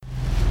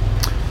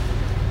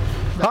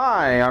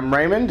Hi, I'm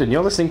Raymond, and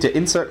you're listening to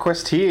Insert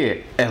Quest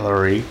here,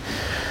 Ellery.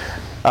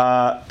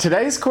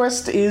 Today's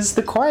quest is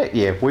The Quiet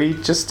Year. We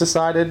just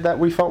decided that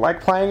we felt like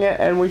playing it,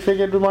 and we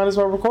figured we might as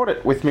well record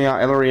it. With me are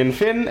Ellery and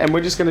Finn, and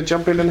we're just going to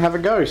jump in and have a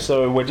go.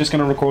 So we're just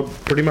going to record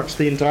pretty much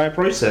the entire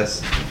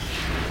process.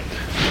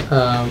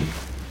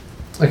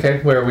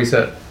 Okay, where are we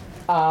set?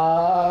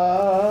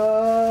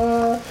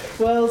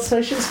 Well,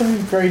 spaceship's going to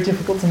be very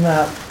difficult to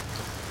map.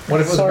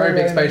 What if it was a very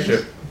big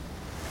spaceship?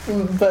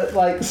 But,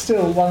 like,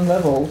 still one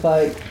level,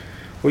 like...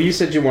 Well, you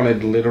said you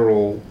wanted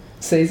literal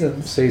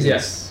seasons.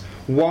 Yes.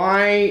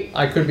 Why?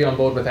 I could be on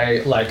board with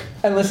a, like...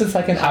 Unless it's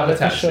like an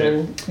habitat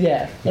artificial...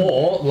 Yeah.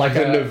 Or, like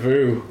The a...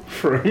 Navoo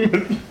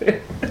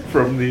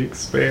from the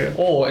Expanse.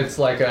 Or it's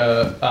like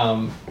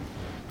a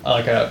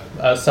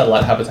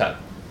satellite habitat.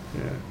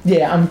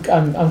 Yeah,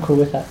 I'm cool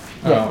with that.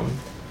 Yeah.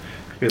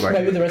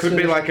 Maybe the rest Could of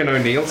be it- like an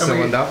O'Neill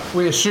cylinder.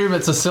 We assume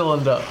it's a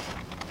cylinder.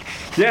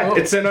 Yeah, Oh.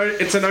 it's an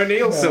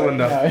O'Neill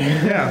cylinder. no.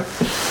 Yeah,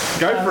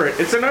 go for it.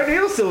 It's an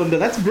O'Neill cylinder.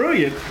 That's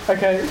brilliant.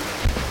 Okay.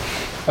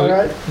 Are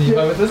Alright. you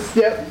go with this?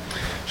 Yep.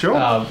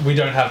 Sure. We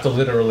don't have to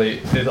literally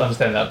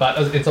understand that,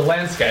 but it's a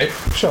landscape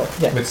Sure.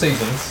 Yeah. with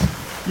seasons.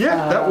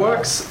 Yeah, that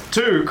works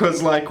too,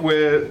 because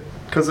an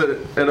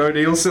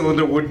O'Neill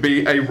cylinder would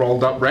be a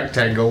rolled up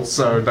rectangle,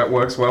 so that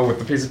works well with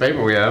the piece of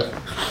paper we have.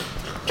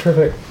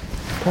 Terrific.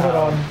 Put it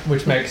on.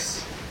 Which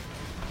makes...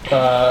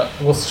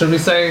 well, should we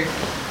say...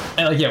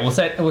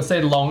 we'll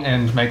say long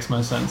end makes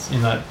most sense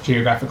in that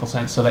geographical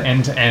sense. So the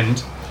end to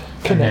end,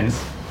 and then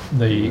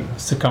the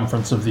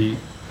circumference of the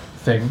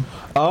thing.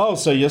 Oh,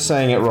 so you're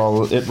saying it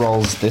rolls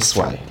this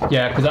way?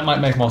 Yeah, because that might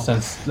make more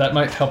sense. That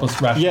might help us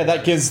rationalize. Yeah,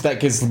 that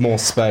gives more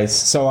space.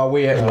 So are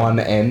we at one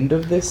end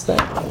of this thing?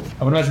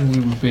 I would imagine we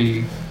would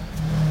be.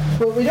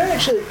 Well, we don't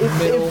actually...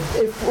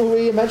 If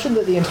we imagine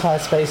that the entire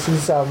space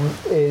is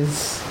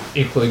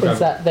Equally is gravity.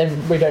 that,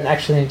 then we don't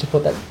actually need to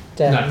put that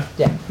down. No.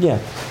 Yeah. Yeah.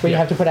 We Yeah.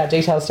 have to put our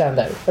details down,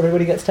 though.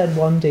 Everybody gets to add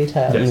one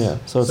detail. Yes. Yeah.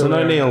 So it's an we're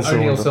O'Neill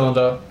cylinder.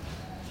 cylinder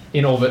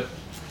in orbit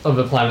of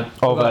the planet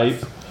Of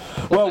Earth. eight.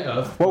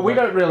 Well, we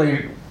don't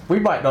really... We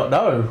might not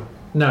know.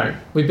 No,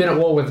 we've been at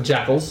war with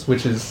jackals,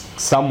 which is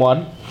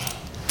Someone.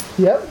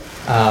 Yep.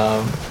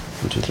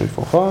 1, 2, 3,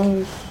 4,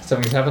 5.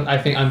 something's happened. I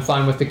think I'm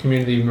fine with the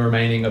community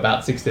remaining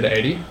about 60 to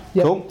 80.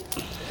 Yep. Cool.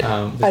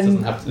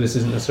 This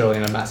isn't necessarily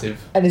in a massive.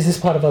 And is this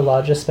part of a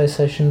larger space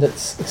station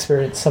that's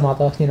experienced some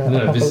other, No,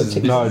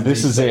 apocalyptic... No,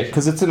 this is it,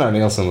 because it's an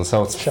O'Neill cylinder,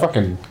 so it's Sure.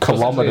 fucking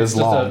kilometers It's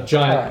just long. a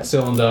giant Alright.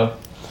 cylinder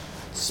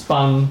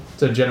spun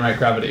to generate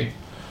gravity.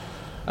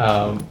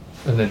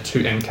 And then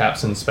 2 end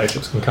caps and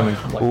spaceships can come in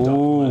from like.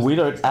 Ooh, we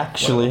don't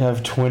actually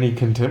have 20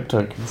 contempt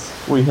tokens.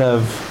 We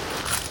have...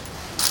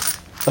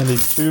 I need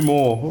 2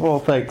 more. Oh,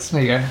 thanks. There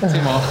you go.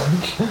 2 more.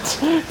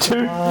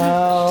 2.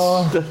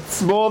 Wow.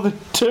 That's more than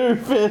 2,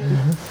 Finn.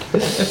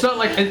 It's not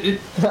like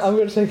it. I'm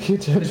going to take you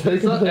to... It's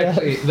not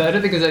actually. I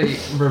don't think there's any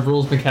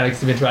rules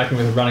mechanics of interacting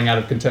with running out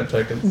of contempt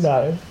tokens.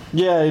 No.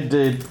 Yeah, it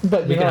did.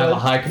 But We you're can have a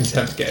not, high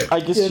contempt game. I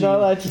guess you're not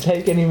allowed to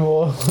take any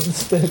more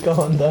once they're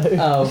gone, though.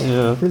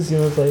 Yeah.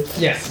 Presumably.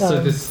 Yes.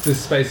 So this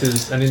space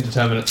is an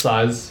indeterminate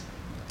size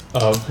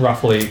of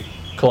roughly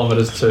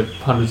kilometers to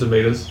hundreds of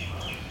meters.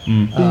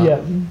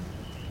 Yeah.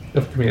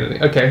 Of community.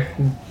 Okay.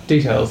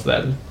 Details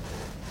then.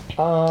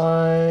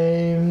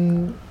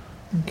 I'm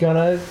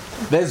gonna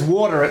There's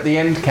water at the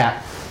end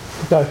cap.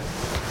 go.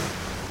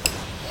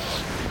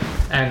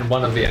 And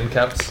one of the end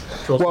caps.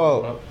 draws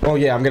Well,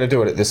 yeah, I'm going to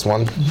do it at this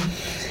one.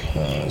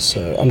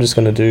 So I'm just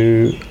going to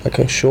do like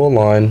a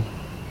shoreline.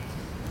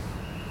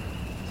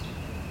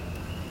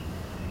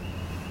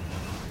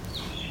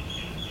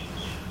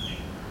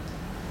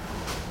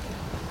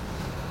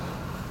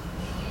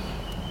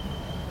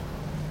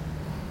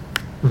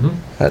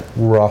 That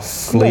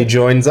roughly Cool.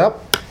 joins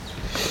up.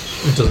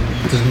 It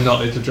does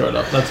not need to draw it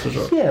up, that's for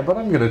sure. Yeah, but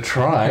I'm going to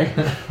try.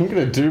 I'm going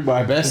to do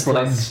my best when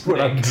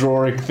I'm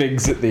drawing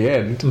things at the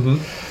end.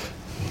 Mm-hmm.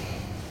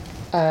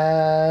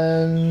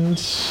 And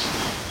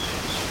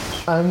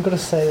I'm gonna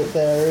say that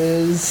there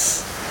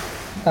is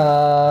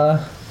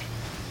a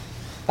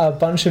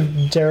bunch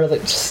of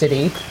derelict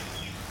city,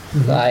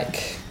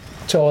 like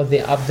toward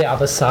the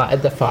other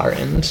side, the far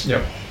end.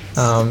 Yep.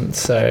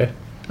 So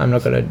I'm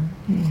not gonna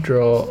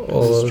draw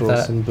all Let's of draw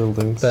that, some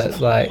buildings. but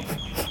like,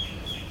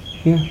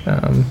 Yeah.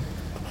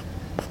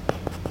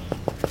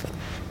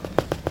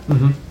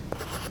 Mm-hmm.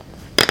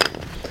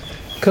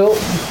 Cool.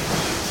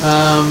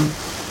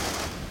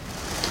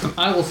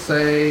 I will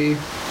say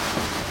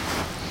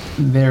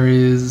there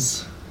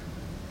is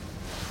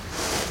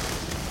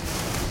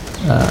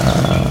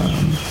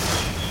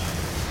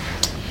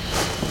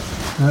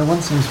no,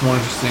 one seems more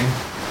interesting.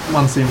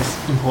 One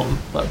seems important,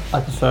 but I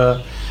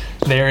prefer.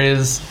 There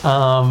is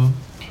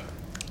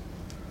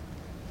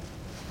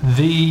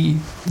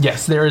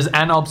there is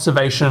an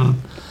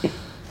observation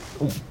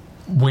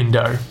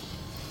window.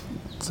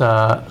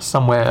 It's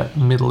somewhere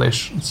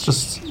middle-ish.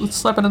 Let's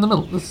slap it in the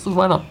middle.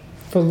 Why not?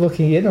 For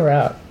looking in or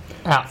out?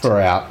 Out. For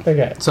out.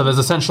 Okay. So there's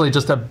essentially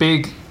just a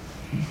big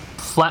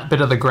flat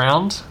bit of the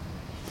ground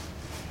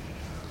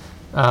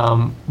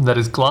that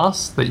is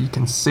glass that you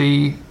can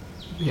see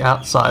the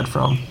outside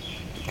from.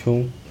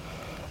 Cool.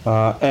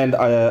 And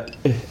I.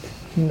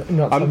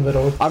 Not some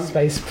little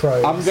space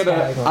probe. I'm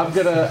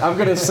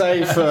gonna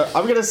say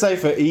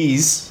for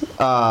ease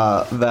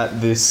that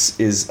this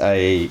is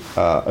a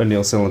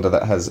O'Neill cylinder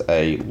that has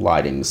a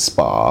lighting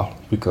spar,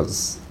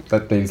 because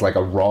that means like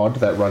a rod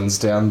that runs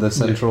down the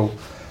central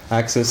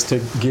axis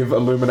to give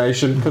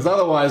illumination, because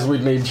otherwise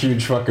we'd need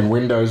huge fucking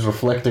windows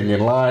reflecting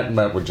in light, and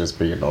that would just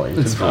be annoying.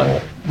 It's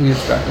fine. We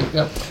abstract it.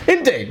 Yep.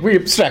 Indeed, we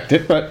abstract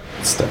it, but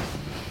still.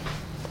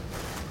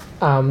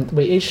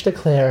 We each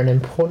declare an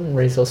important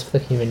resource for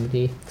the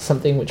community,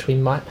 something which we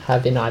might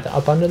have in either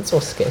abundance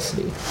or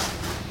scarcity.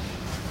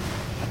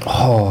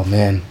 Oh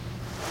man.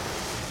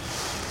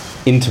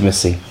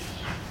 Intimacy.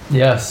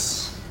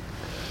 Yes.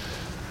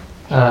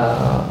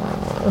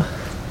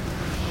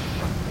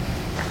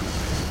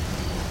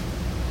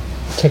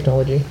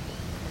 Technology.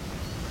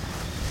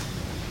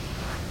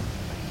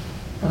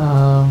 We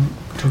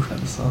talked about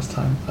this last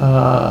time.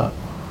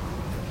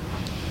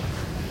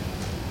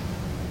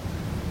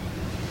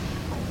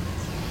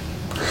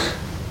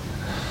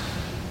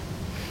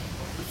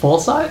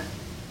 Foresight?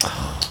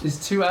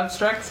 Is too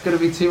abstract? It's gonna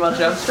be too much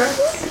abstract?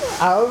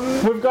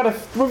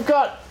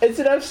 It's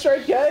an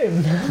abstract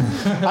game.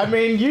 I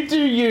mean, you do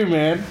you,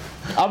 man.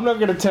 I'm not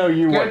gonna tell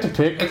you what to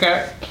pick.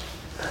 Okay.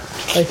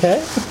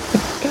 Okay.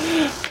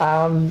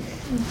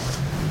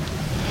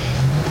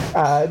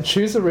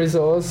 Choose a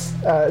resource.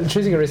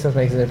 Choosing a resource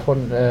makes it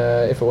important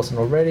if it wasn't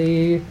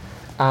already.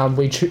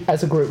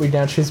 As a group, we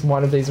now choose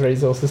one of these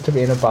resources to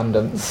be in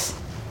abundance.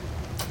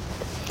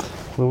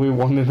 What do we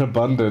want in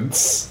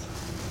abundance?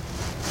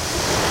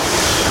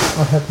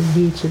 I'll have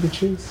you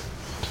choose.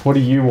 What do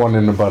you want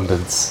in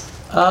abundance?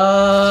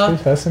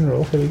 Two-person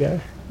rule. Here we go.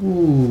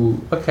 Ooh.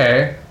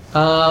 Okay.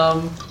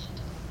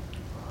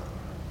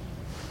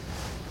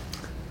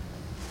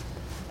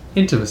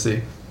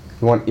 Intimacy.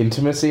 You want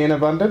intimacy in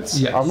abundance?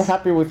 Yes. I'm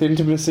happy with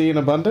intimacy in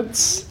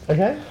abundance.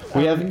 Okay.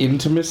 We have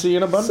intimacy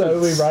in abundance.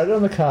 So we write it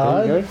on the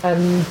card, There you go.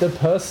 and the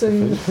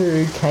person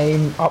who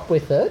came up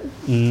with it,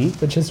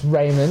 which is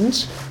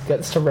Raymond,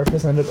 gets to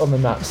represent it on the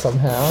map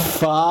somehow.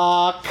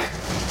 Fuck.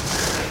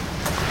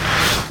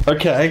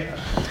 Okay.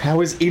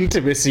 How is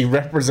intimacy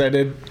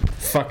represented?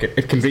 Fuck it.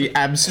 It can be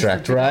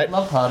abstract, right?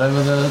 Love heart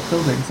over the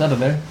buildings. I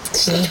don't know.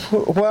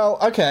 Well,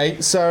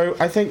 okay. So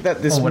I think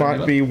that this Or whatever.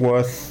 might be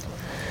worth.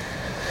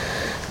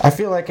 I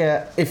feel like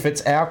if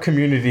it's our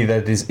community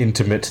that is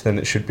intimate, then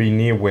it should be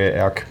near where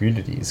our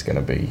community is going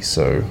to be.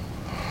 So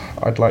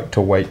I'd like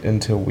to wait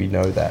until we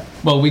know that.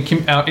 Well, we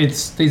can.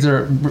 These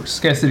are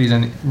scarcities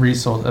and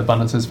resource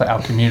abundances for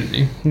our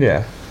community,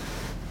 Yeah.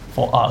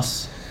 for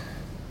us.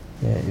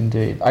 Yeah,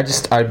 indeed. I don't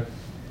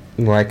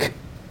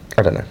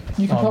know.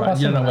 You can Oh, pop right. us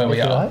You don't know on where that we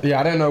if you are. like. Yeah,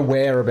 I don't know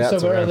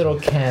whereabouts. So we're a little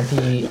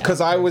campy. Because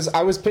I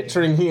was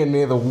picturing here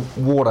near the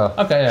water.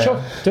 Okay. Yeah.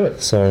 Sure, do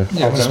it. So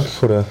Yeah, I'll just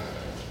put a.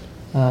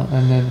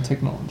 And then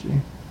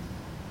technology.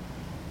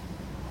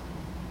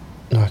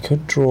 I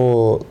could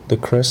draw the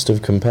crest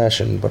of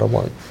compassion, but I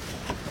won't.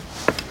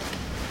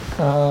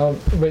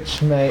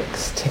 Which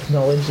makes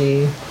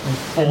technology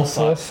and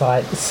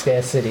foresight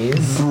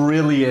scarcities.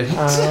 Brilliant.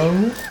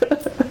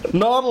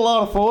 Not a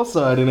lot of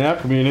foresight in our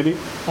community. Do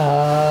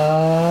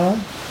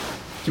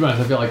you mind?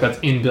 I feel like that's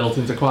inbuilt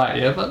into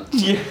Quiet, yeah, but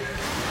Yeah.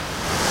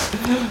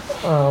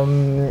 How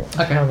am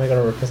I going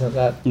to represent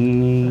that?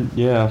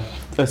 Yeah.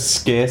 A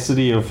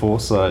scarcity of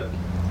foresight.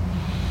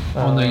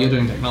 oh no, you're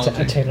doing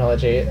technology.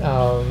 Technology.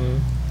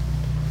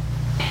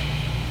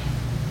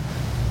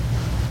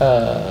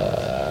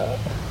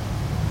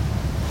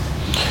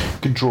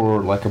 Could draw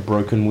like a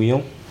broken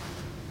wheel.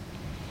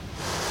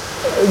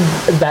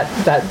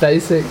 That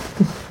basic.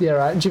 Yeah,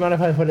 right. Do you mind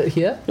if I put it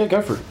here? Yeah,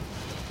 go for it.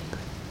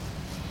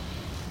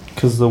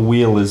 Because the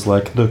wheel is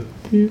like the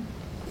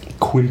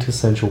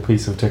quintessential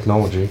piece of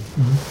technology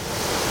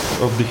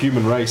of the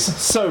human race.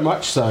 So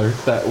much so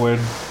that when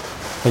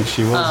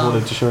H.G. Wells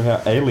wanted to show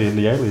how alien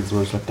the aliens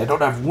were, it's like, they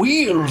don't have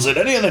wheels in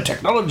any of their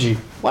technology.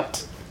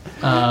 What?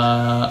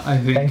 I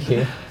think. Thank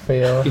you for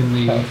your. In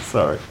the. help.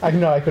 Sorry. I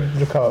know I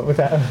couldn't come up with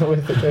that.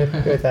 with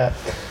that.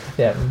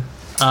 Yeah.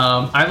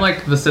 I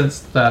like the sense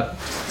that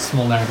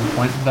small narrative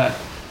point that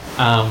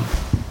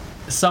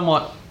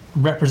somewhat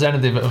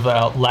representative of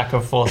our lack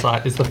of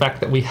foresight is the fact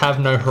that we have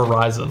no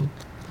horizon.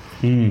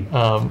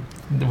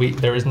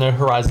 There is no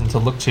horizon to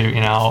look to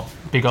in our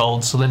big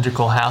old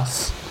cylindrical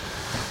house,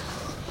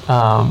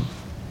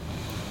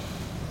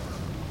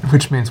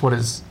 which means what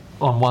is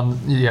on one.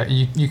 Yeah,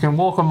 you can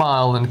walk a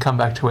mile and come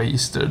back to where you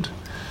stood.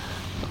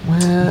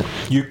 Where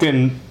You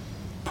can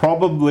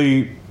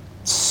probably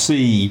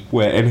see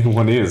where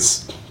anyone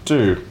is,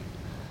 too,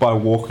 by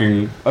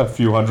walking a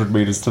few hundred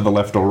meters to the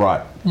left or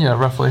right. yeah,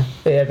 roughly.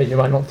 Yeah, but you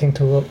might not think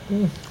to look.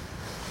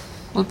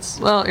 We'll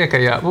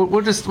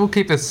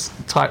keep this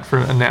tight for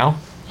now.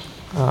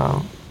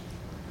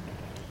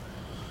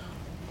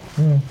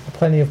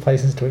 Plenty of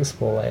places to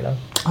explore later.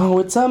 Oh,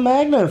 it's a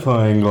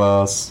magnifying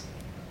glass.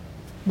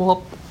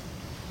 Well,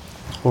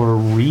 Or a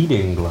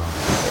reading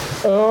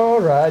glass.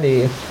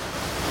 Alrighty.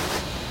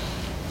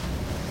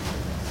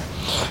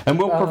 And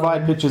we'll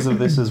provide pictures of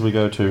this as we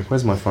go too.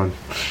 Where's my phone?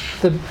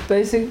 The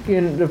basic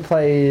unit of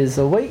play is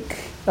a week.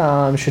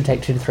 Should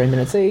take 2 to 3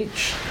 minutes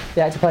each.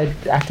 The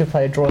active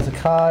player draws a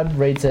card,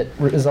 reads it,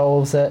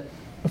 resolves it,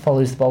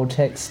 follows the bold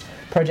text.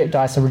 Project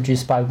dice are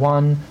reduced by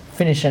 1.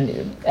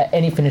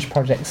 Any finished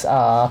projects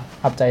are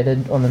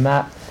updated on the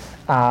map.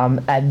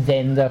 And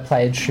then the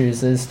player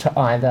chooses to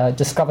either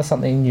discover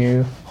something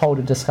new, hold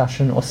a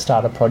discussion, or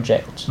start a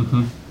project.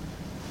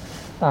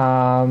 There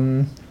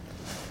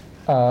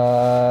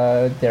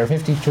are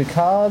 52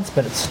 cards,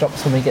 but it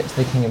stops when we get to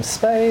the King of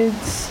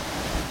Spades.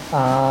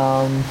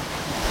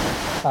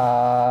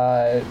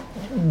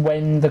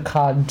 When the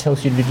card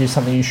tells you to do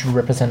something, you should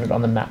represent it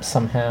on the map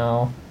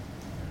somehow.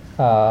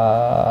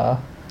 I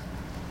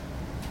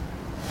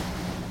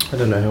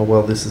don't know how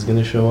well this is going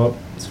to show up.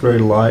 It's very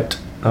light.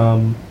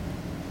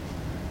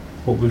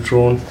 What we've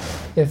drawn.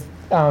 If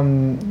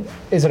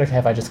is it okay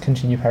if I just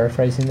continue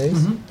paraphrasing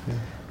these?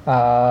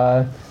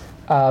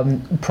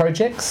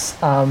 Projects,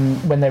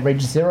 when they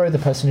reach 0, the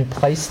person who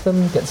placed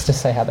them gets to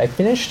say how they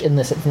finished,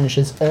 unless it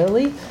finishes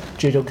early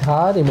due to a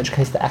card, in which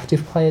case the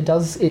active player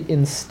does it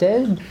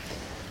instead.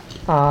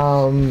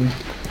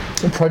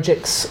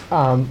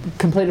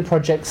 Completed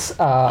projects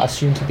are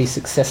assumed to be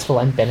successful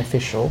and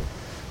beneficial.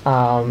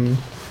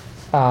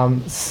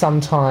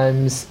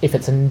 Sometimes, if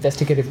it's an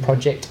investigative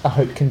project, a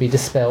hope can be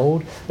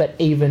dispelled, but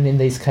even in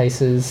these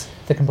cases,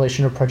 the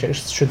completion of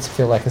projects should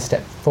feel like a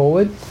step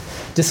forward.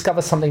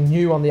 Discover something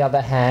new, on the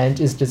other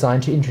hand, is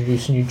designed to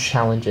introduce new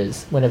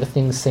challenges. Whenever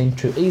things seem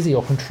too easy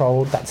or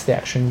controlled, that's the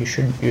action you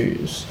should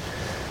use.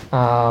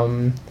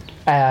 Even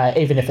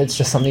if it's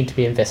just something to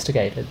be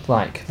investigated,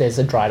 like there's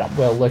a dried up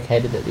well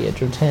located at the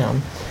edge of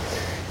town.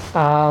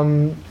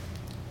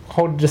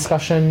 Hold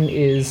discussion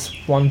is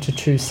 1 to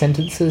 2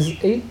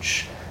 sentences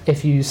each.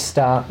 If you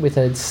start with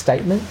a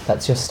statement,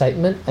 that's your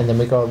statement, and then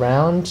we go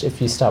around. If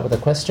you start with a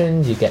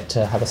question, you get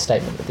to have a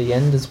statement at the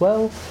end as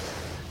well.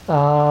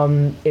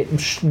 It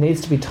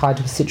needs to be tied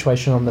to a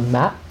situation on the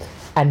map,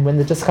 and when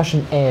the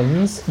discussion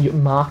ends, you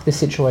mark the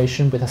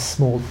situation with a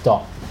small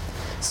dot.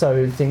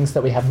 So things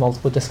that we have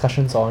multiple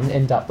discussions on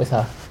end up with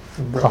a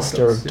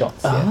cluster of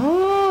dots. Yeah.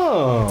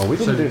 Oh, we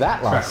didn't do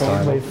that last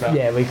time. We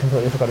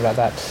completely forgot about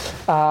that.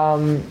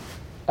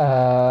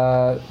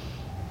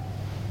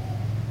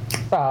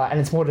 And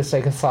it's more to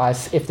stay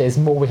concise. If there's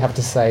more we have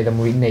to say, then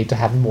we need to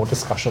have more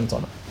discussions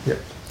on it.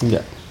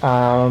 Yeah.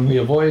 We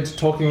avoid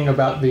talking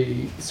about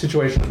the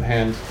situation at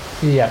hand.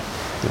 Yeah.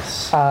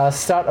 Yes.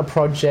 Start a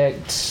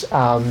project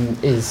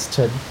is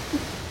to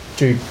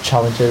do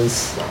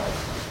challenges.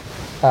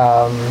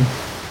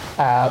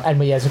 And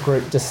we as a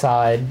group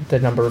decide the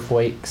number of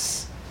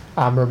weeks,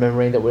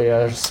 remembering that we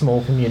are a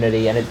small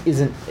community and it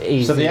isn't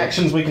easy. So the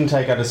actions we can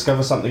take are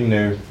discover something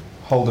new,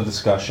 hold a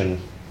discussion,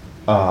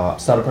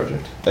 Start a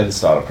project. and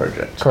start a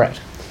project.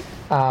 Correct.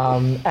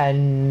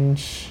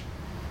 And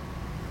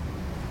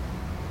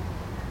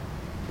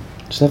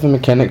Does it have a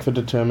mechanic for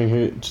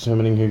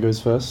determining who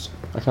goes first?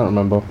 I can't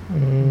remember.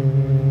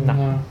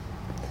 no.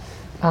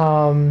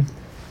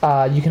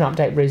 You can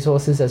update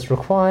resources as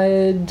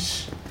required.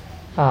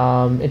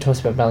 It talks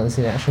about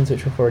balancing actions,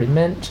 which we've already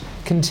meant.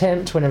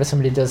 Contempt, whenever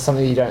somebody does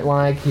something you don't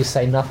like, you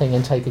say nothing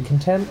and take a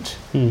contempt.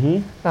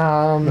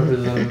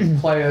 Whether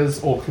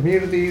players or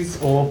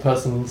communities or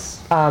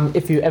persons.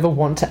 If you ever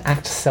want to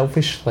act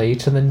selfishly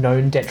to the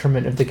known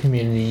detriment of the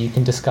community, you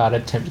can discard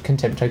a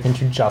contempt token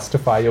to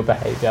justify your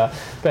behaviour,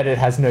 but it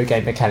has no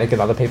game mechanic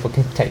and other people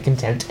can take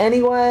contempt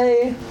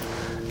anyway.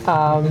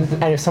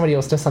 And if somebody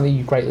else does something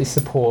you greatly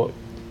support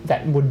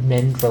that would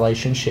mend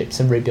relationships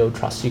and rebuild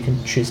trust, you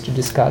can choose to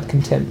discard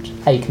contempt.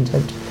 I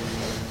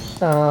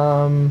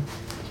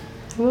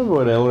remember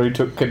when Ellery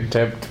took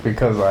contempt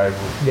because I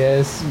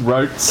Yes.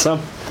 wrote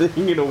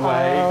something in a way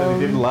that he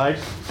didn't like.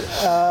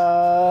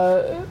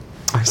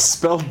 I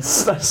spelled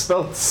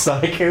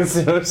psychos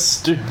in a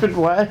stupid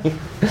way.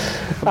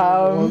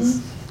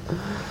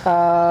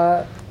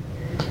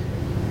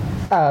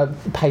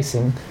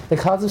 Pacing. The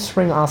cards of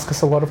Spring ask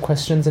us a lot of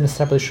questions and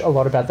establish a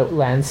lot about the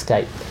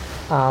landscape.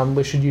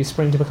 We should use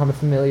Spring to become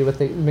familiar with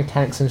the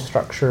mechanics and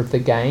structure of the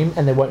game,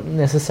 and there won't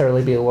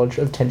necessarily be a lot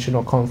of tension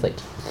or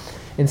conflict.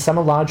 In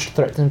summer, large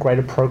threats and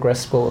greater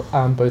progress will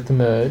both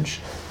emerge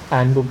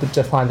and will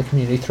define the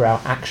community through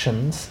our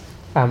actions,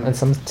 and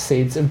some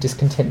seeds of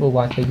discontent will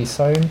likely be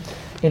sown.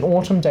 In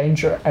autumn,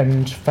 danger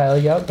and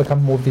failure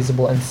become more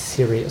visible and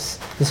serious.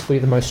 This will be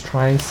the most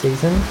trying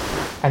season,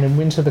 and in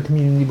winter the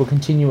community will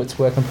continue its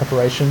work and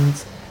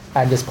preparations,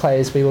 and as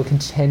players we will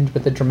contend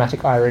with the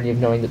dramatic irony of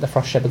knowing that the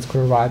Frost Shepherds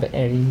could arrive at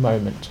any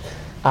moment.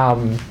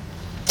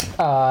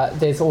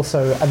 There's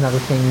also another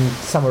thing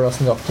somewhere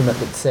else in the Optimate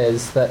that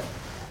says that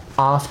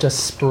after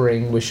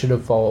spring we should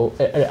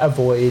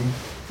avoid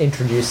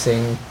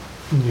introducing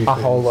a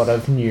whole lot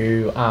of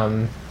new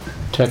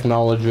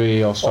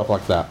Technology or stuff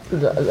like that.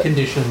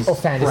 Conditions. or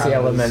fantasy parameters.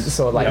 elements,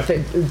 or like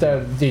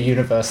the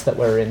universe that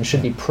we're in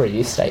should be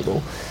pretty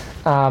stable.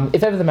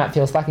 If ever the map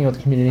feels lacking or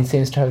the community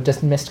seems to have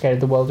domesticated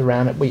the world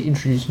around it, we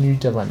introduce new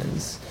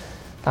dilemmas.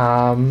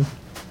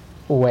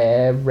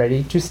 We're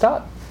ready to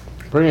start.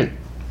 Brilliant.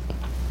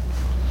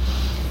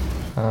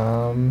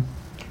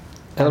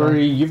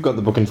 Ellery, you've got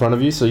the book in front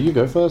of you, so you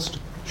go first.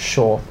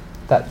 Sure,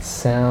 that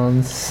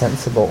sounds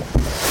sensible.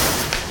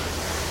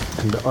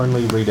 And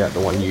only read out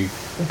the one you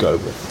go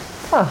with.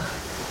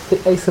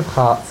 The Ace of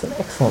Hearts, an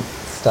excellent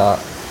start.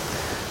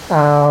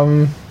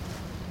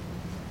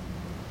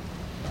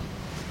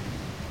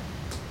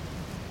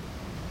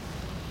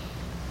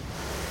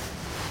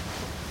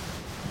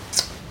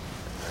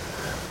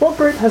 What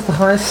group has the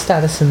highest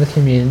status in the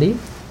community,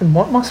 and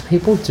what must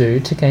people do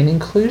to gain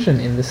inclusion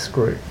in this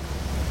group?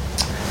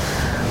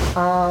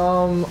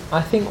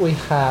 I think we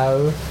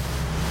have,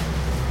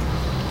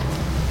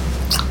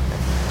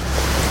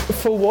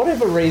 for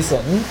whatever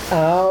reason,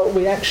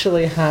 we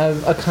actually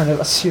have a kind of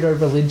a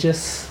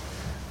pseudo-religious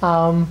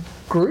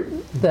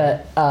group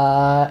that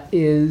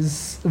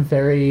is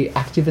very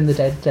active in the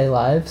day-to-day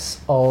lives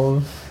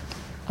of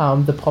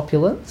the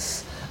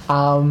populace,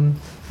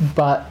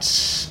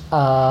 but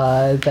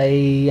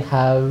they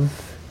have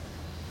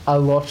a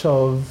lot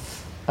of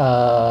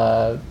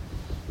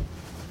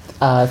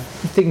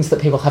things that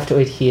people have to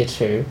adhere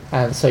to,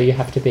 and so you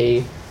have to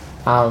be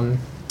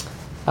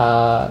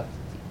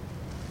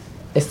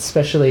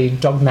especially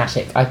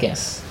dogmatic, I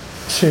guess,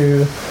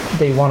 to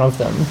be one of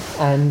them,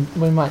 and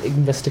we might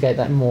investigate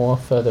that more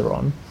further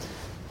on.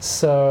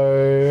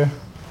 So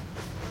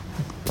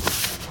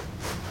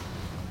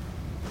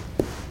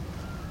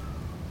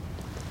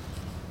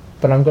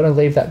but I'm going to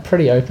leave that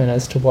pretty open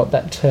as to what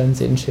that turns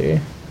into.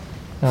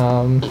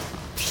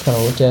 Just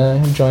going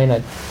to join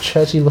a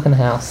churchy looking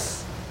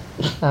house.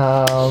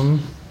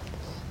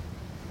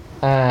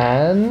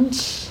 And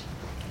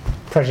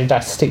project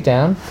dice stick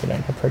down. We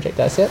don't have project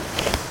dice yet.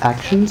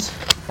 Actions?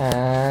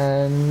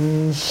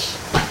 And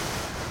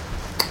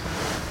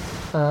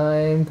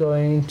I'm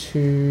going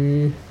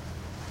to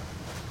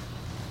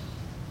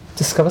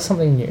discover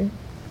something new.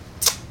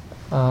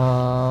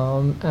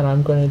 And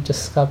I'm going to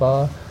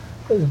discover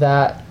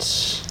that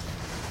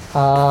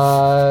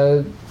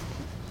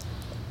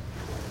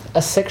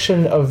a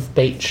section of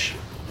beach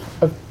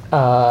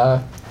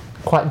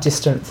quite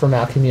distant from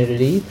our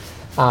community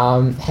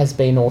has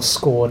been all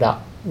scored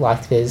up,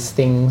 like there's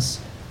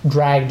things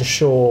dragged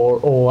ashore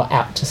or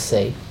out to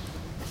sea.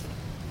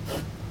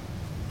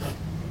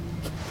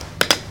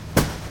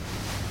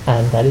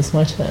 And that is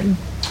my turn.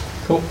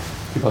 Cool.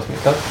 You pass me a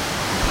card.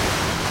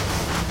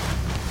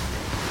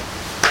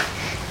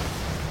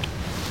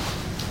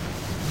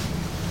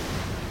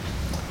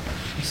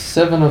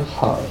 Seven of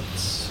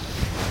Hearts.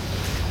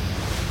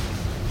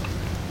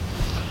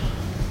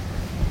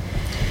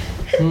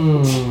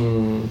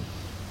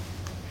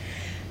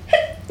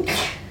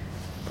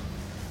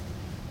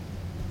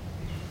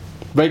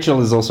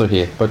 Rachel is also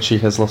here, but she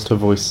has lost her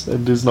voice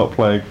and is not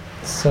playing.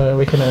 So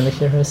we can only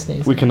hear her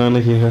sneeze. We can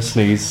only hear her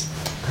sneeze.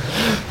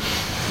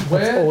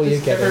 Where all you're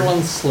does getting.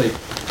 everyone sleep?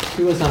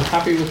 Who is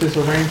unhappy with this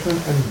arrangement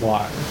and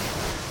why?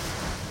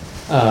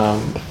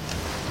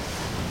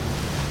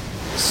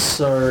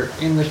 So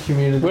in the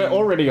community, We're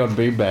already on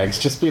beanbags,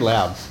 just be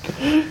loud.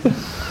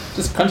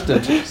 just punch their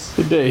chips.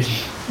 Indeed.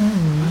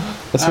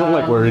 It's not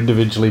like we're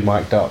individually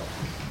mic'd up.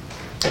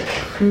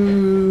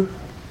 Who?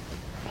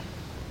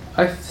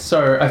 I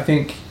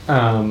think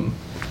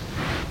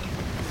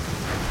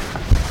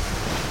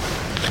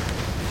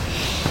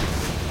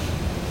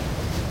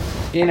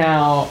in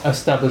our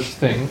established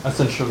thing,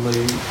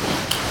 essentially,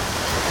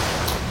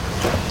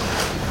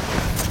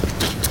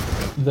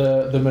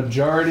 the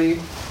majority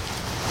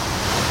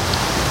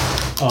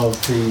of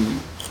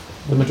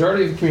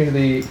the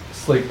community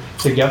sleep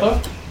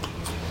together.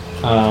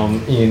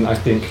 In I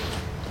think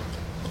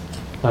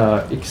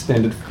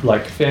extended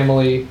like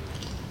family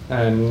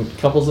and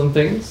couples and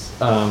things,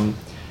 and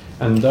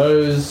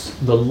those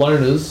the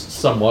loners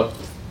somewhat,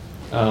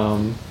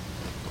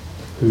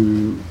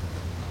 who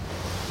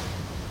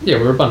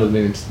we're abundant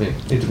in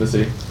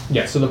intimacy.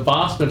 Yeah, so the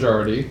vast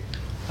majority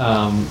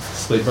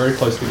sleep very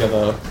close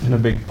together In a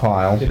big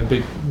pile. in a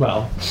big,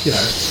 well, you know.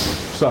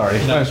 Sorry.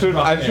 in a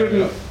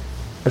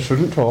I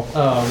shouldn't talk.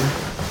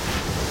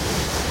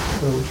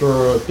 We'll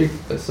draw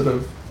a sort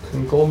of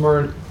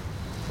conglomerate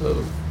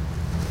of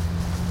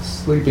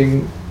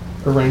sleeping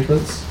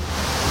arrangements.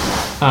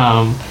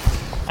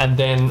 And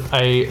then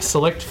a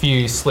select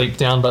few sleep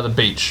down by the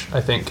beach,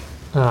 I think.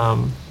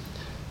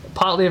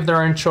 Partly of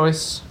their own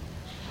choice.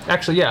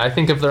 Actually, yeah, I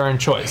think of their own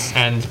choice.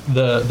 And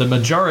the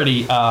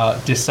majority are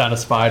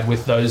dissatisfied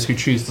with those who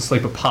choose to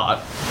sleep apart.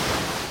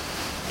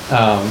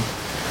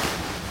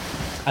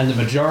 And the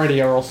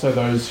majority are also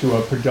those who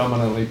are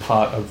predominantly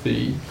part of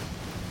the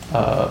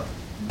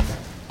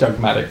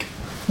dogmatic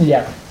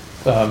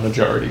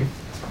majority.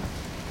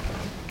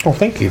 Oh,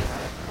 thank you.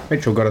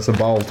 Rachel got us a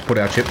bowl to put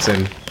our chips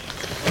in.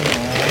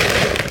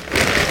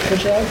 Good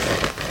job.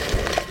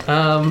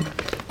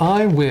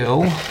 I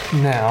will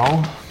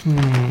now.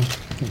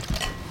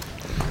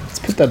 Let's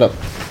put that up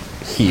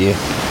here.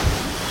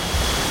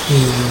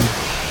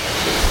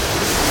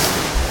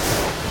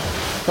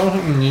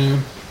 Something new.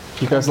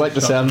 You guys like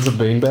the sounds of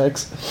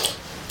beanbags?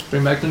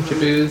 Bring back some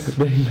chippies.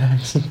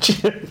 Beanbags and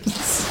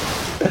chips.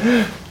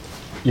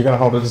 You're going to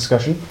hold a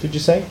discussion, did you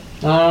say?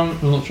 I'm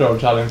not sure. I'll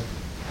tell you.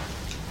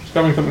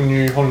 Discovering something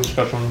new, holding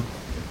discussion.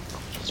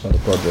 Start a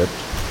project.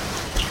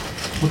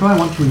 What do I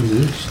want to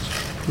exist?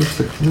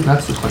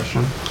 That's the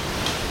question.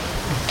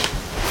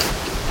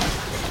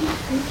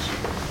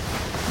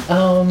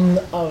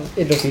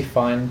 It'll be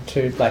fine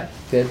to, like,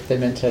 they're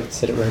meant to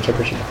set it room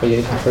temperature before you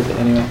improve it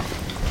anyway.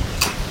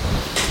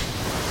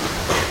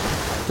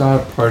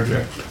 Start a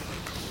project.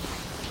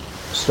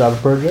 Start a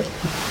project?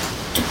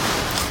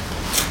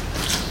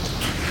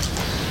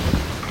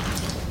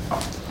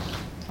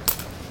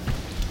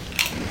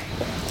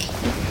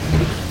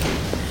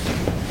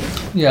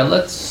 Yeah,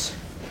 let's...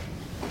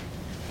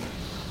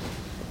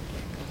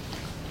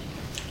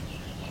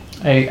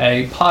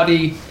 A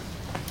party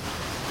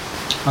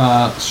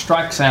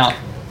strikes out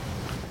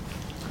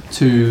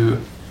to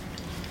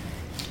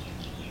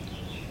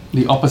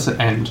the opposite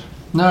end.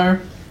 No,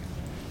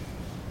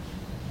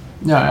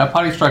 a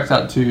party strikes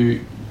out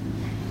to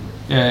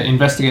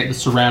investigate the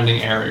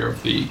surrounding area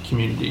of the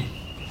community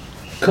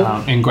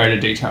in greater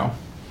detail.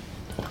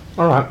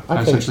 All right.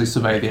 And essentially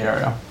survey the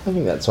area. I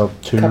think that's a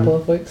Couple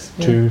of weeks.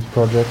 Yeah. two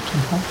project.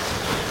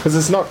 Because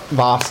it's not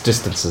vast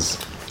distances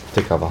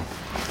to cover.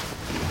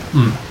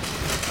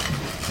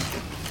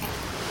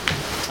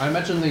 I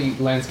imagine the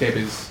landscape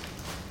is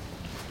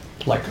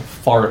like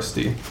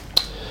foresty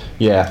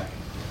Yeah.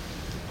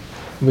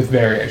 with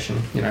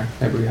variation. You know,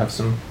 maybe we have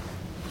some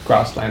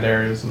grassland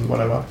areas and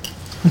whatever.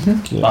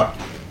 Yeah. But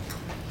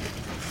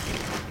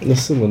The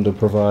cylinder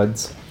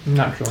provides.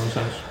 natural in a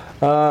sense.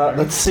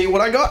 Let's see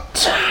what I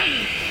got.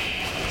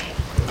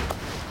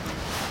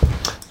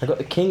 I got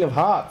the King of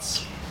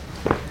Hearts.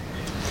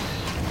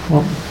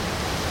 Well,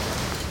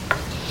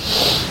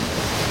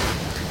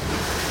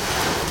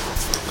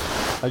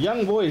 A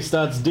young boy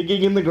starts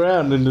digging in the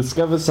ground and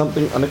discovers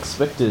something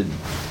unexpected.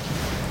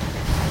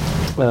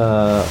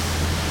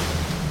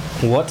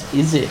 What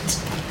is it?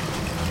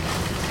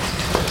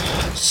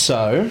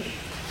 So,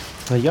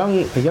 a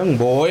young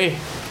boy,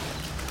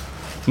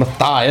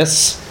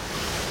 Matthias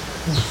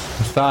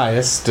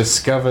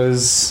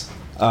discovers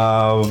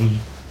a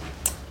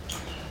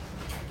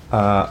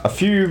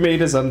few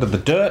meters under the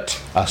dirt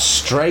a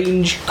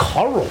strange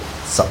coral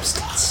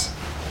substance.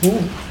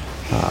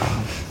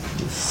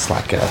 It's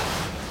like a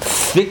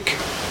thick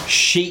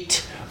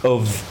sheet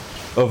of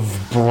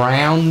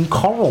brown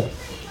coral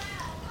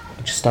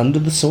just under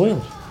the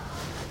soil.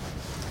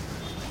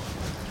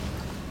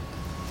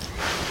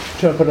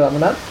 Do you want to put it on the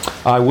map?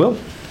 I will.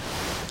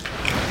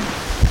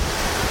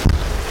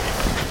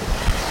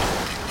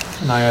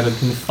 and I added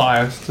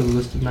Matthias to the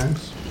list of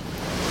names.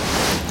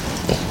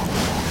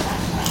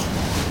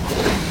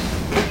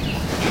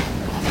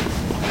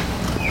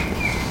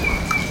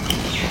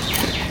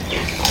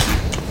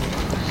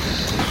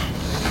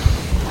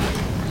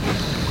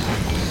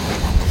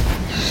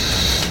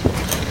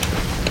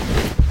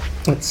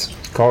 It's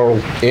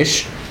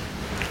coral-ish.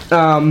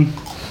 And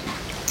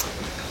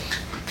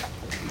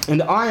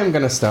I am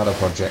going to start a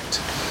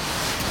project.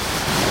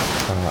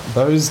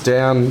 Those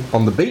down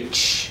on the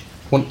beach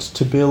want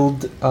to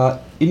build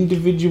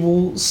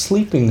individual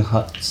sleeping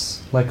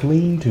huts, like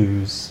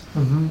lean-tos.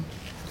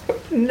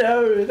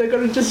 No, they're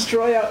going to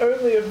destroy our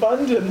only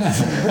abundance.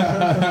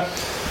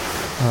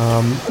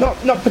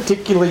 Not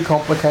particularly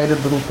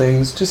complicated little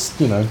things, just,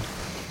 you know,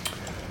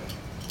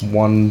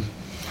 one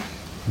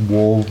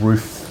wall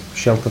roof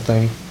shelter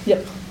thing.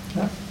 Yep.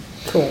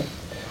 Cool.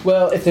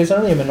 Well, if there's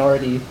only a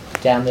minority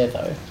down there,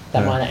 though,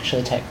 that Yeah. might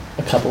actually take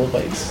a couple of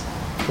weeks.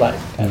 Like,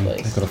 at I've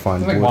least. got to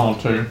find I think wood. 1 or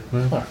 2.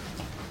 Alright.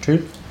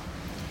 2.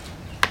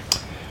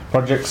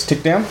 Projects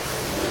tick down.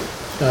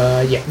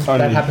 Yeah, that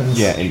Only- happens.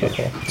 Yeah,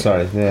 before.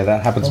 Sorry, yeah,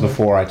 that happens Okay.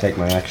 before I take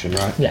my action,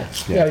 right? Yeah.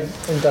 Yeah. Yeah.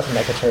 It doesn't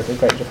make a terribly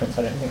great difference,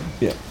 I don't think.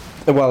 Yeah.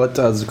 Well, it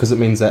does because it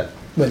means that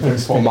When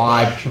things For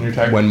my action you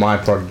take. when my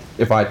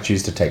if I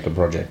choose to take a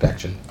project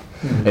action,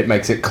 it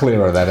makes it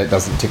clearer that it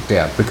doesn't tick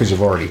down because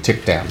you've already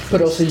ticked down. for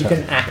But this also, you turn.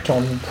 can act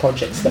on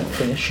projects that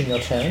finish in your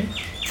turn.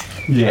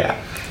 Yeah.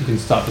 You can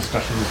start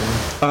discussions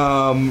with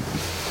them.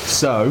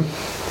 So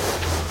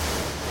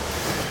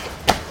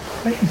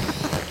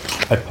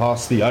I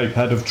pass the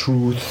iPad of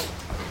truth.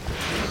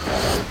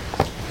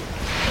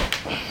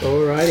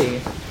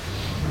 Alrighty.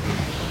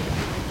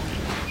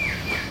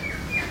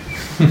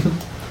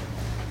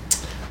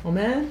 Oh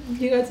man,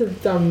 you guys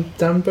have done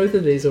both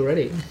of these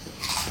already.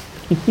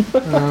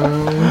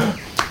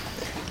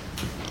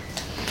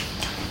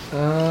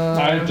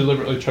 I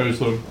deliberately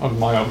chose of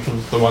my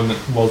options the one that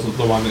wasn't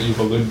the one that you've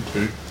alluded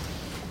to.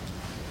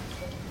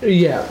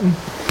 Yeah,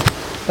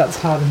 that's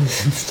hard in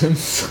this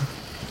instance.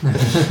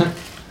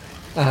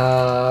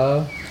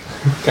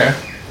 Okay.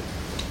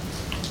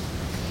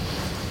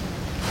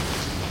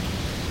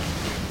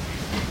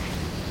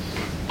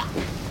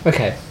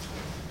 Okay.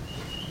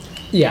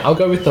 Yeah, I'll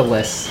go with the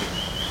less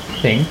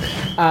thing.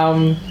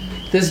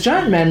 There's a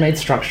giant man-made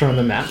structure on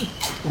the map.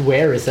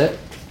 Where is it,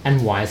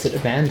 and why is it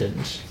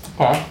abandoned?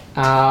 Alright.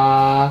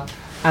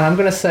 And I'm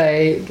gonna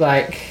say,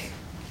 like,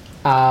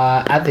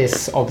 at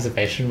this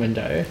observation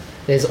window,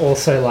 there's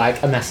also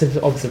like a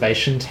massive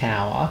observation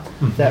tower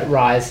that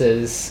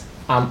rises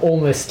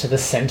almost to the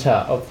center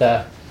of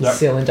the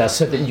cylinder,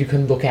 so that you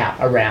can look out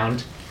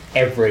around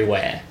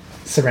everywhere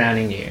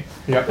surrounding you.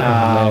 Yep.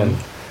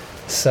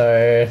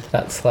 So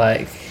that's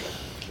like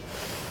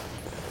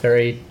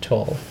very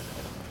tall.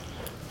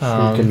 You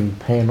can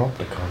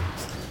panopticon.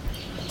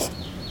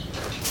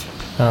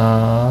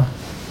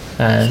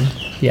 And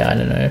yeah, I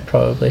don't know, it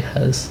probably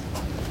has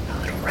a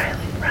little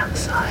railing around the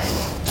side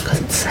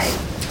because it's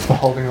safe. For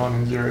holding on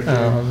in 0 G.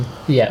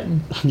 Yeah.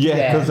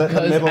 Yeah, because at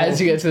the middle. As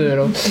you get to the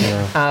middle.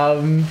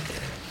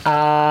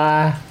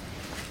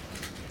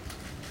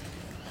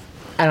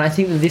 And I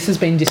think that this has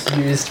been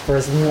disused for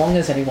as long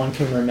as anyone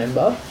can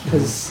remember,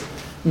 because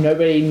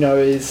nobody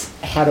knows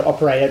how to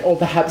operate it, or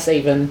perhaps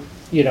even,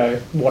 you know,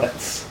 what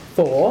it's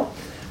for.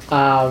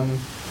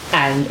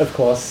 And of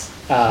course,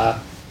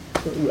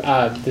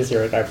 the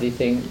zero gravity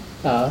thing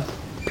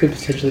could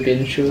potentially be an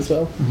issue as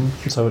well.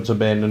 So it's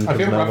abandoned I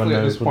because feel no one roughly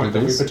at this knows what point it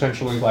that we is.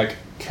 potentially like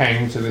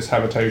came to this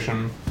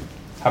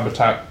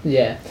habitat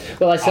Yeah.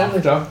 Well, I certainly...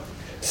 after.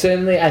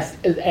 Certainly,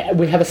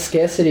 we have a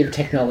scarcity of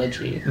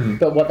technology,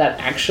 but what that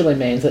actually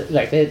means, that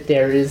like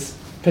there is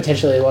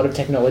potentially a lot of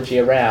technology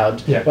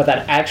around. Yeah. What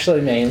that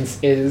actually means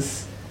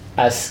is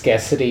a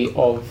scarcity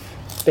of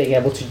being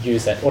able to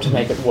use it or to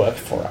make it work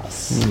for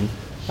us.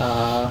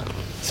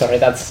 Sorry,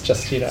 that's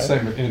just, you know,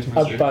 Same with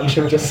intimacy. a bunch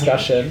of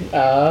discussion.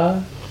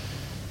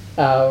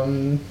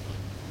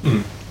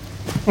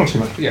 Not too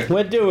much, but yeah.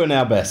 We're doing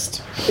our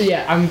best.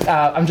 Yeah,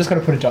 I'm just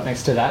going to put a dot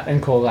next to that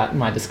and call that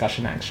my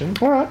discussion action.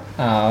 All right.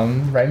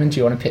 Raymond, do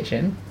you want to pitch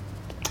in?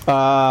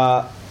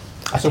 So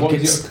what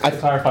was your, to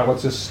clarify,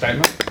 what's your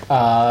statement?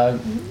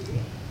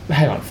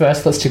 Hang on.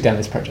 First, let's check down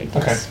this project.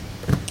 Okay.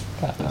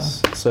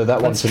 So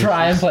that Let's one.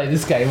 try and play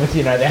this game with,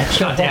 you know, the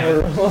actual God damn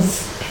it.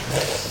 rules.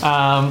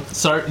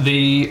 So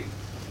the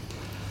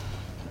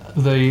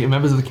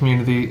members of the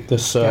community The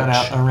scout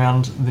search. out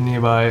around the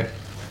nearby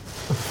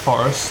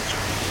forest.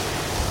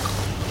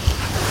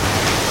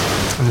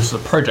 And this is a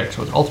project,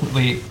 so it's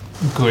ultimately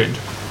good.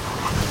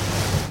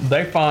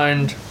 They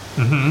find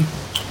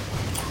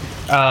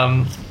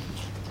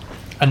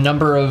a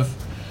number of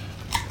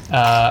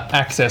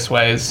access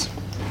ways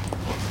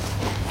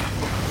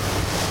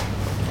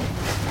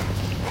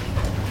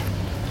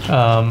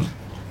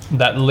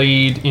that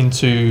lead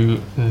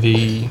into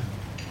the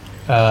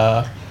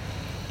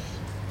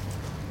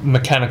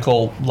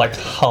mechanical, like,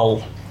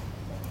 hull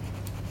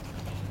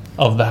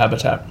of the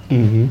habitat.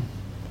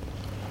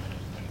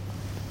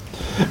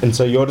 And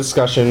so your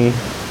discussion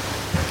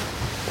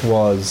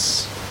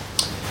was.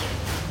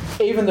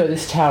 Even though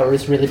this tower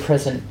is really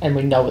present and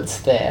we know it's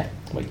there,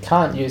 we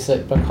can't use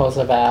it because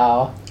of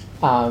our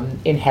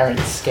inherent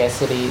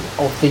scarcity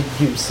of the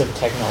use of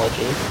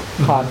technology,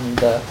 pardon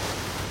the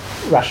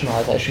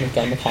rationalization of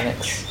game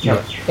mechanics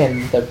Yep.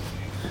 in the...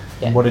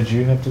 Yeah. What did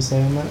you have to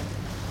say on that?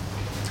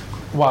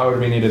 Why would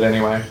we need it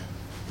anyway?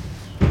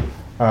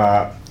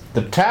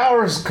 The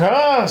tower is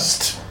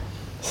cursed.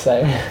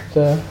 So,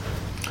 the...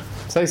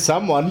 Say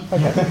someone.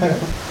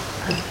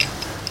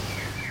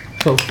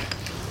 Cool.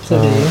 So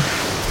the...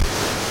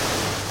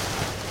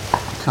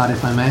 Card,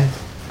 if I may.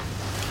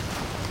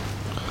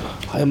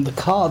 I am the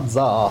card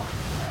czar.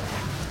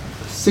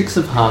 6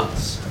 of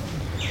hearts.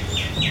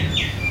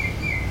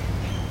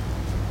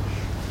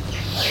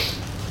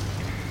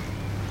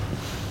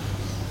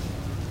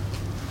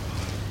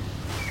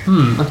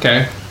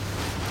 Okay.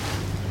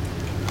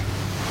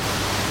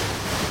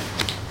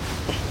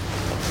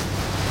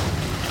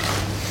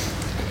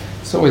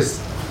 It's always...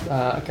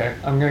 okay,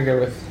 I'm going to go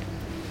with...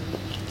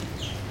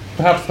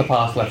 Perhaps the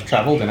path left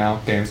travelled in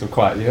our games of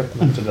Quiet Year,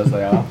 limited as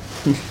they are.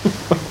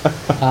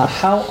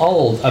 How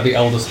old are the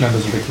eldest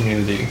members of the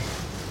community?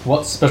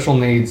 What special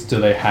needs do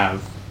they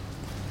have?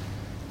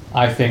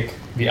 I think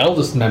the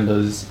eldest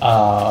members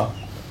are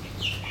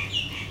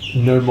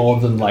no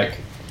more than, like,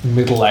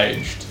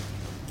 middle-aged.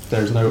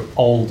 There's no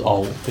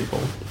old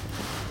people.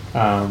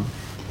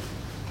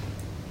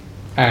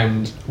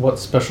 And what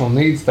special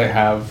needs they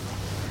have...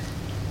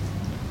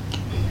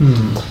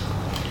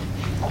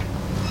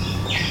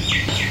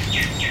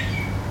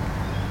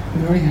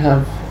 We already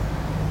have...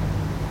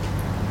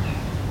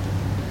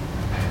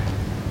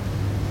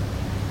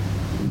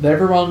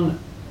 Everyone...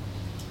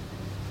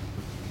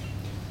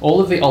 All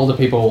of the older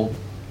people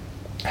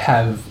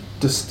have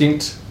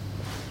distinct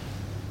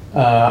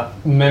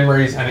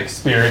memories and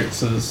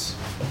experiences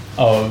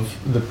of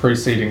the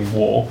preceding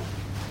war.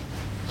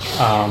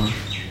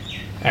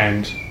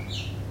 And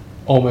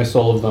almost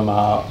all of them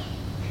are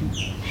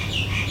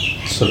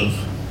sort of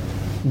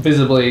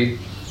visibly,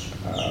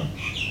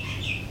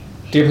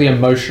 deeply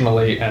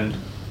emotionally and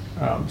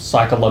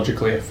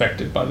psychologically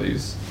affected by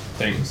these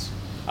things.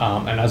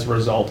 And as a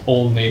result,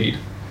 all need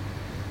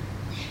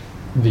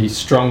the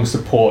strong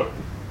support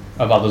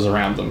of others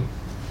around them.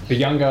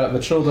 The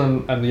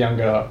children and the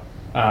younger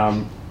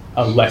are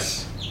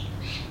less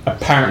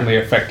apparently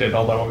affected,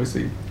 although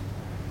obviously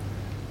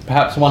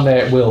perhaps one day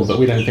it will, but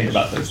we don't think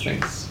about those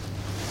things.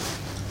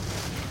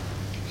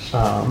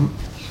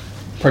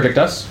 Project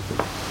Us.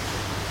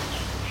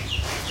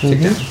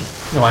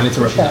 No, I need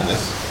to represent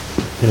this.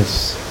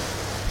 Yes.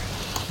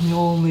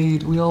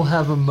 We all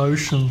have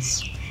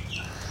emotions.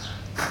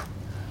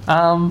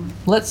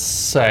 Let's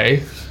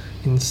say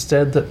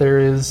instead that there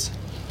is.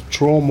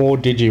 Draw more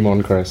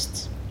Digimon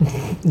crests.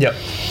 Yep.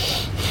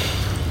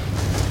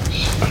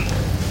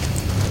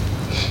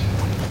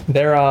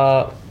 There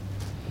are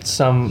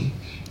some,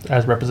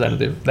 as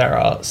representative, there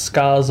are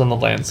scars on the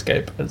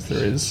landscape, as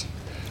there is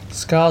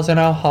scars in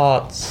our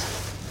hearts.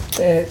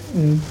 Yeah.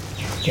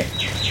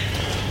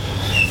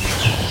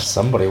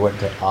 Somebody went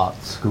to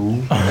art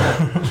school.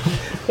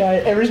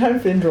 Yeah, every time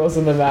Finn draws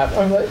on the map,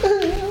 I'm like...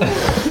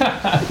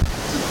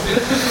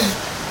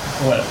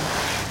 Well,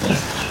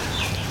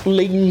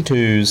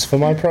 Lean-tos for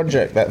my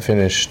project that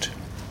finished.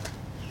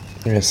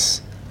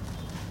 Yes.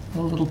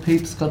 the little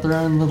peeps got their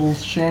own little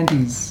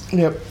shanties.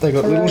 Yep, they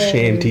got little Hooray.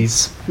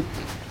 shanties.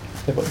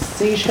 They've got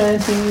sea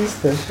shanties,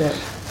 they've got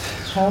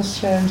house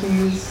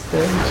shanties,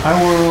 they've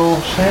I will.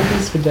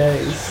 shanties for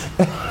days.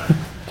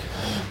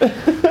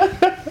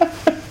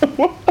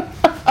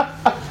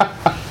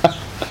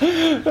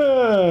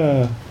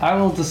 I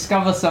will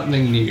discover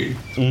something new.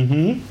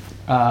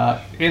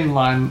 In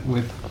line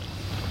with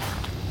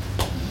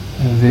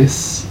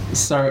this.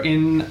 So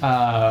in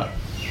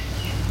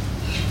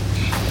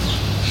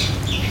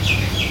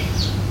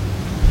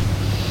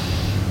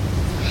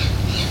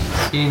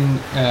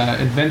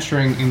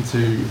adventuring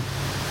into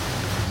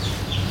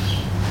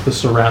the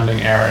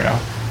surrounding area,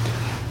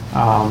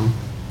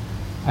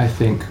 I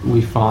think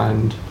we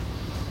find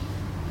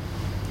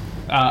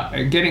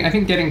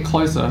getting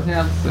closer.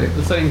 Yeah,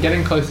 let's say in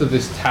getting closer to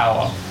this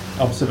tower,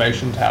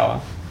 observation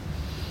tower.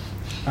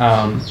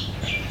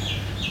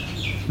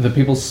 The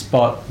people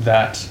spot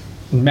that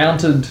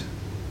mounted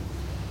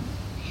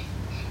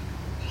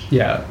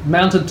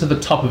to the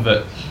top of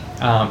it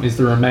is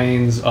the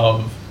remains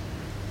of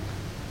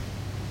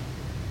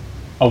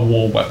a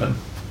war weapon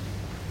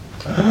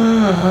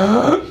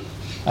that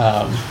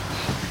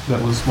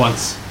was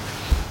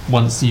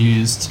once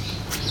used.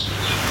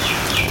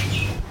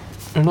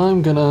 And I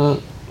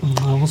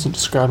wasn't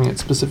describing it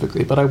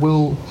specifically, but I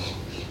will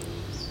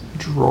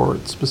draw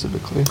it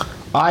specifically.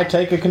 I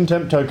take a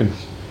contempt token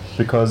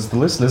because the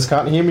listeners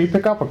can't hear me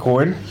pick up a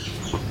coin.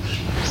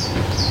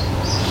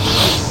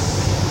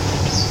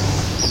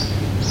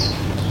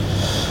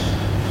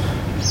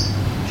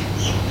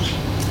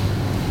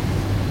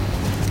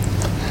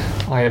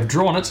 I have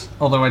drawn it,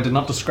 although I did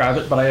not describe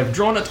it, but I have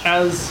drawn it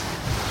as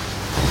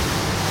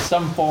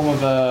some form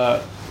of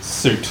a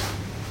suit.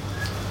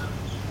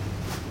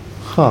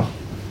 Huh.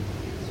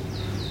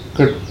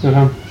 Good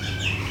home.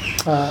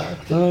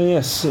 Oh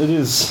yes, it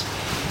is.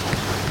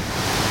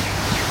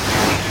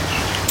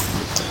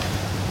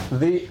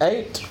 The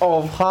 8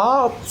 of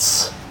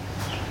Hearts.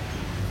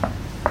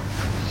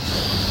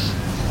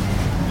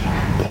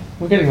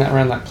 We're getting that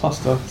around that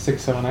cluster,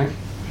 6, 7, 8.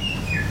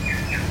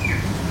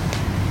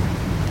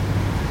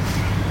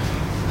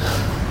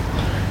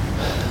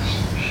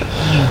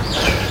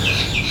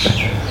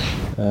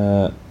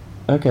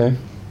 Okay.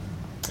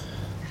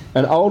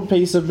 An old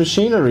piece of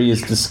machinery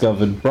is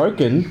discovered,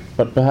 broken,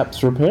 but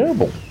perhaps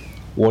repairable.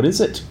 What is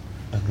it?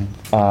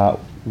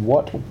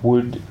 What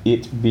would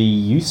it be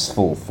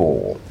useful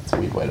for? That's a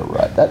weird way to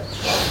write that.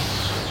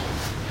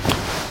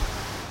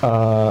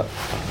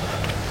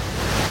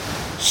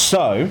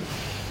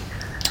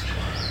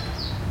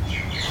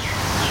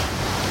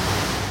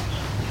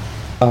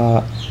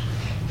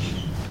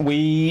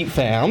 We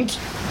found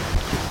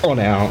on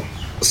our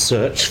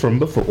search from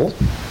before.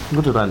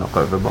 What did I knock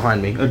over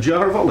behind me? A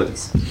jar of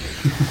olives.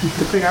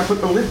 Good thing I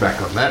put the lid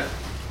back on that.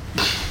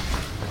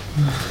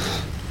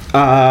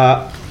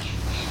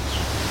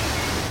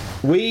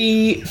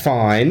 We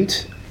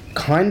find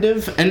kind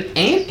of an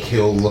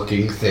anthill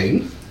looking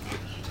thing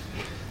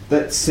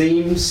that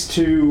seems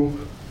to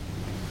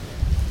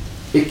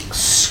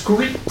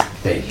excrete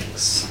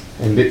things,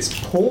 and its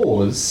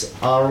pores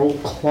are all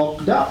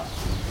clogged up.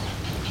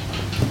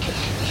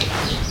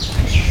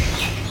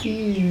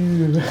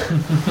 Ew.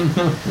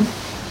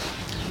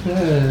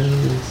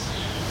 Yes.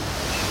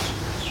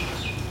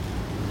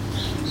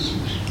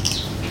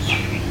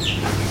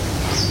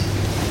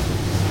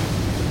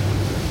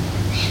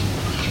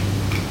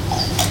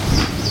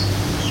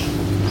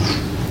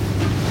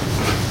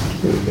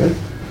 There we go.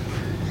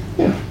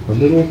 Yeah, a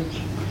little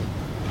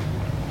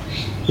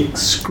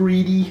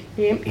excrety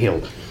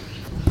anthill.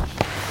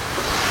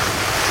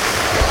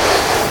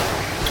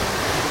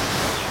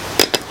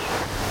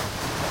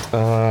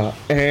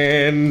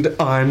 And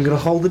I'm going to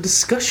hold a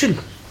discussion.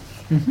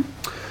 And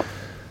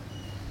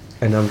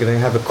I'm going to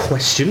have a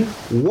question.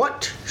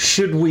 What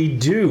should we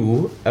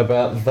do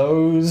about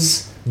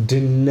those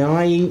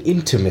denying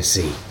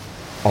intimacy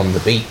on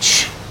the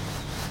beach?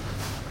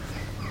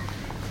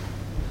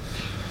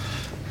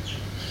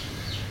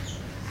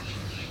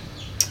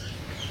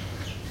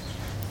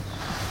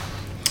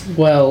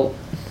 Well,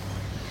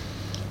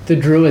 the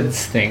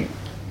druids think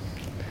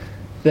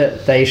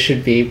that they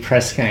should be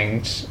press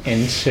ganged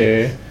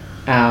into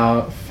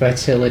our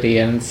fertility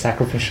and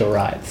sacrificial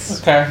rites.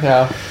 Okay,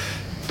 yeah.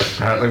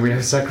 Apparently we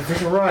have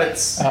sacrificial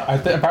rites.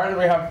 Apparently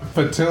we have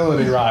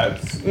fertility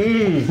rites.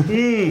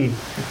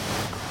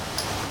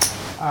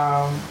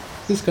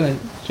 Who's gonna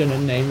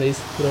name these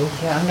little?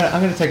 Yeah,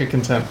 I'm gonna take a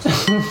contempt.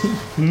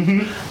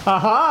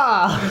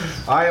 Aha!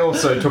 I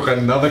also took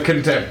another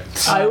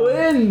contempt. I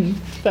win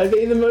by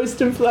being the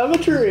most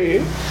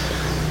inflammatory.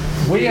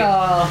 We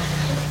are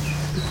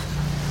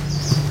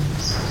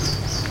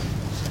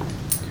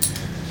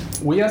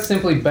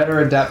simply better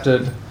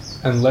adapted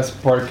and less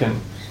broken.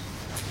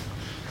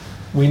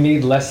 We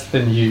need less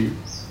than you.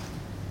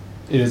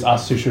 It is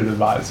us who should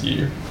advise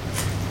you.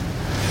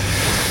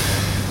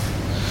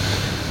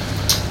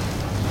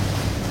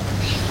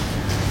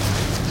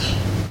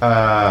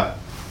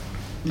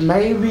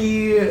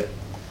 Maybe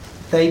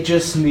they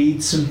just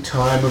need some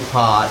time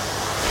apart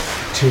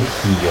to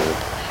heal.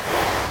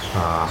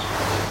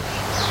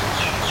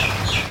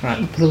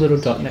 Right, put a little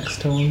dot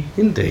next to him.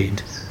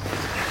 Indeed.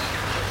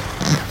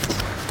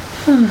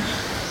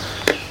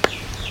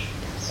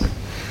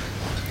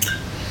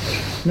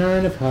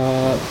 Nine of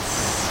Hearts.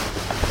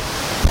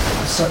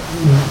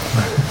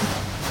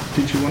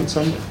 Did you want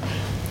some?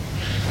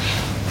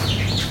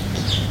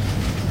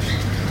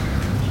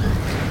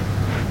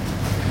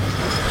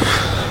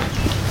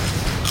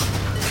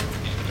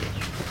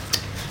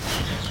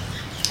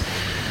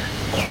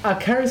 A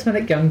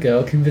charismatic young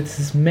girl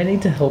convinces many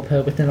to help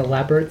her with an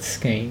elaborate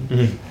scheme.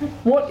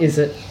 What is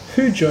it?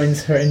 Who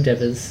joins her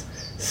endeavours?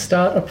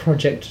 Start a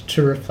project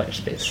to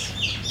reflect this.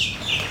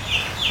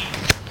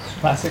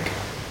 Classic.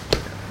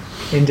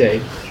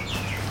 Indeed.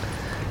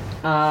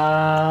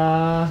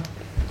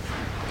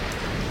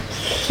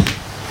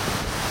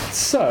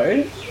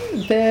 So,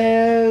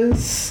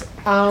 there's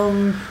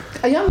a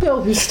young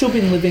girl who's still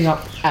been living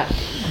up at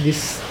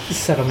this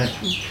settlement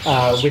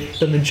with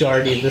the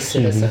majority of the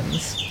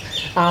citizens.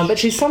 But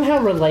she's somehow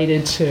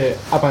related to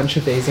a bunch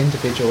of these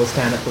individuals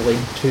down at the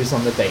League Twos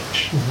on the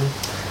beach.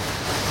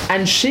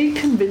 And she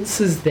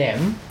convinces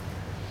them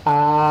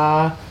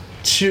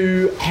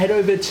to head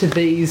over to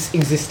these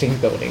existing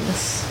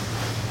buildings.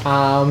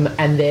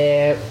 And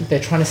they're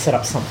trying to set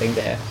up something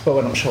there, but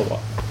we're not sure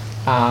what.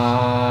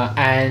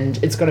 And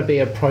it's going to be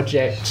a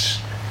project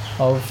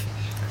of,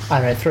 I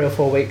don't know, 3 or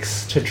 4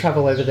 weeks to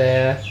travel over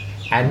there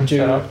and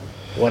do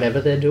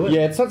whatever they're doing.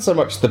 Yeah, it's not so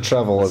much the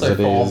travel as it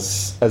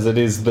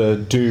is the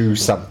do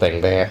something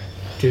there.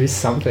 Do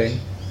something.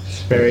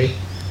 It's very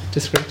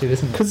descriptive,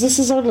 isn't it? Because this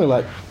is only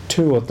like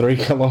 2 or 3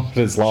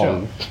 kilometers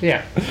long. Sure.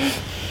 Yeah.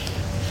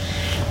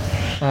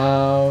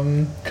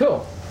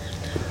 Cool.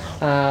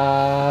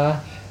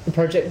 The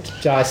project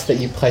dice that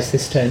you place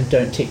this turn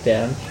don't tick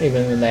down,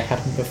 even when they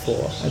happened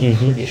before, I'm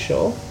pretty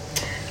sure.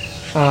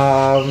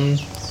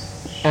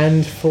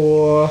 And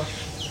for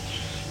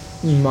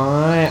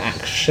my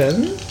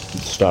action,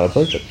 Start a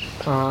project.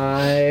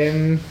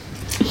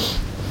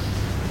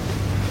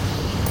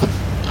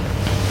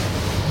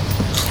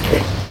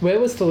 Where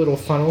was the little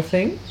funnel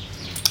thing?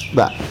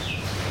 That.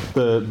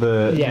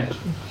 The Yeah.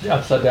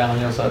 Upside down on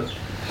your side.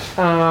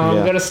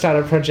 I'm going to start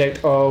a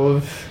project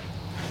of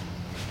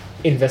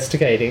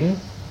investigating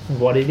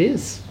what it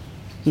is.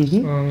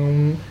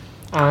 I'm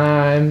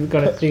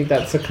going to think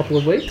that's a couple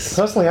of weeks.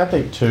 Personally, I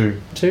think 2.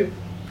 2.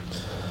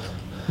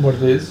 What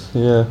it is.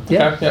 Yeah.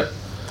 Yeah. Okay, yep.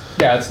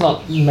 Yeah, it's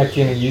not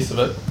making any use of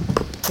it.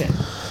 Yeah.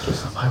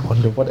 I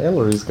wonder what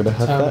Ellery's going to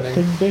have that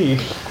thing be.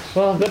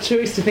 Well, I've got 2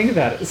 weeks to think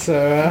about it,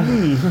 so...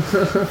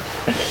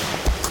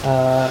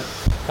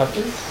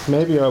 Copies?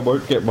 Maybe I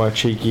won't get my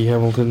cheeky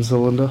Hamilton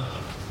cylinder.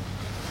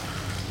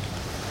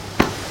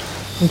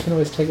 You can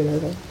always take it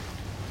over.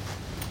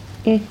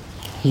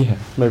 Yeah,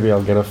 maybe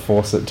I'll get a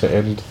force it to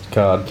end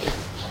card.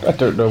 I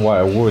don't know why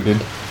I would in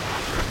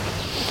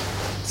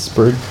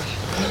Spring.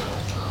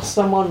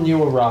 Someone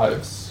new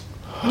arrives.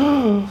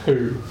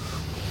 Who?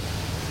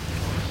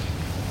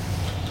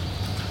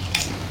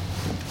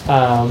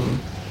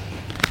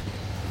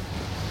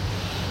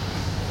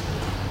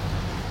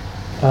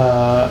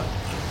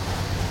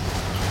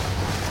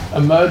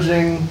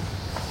 Emerging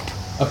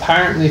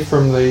apparently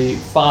from the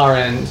far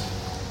end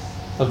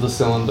of the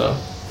cylinder.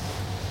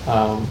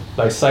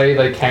 They say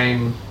they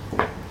came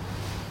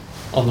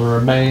on the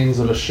remains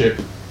of a ship.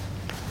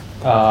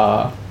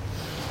 A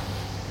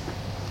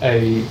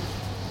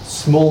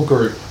small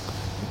group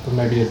of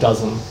maybe a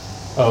dozen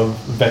of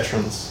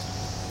veterans.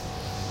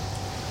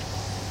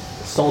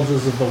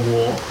 Soldiers of the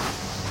war.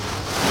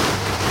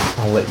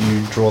 I'll let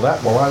you draw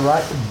that while I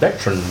write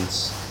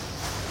veterans.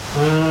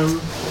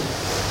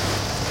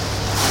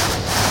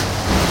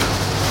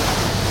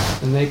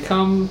 And they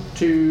come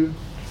to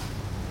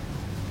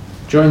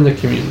join the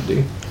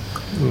community.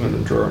 I'm going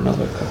to draw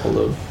another couple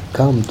of...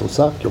 Come to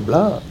suck your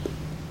blood.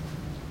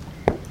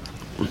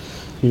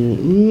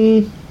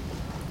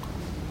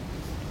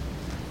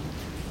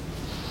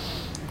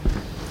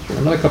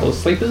 Another couple of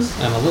sleepers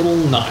and a little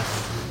knife.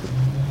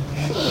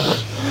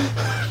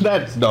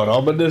 That's not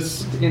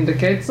ominous. To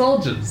indicate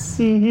soldiers.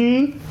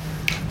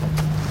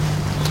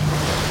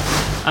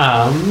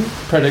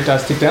 Project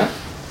dice tick down.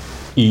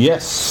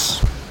 Yes.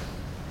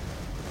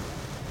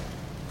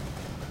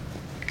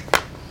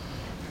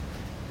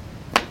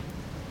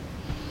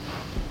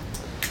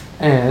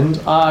 And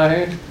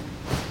I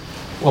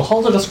will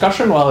hold a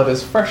discussion while it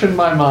is fresh in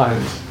my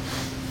mind.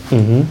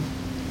 Mm-hmm.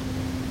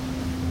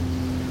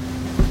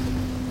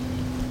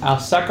 Our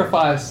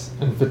sacrifice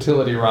and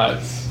fertility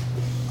rites,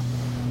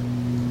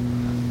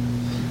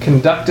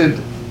 conducted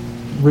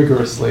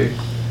rigorously,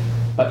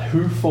 but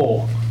who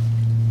for?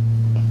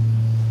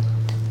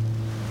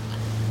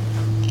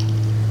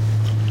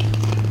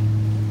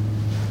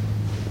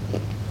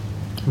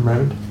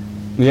 Raymond?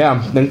 Yeah,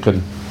 I'm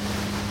thinking.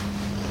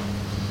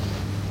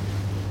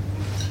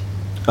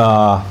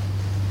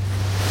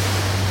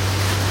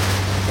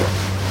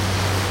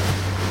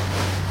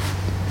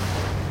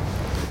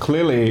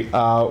 Clearly,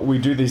 we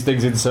do these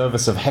things in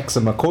service of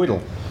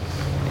Hexamacoidal.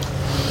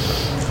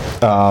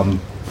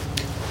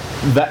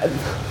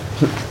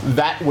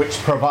 That which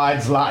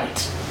provides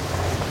light.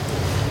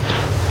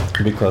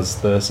 Because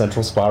the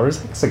central spire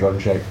is hexagon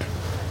shaped.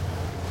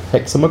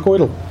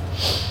 Hexamacoidal.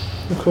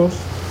 Of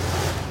course.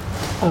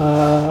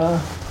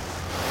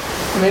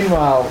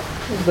 Meanwhile,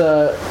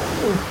 the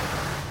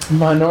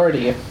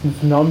minority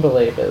of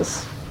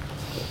non-believers,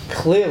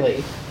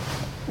 clearly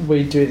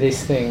we do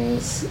these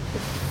things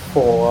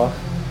for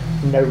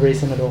no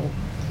reason at all.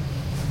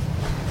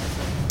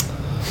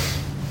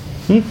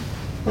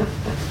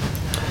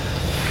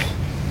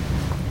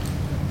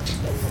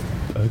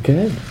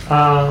 Okay.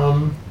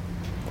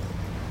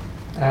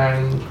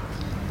 And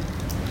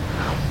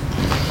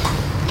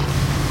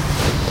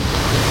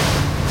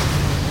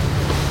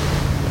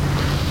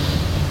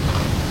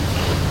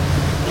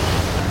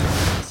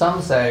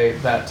some say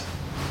that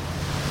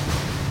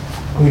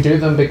we do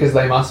them because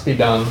they must be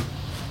done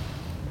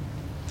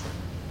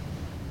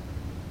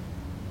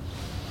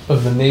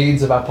of the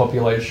needs of our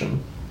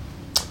population,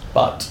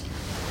 but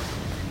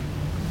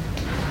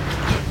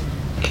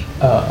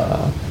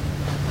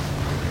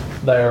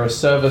they are a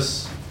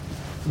service,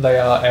 they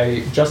are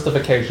a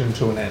justification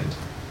to an end.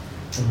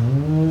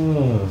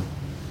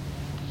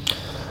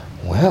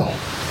 Well,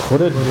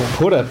 put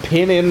a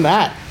pin in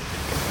that.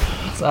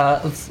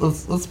 Let's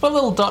put a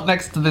little dot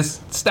next to this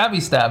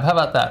stabby stab. How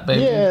about that,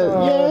 baby? Yeah,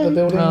 The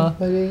building, Uh,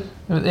 maybe?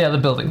 Yeah, the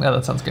building. Yeah,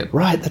 that sounds good.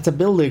 Right, that's a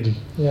building.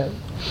 Yeah.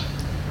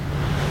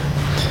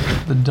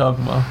 The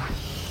dogma.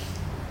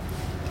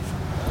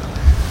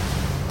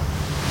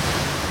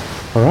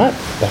 All right,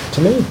 back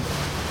to me.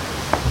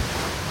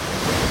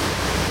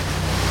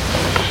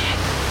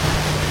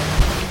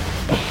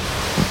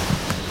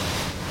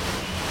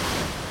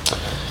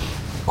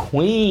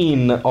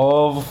 Queen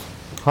of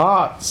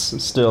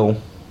Hearts, still.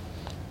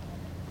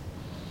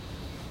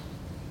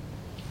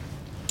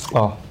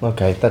 Oh,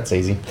 okay, that's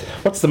easy.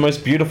 What's the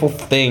most beautiful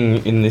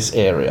thing in this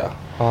area?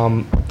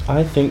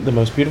 I think the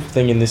most beautiful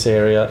thing in this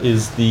area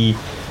is the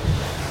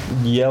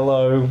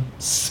yellow,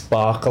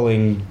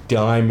 sparkling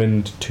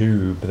diamond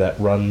tube that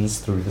runs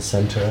through the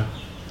center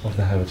of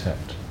the habitat.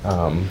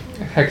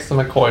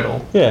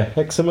 Hexamacoidal. Yeah,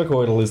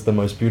 hexamacoidal is the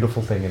most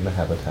beautiful thing in the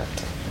habitat.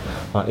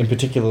 In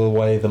particular, the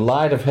way the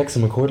light of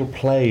hexamacoidal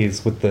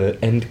plays with the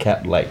end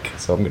cap lake.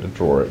 So I'm going to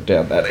draw it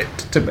down that end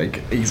to make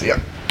it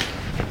easier.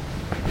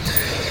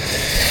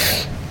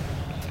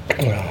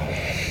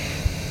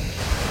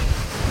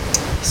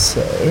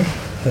 So,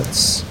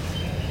 let's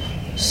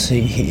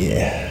see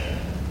here.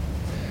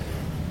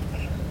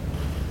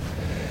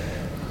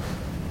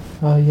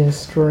 Oh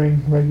yes,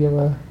 drawing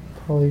regular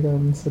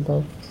polygons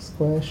above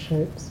square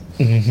shapes.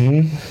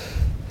 Mm-hmm.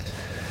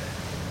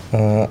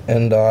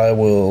 And I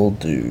will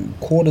do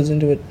quarters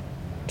into it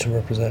to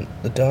represent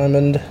the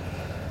diamond.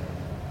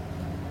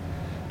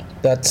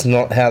 That's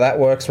not how that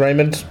works,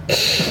 Raymond.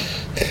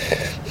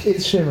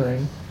 It's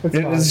shimmering. It's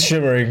It fine. is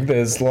shimmering.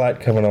 There's light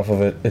coming off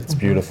of it. It's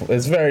beautiful.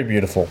 It's very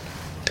beautiful.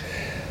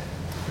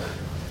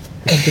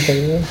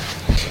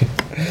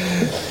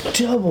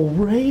 Double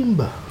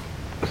rainbow.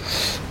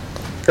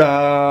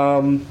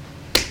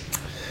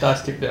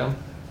 Dice tick down.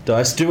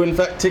 Dice do in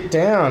fact tick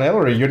down.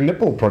 Ellery, your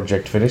nipple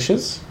project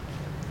finishes.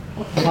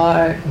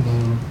 Why?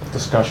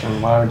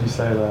 Discussion. Why would you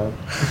say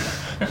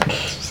that?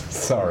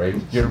 Sorry,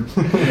 your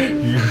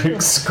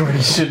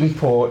excretion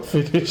port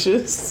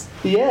finishes.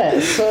 Yeah,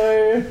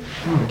 so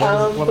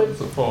What is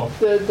it for?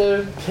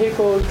 the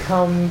people would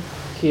come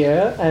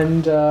here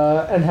and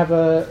have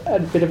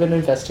a bit of an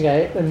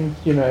investigate and,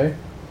 you know,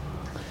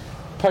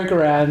 poke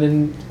around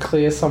and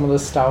clear some of the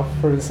stuff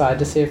from inside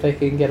to see if they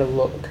can get a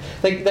look.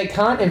 They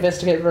can't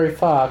investigate very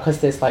far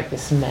because there's like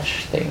this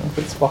mesh thing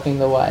that's blocking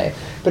the way.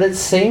 But it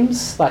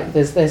seems like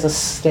there's a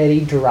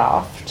steady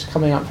draft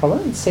coming up from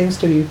it. It seems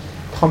to be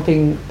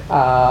pumping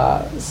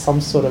some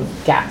sort of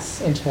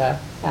gas into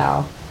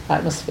our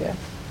atmosphere.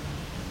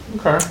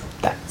 Okay.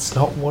 That's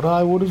not what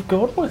I would have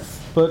gone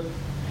with, but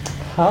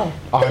Huh.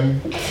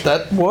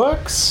 that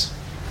works.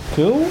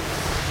 Cool.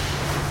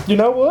 You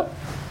know what?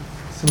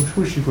 Some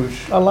swooshy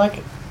whoosh. I like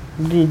it.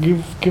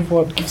 Give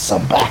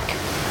some back.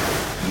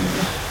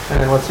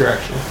 And what's your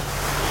action?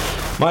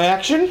 My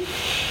action?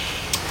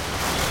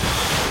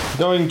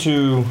 Going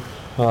to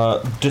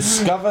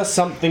discover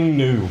something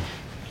new.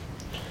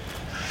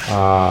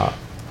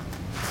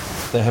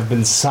 There have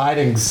been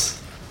sightings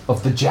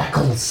of the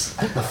jackals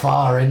at the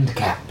far end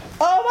cap.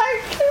 Oh my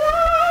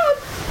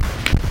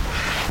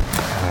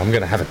I'm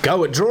gonna have a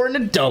go at drawing a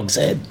dog's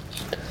head.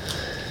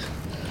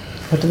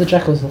 What do the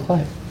jackals look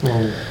like?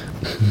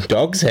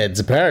 Dog's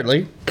heads,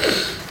 apparently.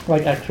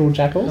 Like actual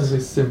jackals? As we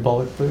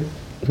symbolically.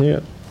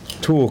 Yeah.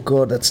 Oh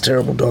god, that's a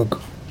terrible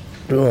dog.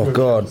 Oh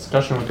god.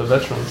 Discussion with the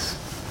veterans.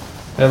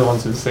 They're the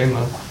ones who've seen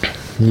them.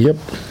 Yep.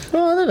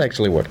 Oh, that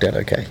actually worked out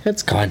okay.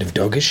 It's kind of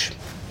doggish.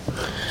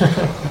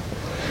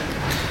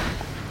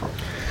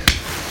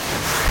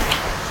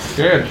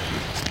 Good.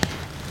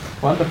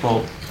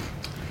 Wonderful.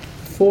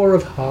 4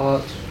 of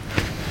hearts.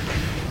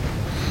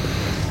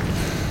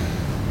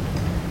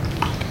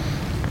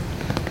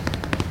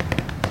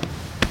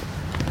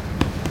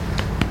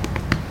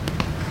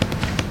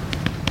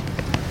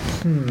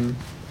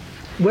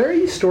 Where are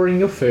you storing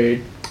your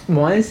food?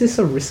 Why is this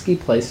a risky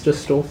place to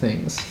store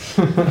things?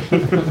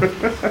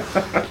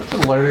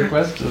 Loaded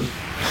question.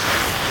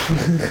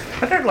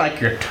 I don't like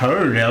your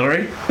tone,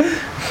 Ellery.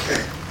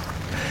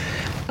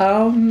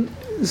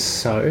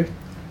 So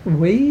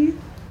we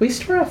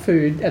store our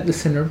food at the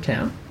center of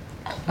town,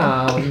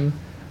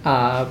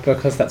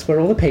 because that's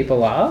where all the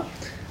people are,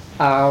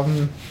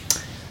 and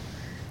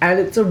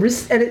it's a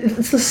risk, and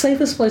it's the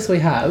safest place we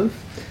have,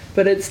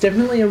 but it's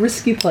definitely a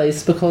risky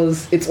place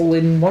because it's all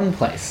in one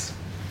place.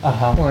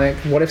 Like,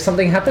 what if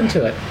something happened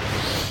to it?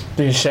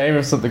 Be a shame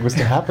if something was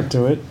to happen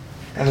to it.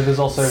 And it is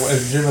also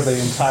presumably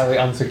entirely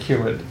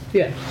unsecured.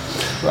 Yeah.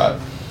 Right.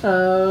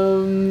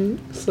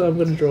 So I'm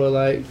gonna draw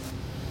like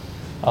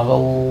Other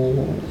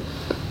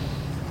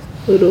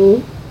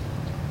little.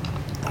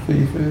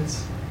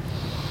 foods.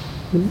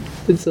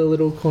 It's a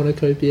little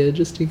cornucopia,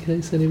 just in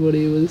case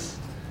anybody was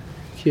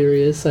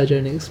curious. I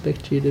don't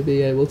expect you to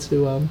be able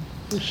to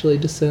actually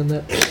discern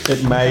that.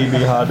 It may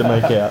be hard to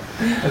make out.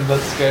 And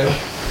let's go.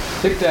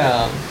 Tick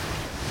down.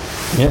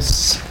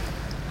 Yes.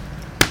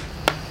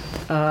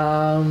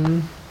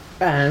 And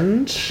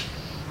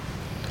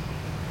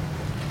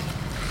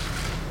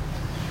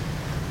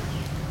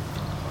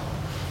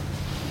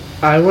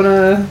I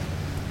wanna.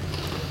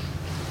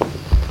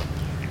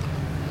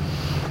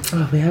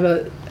 Oh, we have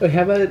a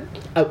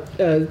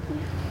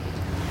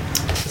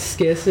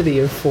scarcity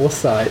of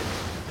foresight.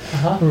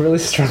 I'm really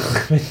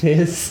struggling with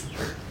this.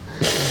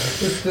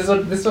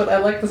 This one, I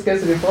like the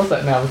scarcity of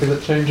foresight now because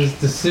it changes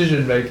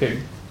decision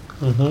making.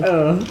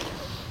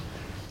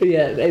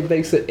 Yeah, it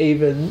makes it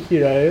even,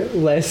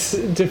 less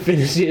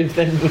definitive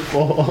than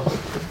before.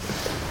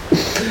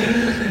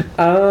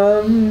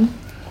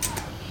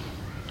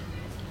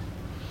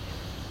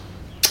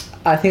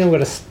 I think I'm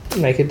going to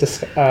make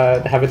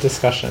have a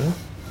discussion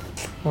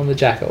on the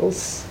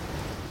jackals.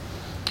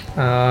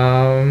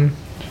 How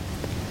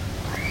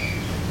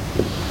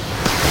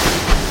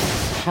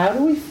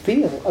do we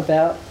feel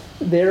about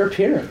their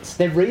appearance,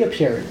 their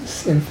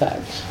reappearance, in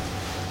fact?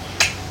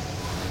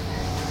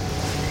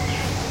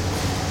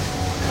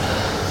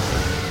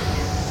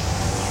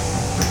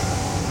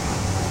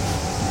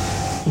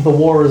 The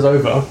war is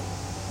over.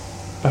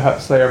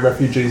 Perhaps they are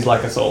refugees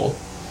like us all.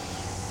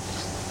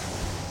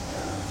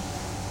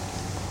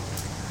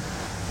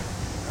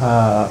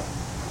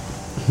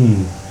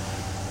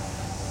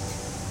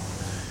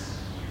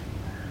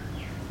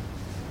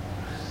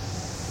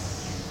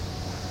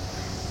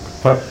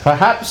 But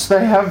perhaps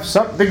they have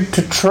something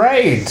to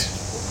trade.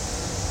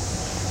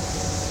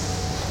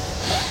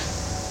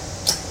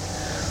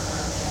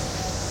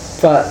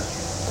 But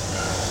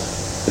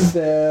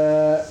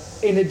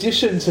in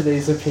addition to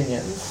these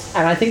opinions,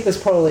 and I think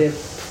there's probably a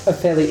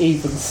fairly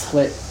even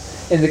split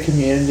in the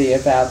community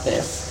about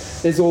this,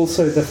 there's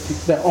also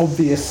the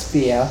obvious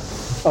fear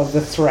of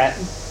the threat,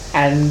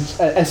 and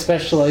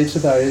especially to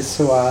those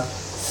who are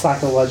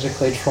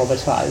psychologically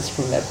traumatized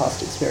from their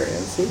past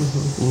experiences.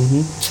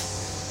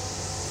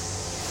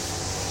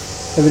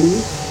 Over to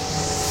you.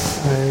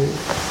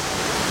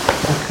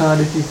 A card,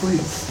 if you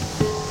please.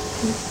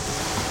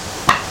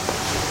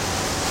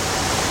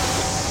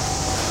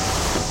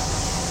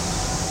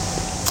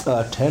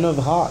 Ten of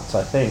hearts,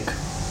 I think.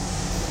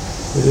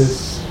 It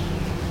is.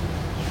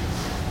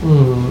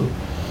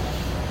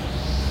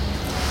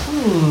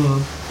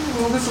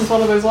 Well, this is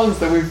one of those ones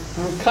that we've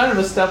kind of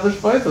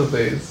established both of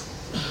these.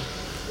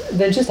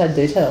 They just add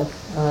detail.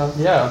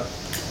 Yeah.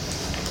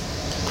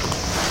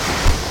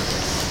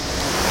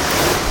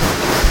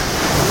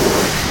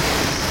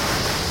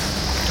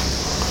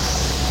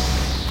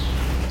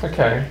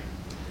 Okay.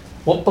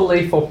 What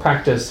belief or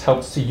practice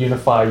helps to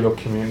unify your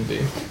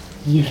community?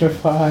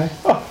 Unify.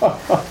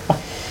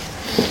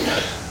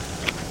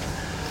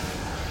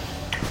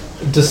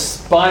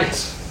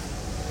 Despite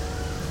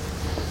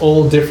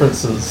all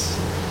differences,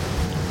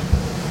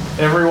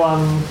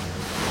 everyone,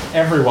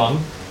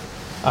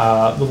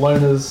 the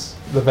loners,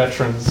 the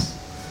veterans,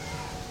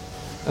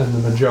 and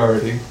the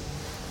majority,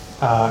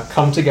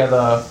 come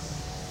together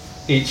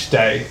each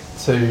day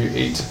to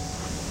eat,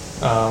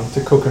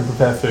 to cook and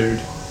prepare food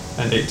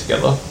and eat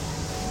together.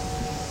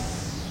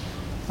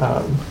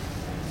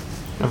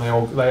 And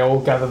they all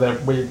gather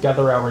we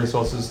gather our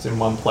resources in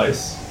one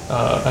place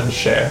and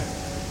share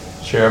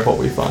of what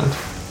we find.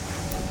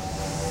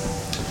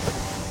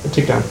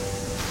 Tick down.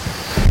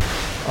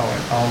 Oh,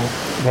 wait. I'll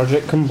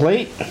Project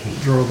complete.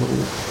 draw a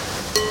little.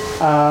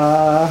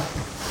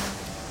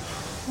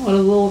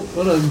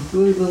 What a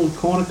really little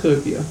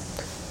cornucopia.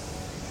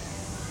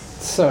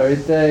 So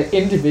the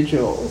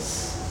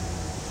individuals,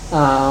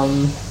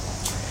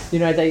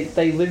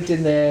 they lived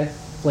in their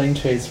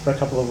lean-tos for a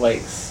couple of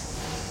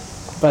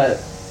weeks,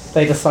 but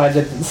they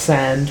decided that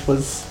sand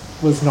was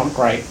not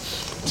great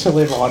to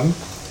live on.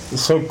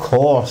 It's so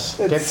coarse.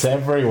 Gets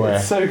everywhere.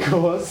 It's so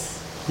coarse.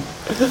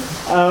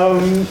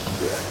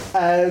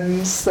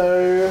 And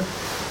so,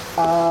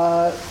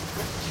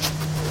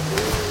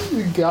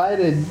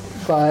 guided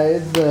by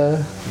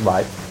the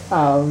Right.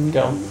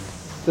 Go.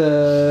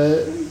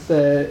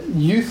 the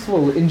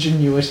youthful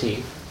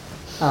ingenuity,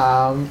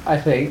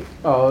 I think,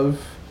 of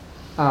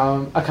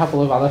a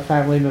couple of other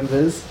family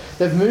members.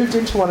 They've moved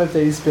into one of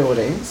these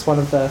buildings, one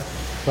of the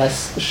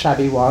less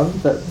shabby one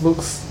that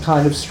looks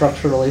kind of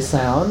structurally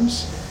sound.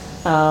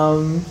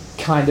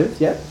 Kind of,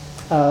 yep.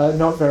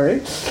 Not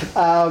very.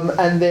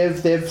 And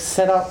they've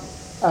set up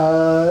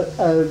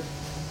a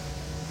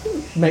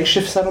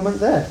makeshift settlement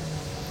there.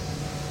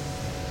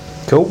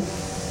 Cool.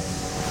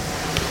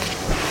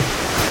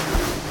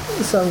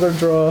 So I'm going to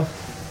draw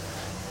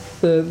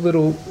the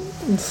little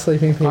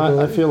sleeping people.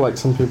 I feel like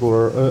some people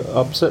are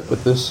upset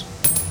with this,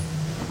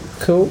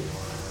 Cool.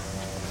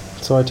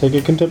 so I take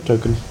a contempt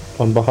token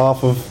on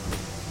behalf of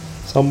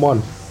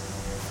someone.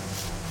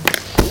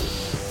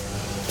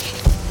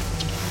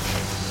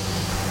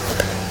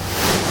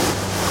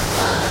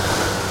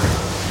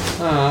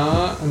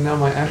 And now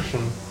my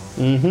action.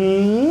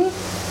 Mm-hmm.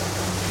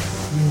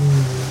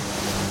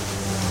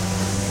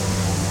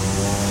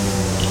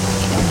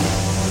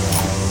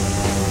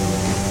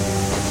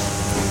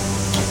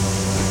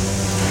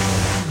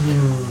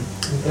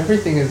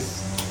 Everything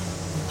is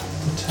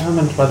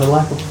determined by the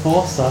lack of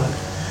foresight.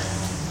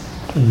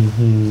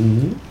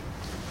 Mm-hmm.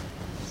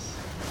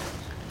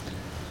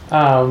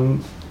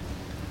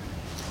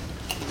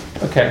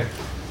 Okay.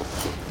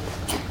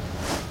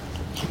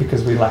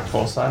 Because we lack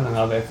foresight and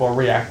are therefore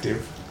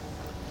reactive.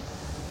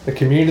 The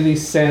community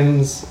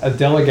sends a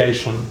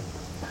delegation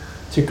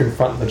to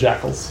confront the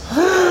jackals.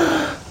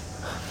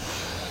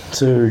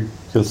 So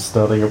you're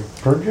starting a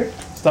project?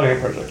 Starting a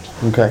project.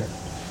 Okay.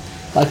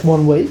 Like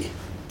 1 week?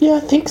 Yeah,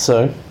 I think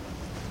so.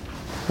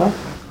 Huh?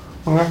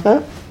 Okay.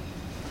 Huh?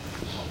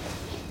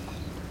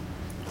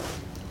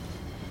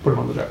 Put them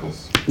on the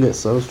jackals.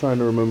 Yes, I was trying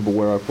to remember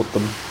where I put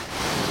them.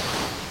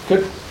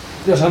 Good.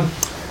 Your turn.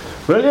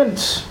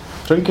 Brilliant.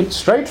 Drink it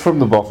straight from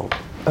the bottle.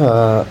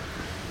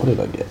 What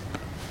did I get?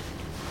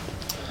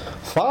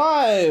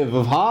 5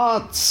 of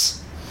hearts.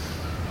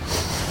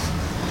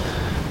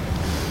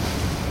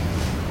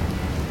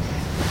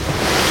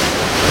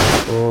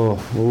 Oh,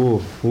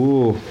 ooh,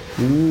 ooh,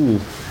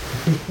 ooh,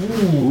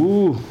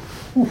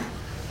 ooh,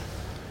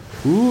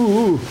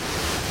 ooh.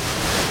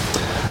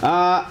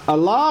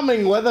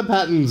 Alarming weather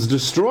patterns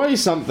destroy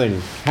something.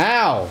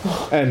 How?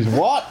 And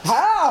what?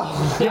 How?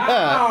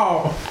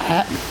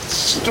 Yeah.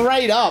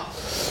 Straight up.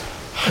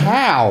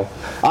 How?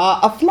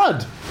 A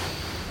flood.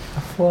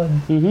 Flood.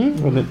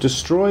 Mm-hmm. And it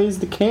destroys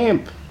the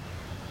camp.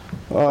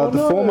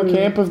 The former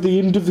camp of the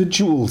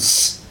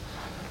individuals.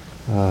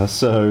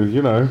 So,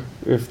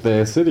 if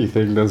their city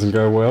thing doesn't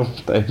go well,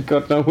 they've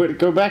got nowhere to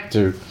go back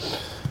to.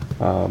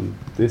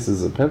 This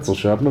is a pencil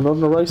sharpener, not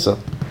an eraser.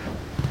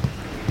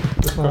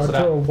 Just cross it Draw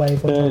a out.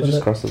 wave on Yeah, top of just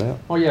it. cross it out.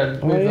 Oh yeah,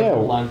 move that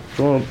whole line.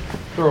 Draw.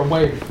 Draw a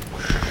wave.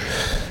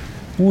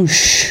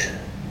 Whoosh.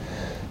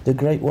 The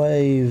great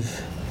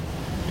wave.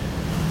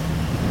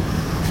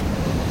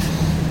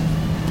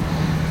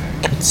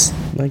 Let's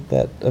make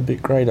that a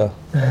bit greater.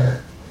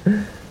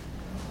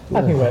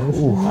 Happy wins.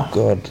 Oh,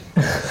 God.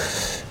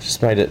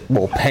 Just made it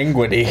more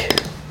penguin-y.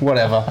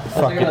 Whatever. I was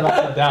thinking that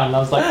upside down and I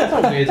was like, that's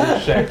a weird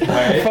shaped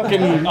wave.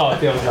 Fucking- Oh, it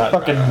feels that.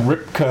 Fucking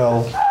Rip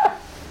Curl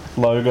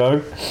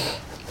logo.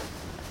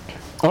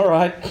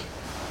 Alright.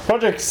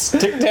 Projects,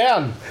 tick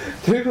down.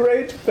 The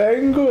Great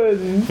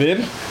Penguin.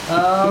 Finn,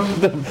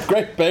 the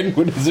great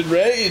penguin is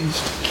enraged.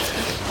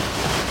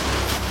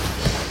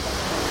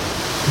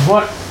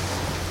 What?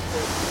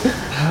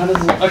 How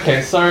does it...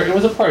 Okay, so it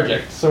was a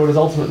project, so it is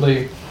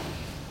ultimately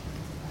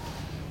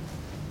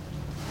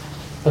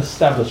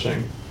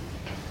establishing.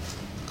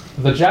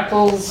 The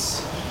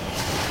jackals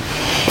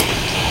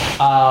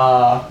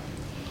are...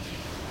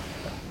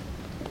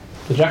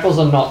 The jackals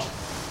are not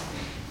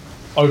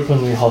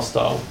openly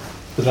hostile.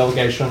 The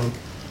delegation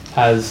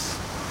has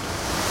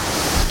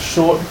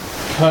short,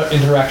 curt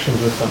interactions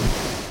with them.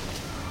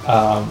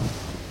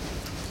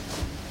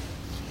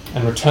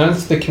 And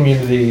returns to the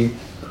community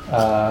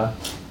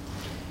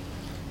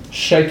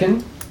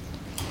shaken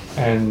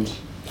and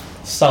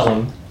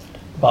sullen,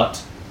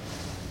 but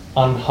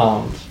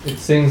unharmed. It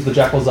seems the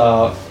jackals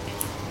are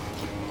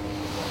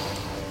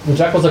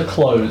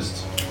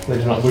closed. They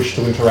do not wish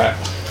to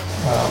interact,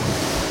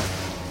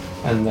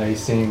 and they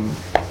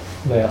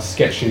are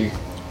sketchy,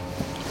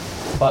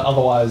 but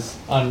otherwise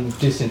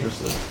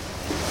disinterested.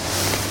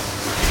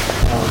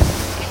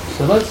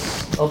 So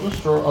I'll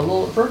just draw a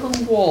little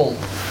wall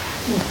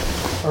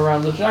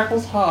around the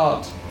jackal's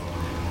heart.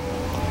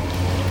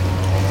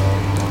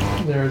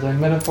 There is a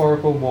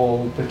metaphorical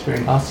wall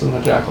between us and the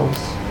jackals.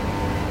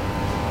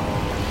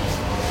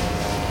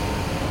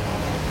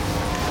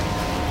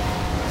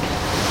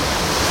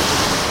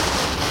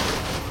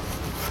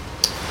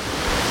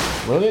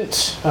 Brilliant.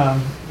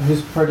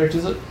 Whose project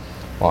is it?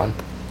 Fine.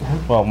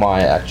 Well,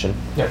 my action.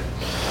 Yep.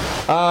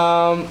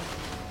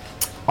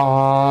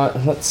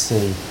 Let's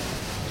see.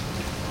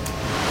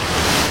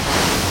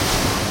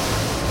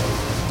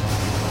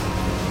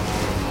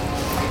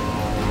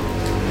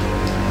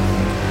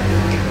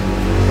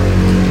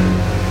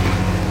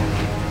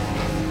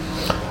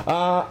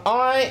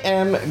 I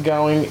am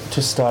going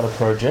to start a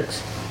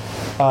project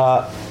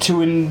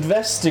to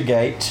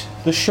investigate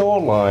the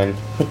shoreline,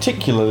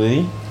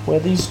 particularly where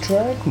these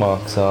drag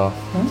marks are.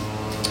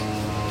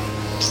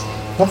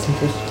 That's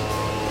interesting.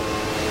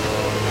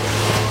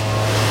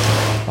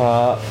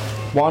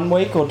 1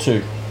 week or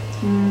 2? 2.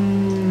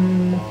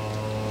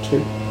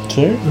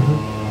 2?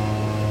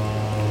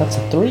 That's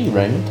a 3,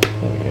 Raymond.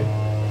 There we go.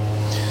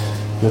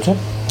 Your turn.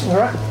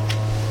 Alright.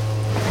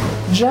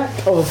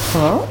 Jack of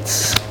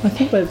Hearts. I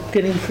think we're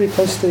getting pretty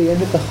close to the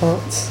end of the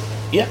Hearts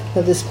Yep.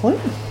 at this point.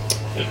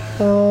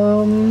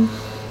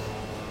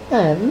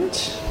 And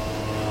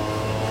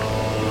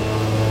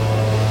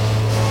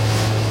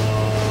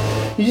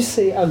you just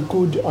see a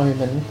good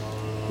omen.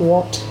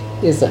 What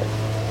is it?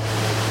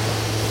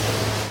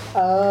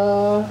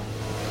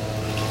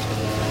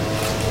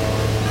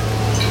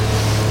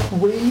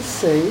 We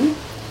see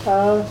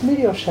a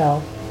meteor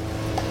shower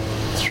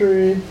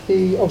through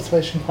the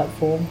observation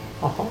platform.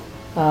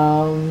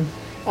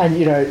 And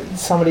you know,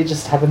 somebody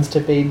just happens to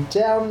be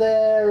down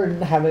there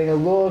and having a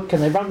look,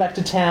 and they run back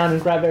to town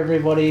and grab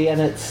everybody,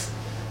 and it's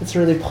a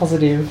really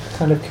positive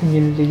kind of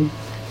community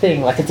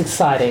thing. Like, it's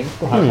exciting.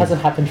 It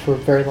hasn't happened for a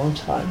very long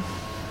time.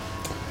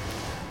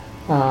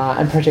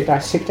 And Project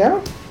Ice tick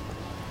down.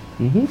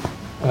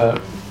 The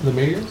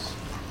meteors?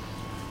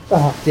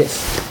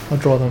 Yes, I'll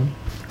draw them.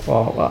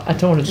 Well, I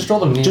don't want to Just draw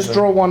them near. Just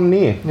draw one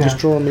near. Yeah. Just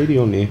draw a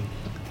meteor near.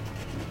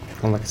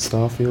 On like a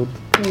star field.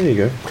 There you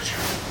go.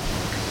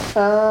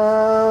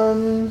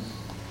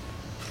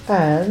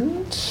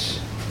 And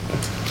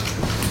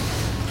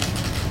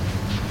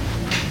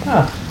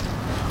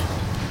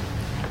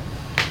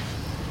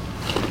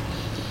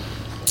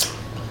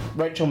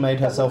Rachel made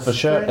herself a looks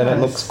shirt very and it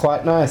nice. looks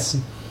quite nice.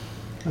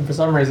 And for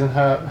some reason,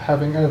 her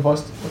having her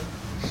voice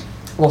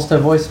lost her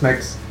voice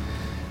makes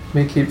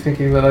me keep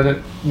thinking that I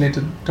don't need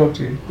to talk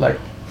to you. Like,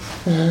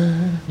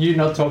 you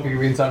not talking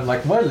means I'm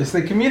like, well, at least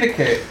they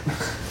communicate.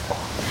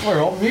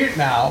 We're all mute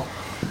now.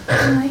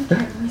 I like it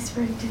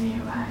whispering to me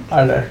back.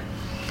 I know.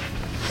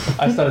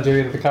 I started doing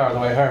it in the car on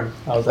the way home.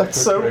 I was like That's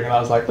so- whispering, and I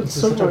was like, this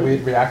is so such a weird.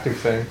 weird reactive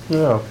thing.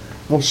 Yeah.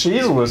 Well,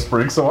 she's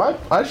whispering, so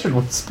I should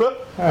whisper.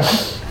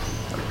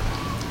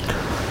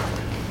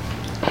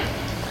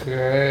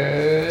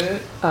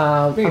 Good.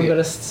 I'm Meteor. going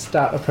to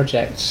start a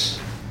project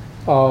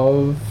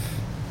of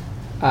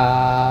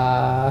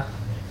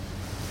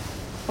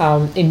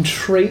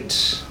entreat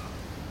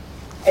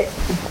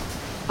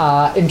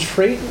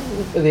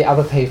the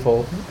other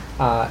people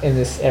in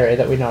this area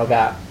that we know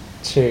about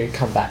to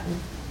come back.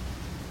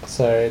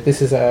 So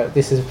this is a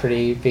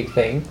pretty big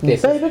thing.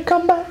 Baby,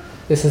 come back.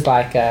 This is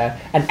like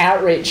an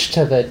outreach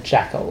to the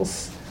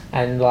jackals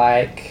and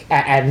like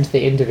and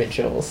the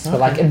individuals for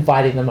like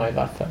inviting them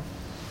over for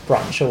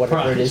brunch or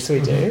whatever it is we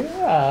do.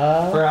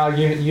 For our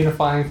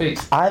unifying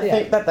feast. I Yeah.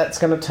 think that's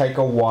going to take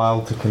a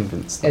while to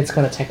convince them. It's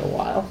going to take a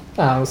while.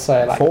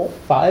 So like 4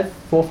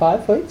 or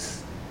 5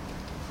 weeks,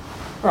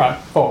 Alright,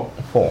 4.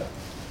 4.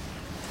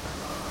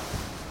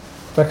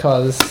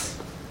 because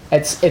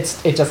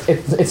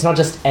it's not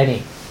just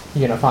any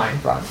unifying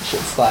brunch.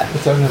 It's like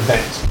It's an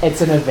event.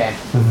 it's an event.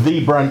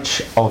 The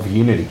brunch of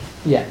unity.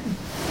 Yeah.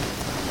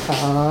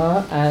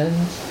 And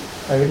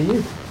over to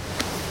you.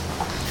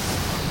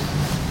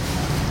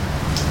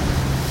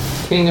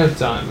 King of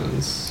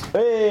Diamonds.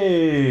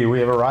 Hey, we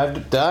have arrived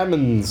at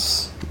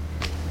Diamonds.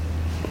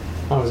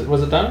 Oh,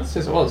 was it Diamonds?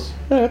 Yes, it was.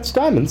 Yeah, it's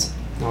Diamonds.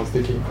 I was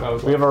thinking.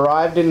 We have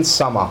arrived in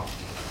summer.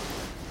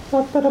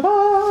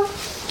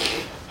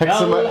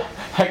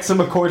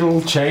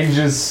 Hexamacoidal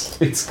changes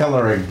its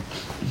colouring.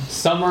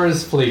 Summer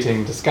is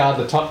fleeting. Discard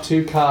the top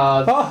 2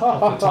 cards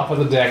off the top of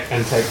the deck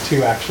and take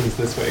 2 actions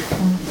this week.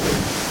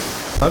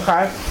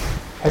 Okay.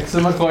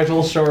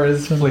 Hexamacoidal sure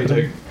is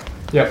fleeting.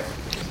 Yep.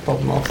 Pop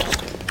them off.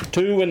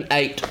 2 and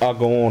 8 are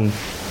gone.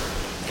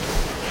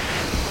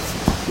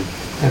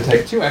 And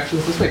take 2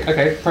 actions this week.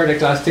 Okay,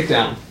 Project Ice tick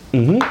down.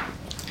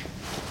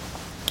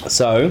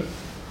 So,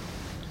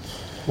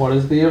 What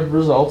is the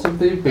result of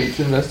the beach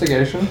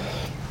investigation?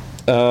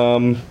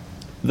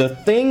 the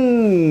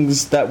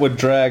things that were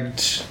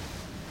dragged,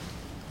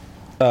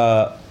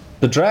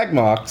 the drag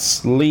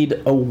marks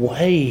lead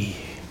away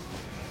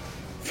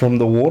from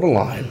the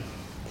waterline.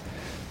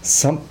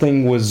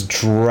 Something was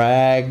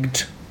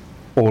dragged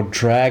or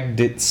dragged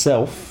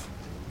itself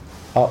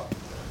up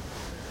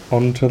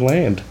onto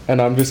land.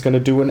 And I'm just going to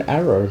do an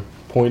arrow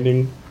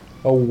pointing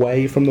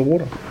away from the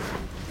water.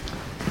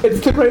 It's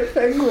the Great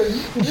Penguin.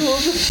 He will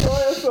destroy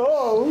us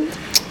all.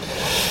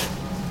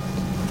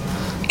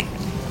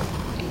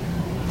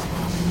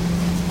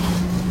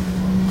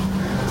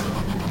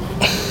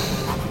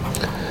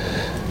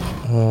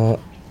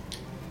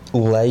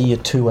 lay your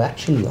 2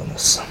 actions on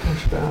us.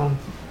 Down.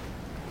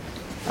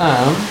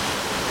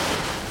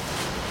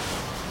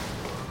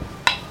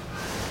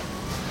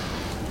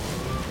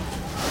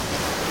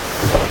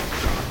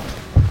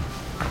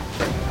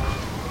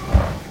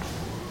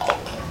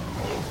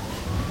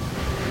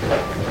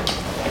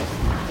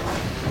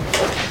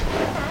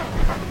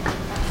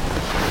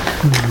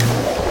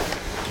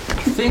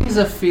 Things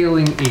are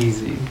feeling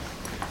easy.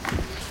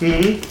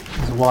 Is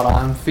what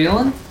I'm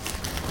feeling.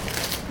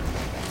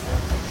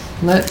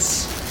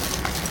 Let's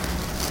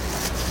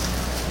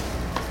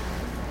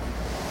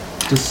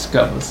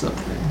discover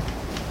something.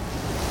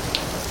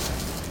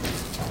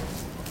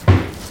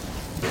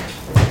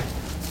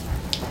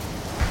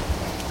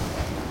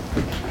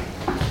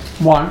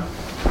 One.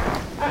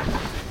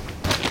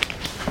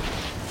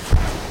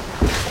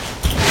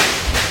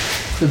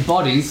 The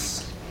bodies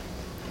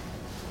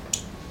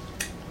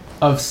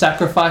of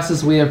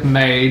sacrifices we have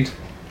made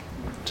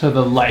to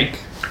the lake.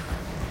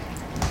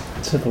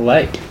 To the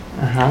lake.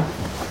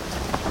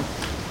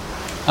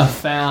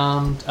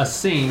 Are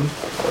seen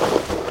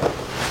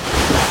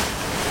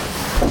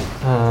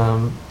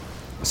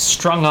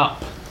strung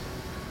up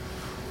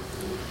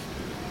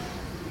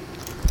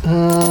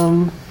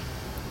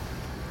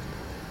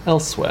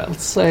elsewhere.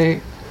 Let's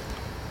say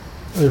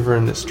over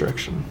in this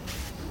direction.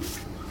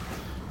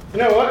 You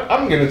know what?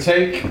 I'm going to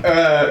take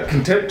a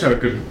contempt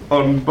token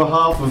on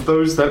behalf of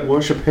those that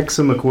worship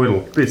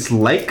Hexamacoidal. This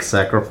lake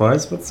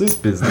sacrifice, what's this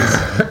business?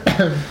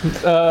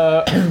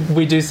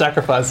 We do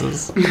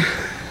sacrifices.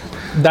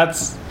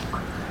 That's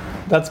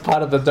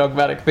part of the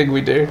dogmatic thing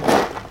we do.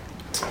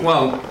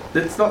 Well,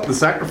 it's not the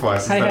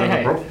sacrifices Hey, that hey, are the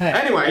hey, problem. hey.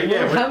 Anyway,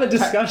 yeah, We'll have a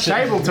discussion.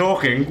 Table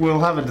talking. We'll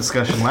have a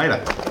discussion later.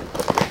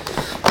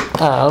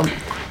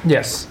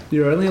 Yes.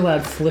 You're only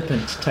allowed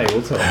flippant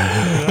table talk.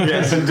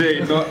 Yes,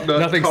 indeed. Not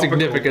Nothing topical,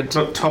 significant.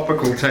 Not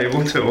topical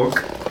table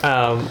talk.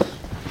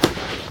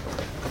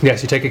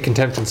 Yes, you take a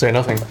contempt and say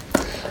nothing.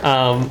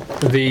 So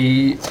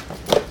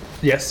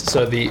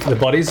the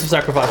bodies of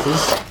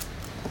sacrifices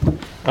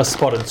are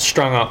spotted,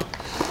 strung up.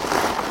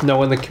 No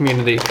one in the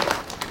community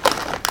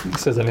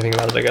says anything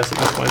about it, I guess, at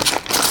this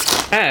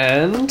point.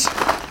 And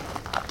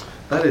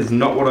That is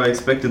not what I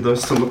expected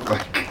those to look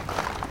like.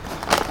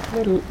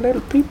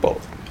 little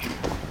people.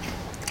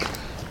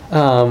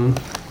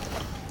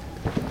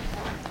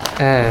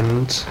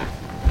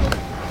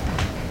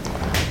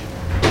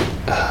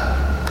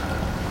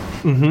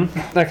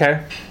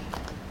 Okay.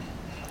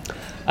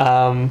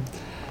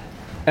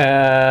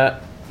 An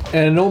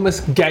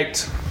enormous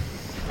gate,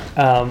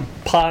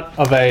 part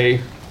of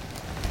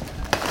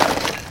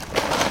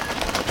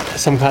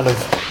some kind of,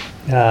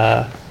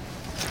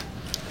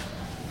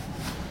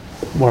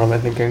 what am I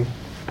thinking?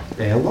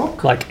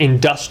 Airlock? Like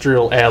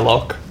industrial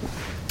airlock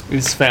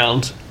is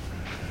found.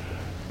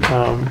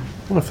 I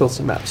want to fill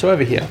some maps. So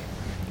over here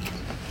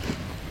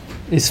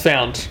is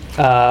found.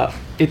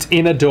 Its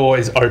inner door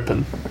is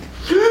open.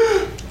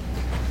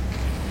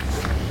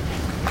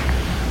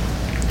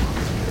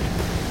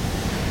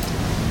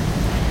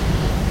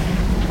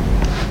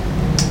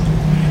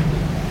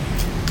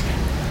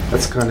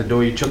 That's the kind of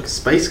door you chuck a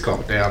space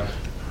cop down.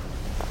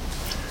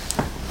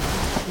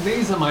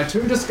 These are my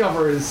 2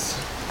 discoveries.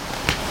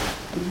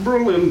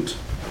 Brilliant.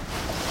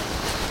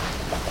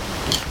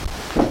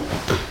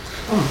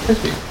 Oh,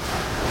 crispy.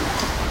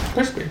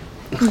 Crispy.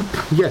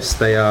 Yes,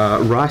 they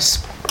are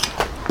rice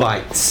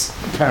bites,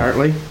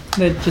 apparently.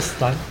 They're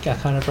just like a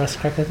kind of rice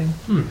cracker thing.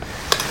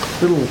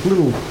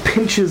 Little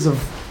pinches of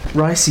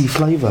ricey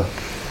flavour.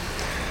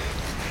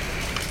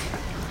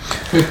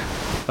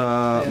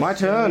 My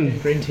turn.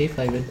 Green tea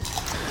flavoured.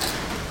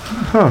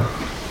 Huh.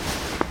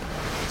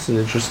 It's an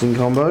interesting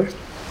combo.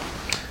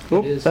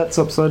 Oh, is. that's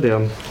upside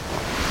down.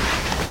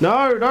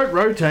 No, don't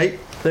rotate.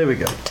 There we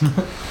go.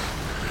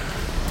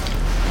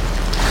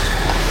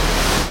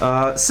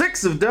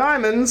 6 of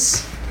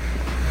diamonds.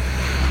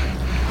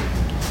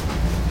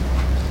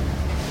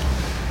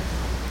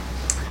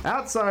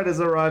 Outsiders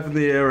arrive in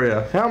the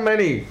area. How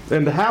many?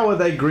 And how are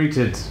they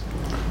greeted?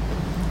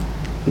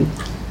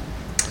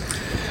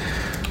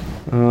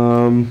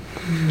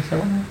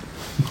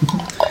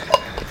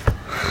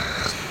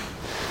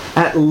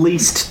 At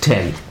least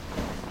 10.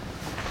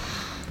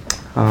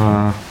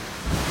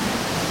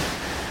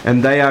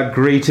 And they are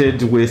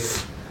greeted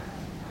with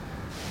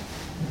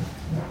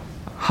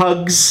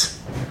hugs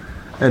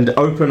and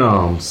open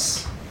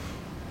arms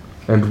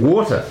and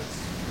water.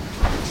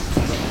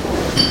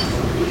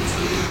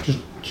 Just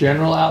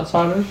general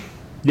outsiders?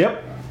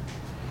 Yep.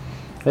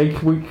 I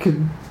think we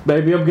could.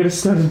 Maybe I'm going to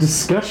start a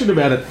discussion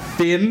about it.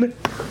 Finn.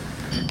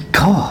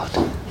 God.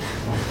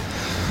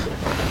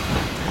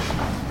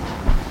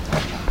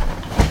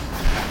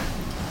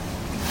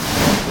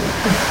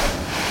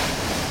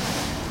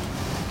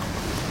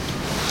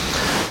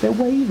 They're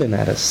waving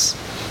at us.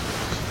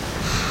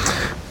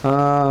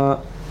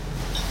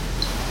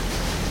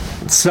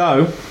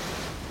 So,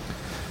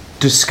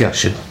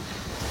 discussion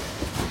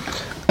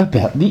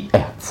about the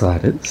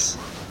outsiders.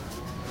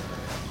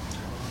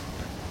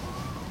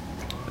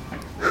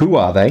 Who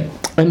are they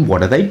and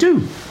what do they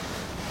do?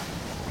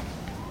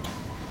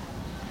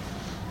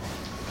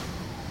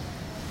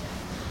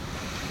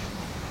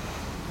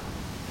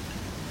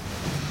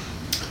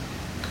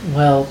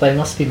 Well, they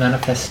must be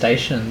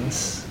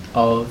manifestations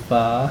of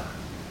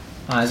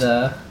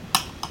either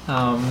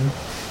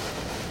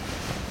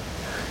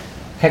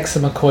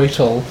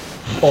hexamacoital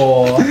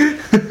or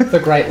the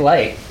Great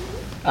Lake.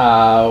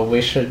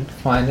 We should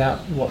find out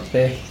what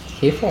they're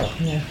here for.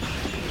 Yeah.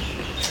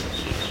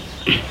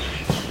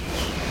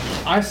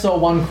 I saw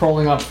one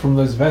crawling up from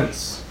those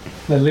vents.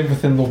 They live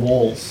within the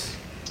walls.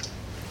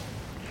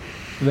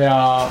 They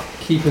are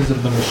keepers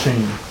of the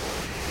machine.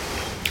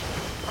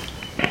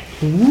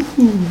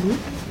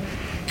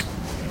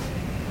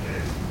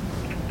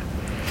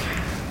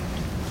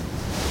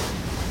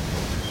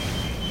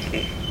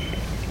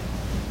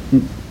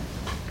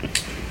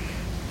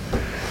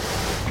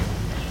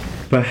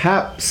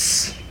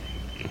 Perhaps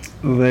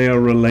they are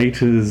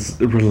related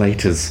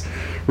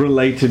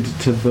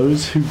to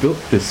those who built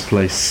this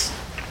place.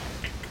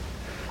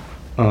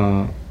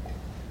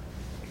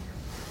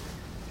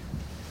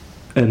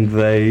 And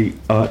they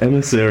are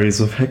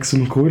emissaries of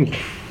Hexamacoital.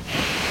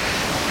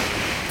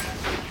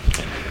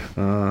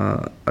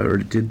 I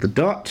already did the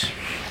dot.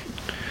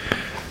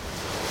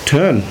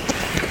 Turn.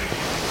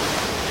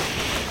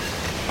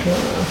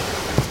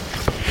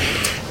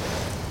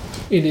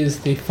 It is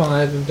the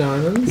 5 of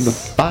diamonds. The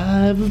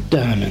 5 of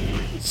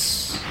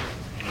diamonds.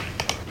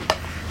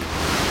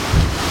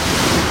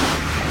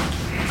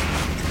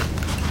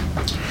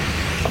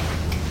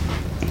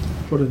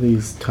 What are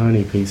these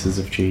tiny pieces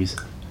of cheese?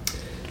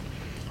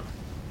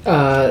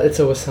 It's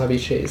a wasabi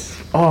cheese.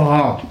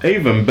 Oh,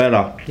 even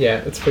better. Yeah,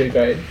 it's pretty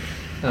great.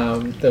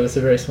 There was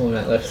a very small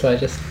amount left, so I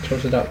just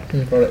chopped it up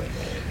and brought it.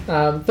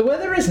 The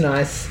weather is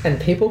nice, and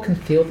people can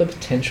feel the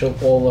potential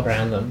all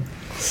around them.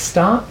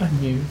 Start a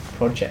new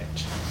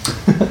project.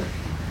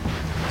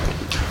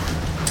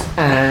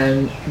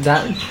 And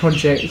that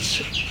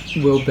project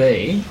will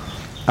be...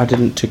 I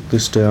didn't tick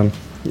this down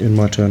in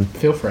my turn.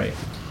 Feel free.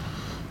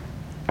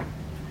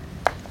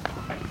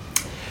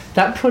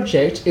 That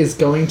project is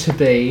going to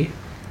be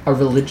a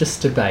religious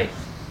debate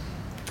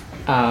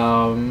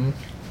about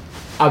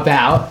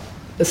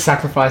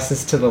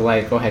sacrifices to the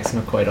lake or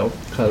Hexamacoital,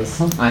 because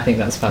I think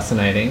that's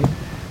fascinating.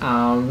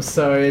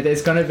 So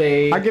there's going to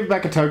be... I give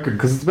back a token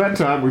because it's about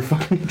time we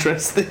fucking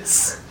address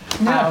this.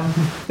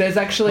 There's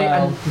actually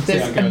Well,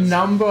 there's see how it a goes.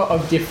 number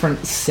of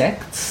different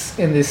sects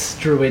in this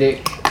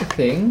druidic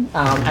thing,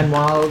 and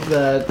while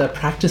the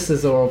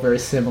practices are all very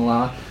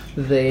similar,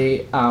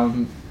 the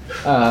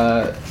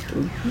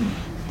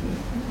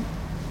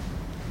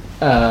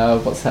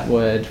what's that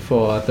word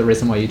for the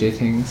reason why you do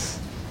things?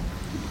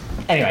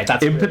 Anyway,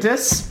 that's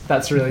Impetus?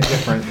 that's really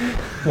different.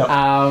 Yep.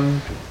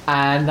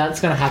 And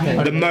that's going to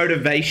happen. The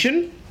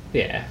motivation?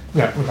 Yeah.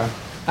 Yeah, okay.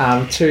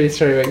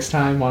 2-3 weeks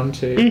time. 1,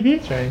 2,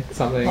 3,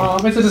 something.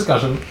 It's a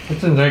discussion.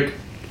 It's a joke.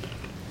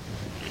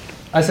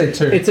 I say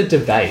 2. It's a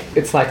debate.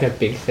 It's like a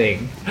big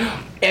thing,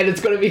 and it's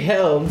going to be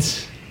held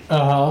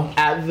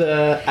at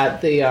the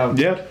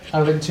Yeah.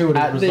 I think 2 would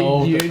have at the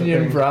resolved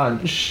Union thing.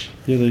 brunch.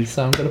 Yeah,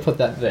 So I'm going to put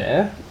that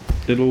there.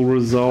 it'll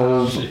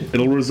resolve.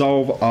 It'll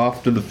resolve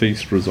after the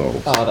feast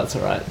resolves. Oh, that's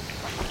all right.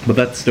 But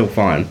that's still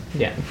fine.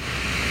 Yeah.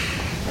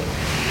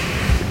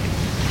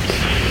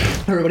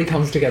 Everybody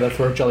comes together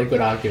for a jolly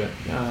good argument.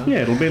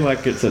 Yeah, it'll be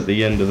like it's at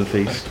the end of the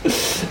feast.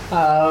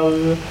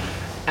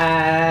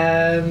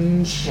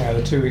 And Yeah,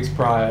 the 2 weeks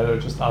prior to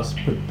just us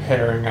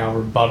preparing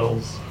our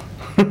rebuttals.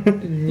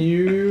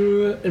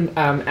 new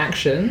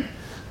action.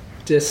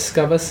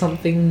 Discover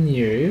something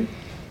new.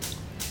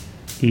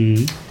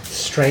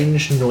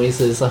 Strange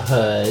noises are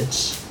heard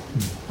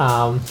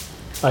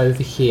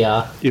over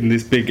here In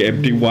this big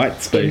empty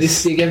white space. in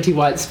this big empty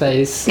white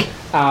space,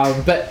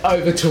 but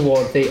over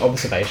toward the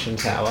observation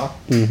tower.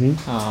 And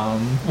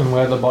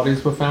where the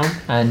bodies were found?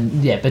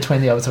 And yeah,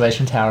 between the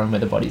observation tower and where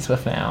the bodies were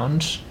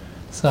found.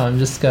 So I'm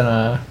just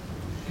gonna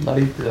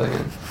Bloody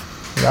brilliant.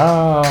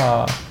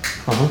 rah.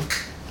 Uh-huh.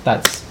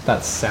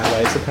 That's sound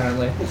waves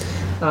apparently.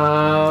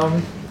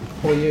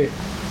 Or you.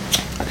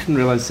 I didn't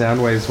realize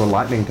sound waves were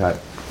lightning type.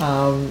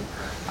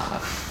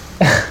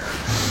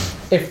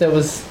 If there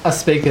was a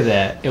speaker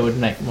there, it would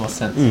make more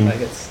sense. Like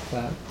it's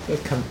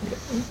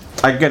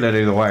I get it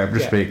either way. I'm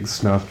just Yeah. being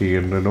snarky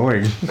and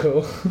annoying.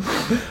 cool.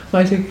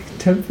 I take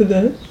temp for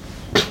that.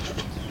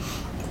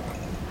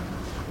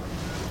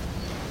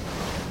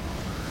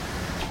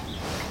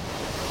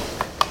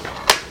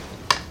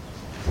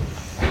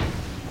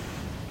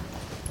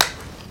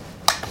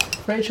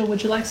 Rachel,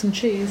 would you like some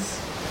cheese?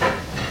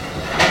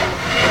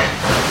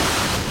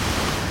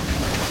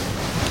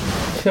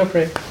 Feel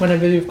free,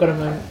 whenever you've got a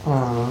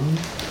moment.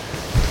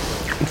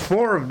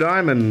 4 of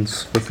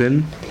diamonds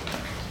within.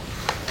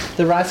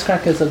 The rice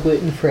crackers are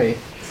gluten free,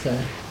 so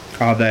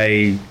Are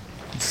they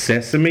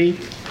sesame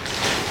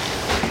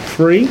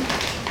free?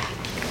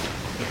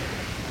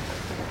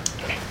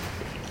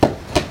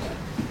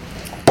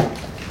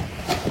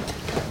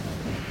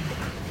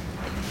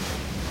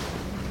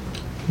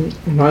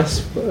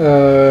 nice.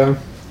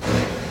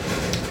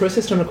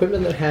 Processed on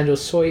equipment that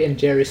handles soy and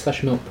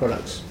dairy/milk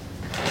products.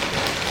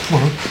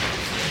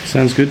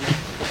 Sounds good.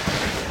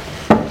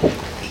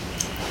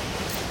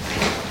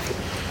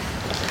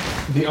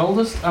 The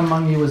oldest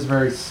among you is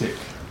very sick.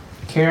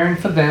 Caring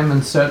for them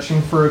and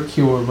searching for a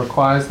cure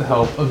requires the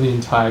help of the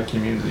entire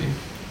community.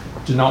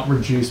 Do not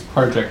reduce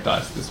project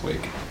dice this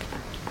week.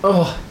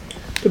 Oh,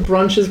 the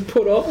brunch is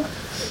put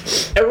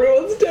off.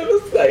 Everyone's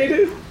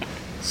devastated.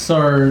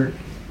 So,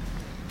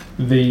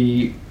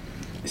 the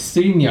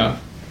seniors,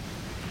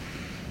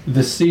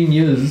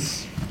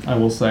 I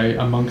will say,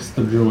 amongst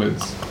the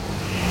druids,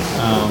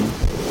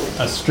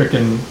 are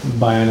stricken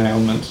by an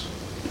ailment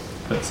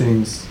that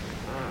seems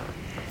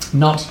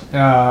not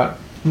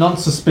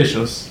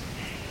suspicious,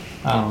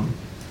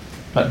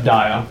 but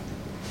dire.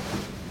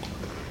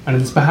 And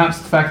it's perhaps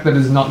the fact that it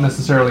is not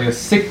necessarily a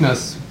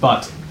sickness,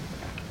 but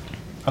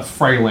a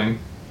frailing,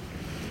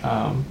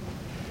 a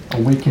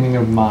weakening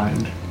of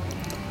mind.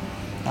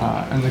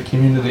 And the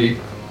community,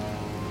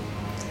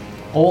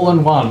 all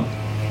in one,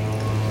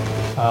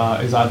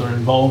 is either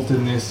involved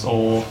in this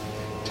or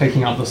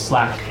taking up the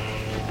slack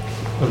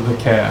of the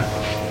care.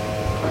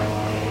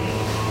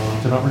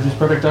 Do not reduce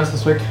project dice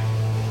this week.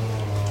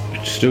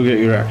 Still get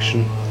your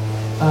action.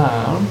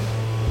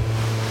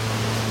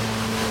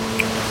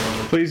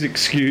 Please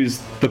excuse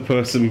the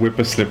person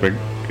whippersnipping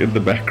in the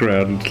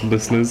background,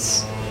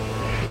 listeners.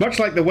 Much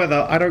like the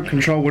weather, I don't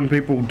control when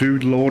people do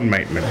lawn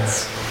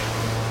maintenance.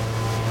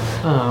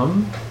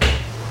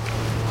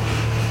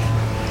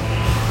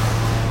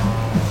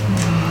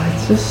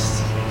 It's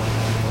just...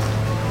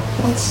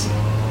 What's...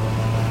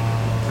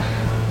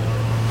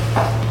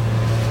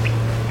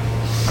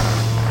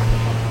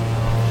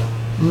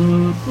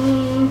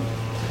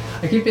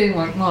 I keep being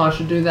like, no, I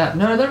should do that.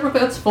 No,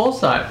 that's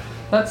foresight.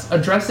 That's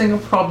addressing a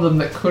problem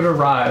that could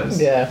arise.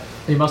 Yeah.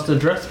 You must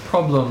address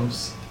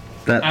problems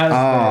That as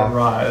they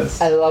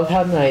arise. I love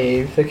how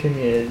naive the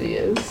community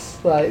is.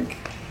 Like,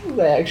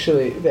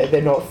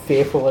 they're not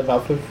fearful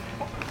enough of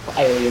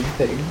alien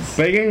things.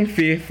 being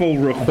fearful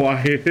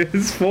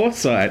requires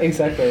foresight.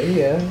 Exactly,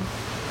 yeah.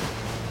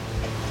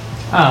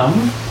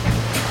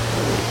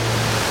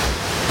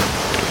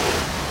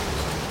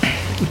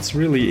 It's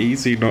really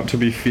easy not to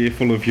be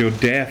fearful of your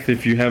death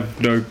if you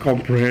have no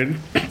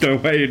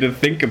way to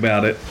think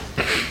about it.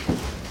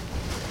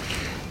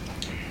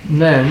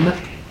 Then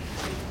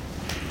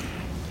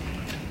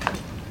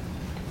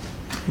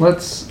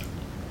let's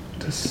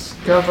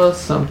discover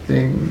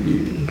something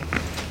new.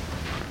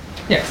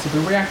 Yes, if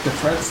we react to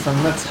threats,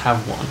 then let's have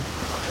one.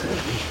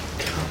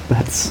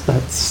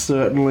 That's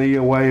certainly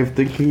a way of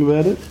thinking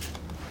about it.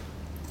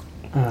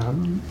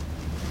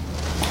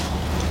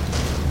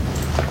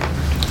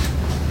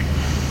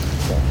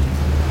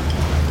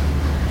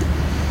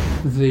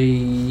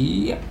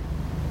 The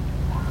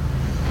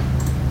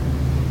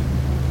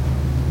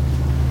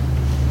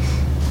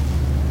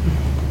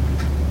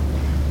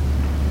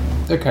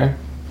okay.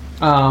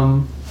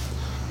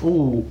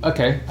 Ooh,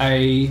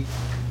 okay.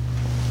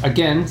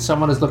 Again,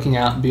 someone is looking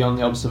out beyond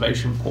the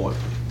observation port.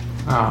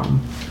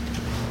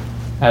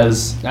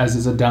 As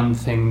is a done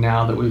thing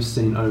now that we've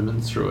seen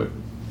omens through it.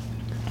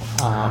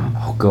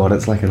 Oh god,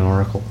 it's like an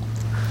oracle.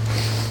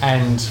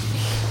 And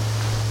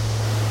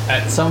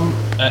at some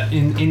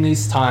in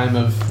this time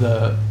of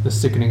the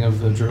sickening of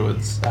the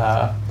druids,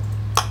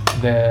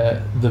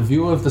 the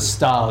view of the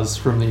stars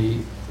from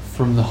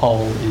the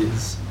hole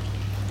is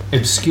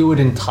obscured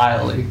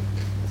entirely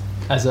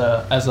as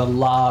a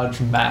large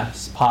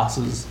mass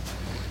passes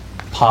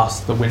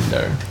past the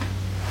window.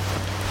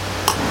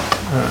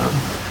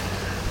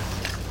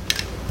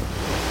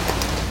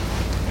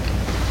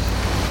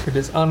 It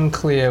is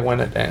unclear when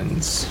it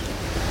ends.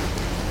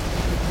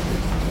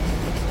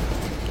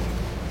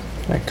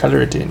 Can I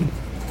color it in?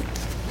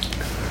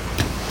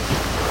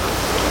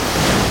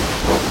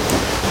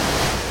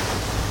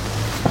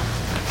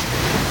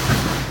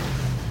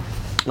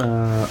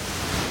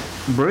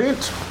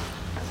 Brilliant.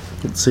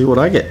 Let's see what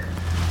I get.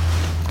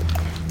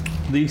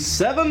 The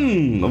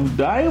 7 of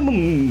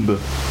diamond.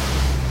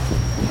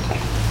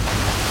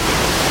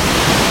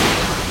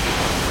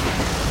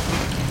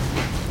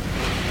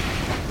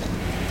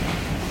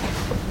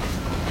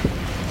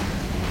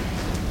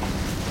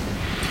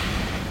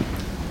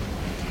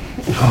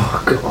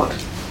 Oh god.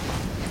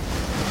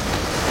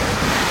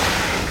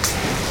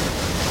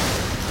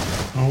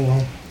 Oh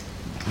well.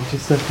 I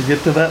just have to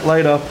get to that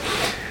later.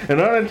 An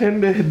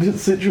unintended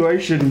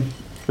situation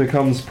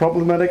becomes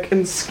problematic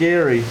and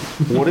scary.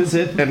 What is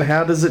it and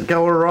how does it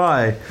go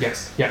awry?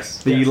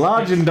 Yes. The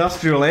large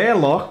industrial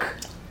airlock,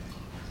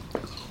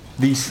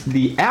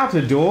 the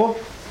outer door,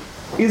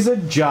 is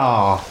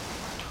ajar.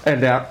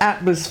 And our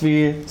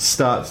atmosphere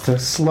starts to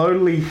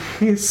slowly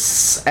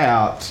hiss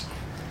out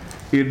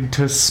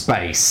into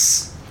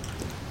space.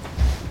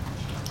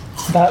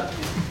 That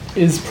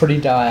is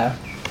pretty dire.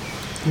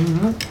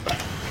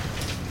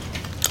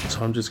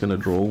 So I'm just going to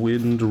draw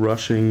wind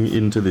rushing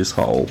into this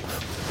hole.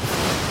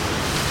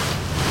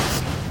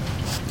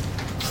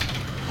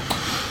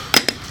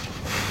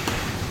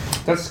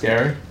 That's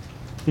scary.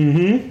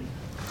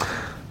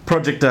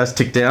 Project dice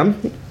tick down.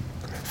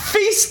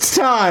 Feast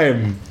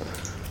time!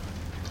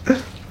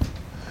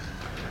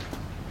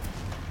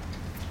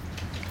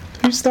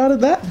 Who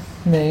started that?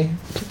 Me.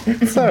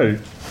 So,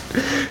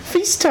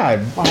 Feast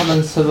time. What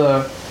happens to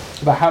the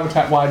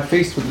habitat-wide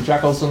feast with the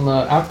jackals and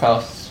the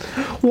outcasts,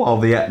 While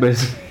the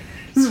atmosphere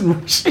is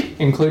rushing.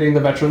 including the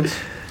veterans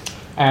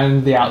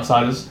and the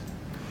outsiders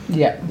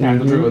Yeah.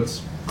 and the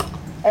druids?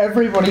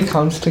 Everybody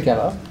comes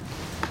together,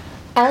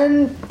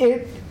 and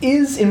it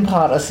is in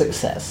part a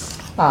success.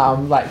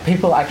 Like,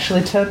 people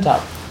actually turned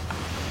up,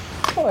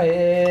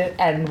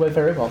 and were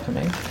very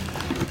welcoming.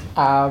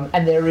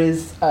 And there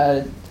is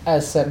a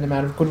certain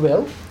amount of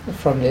goodwill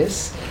from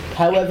this.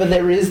 However,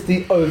 there is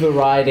the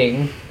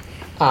overriding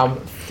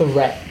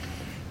threat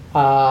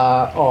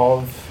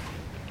of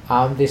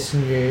this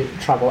new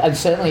trouble. And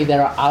certainly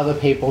there are other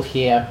people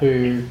here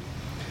who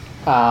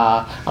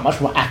are much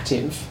more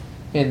active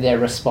in their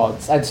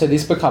response. And so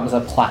this becomes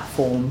a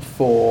platform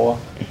for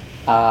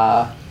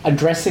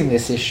addressing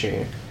this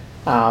issue.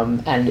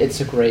 And it's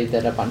agreed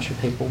that a bunch of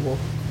people will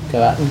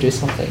go out and do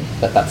something,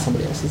 but that's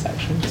somebody else's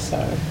action, so...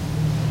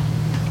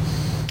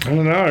 I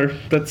don't know.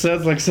 That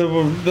sounds like some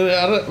of the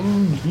other...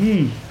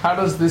 How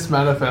does this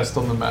manifest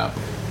on the map?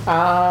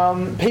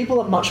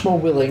 People are much more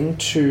willing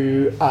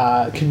to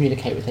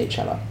communicate with each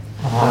other.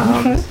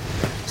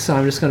 So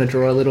I'm just going to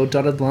draw a little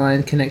dotted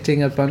line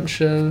connecting a bunch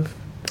of...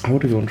 I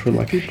would have gone for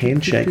like a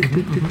handshake.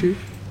 Okay.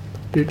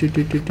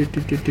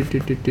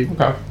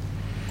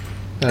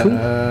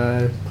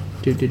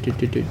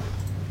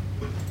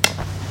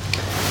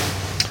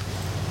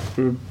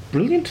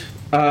 Brilliant.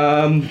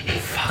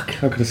 Fuck.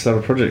 I could have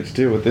started a project to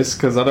deal with this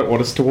because I don't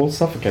want us to all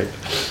suffocate.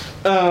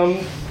 Oh,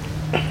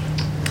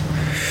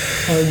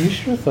 you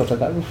should have thought of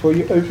that before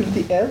you opened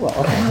the airlock.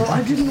 Oh,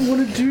 I didn't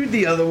want to do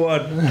the other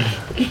one.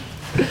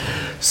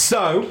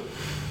 So,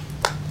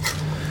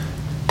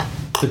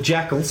 the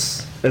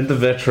jackals and the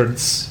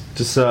veterans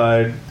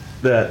decide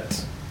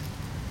that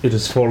it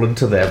has fallen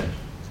to them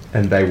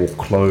and they will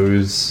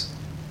close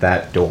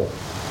that door.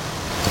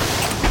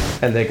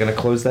 And they're going to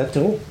close that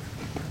door.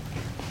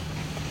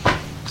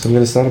 So I'm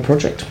going to start a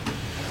project.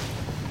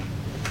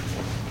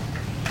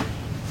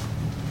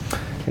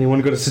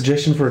 Anyone got a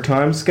suggestion for a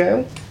time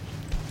scale?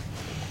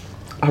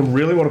 I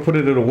really want to put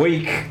it in a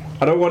week.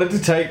 I don't want it to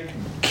take...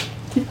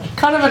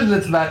 Can't imagine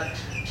it's that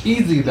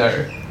easy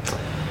though.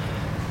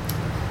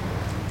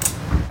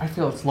 I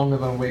feel it's longer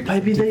than a week.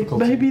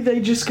 Maybe they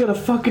just gotta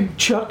fucking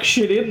chuck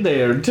shit in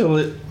there until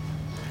it...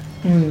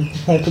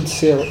 I could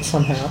seal it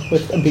somehow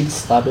with a big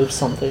slab of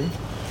something.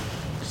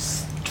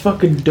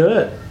 fucking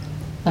dirt.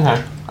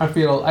 Okay. I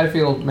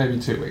feel maybe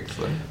 2 weeks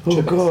then.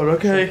 Oh god,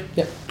 okay.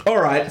 Yep.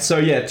 Alright, so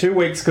yeah, 2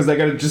 weeks because they're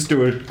gonna just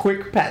do a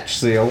quick patch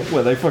seal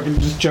where they fucking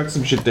just chuck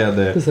some shit down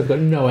there. Because I've got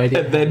no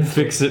idea. And then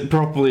fix it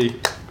properly.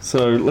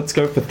 So let's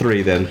go for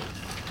 3 then.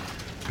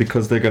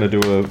 Because they're gonna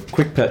do a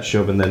quick patch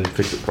job and then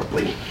fix it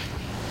properly.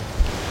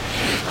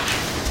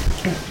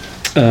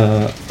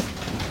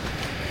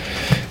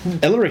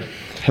 Ellery,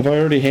 have I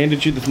already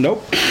handed you the...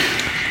 Nope.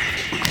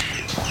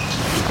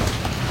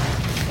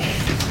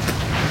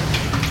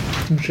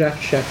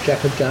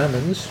 Jack of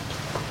diamonds.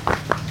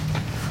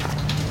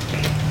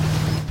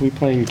 We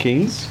playing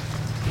kings?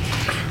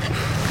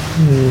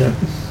 No.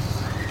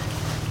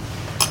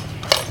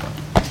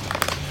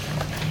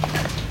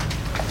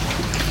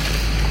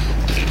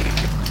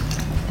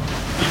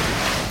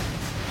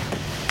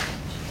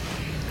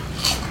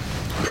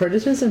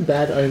 Predators and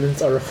bad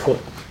omens are afoot.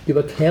 You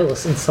are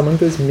careless and someone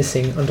goes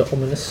missing under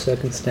ominous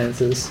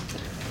circumstances.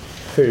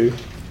 Who?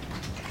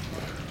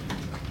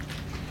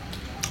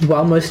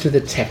 While most of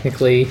the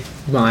technically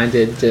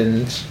minded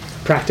and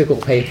practical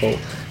people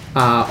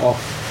are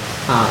off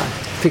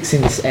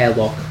fixing this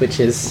airlock, which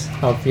is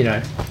of,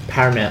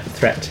 paramount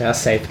threat to our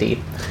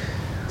safety,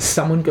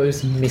 someone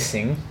goes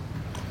missing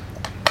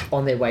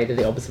on their way to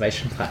the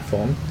observation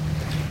platform,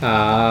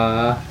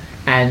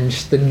 and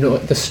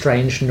the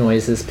strange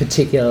noises,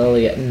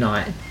 particularly at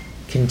night,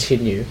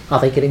 continue.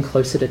 Are they getting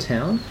closer to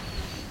town?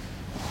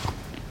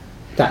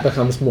 That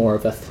becomes more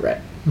of a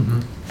threat.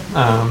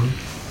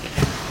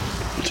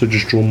 So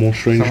just draw more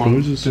strange Someone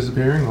noises?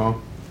 disappearing, or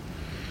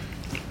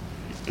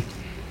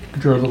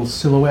draw a little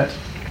silhouette.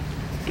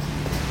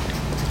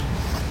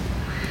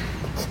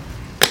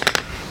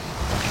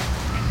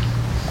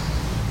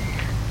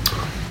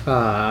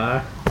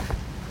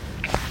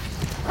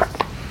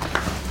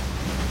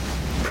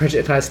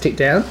 Project tick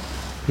down.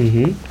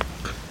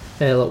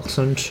 Mm-hmm. Airlocks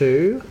on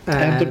 2.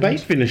 And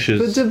debate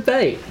finishes. The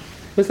debate.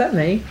 Was that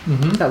me?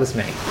 Mm-hmm. That was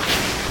me.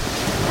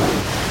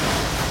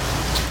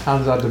 How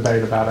does our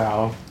debate about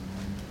our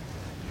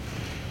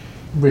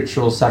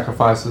ritual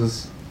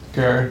sacrifices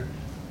go?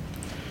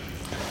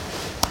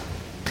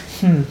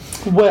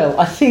 Well,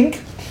 I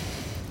think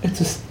it's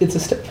a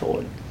step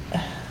forward.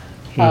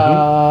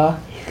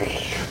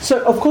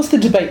 So, of course, the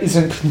debate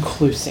isn't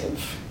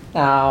conclusive.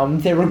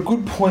 There are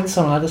good points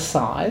on either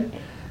side,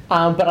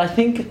 but I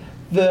think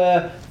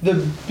the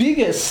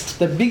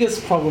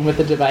biggest problem with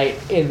the debate,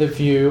 in the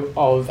view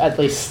of at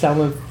least some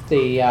of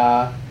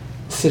the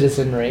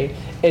citizenry,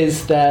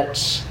 is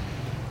that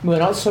we're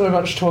not so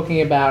much talking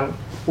about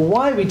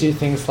why we do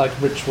things like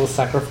ritual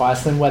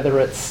sacrifice and whether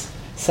it's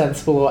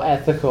sensible or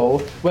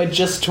ethical. We're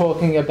just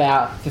talking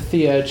about the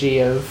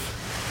theurgy of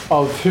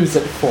who's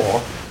it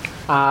for.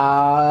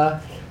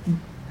 But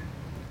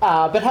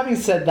having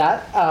said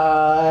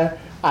that,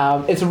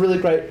 it's a really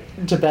great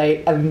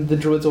debate, and the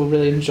druids will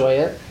really enjoy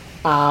it.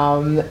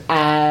 And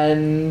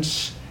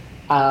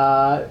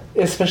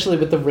especially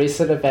with the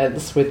recent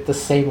events with the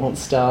sea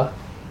monster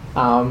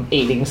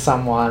eating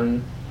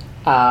someone,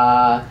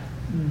 a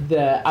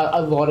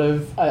lot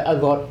of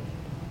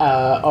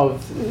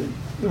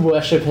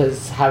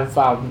worshippers have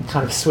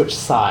kind of switched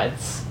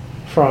sides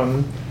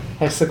from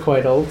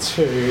Hexacoidal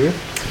to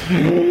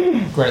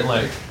Great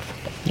Lake.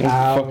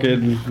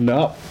 Fucking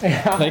no.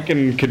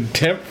 Taking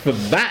contempt for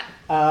that.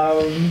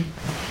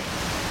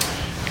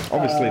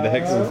 Obviously, the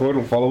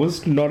Hexacoidal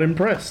followers not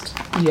impressed.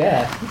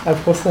 Yeah,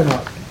 of course they're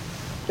not.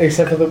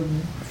 Except for the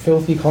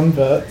filthy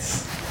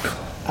converts.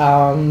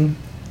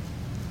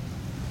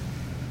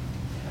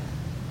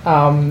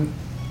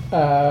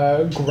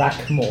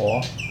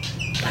 Grackmore.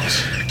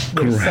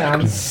 Which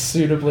sounds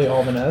suitably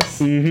ominous.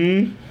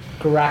 Mm-hmm.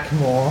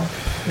 Grackmore.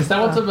 Is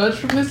that what's emerged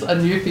from this? A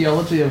new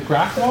theology of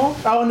Grackmore?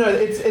 Oh no,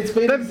 it's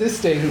been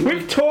existing.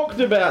 We've talked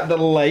about the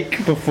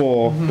lake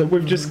before, but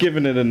we've just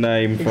given it a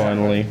name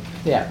finally.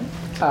 Yeah.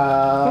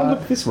 Oh,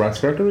 look, this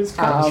rice worker is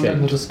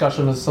And the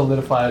discussion has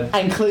solidified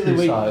And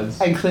clearly two sides.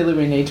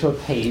 we need to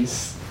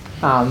appease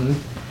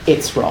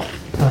its wrath.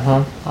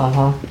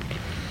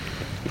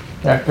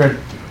 Yeah, good.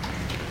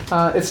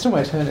 It's still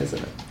my turn,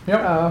 isn't it? Yep.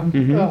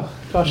 Oh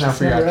gosh, Now this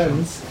for your never action.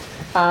 ends.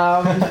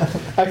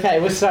 Okay,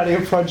 we're starting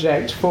a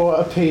project for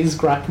appease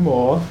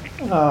Grackmore.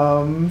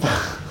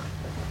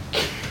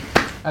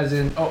 As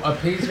in,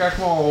 appease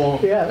Grackmore, or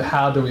Yeah.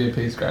 how do we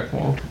appease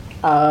Grackmore?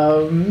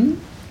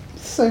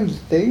 Same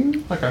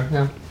thing. Okay,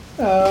 yeah.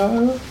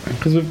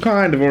 Because we've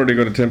kind of already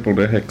got a temple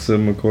to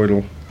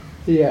Hexacoidal.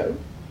 Yeah.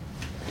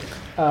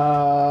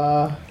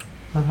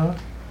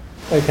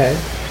 Okay.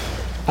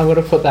 I'm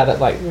gonna put that at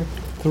like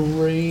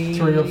 3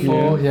 3 or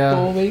 4, yeah.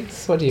 4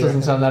 weeks? What do you Doesn't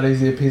reckon? sound that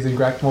easy appeasing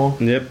Grackmore.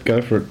 Yep,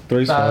 go for it.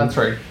 3's fine.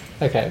 3.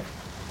 Okay.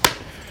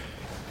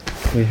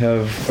 We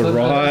have So the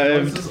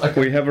arrived. voices-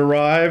 okay. We have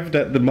arrived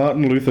at the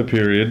Martin Luther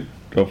period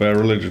of our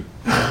religion.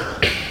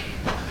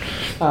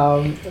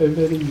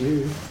 Over to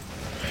you.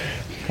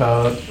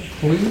 Card,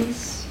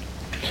 please.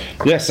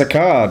 Yes, a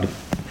card.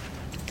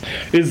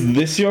 Is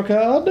this your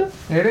card?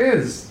 It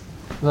is.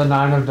 The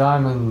 9 of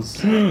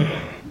Diamonds.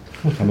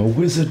 I'm a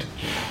wizard.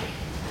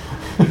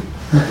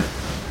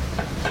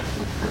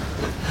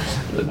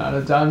 The 9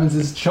 of Diamonds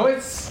is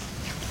choice.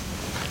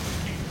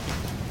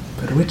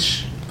 But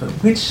which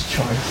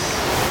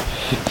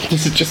choice?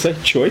 Does it just say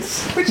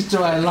choice? Which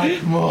do I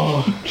like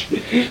more?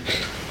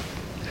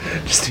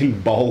 Just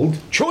in bold.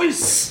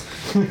 Choice!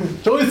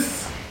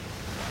 Choice!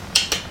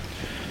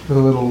 With a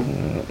little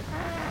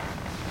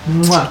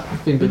mwah, We're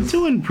fingers.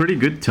 doing pretty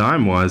good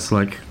time-wise.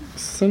 Like,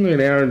 it's only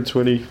an hour and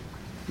 20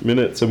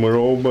 minutes and we're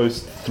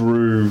almost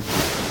through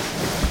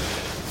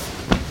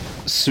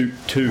suit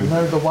 2. I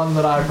know the one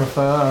that I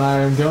prefer, and I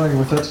am going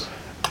with it.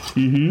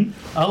 Mm-hmm.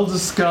 I'll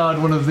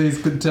discard one of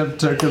these contempt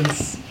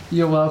tokens.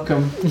 You're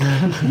welcome.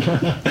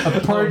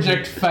 A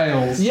project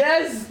fails.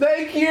 Yes,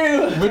 thank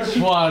you! Which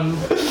one?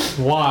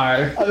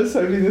 Why? I was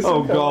hoping this Oh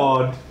would come.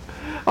 god.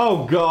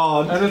 Oh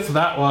god. And it's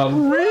that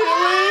one.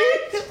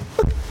 Really?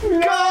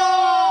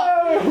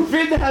 No!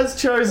 Finn has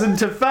chosen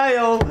to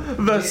fail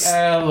the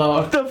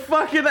Airlock. the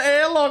fucking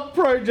airlock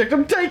project.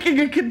 I'm taking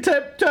a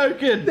contempt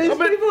token. These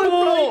I'm at people are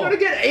probably 4. gonna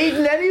get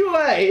eaten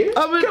anyway!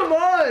 I'm at- Come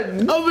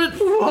on! I'm at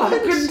 4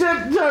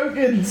 contempt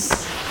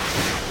tokens.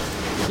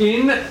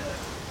 In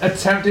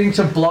attempting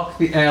to block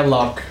the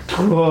airlock,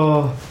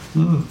 Oh.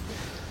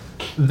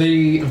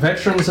 the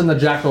veterans and the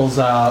jackals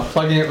are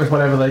plugging it with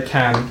whatever they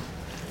can,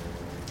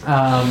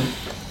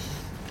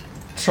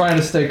 trying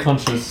to stay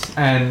conscious,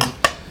 and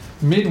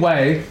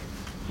midway,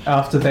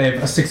 after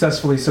they've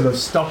successfully sort of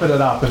stopped it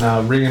up and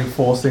are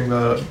reinforcing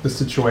the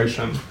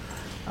situation,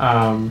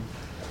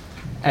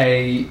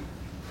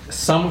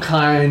 some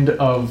kind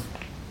of,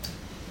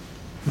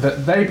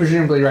 that they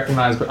presumably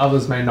recognize but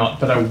others may not,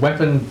 but a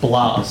weapon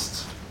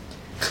blast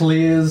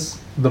clears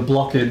the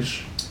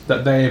blockage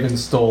that they have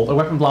installed. A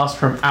weapon blast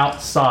from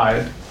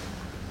outside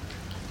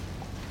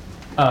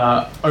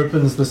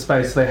opens the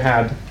space they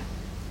had.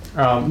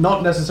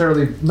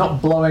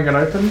 Not blowing it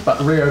open, but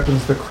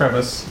reopens the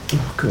crevice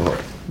Oh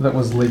god. that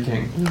was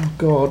leaking. Oh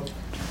god.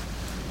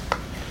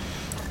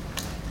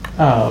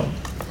 I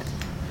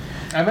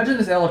imagine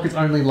this airlock is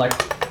only like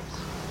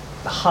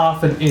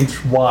half an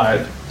inch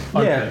wide.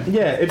 Yeah,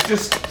 yeah,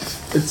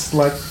 it's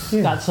like,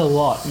 That's a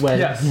lot when...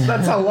 Yes.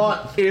 that's a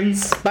lot in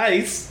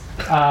space.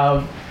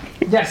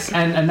 Yes,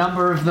 and a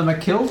number of them are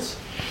killed,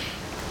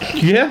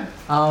 Yeah.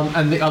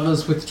 and the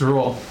others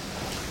withdraw.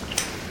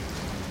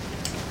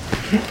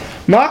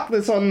 Mark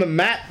this on the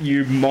map,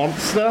 you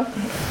monster.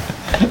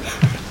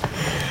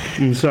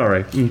 I'm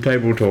sorry, I'm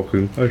table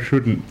talking. I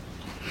shouldn't.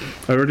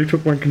 I already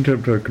took my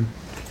contempt token.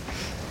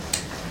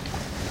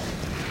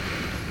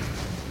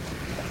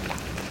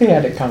 He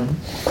had it coming.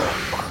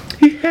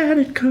 He had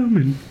it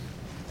coming.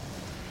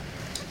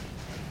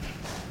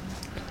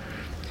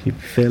 He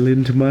fell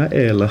into my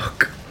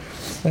airlock.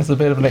 There's a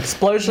bit of an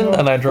explosion,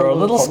 and I draw a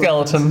little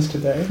skeleton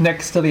Today.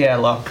 next to the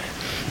airlock.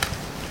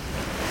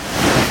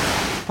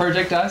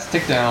 Project dice,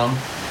 stick down.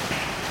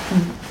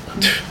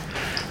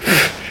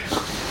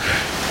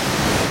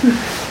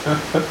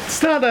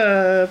 Start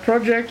a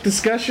project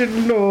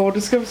discussion or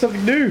discover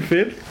something new,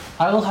 Finn.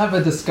 I will have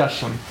a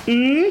discussion.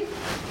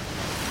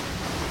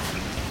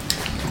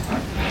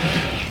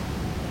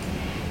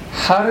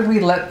 How did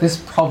we let this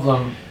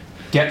problem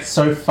get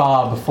so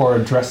far before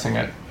addressing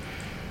it?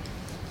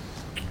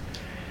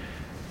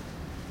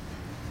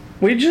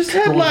 We just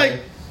had Broadly.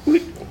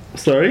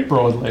 sorry?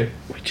 Broadly.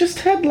 We just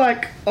had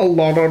a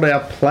lot on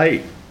our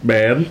plate,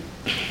 man.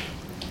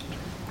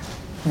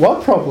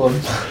 What problem?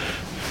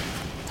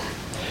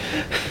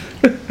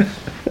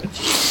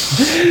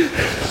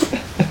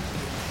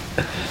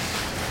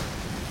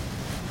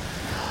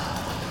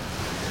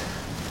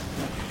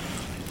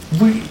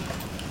 We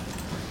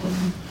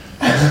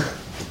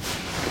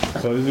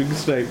Closing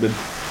statement.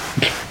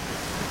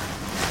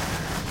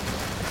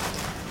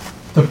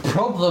 The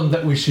problem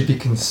that we should be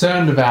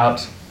concerned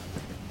about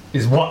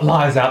is what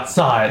lies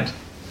outside.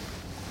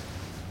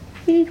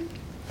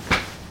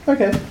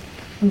 Okay.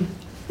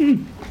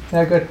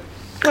 Yeah, good.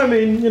 I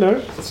mean,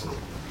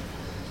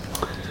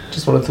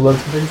 Just wanted to learn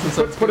some things.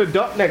 let's put a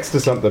dot next to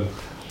something.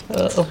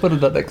 I'll put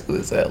it up next to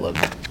this airlock.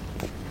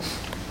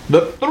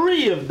 The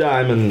 3 of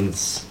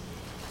diamonds.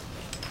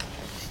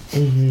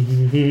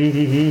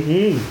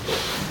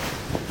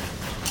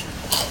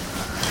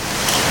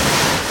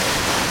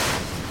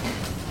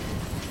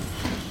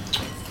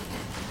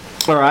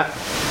 Alright.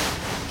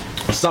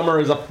 Summer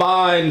is a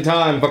fine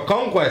time for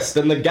conquest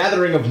and the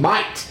gathering of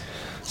might.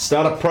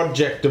 Start a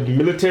project of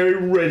military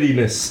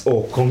readiness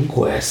or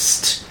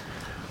conquest.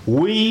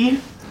 We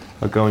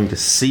are going to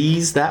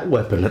seize that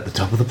weapon at the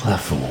top of the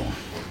platform.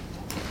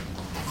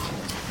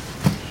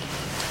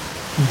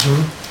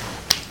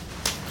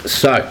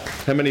 So,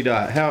 how many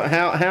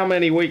how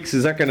many weeks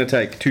is that going to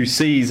take to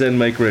seize and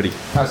make ready?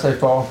 I say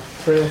 4.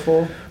 3 or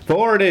 4.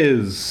 4 it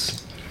is.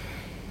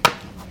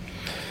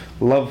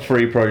 Love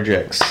free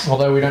projects.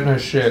 Although we don't know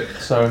shit,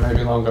 so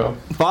maybe longer.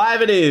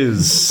 5 it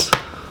is.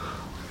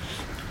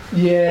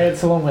 Yeah,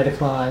 it's a long way to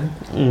climb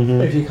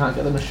if you can't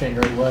get the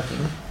machinery working.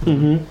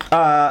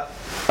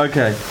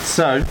 Okay,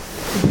 so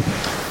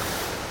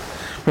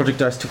project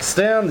dice ticks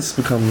down. This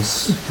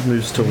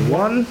moves to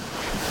 1.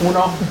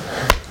 Uno.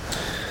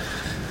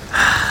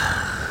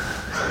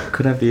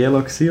 Could have the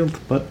airlock sealed,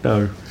 but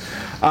no.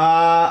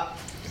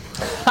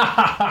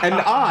 And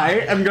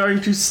I am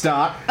going to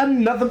start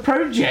another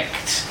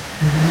project.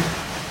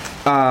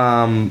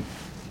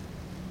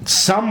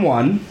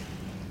 Someone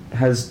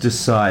has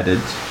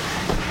decided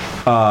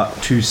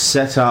to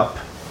set up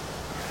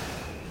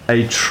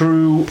a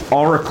true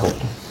oracle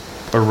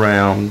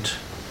around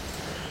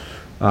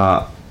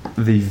the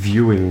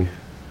viewing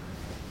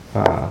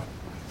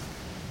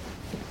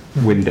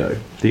window,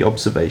 the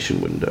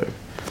observation window.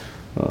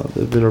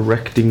 They've been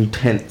erecting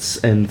tents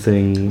and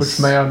things. Which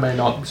may or may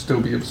not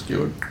still be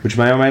obscured.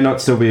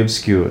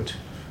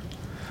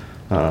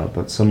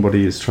 But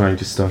somebody is trying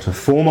to start a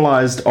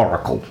formalized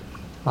oracle.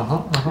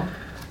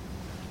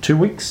 2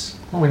 weeks?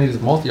 All we need is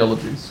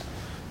multi-ologies.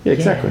 Yeah,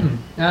 exactly.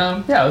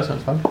 Yeah, that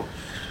sounds fun.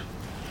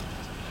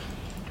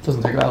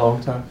 Doesn't take that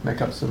long to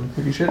make up some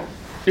hippie shit.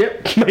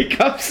 Yep,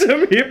 make up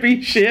some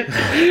hippie shit.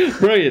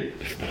 Brilliant.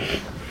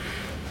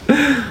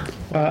 And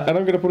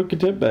I'm going to put a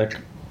contempt back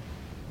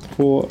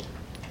for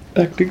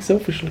acting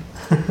selfishly.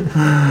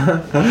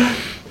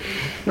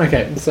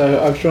 Okay,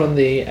 so I've drawn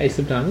the Ace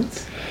of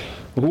Diamonds.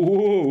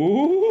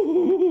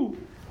 Ooh.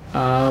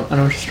 And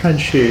I'm just trying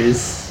to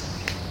choose.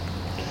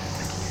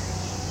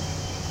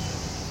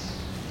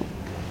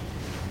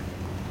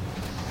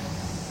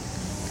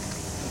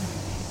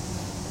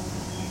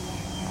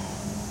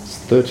 It's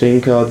 13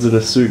 cards in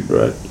a suit,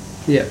 right?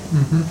 Yeah.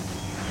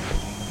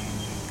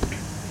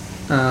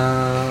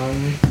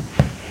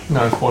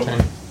 No, 14.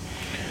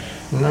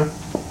 No.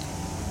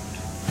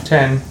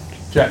 10.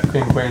 Jack,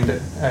 Queen, Queen,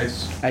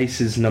 Ace. Ace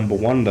is number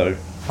 1, though.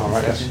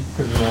 Alright, yes.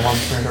 Because there's one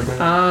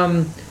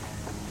 300.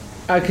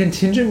 A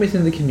contingent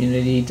within the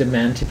community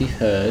demand to be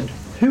heard.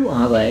 Who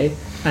are they,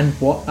 and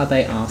what are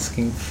they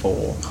asking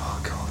for?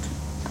 Oh, God.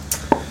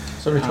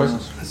 So many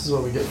choices. This is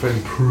what we get for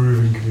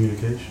improving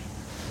communication.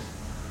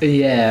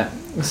 Yeah.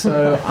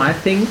 So I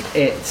think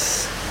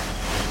it's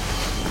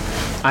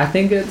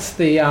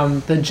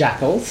the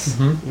jackals.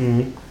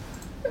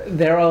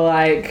 They're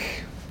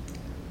like,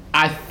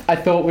 I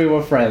thought we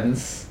were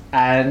friends,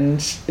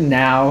 and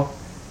now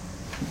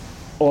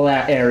all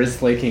our air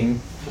is leaking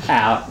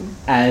out,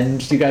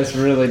 and you guys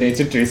really need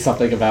to do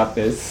something about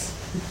this.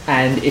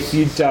 And if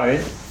you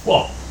don't,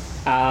 What?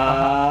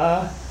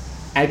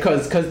 and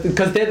because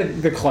they're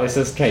the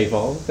closest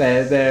people,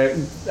 they're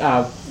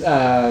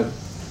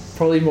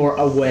probably more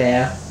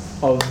aware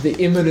of the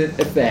imminent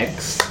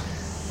effects.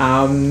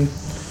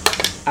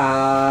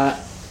 A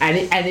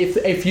and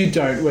if you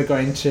don't, we're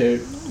going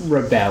to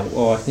rebel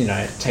or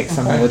take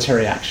some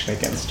military action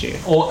against you.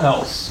 Or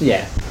else.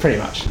 Yeah, pretty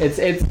much. It's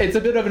a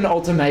bit of an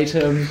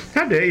ultimatum,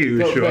 How dare you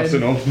But issue us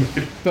when- an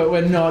ultimatum? but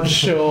we're not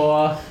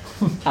sure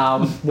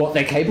what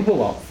they're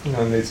capable of.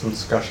 I need some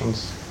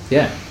discussions.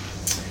 Yeah.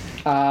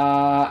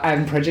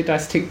 And Project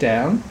Dice tick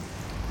down.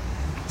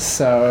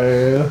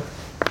 So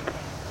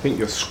I think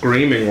your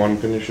screaming one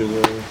finishes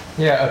early.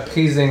 Yeah,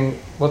 appeasing.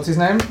 What's his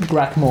name?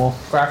 Grackmore.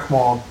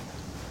 Grackmore.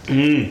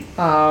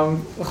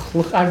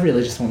 Look, I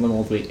really just want them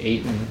all to be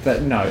eaten,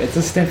 but no, it's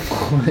a step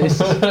forward.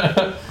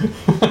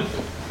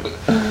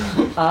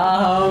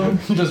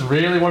 You just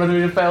really wanted me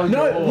to fail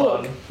No,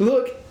 your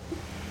look.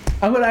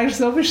 I'm gonna act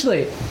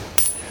selfishly.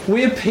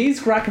 We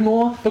appeased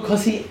Grackmore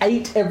because he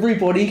ate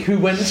everybody who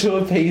went to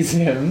appease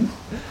him.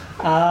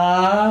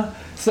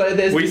 So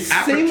there's We this sea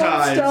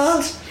appetized.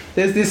 monster.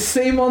 There's this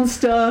sea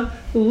monster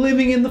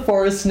living in the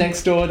forest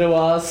next door to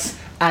us,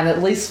 and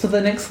at least for the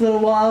next little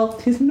while,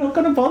 he's not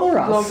gonna bother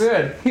us. Oh,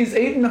 good. He's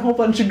eaten a whole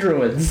bunch of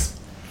druids.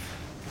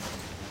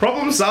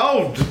 Problem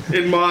solved,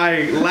 in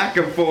my lack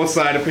of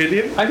foresight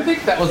opinion. I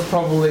think that was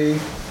probably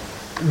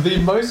the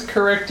most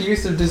correct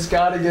use of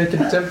discarding a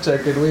contempt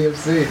token we have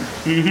seen.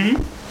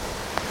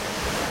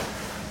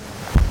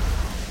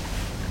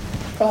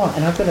 Oh,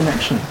 and I've got an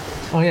action.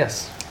 Oh,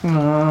 yes.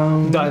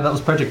 No, that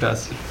was Project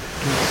Dice.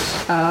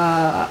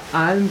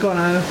 I'm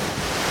gonna.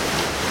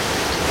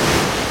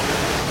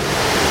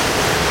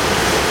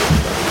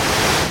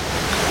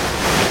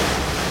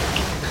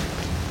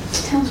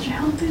 Tells your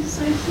health is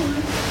so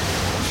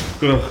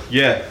low. Ugh,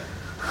 yeah.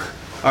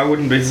 I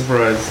wouldn't be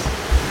surprised.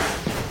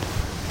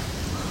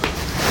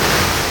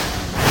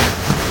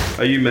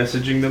 Are you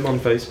messaging them on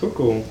Facebook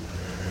or?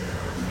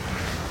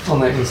 On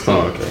that instant.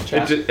 Oh, okay.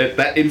 Chat.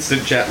 That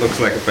instant chat looks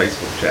like a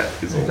Facebook chat.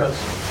 Is It all. does.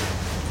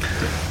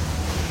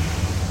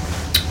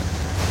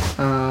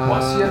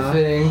 What's your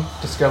thing?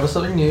 Discover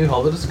something new,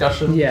 hold a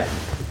discussion, Yeah.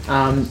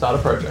 start a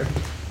project.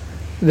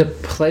 The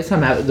place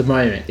I'm at the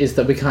moment is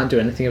that we can't do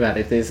anything about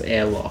it. There's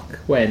airlock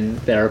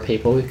when there are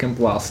people who can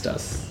blast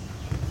us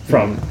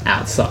from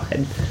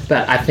outside.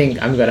 But I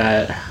think I'm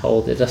gonna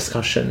hold a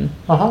discussion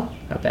Uh-huh.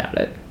 about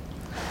it.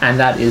 And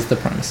that is the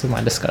premise of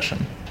my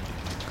discussion.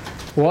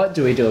 What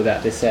do we do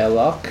about this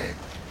airlock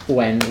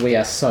when we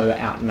are so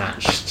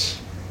outmatched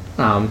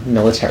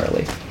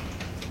militarily?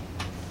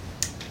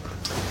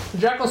 The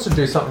Jackals should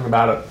do something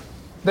about it.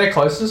 They're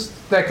closest,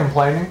 they're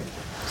complaining.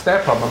 It's their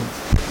problem.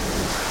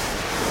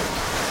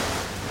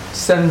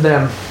 Send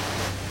them.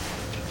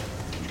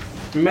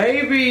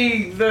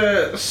 Maybe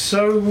the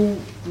so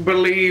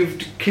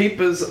believed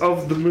keepers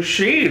of the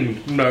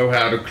machine know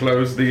how to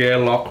close the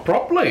airlock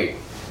properly.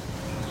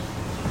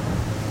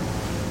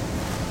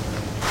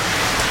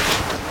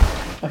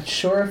 I'm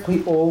sure if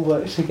we all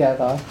work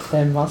together,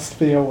 there must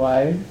be a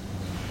way.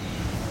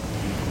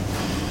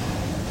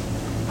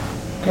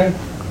 Okay.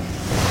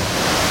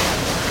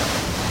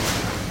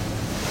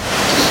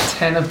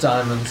 10 of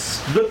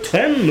diamonds. The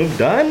 10 of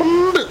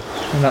diamond.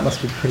 And that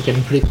must be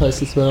getting pretty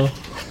close as well.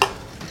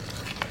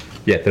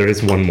 Yeah, there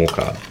is one more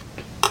card.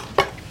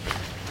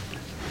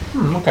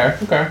 Okay.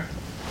 Okay.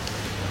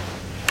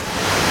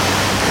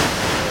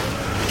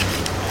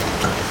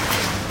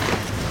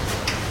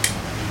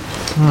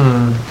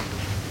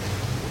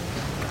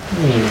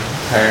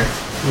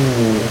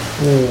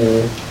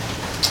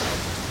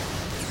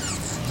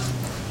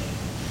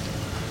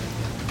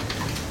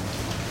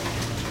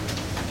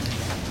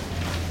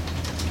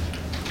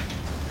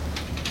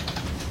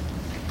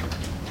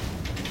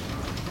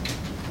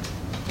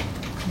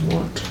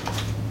 What?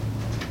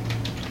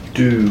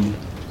 Do.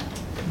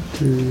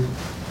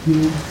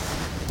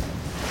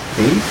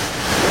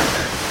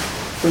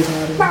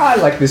 I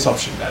like this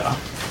option better.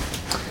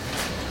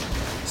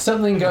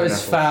 Something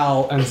goes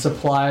foul and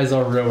supplies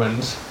are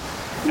ruined.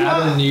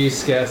 Add a new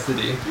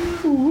scarcity.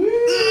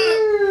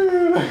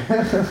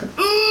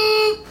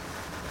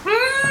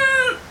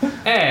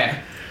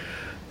 Air.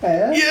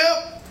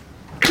 Yep.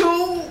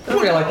 Cool.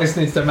 I feel like this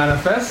needs to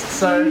manifest,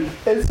 so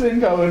It's been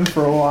going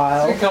for a it's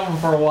while. been coming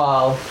for a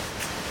while.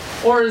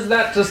 Or is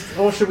that just,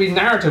 or should we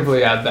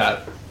narratively add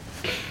that?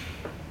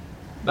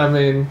 I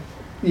mean,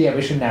 Yeah,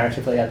 we should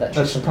narratively add that.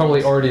 that should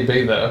probably already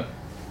be there.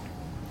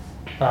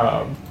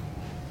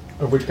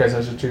 In which case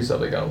I should choose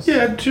something else.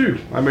 Yeah, two.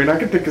 I mean, I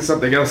can think of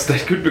something else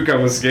that could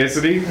become a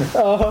scarcity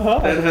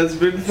that has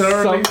been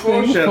thoroughly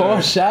Something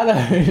foreshadowed.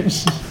 foreshadowed.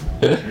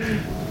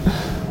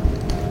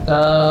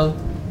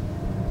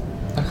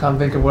 I can't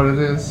think of what it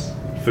is.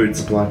 Food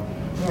supply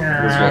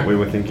was what we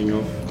were thinking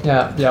of.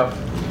 Yeah, yep.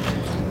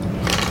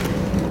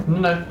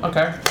 No,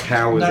 okay.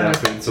 How is No, our no.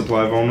 food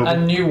supply vulnerable? A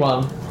new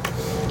one.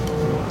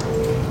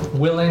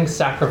 Willing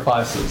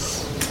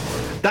sacrifices.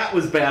 That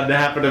was bound to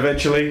happen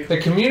eventually. The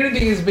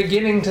community is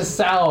beginning to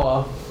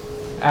sour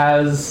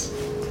as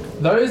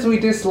those we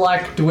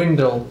dislike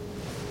dwindle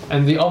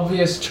and the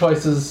obvious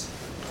choices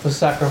for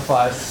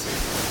sacrifice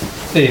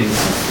thin.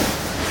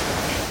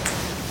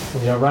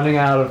 We are running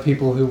out of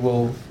people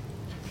who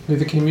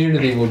the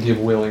community will give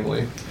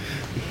willingly.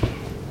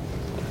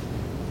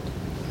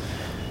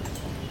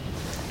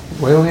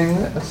 Willing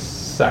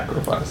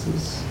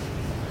sacrifices.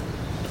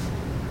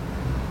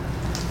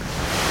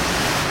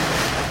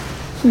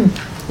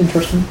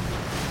 Interesting.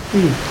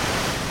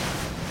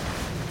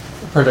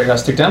 Project I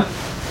stick down.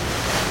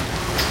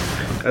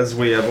 As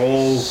we have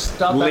all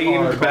Stop that leaned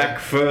oracle. back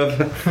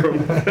further from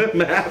the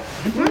map.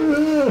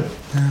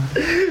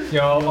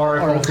 Your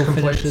oracle Oracle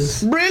completes.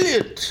 finishes.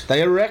 Brilliant!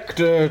 They erect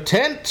a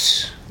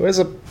tent.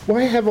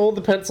 Why have all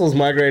the pencils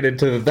migrated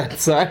to that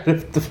side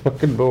of the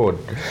fucking board?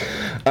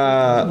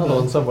 Another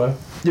one somewhere.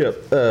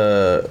 Yep.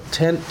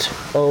 Tent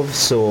of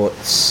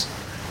sorts.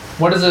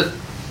 What is it?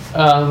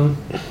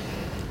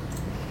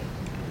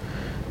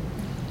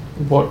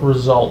 What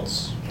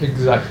results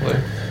exactly?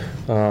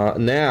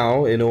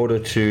 Now, in order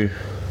to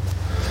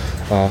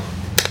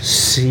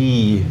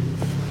see,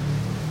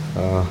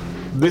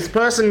 this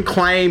person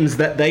claims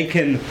that they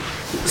can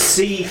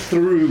see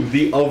through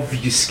the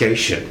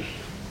obfuscation,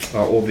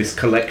 or this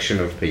collection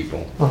of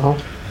people,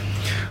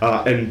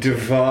 and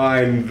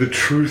divine the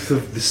truth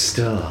of the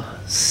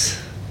stars.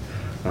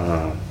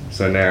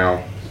 So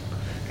now,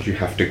 you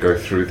have to go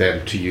through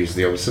them to use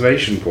the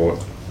observation port.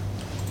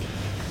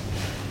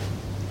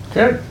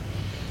 Okay.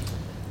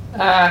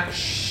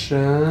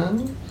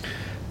 Action.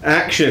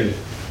 Action.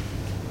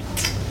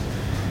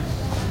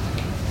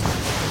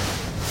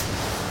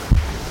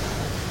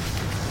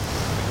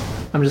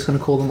 I'm just going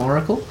to call them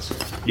oracles.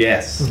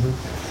 Yes.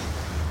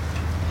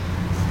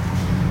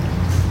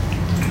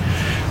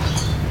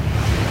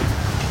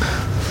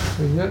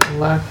 We get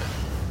lack.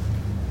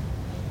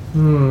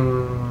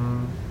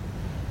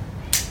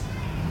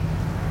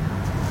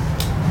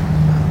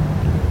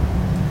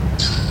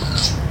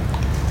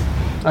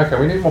 Okay,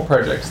 we need more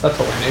projects. That's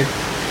all we need.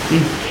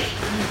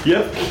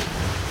 Yep.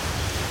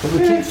 But we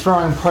keep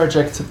throwing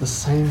projects at the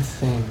same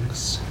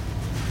things.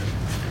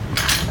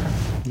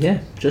 Yeah,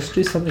 just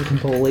do something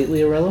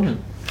completely irrelevant.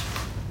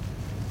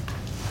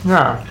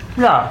 Yeah.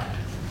 Yeah.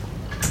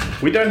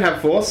 We don't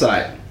have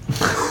foresight.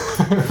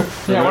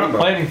 Yeah, we're not Remember.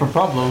 planning for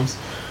problems.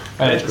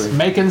 We're just Exactly.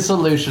 making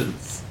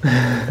solutions.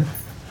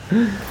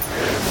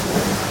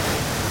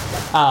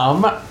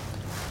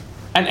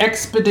 An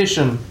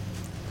expedition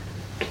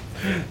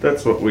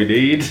That's what we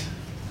need.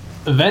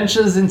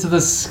 ventures into the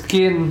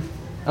skin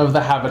of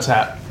the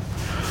habitat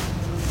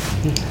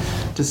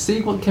to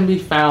see what can be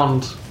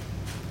found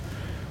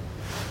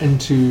and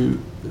to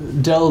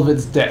delve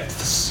its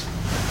depths.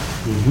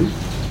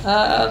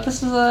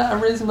 This is a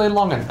reasonably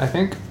long one, I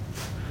think.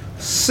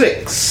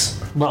 6.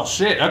 Well,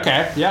 shit,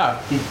 okay,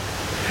 yeah.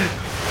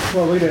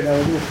 Well, we don't know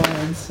what we'll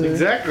find, so...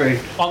 Exactly.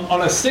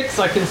 On a 6,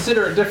 I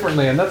consider it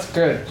differently, and that's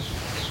good.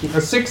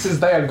 A 6 is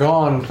they are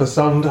gone for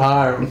some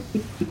time.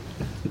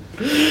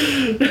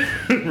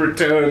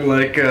 Return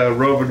like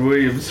Robin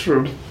Williams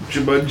from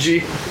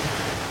Jumanji.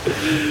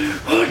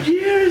 What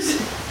year is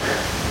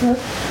it?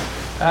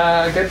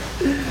 Good.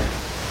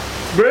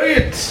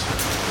 Brilliant.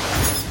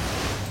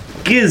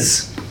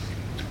 Giz.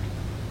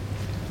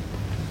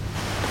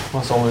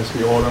 Must almost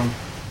be autumn.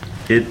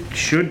 It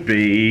should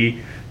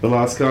be the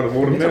last card of We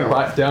autumn need to now.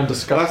 write down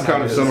discussion. Last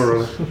card of ideas. summer.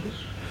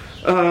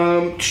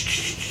 rather.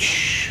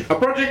 A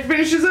project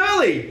finishes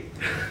early.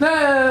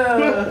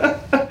 No!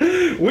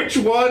 Which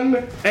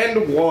one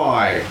and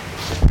why?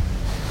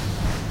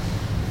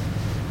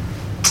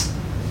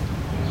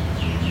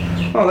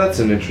 Oh, that's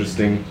an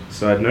interesting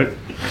side note.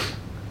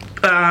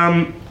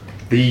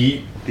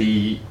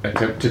 The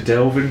attempt to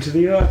delve into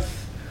the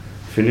earth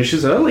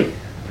finishes early.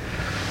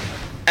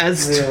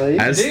 Really?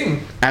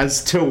 Ding.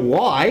 As to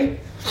why?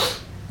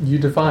 You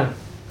define.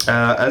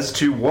 As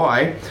to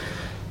why?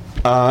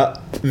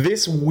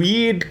 This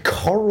weird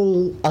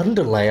coral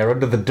underlayer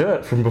under the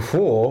dirt from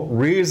before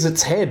rears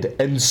its head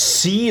and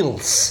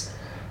seals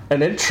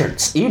an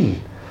entrance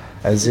in,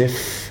 as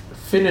if.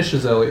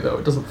 Finishes early though,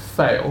 it doesn't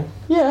fail.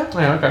 Yeah,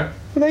 Yeah, okay.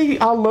 they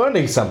are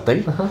learning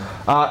something,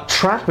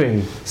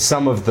 trapping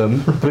some of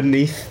them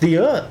beneath the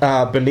earth.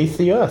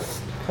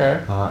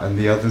 Okay. And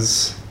the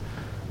others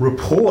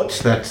report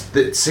that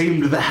it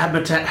seemed the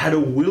habitat had a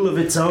will of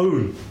its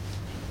own.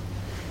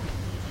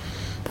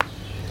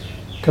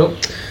 Cool.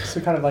 So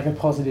kind of like a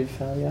positive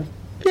failure.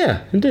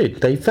 Yeah,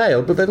 indeed. They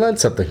failed, but they learned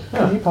something.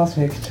 Can you pass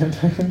me a content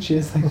token?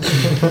 Cheers, thank you.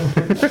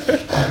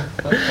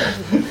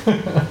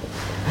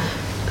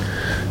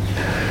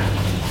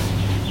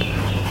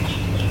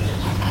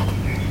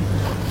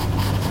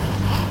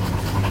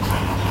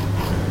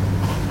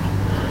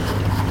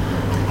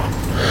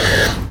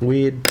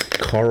 Weird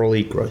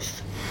corally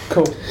growth.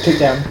 Cool, tick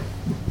down.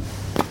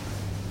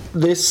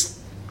 This.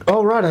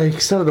 Oh, right, I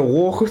started a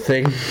war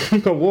thing.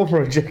 A war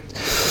project.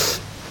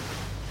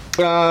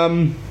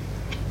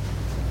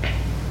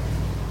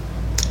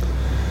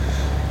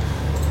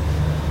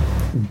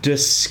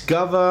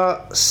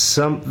 Discover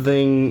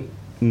something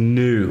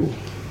new.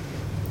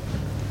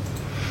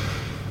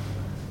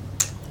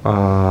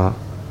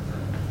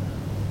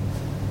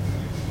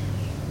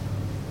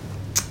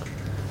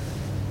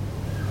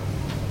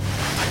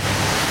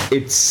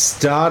 It's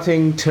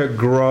starting to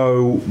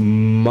grow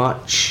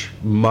much,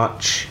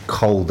 much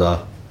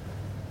colder.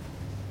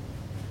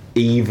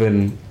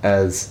 Even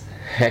as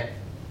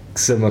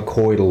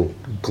hexamecoidal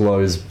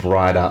glows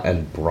brighter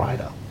and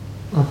brighter.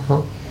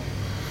 Uh-huh.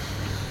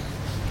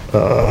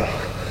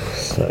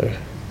 So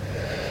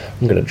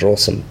I'm gonna draw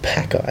some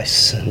pack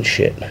ice and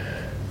shit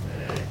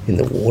in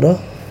the water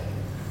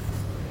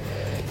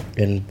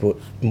and put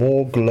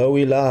more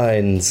glowy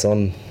lines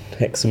on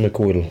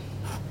hexamecoidal.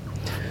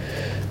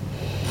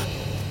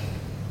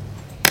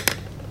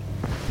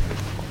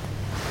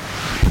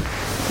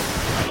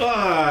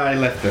 I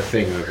left the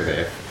thing over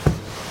there.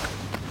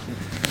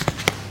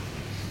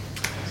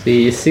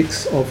 The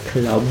 6 of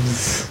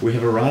clubs. We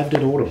have arrived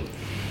at autumn.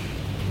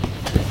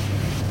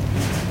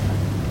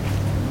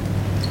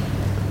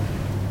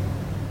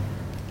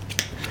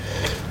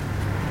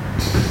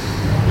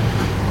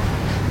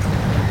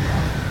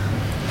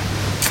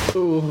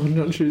 Oh, I'm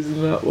not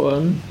choosing that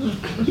one.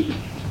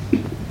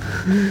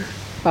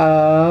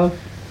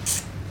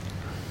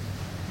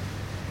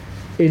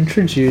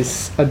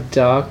 Introduce a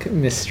dark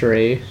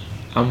mystery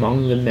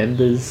among the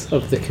members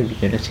of the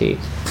community.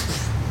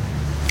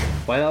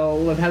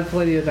 Well, I've had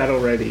plenty of that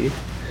already.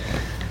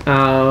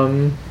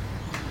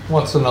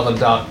 What's another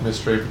dark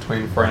mystery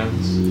between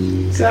friends?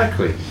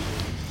 Exactly.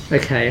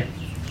 Okay.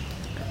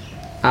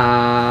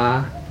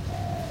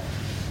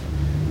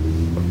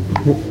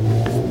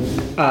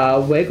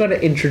 We're going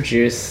to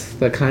introduce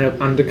the kind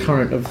of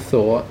undercurrent of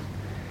thought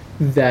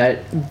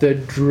that the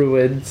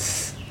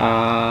druids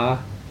are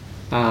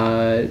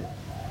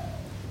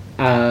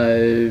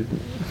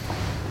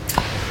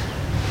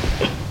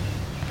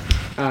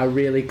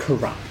really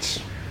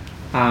corrupt,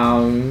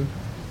 and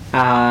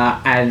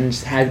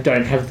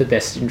don't have the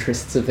best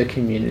interests of the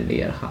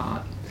community at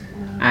heart,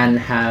 and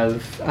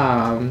have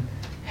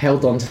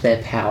held on to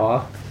their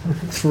power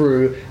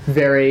through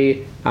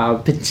very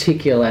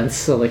particular and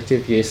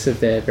selective use of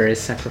their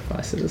various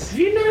sacrifices. Have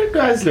you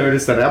guys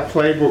noticed that our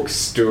playbook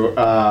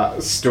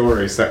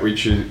stories that we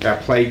choose, our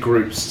play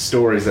groups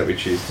stories that we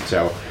choose to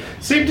tell,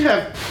 seem to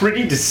have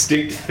pretty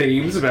distinct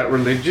themes about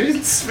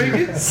religious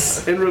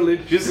figures and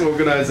religious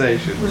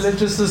organisations?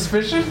 Religious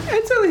suspicion?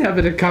 It's only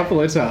happened a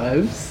couple of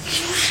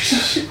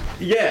times.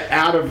 Yeah,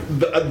 out of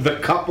the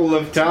couple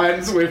of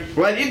times we've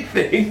played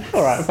things.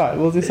 Alright, fine,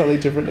 we'll do something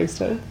different next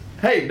time.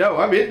 Hey, no,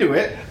 I'm into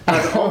it.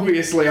 And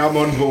obviously I'm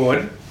on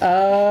board.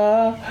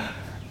 So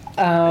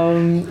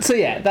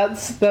yeah,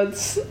 that's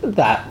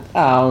that.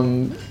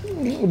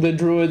 The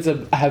druids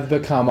have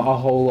become a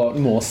whole lot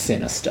more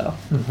sinister,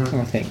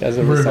 I think, as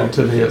a result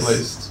to of me at this.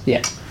 least.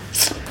 Yeah.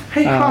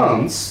 Hey,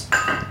 Hans,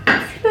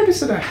 have you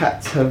noticed that our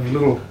hats have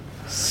little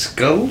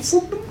skulls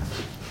on them?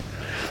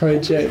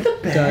 Project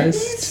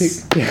dice to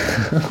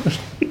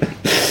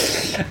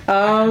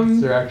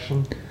What's your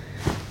action?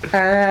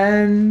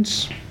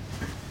 and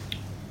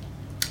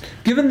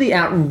given the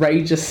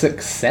outrageous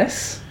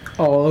success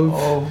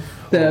of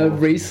the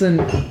recent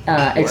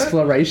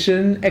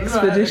exploration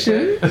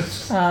expedition, It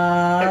was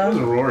a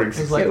roaring It's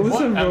success. like, It was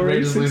what a roaring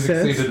outrageously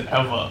success. succeeded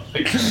ever?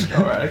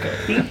 Alright,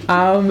 okay.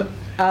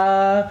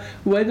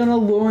 we're gonna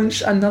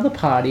launch another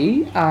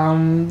party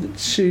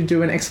to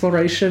do an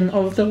exploration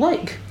of the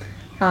lake,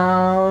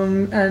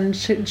 and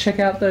check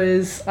out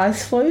those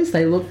ice flows.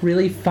 They look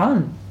really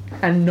fun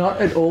and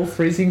not at all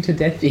freezing to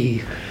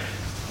deathy.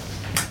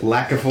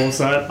 Lack of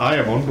foresight, I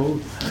am on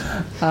board.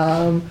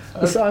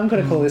 So I'm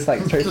gonna call this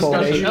like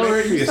 340. Discussion.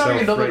 Ellery, you starting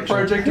yourself, another Rachel.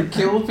 project to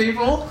kill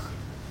people?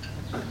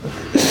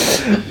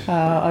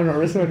 I'm not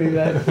responding to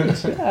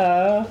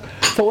that.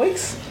 4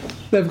 weeks.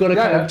 They've got to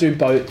kind of do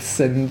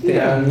boats and things.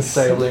 Yeah, and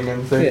sailing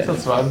and things. Yeah.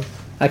 That's fun.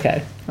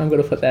 Okay, I'm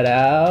gonna put that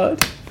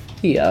out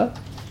here.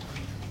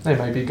 They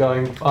may be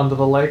going under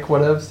the lake,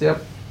 whatevs,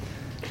 yep.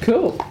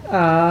 Cool.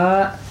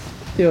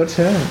 Your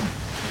turn.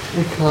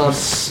 We can't.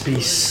 Must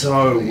be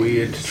so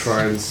weird to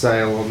try and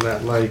sail on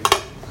that lake.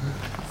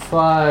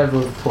 5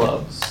 of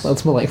clubs. Well,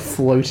 it's more like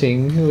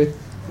floating with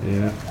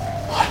Yeah.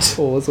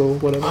 oars or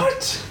whatever.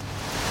 What?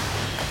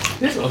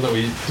 Here's one that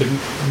we didn't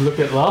look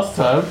at last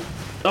time.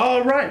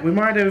 Oh, right, we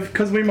might have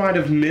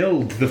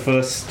milled the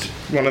first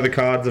one of the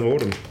cards of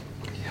autumn.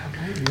 Yeah,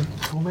 maybe.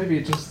 Or maybe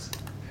it just.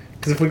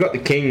 Because if we got the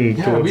king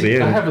Yeah, towards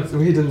the end.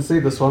 we didn't see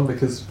this one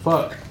because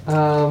fuck. I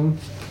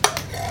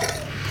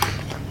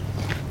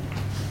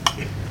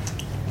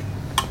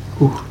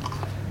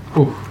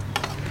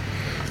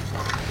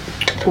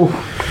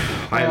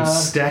am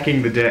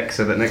stacking the deck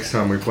so that next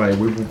time we play,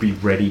 we will be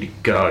ready to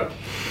go.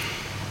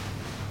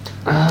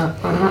 No,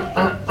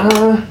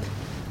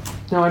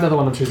 another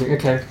one I'm choosing.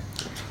 Okay.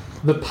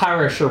 The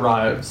parish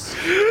arrives.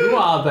 Who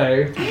are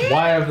they?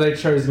 Why have they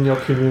chosen your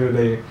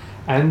community?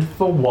 And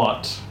for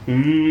what?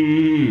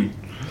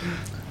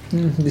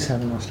 This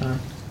happened last time.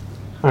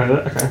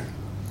 Alright, okay.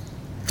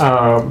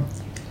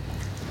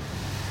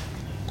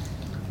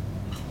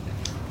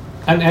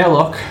 An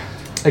airlock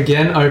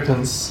again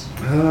opens.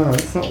 Oh,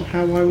 that's not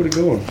how I would have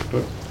gone,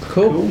 but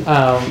Cool.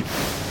 I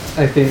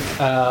think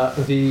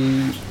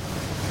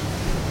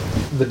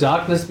the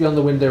darkness beyond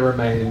the window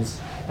remains.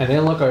 An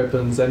airlock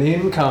opens, and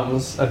in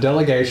comes a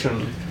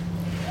delegation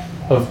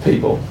of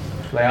people.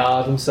 They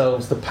are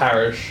themselves the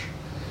parish,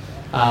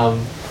 and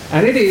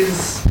it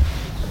is.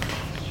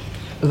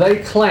 They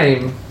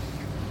claim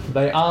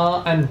They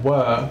are and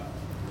were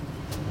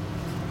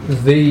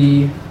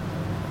the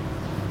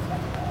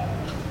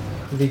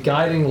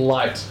guiding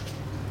light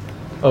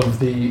of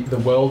the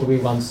world we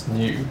once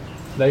knew.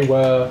 They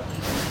were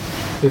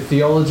the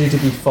theology to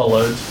be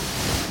followed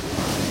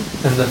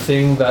and the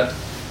thing that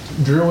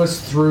drew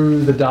us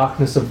through the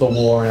darkness of the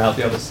war and out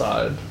the other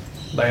side.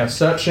 They are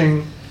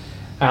searching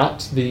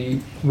out the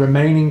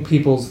remaining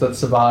peoples that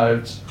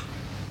survived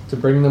to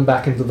bring them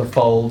back into the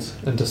fold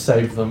and to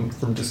save them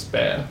from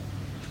despair.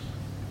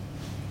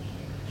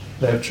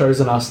 They have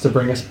chosen us to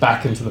bring us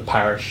back into the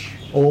parish.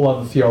 All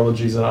other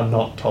theologies are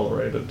not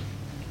tolerated.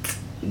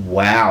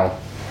 Wow.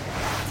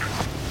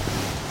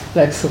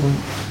 Excellent.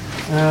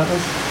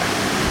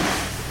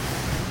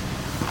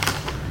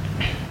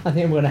 I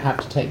think I'm going to have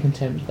to take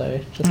contempt though,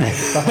 just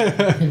for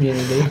the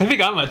community. I think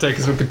I might take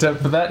some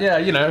contempt for that. Yeah,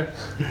 you know.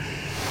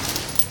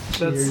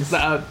 Cheers. Do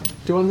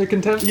you want the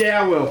contempt?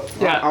 Yeah, I will.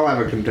 Yeah. I'll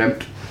have a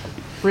contempt.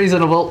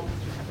 Reasonable.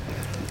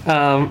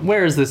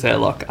 Where is this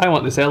airlock? I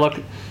want this airlock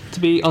to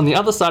be on the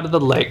other side of the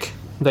lake.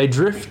 They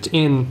drift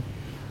in.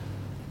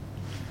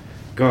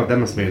 God, that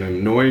must be an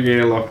annoying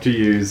airlock to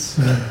use.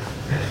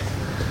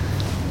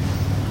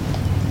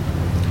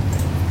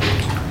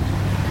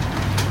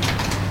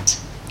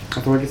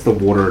 Although I guess the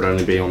water would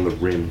only be on the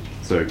rim,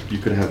 so you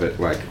could have it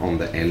like on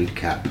the end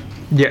cap.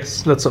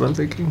 Yes, that's what I'm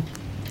thinking.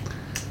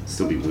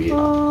 Still be weird.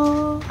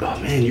 Oh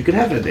man, you could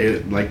have it there,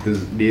 like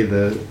near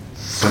the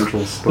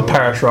central The spot.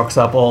 parish rocks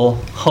up all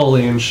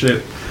holy and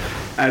shit.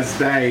 As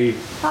they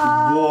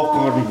walk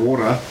on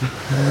water.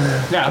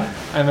 Yeah,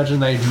 I imagine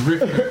they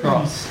drift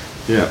across.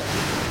 Yeah.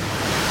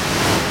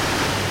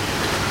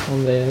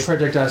 On the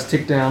Projectiles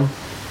tick down.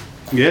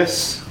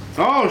 Yes.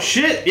 Oh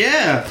shit,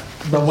 yeah.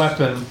 The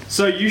weapon.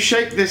 So you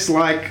shape this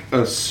like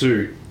a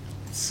suit.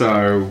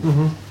 So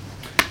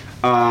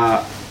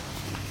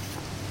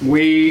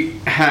we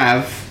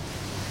have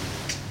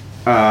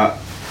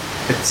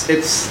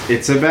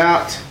it's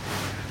about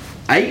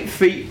 8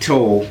 feet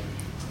tall.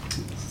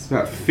 It's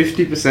about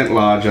 50%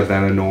 larger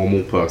than a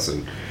normal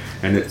person.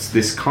 And it's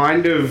this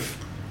kind of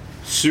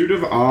suit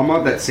of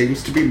armor that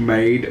seems to be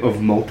made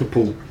of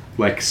multiple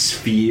like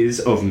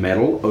spheres of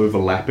metal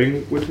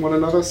overlapping with one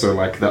another, so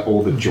like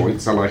all the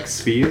joints are like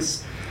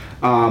spheres,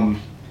 and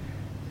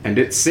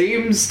it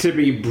seems to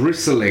be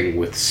bristling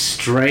with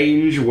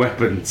strange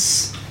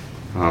weapons,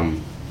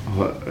 and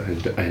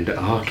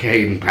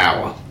arcane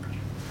power.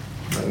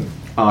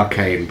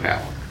 Arcane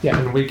power. yeah.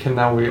 And we can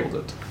now wield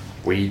it.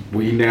 We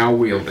now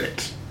wield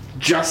it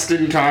just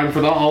in time for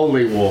the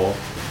Holy War.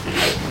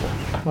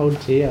 Oh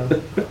dear.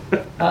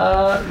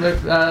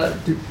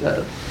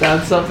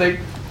 Down something.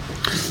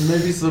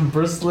 Maybe some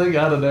bristling.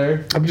 I don't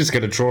know. I'm just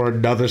gonna draw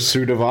another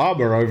suit of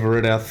armor over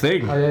in our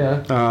thing. Oh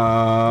yeah.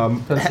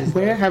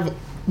 Pencils.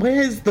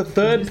 Where's the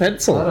third I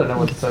pencil? don't know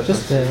what the search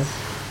Just is. there.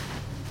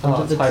 Oh,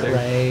 Under it's the hiding.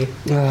 tray.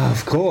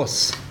 Of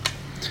course.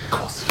 Of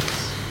course.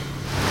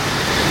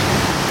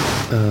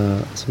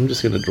 So I'm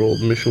just going to draw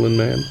Michelin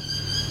Man.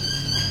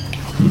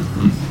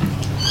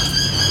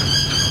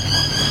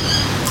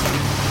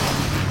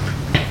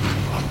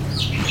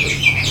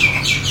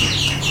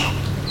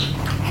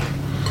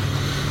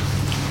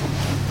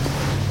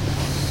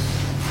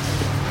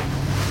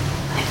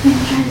 I've been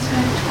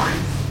transferred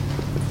twice.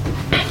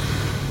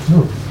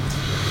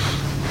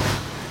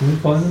 Can you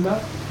find them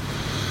back?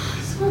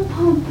 Small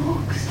palm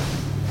box.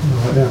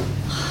 Oh, yeah.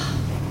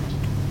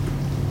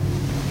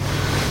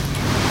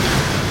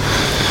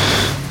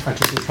 I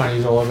just was trying to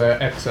use all of our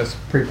excess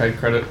prepaid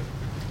credit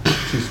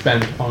to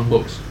spend on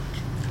books.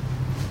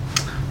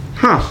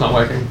 Huh. It's not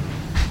working.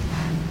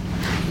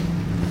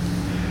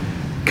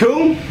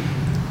 Cool.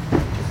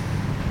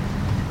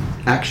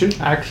 Action.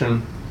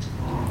 Action.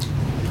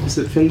 Is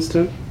it Finn's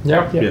turn?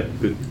 Yep. Yeah,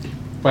 good.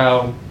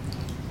 Well,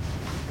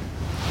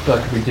 I feel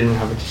like if we didn't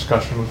have a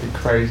discussion, it would be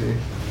crazy.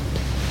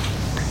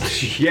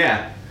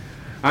 Yeah.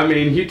 I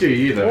mean, you do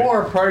you though.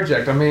 Or a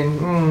project. I mean,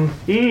 Mm.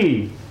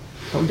 we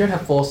don't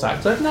have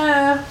foresight, so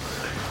nah.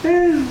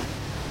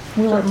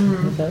 We like to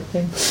think about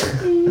things.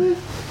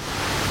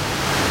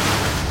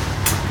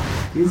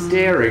 He's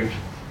daring.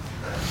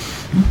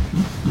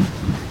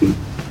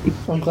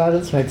 I'm glad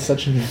it's made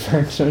such an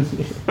impact on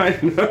you. I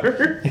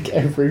know. Like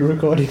every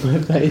recording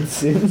we've made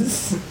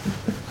since.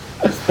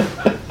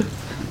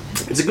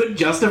 It's a good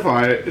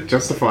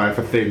justifier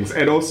for things,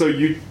 and also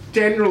you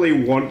generally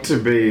want to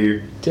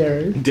be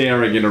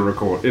daring in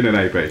an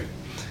AP,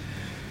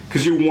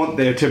 because you want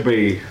there to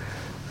be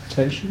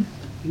Tension.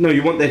 no,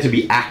 you want there to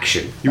be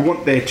action. You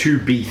want there to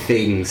be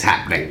things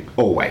happening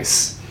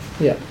always.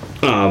 Yeah.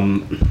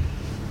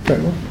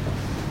 Very well.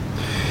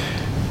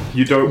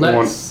 You don't Let's-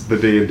 want the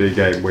D&D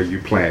game where you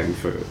plan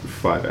for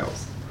 5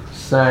 hours.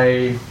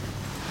 Say.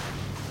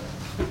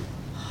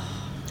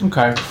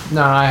 Okay.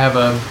 No, I have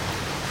a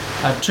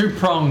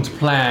two-pronged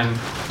plan.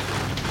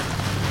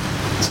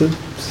 To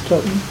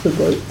stop the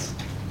boats.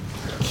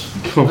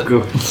 Oh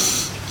god,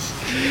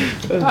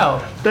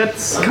 Well,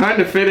 that's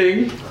kind of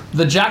fitting.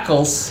 the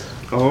jackals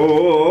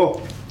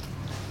Oh,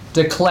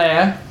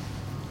 declare,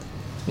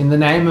 in the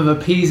name of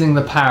appeasing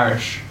the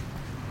parish,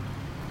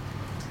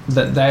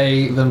 that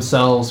they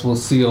themselves will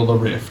seal the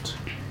rift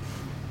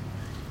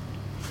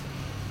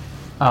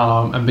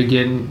and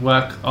begin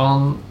work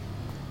on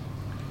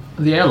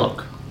the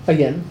airlock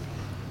Again.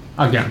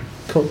 again.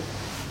 Cool.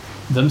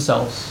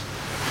 Themselves.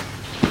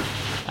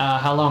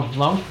 How long?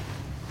 Long?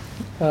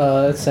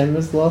 Same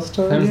as last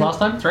time. Same as last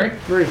time? 3?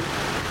 3.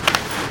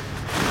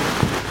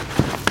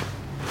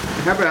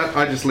 How about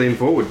I just lean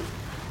forward?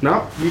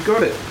 No, you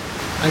got it.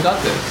 I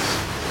got this.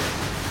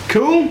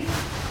 Cool.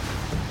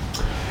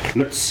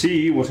 Let's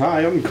see what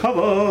I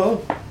uncover.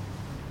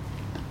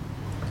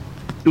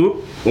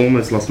 Oop,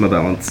 almost lost my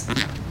balance.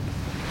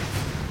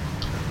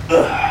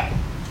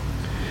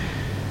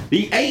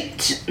 The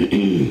 8.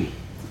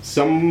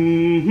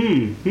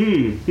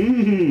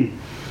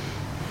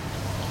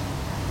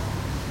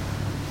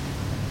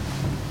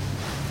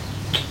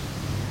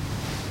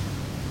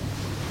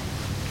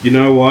 You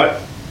know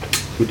what?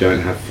 We don't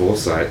have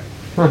foresight.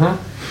 Uh-huh.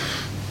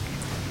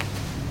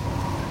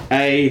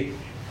 A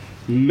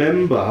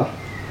member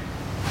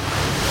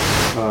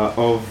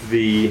of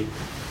the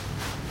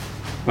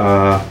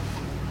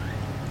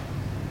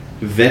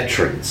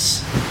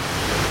veterans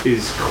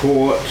is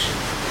caught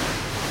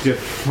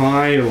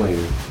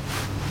defiling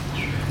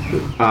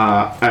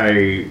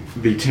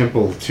the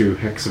temple to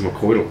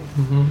Hexamacoidal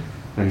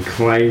and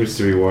claims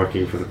to be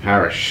working for the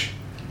parish.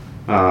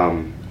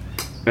 And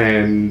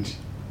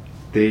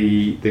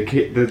the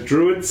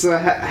druids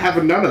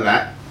have none of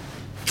that.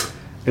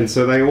 And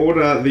so they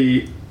order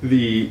the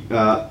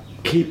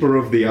keeper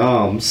of the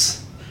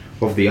arms,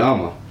 of the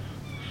armor,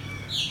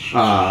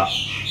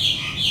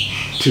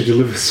 to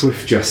deliver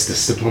swift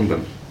justice upon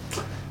them.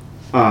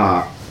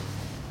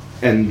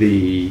 And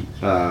the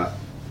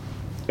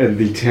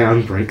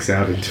town breaks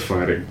out into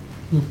fighting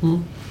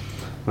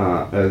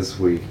as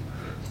we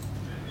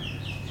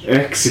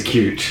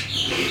execute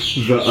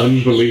the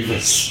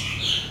unbelievers.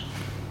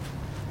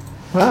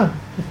 Wow.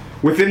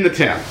 Within the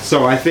town.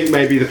 So I think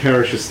maybe the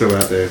parish is still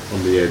out there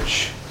on the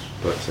edge.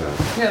 But,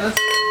 Yeah,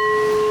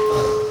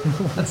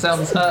 that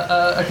sounds...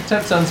 a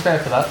contempt sounds fair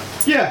for that.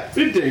 yeah,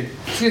 indeed.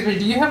 Excuse me,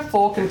 do you have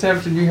 4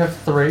 contempt and you have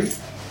 3?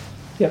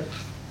 Yep.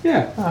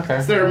 Yeah. Okay.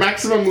 Is there a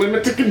maximum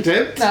limit to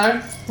contempt?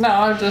 No,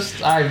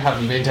 I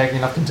haven't been taking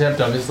enough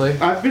contempt, obviously.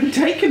 I've been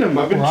taking them.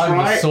 I've been I'm the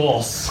trying.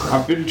 source.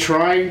 I've been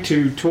trying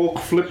to talk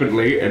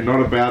flippantly and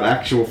not about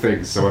actual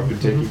things, so I've been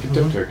taking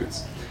contempt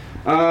tokens.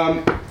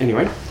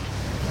 Anyway.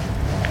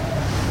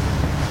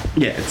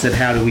 Yeah, it said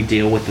how do we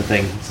deal with the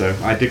thing, so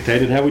I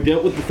dictated how we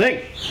dealt with the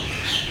thing.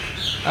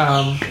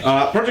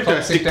 Project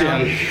Dice, stick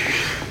down.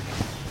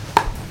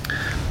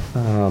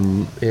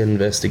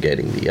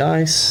 Investigating the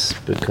ice.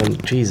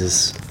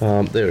 Jesus.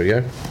 There we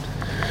go.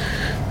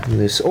 And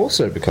this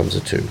also becomes a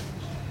 2.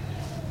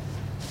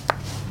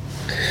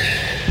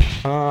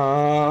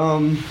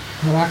 No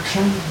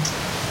action.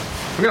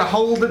 We're gonna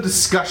hold a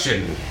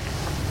discussion.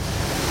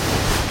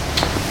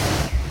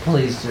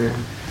 Please do.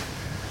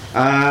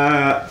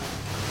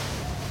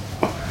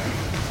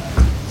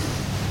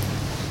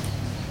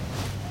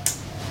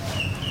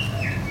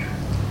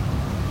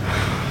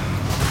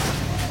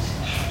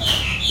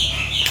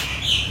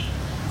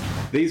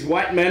 These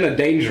white men are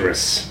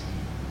dangerous.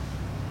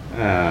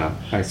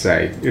 I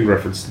say, in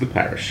reference to the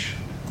parish.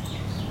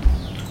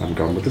 I'm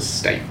going with a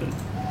statement.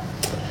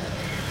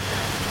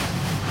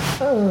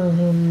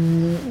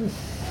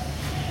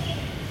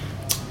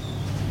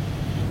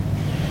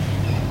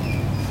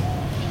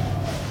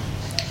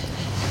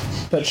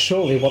 But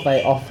surely what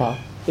they offer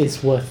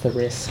is worth the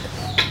risk.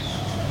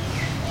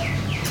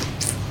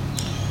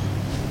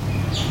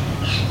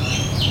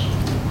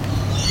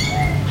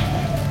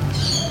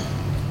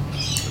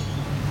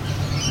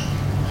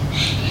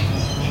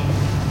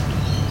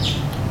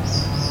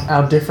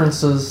 Our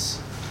differences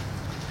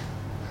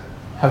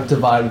have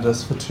divided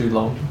us for too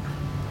long.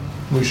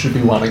 We should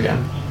be one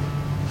again.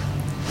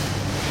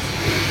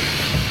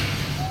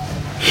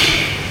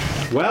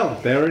 Well,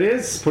 there it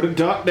is. Put a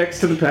dot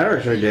next to the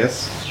parish, I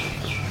guess.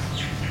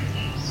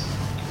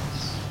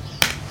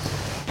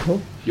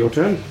 Cool. Your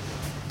turn.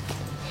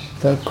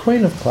 The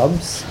Queen of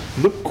Clubs.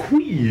 The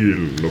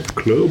Queen of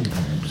Clubs.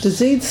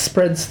 Disease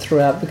spreads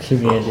throughout the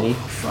community.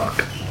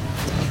 Fuck.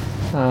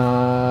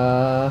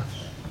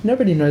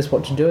 Nobody knows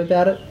what to do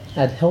about it.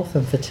 Add health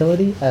and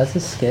fertility as a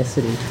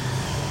scarcity.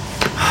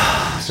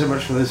 So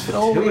much for those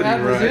All fertility we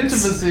had was rights.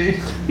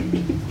 intimacy.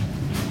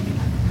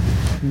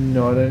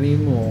 Not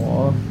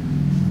anymore.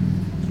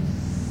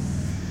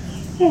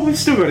 Well, we've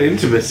still got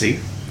intimacy.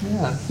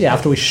 Yeah. Yeah,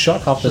 after we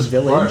shot up the Just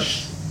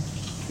village.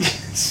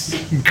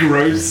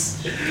 Gross.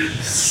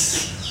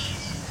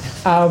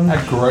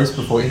 Had gross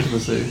before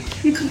intimacy.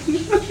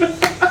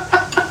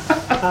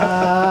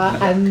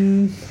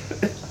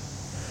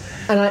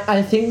 And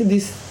I think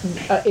this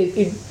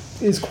it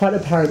is quite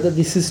apparent that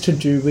this is to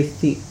do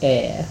with the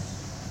air.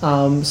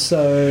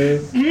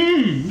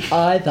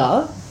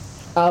 Either,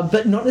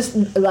 but not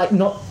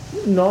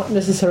not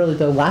necessarily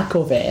the lack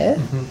of air.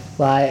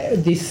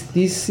 Like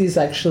this is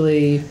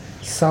actually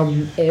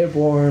some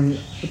airborne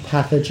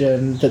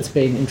pathogen that's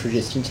been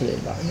introduced into the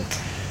environment.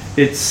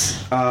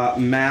 It's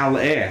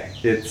malaria.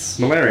 It's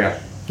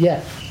malaria.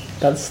 Yeah,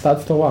 that's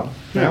the one.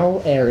 Yeah.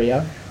 Mal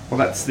area. Well,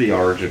 that's the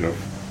origin of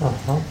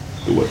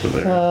the word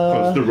malaria.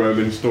 Because the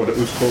Romans thought it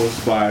was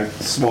caused by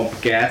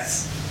swamp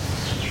gas.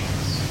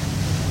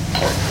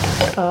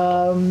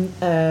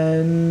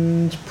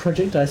 And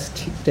project dice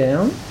tick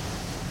down.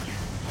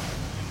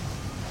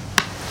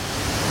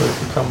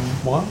 Both become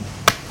one.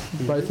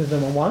 Both of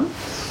them are 1.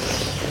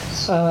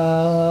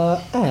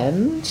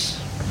 And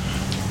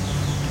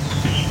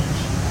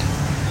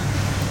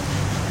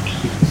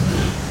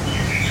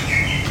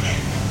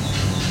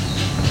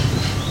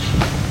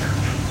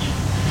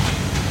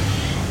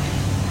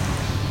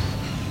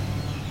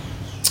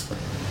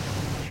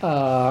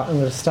I'm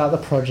going to start the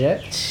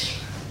project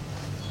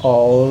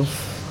of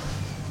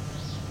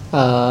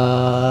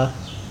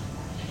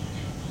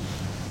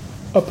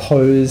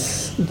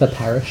oppose the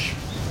parish.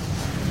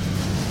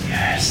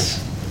 Yes.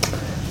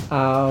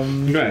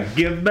 Um, No,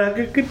 give back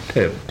a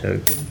contempt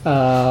token.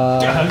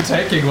 I'm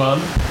taking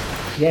one.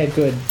 Yeah,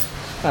 good.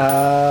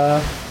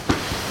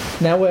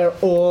 Now we're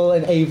all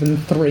in even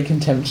 3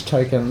 contempt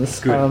tokens.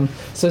 Good.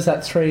 So is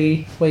that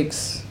 3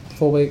 weeks,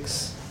 4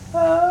 weeks?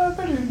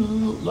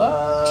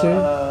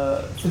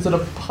 Is it a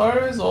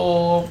pose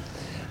or?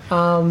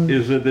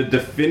 Is it the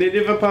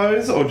definitive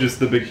oppose or just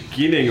the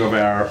beginning of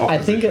our opposition? I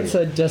think it's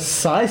a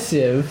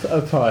decisive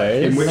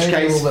oppose, In which Maybe a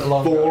case, little bit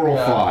longer, 4 or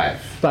yeah.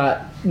 5?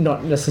 but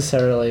not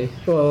necessarily.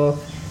 Well,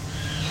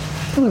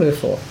 I'm going to go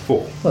 4.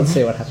 4. Let's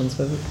see what happens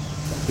with it.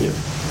 Yeah.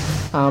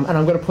 And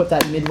I'm going to put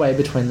that midway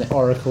between the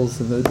oracles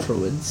and the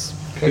druids.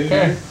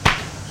 Okay.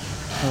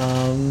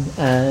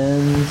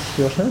 And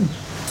your turn.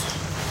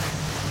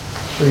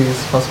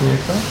 Please pass me a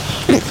card.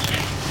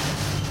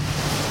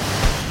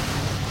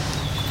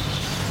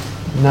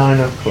 9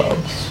 of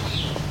clubs.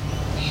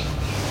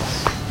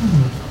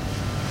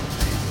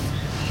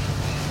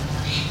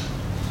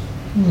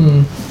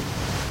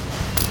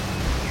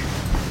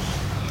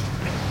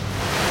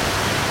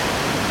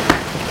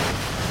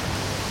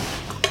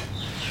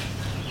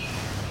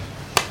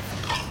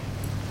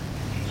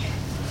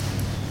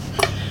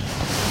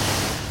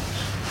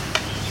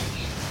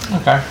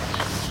 Okay.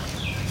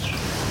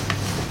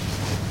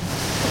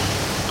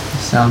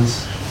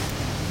 Sounds.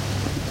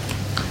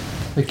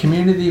 The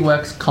community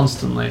works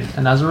constantly,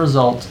 and as a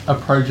result, a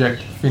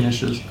project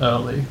finishes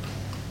early.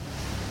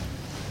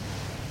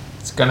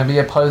 It's going to be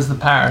oppose the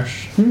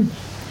parish.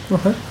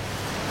 Okay.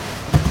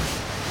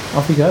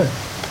 Off you go.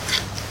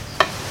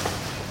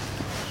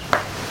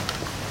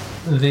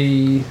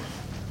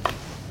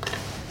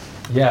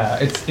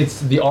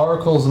 It's the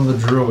oracles and the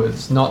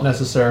druids, not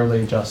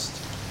necessarily just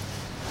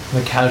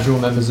the casual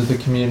members of the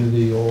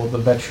community or the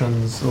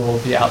veterans or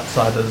the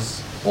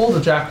outsiders or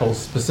the jackals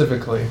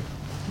specifically.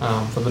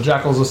 For the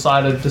jackals are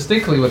sided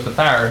distinctly with the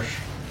parish,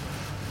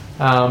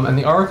 and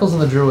the oracles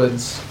and the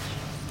druids,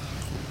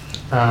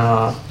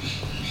 I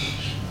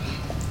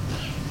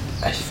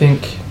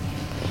think,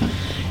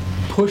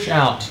 push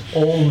out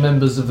all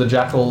members of the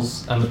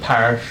jackals and the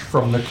parish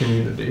from the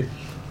community,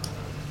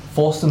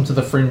 force them to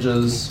the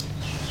fringes,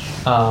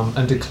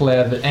 and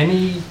declare that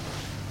any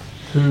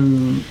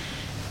who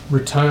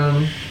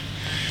return,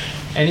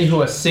 any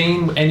who are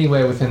seen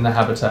anywhere within the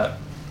habitat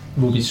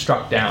will be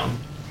struck down.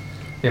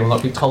 They will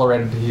not be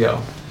tolerated here,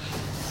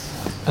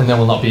 and they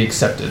will not be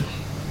accepted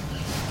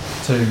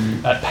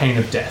at pain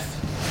of death.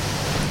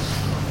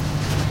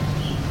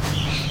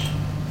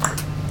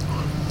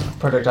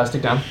 Project dice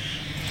tick down.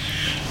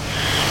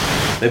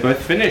 They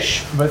both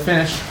finish. Both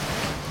finish.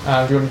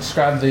 Do you want to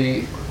describe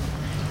the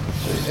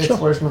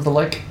exploration of the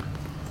lake?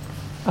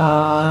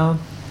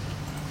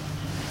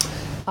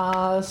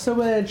 So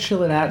we're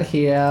chilling out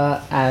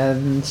here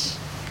and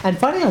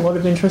finding a lot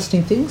of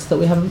interesting things that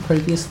we haven't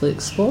previously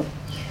explored.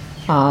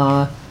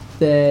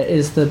 There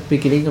is the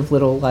beginning of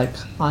little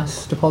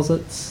ice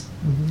deposits.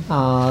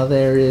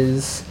 There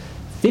is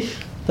fish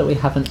that we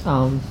haven't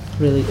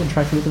really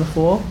interacted with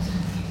before,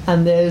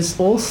 and there's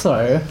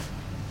also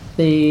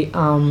the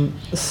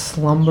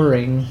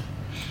slumbering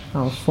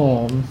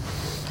form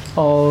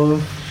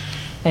of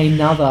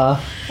another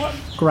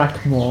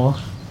Grackmore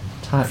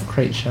type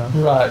creature.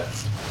 Right.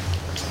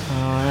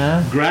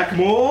 Yeah. Grack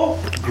more,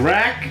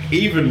 grack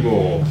even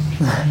more.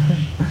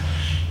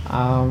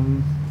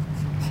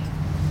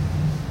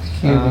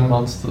 Human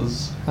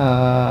monsters.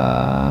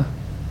 Uh,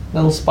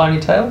 Little spiny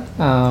tail.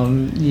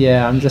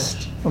 yeah, I'm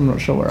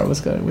not sure where I was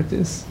going with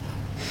this.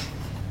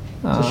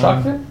 It's a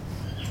shark fin?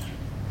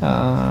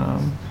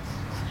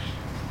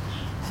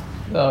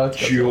 Oh,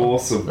 it's got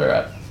Awesome.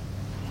 Alright.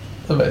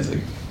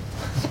 Amazing.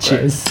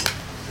 Cheers.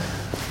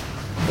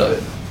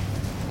 Brilliant.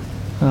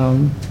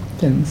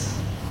 Fins.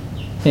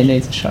 It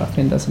needs a shark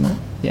fin, doesn't it?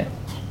 Yeah.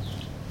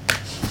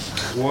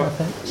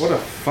 What a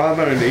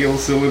father and eel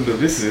cylinder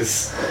this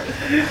is.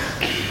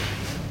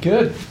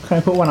 Good. Can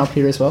I put one up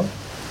here as well?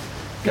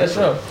 Okay,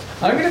 sure.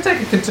 I'm going to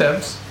take a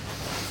contempt.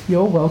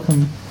 You're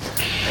welcome.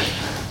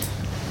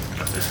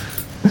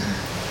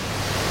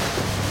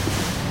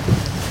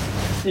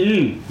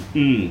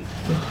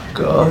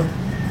 God.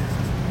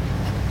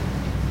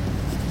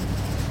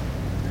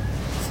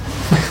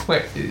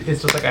 Wait,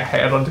 it's just like a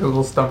head on two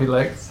little stumpy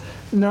legs.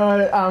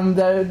 No,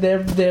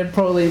 they're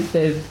probably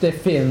they're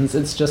fins.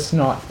 It's just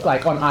not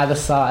like on either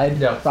side,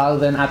 Yep. rather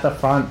than at the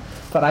front.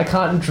 But I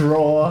can't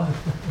draw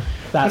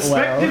that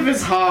Perspective well.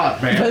 is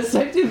hard, man.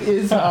 Perspective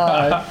is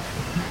hard.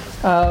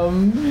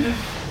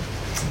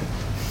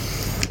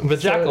 The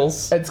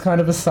jackals. It's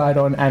kind of a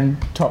side-on and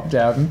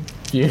top-down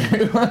view.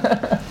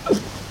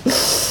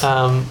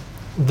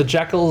 The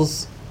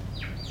jackals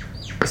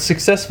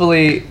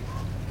successfully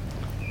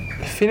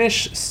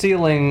finish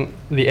sealing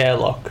the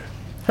airlock.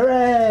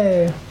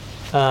 Hooray!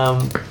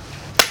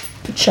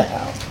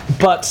 Ciao.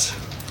 But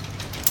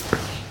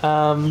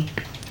I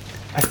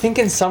think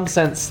in some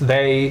sense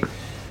they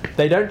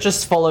don't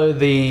just follow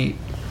the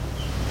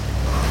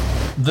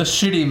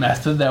shitty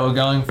method they were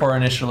going for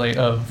initially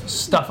of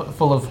stuff it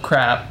full of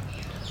crap,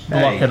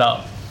 block Hey. it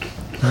up.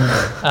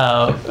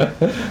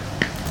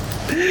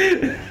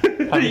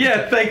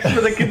 Yeah, thanks for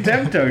the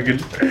contempt token.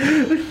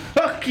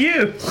 Fuck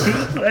you.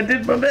 I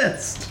did my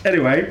best.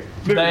 Anyway,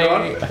 moving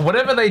on.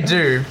 Whatever they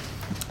do,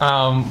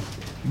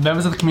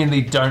 members of the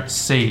community don't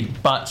see.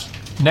 But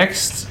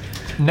next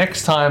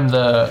time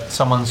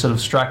someone sort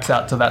of strikes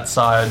out to that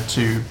side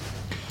to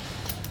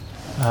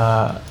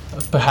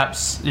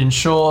perhaps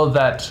ensure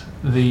that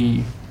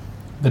the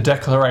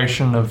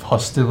declaration of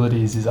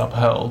hostilities is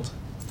upheld,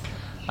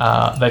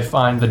 they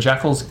find the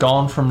jackals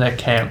gone from their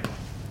camp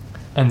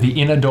and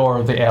the inner door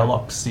of the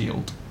airlock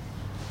sealed.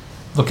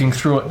 Looking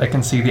through it, they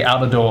can see the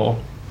outer door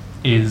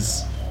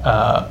is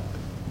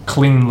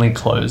cleanly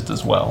closed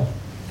as well.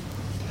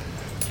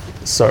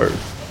 So,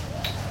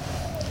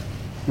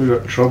 We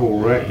got trouble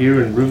right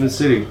here in River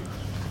City.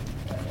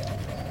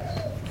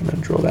 I'm going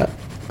to draw that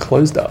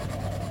closed up.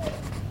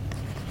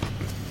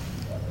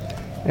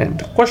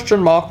 And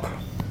question mark,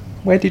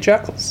 where do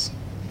jackals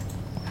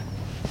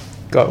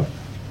go?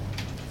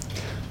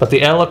 But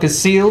the airlock is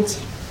sealed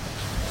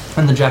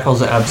and the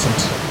jackals are absent.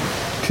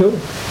 Cool.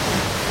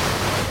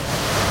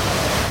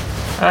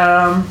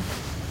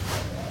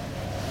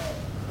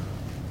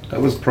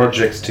 That was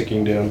projects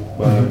ticking down.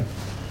 By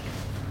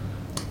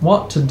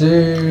What to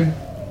do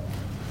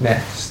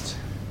next?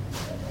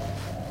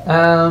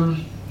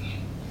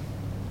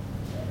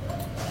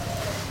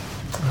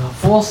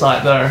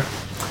 Foresight though.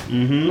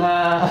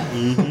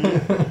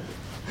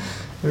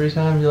 Every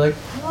time you're like,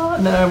 oh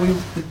no, it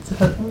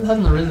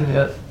hasn't arisen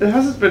yet. It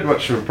hasn't been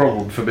much of a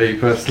problem for me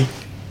personally.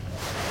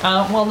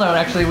 Well, no,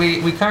 actually,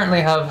 we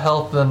currently have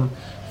health and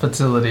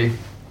fertility.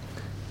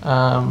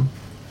 Let's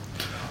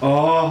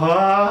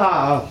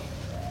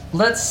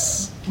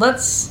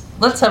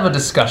have a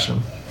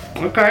discussion.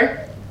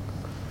 Okay.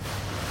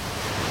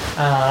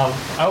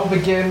 I will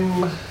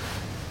begin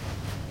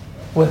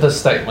with a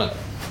statement.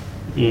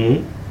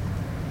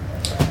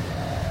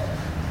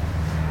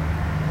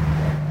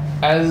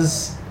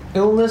 As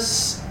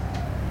illness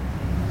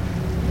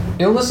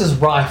is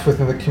rife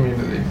within the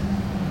community,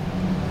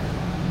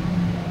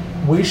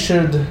 we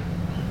should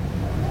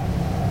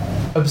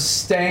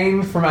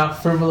abstain from our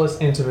frivolous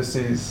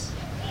intimacies,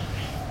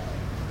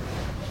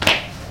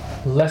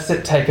 lest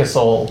it take us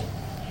all.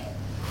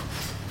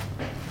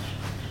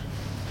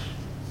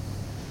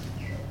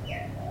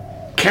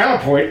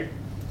 Counterpoint.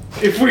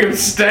 If we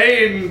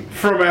abstain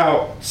from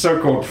our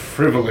so-called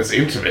frivolous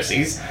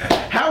intimacies,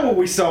 how will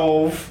we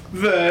solve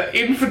the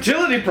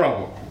infertility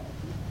problem?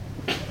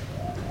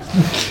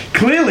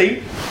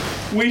 Clearly,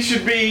 we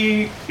should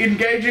be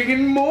engaging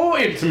in more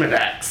intimate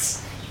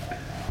acts.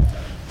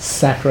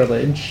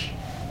 Sacrilege.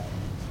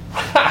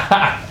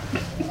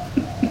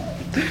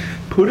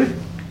 Put a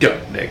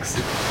dot next.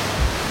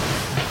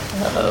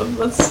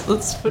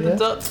 Let's put a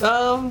dot.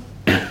 No,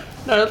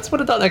 let's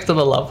put a dot next to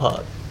the love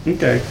heart.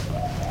 Okay.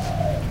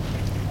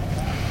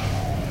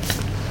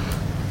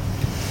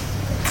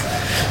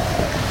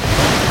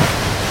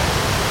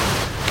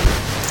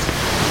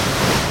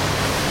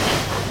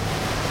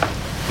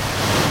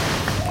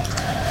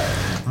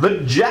 The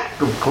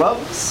Jack of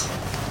Clubs.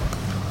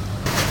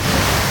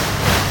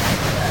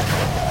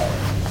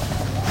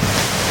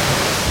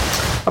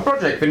 A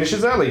project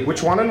finishes early.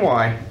 Which one and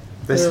why?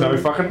 There's no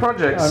fucking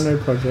projects. No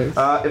projects.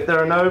 If there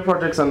are no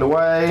projects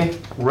underway,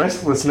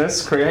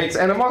 restlessness creates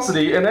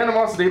animosity, and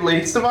animosity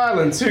leads to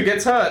violence. Who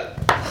gets hurt?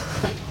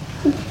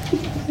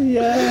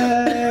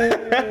 Yay!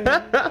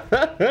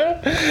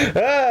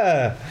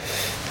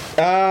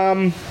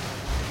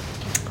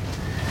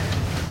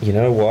 You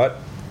know what?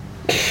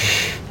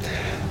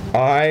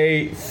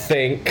 I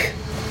think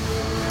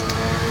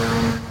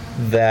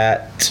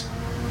that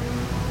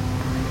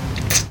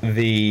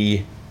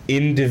the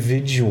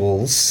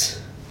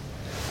individuals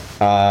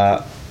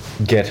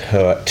get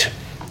hurt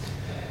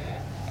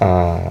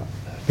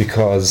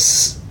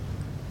because,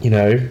 you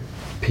know,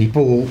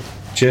 people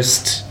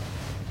just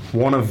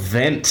want to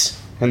vent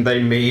and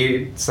they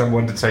need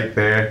someone to take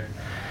their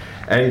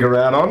anger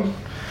out on,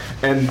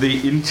 and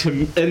the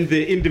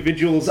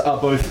individuals are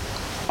both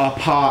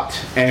apart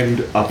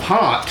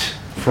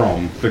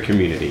from the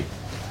community.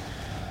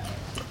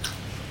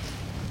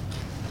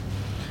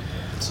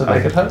 So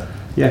they get hurt?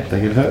 Yeah,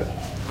 they get hurt.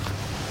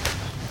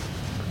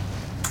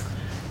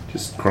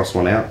 Just cross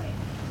one out.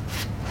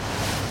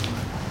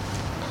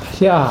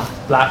 Yeah.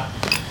 Blap.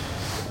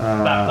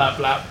 Blap, blap,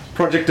 blap.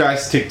 Project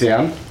dice tick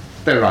down.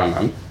 There are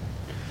none.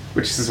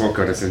 Which is what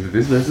got us into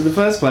this mess in the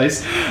first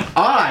place.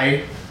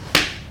 I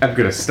am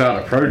going to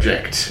start a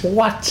project.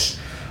 What?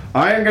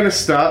 I am going to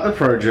start the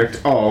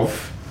project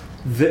of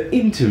the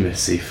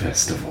Intimacy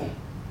Festival.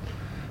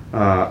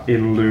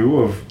 In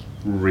lieu of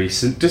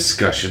recent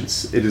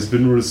discussions, it has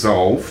been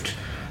resolved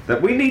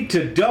that we need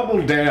to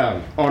double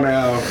down on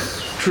our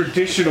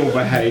traditional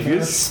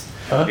behaviours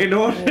in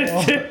order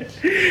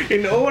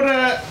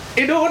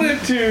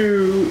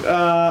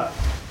to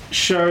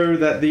show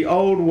that the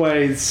old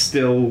ways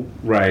still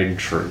reign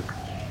true.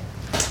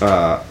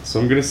 So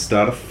I'm going to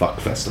start a fuck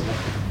festival.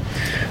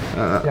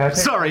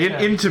 Sorry,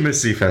 an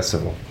intimacy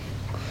festival.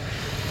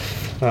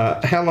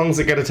 How long is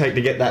it going to take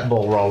to get that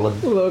ball rolling?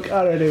 Look,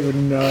 I don't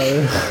even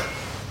know.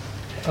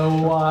 A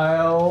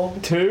while.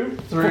 2,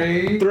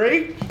 3.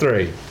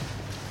 3.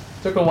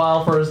 Took a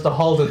while for us to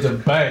hold a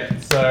debate,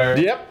 so.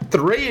 Yep,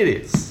 3 it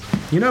is.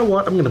 You know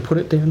what? I'm going to put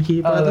it down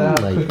here by How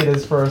the lake. quick it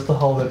is for us to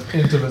hold an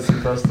intimacy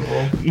festival.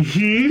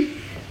 Mm-hmm.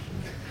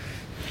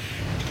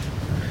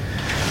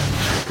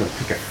 Gotta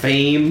pick a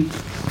theme.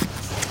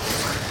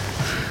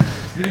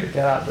 Get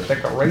out the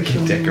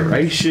decorations.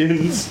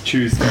 Decorations,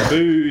 choose the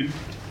food.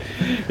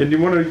 And you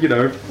want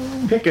to,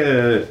 pick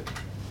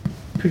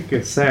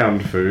a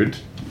sound food.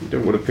 You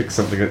don't want to pick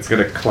something that's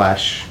going to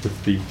clash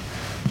with the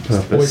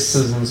purpose.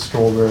 Oysters and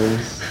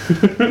strawberries.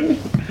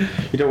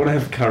 You don't want to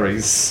have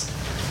curries.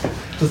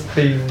 Just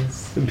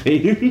beans.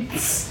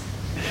 Beans.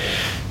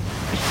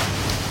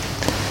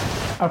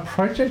 Our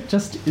project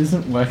just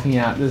isn't working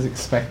out as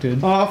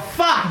expected. Oh,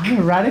 fuck!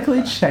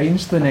 Radically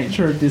change the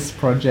nature of this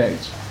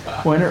project.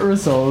 When it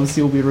resolves,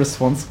 you'll be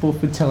responsible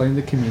for telling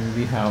the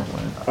community how it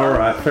went.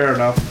 Alright, fair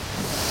enough.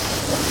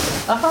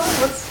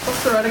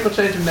 What's the radical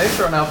change of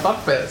nature on our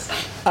fuckfest?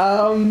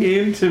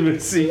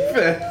 Intimacy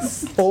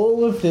fest.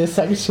 All of this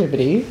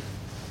activity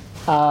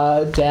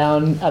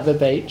down at the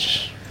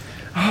beach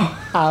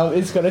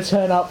is going to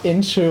turn up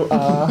into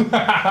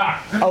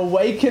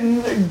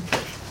Awaken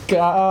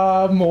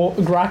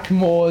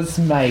Grackmore's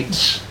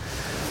Mate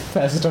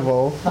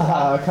Festival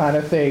kind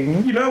of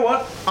thing. You know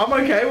what? I'm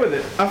okay with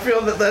it. I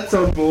feel that that's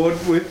on board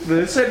with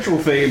the central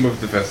theme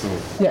of the festival.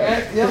 Yeah.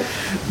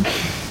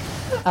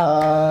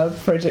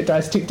 Project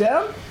Dice tick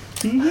down.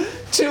 2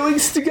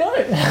 weeks to go.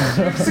 2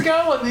 weeks to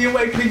go on the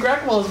Awakening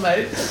Grackmore's,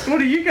 mate. What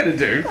are you going to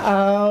do?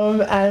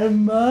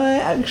 And my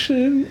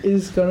action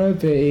is gonna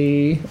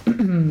be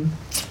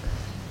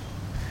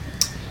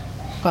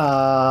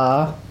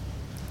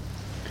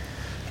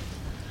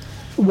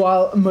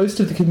while most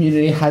of the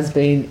community has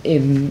been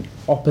in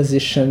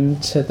opposition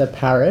to the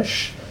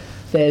parish,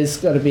 there's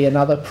got to be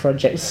another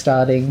project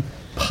starting,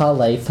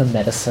 Parlay for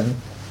Medicine.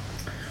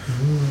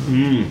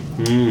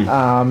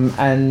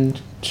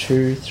 And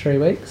 2-3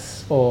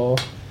 weeks or Up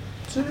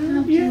to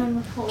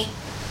number 4.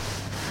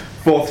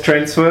 4th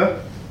transfer.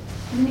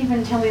 Didn't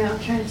even tell me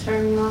about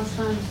transferring last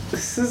time.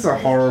 This is a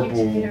Keeps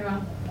horrible. Peter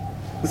up.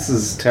 This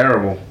is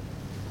terrible.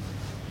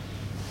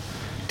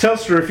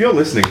 Telstra, if you're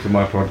listening to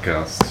my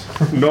podcast,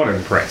 not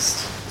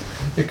impressed.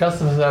 Your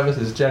customer service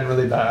is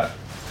generally bad.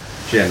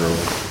 Generally.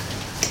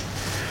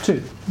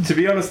 2. To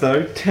be honest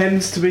though,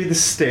 tends to be the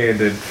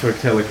standard for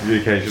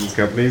telecommunications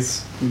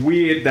companies.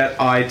 Weird that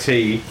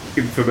IT,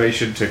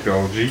 information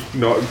technology,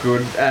 not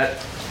good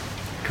at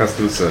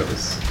customer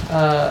service.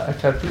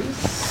 Okay,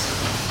 please.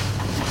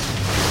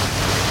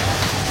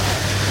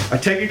 I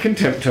take a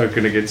contempt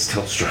token against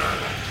Telstra.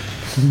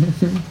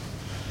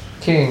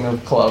 King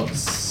of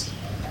clubs.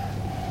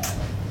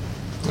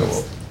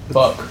 Oh,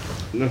 fuck.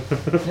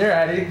 You're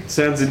Addy.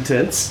 Sounds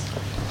intense.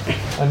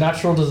 A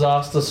natural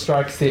disaster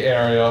strikes the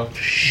area.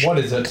 What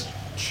is it?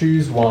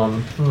 Choose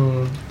one.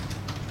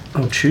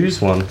 I'll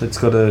choose one that's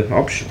got an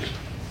option.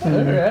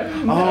 Alright.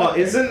 Oh,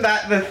 isn't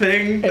that the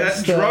thing that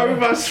It's the-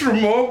 drove us from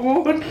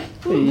Morgwood?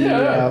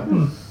 Yeah.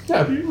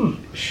 Yeah.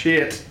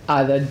 Shit.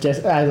 Either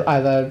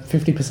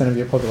 50% of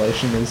your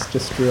population is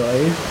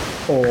destroyed,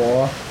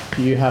 or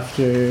you have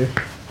to.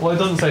 Well, it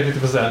doesn't say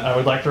 50%. I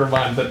would like to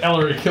remind that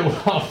Ellery killed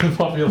half the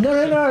population.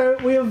 No.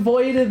 We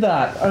avoided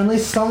that. Only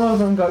some of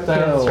them got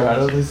That's killed. right.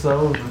 At least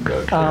some of them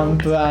got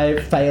killed. By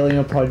failing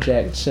a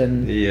project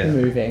and Yeah.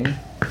 moving,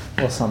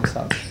 or some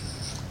such.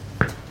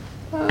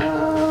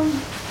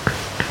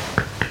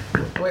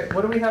 Wait,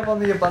 what do we have on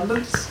the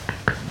abundance?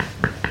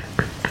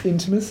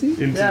 Intimacy?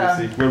 Intimacy.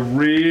 Yeah. We're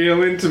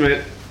real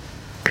intimate.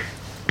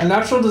 A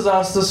natural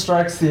disaster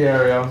strikes the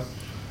area.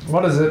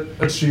 What is it?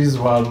 Choose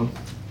one.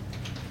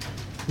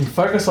 You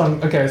focus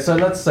on. Okay, so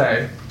let's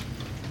say.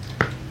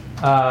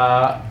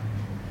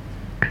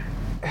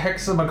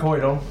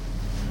 Hexamacoidal.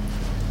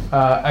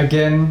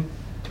 Again,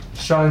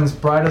 shines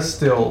brighter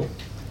still,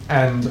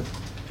 and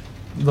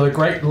the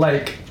Great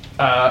Lake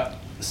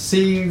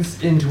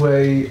seethes into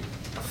a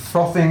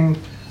frothing,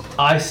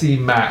 icy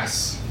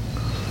mass.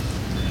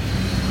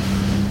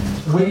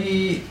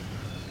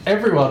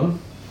 Everyone,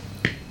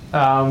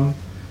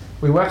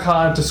 we work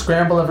hard to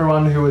scramble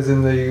everyone who is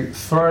in the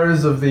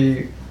throes of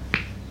the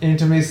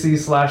intimacy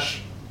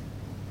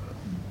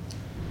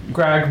 /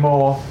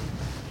 Gragmore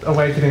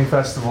Awakening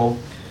Festival.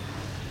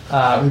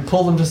 We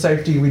pull them to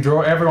safety. We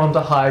draw everyone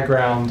to high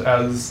ground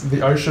as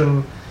the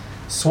ocean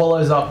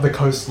swallows up the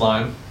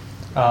coastline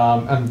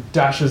and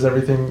dashes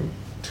everything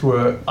to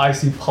a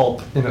icy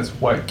pulp in its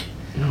wake.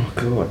 Oh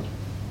god.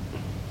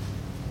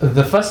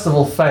 The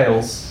festival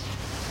fails,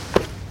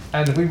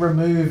 and we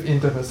remove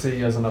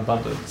intimacy as an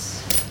abundance.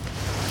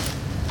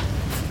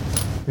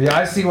 The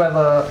icy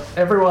weather,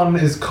 everyone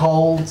is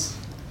cold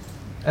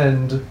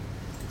and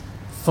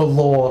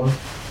forlorn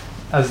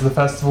as the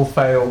festival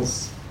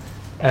fails,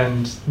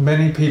 and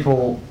many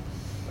people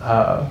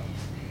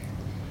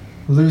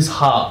lose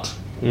heart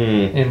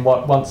in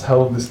what once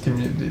held this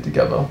community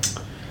together.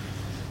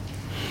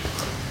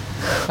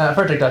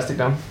 Project Dice Stick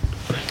down.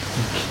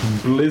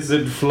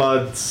 Blizzard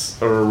floods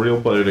are a real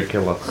boner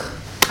killer.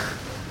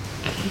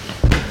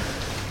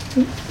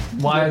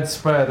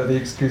 Widespread are the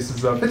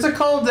excuses of, it's a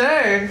cold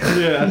day!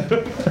 Yeah.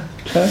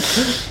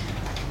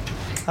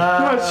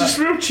 No, it's just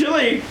real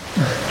chilly.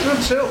 Real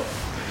chill.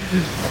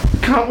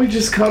 Can't we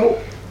just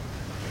cuddle?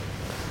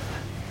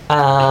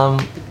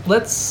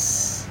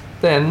 Let's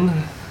then.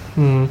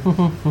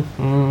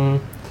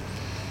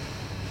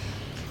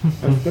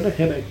 I've got a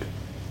headache.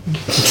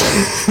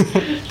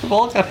 We've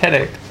all got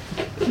headache.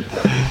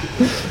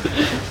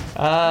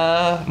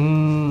 I've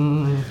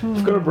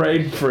got a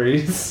brain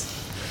freeze.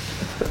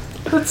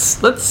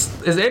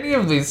 Let's. Is any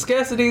of these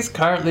scarcities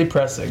currently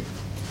pressing?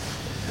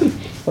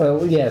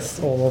 Well, yes,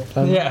 all of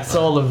them. Yes,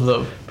 all of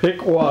them.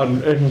 Pick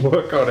one and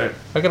work on it.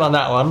 Working on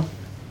that one.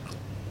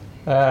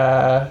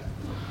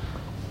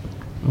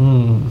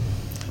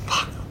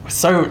 Fuck, we're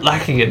so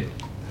lacking it.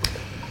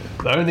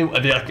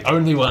 The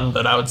only one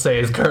that I would say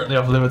is currently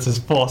off limits is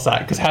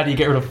foresight. Because how do you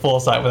get rid of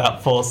foresight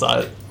without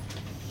foresight?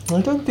 I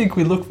don't think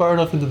we look far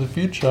enough into the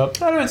future.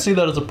 I don't see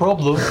that as a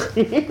problem.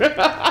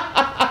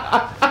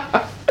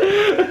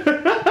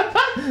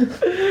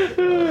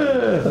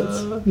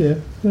 Yeah.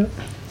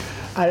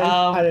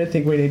 I don't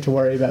think we need to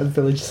worry about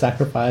village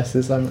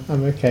sacrifices. I'm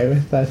okay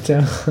with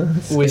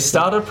that. We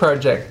start a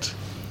project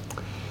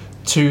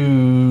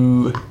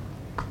to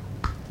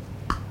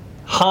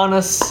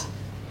harness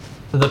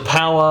the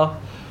power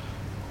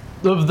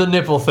of the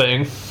nipple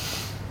thing.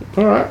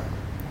 Alright.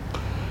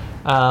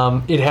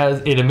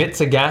 It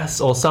emits a gas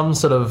or some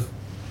sort of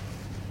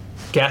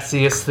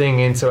gaseous thing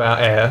into our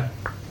air.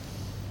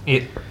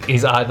 It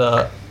is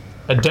either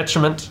a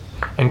detriment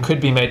and could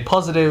be made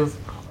positive,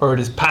 or it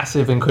is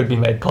passive and could be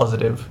made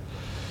positive.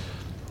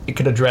 It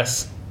could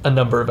address a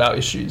number of our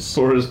issues.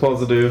 Or is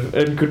positive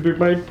and could be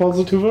made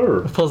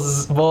positiver.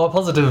 More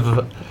positive.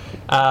 4,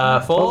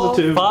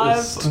 Positive 5.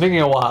 is- I'm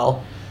thinking a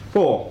while.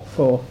 4.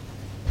 4.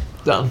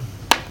 Done.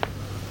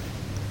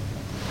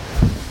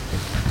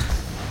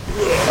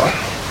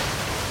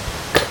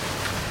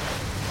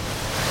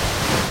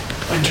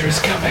 Winter is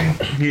coming.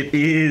 It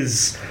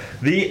is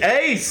the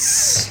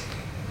ace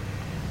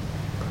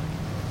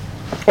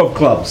of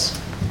clubs.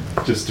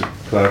 Just to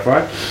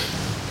clarify.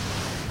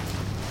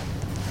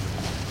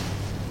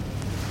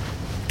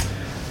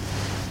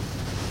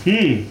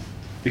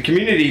 The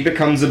community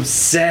becomes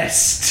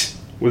obsessed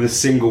with a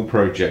single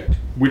project.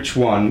 Which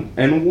one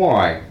and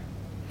why?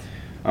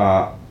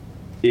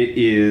 It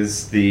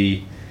is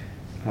the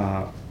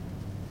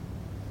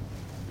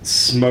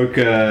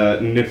smoker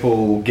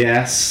nipple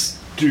gas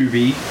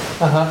doobie.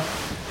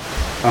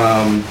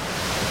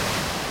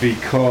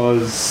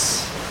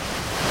 Because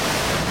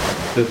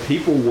the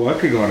people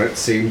working on it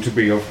seem to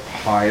be of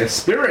higher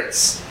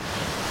spirits.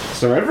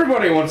 So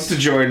everybody wants to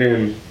join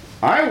in.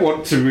 I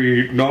want to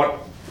be not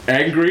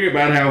angry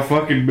about how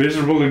fucking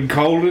miserable and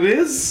cold it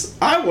is.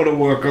 I want to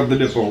work on the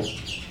nipple.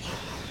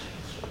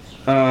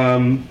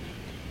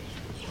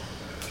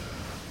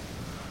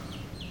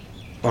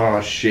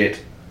 Oh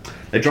shit.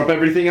 They drop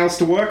everything else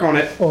to work on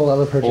it. All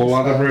other projects. All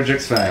other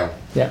projects fail.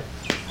 Yeah.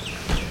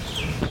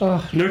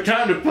 No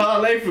time to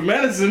parlay for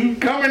medicine.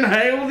 Come and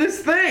hail this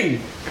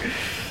thing.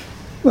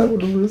 That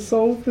would have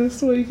resolved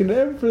this week and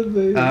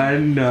everything. I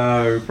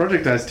know.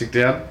 Project Dice ticked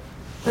down.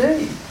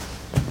 Hey.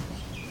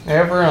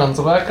 Everyone's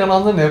working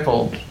on the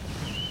nipple.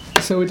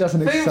 So it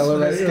doesn't Themes for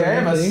accelerate this or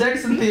game are anything.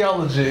 sex and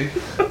theology.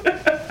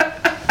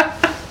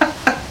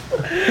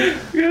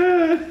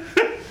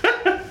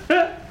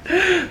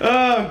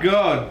 Oh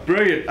god,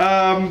 brilliant.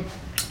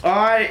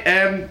 I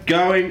am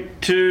going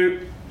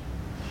to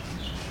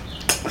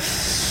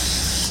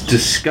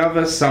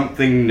discover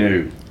something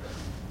new.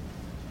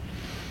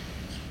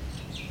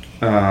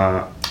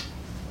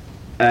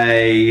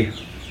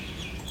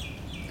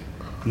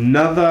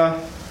 Another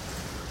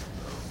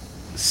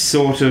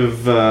sort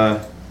of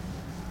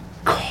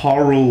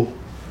coral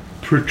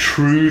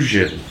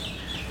protrusion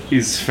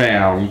is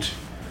found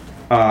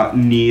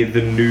near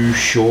the new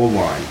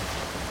shoreline.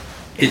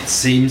 It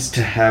seems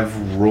to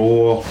have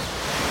raw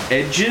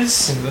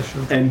edges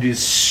and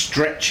is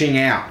stretching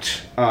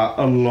out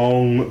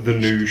along the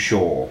new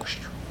shore.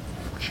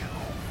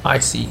 I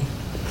see.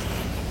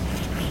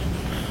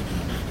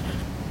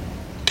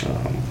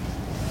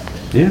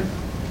 Yeah.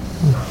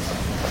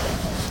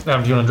 Do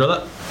you want to draw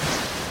that?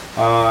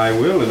 I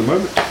will in a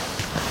moment.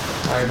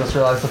 I just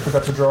realised I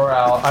forgot to draw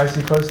our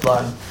icy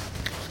coastline.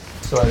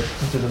 So I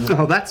considered it.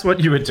 Oh, that's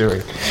what you were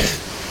doing.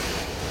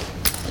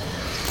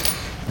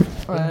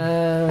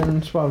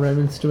 And while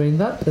Raymond's doing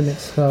that, the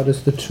next card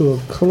is the Two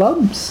of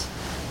Clubs.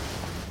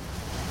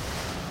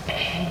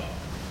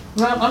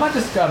 Well, I might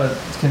just got a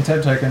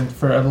contempt token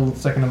for a little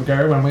second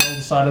ago when we all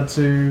decided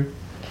to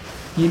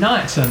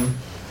unite and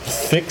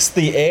Fix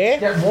the air?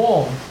 get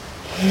warm.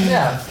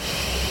 Yeah.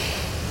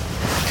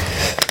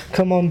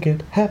 Come on,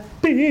 get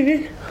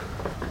happy.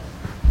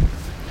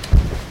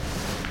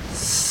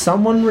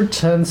 Someone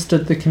returns to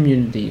the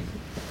community.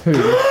 Who?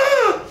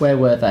 Where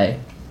were they?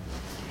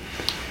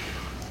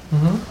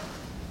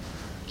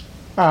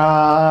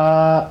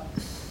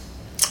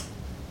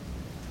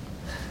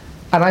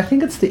 And I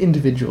think it's the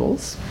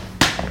individuals.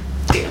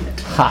 Damn it.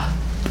 Ha.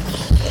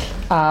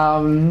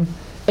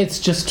 It's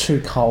just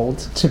too cold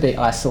to be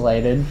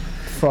isolated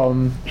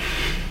from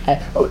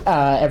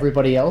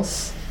everybody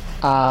else.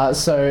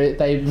 So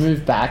they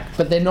move back,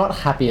 but they're not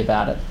happy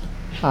about it.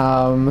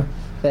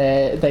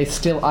 They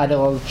still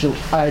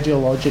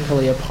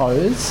ideologically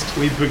opposed.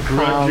 We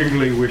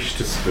begrudgingly wish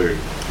to spoon.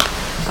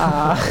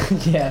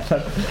 Yeah,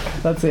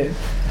 that's it.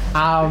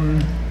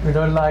 We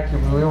don't like you,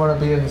 but we want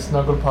to be in the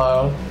snuggle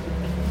pile.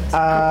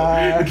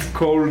 It's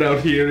cold out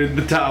here in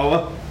the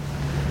tower.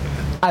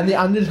 And the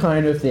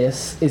undertone of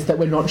this is that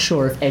we're not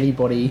sure if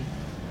anybody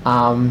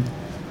who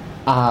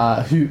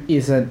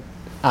isn't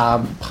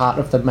part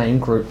of the main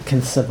group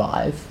can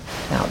survive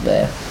out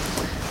there.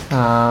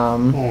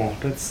 Oh,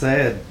 that's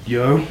sad,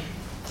 yo.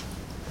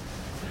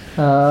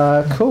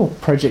 Cool.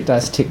 Project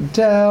dice tick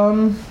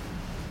down.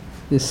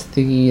 This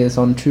thingy is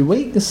on 2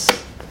 weeks.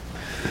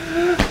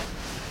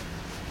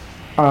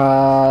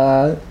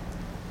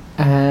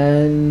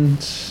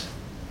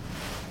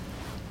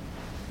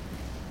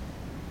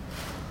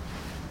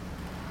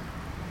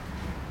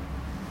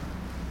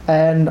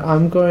 And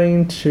I'm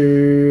going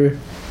to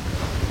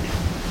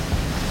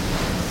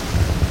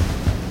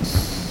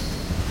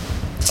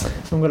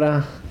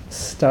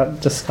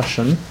start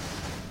discussion.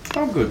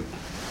 Oh, good.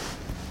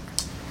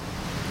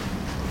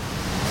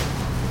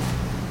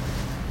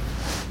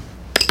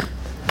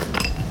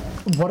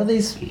 What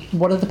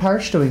are the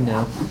parish doing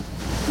now?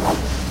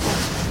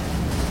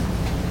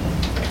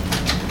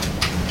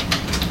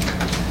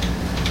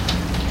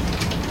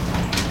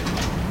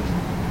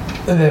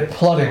 They're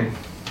plotting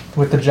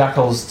with the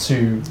jackals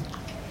to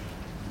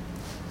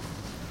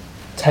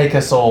take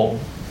us all.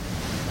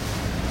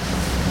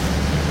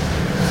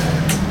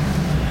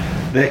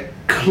 They're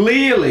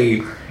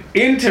clearly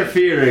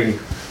interfering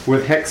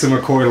with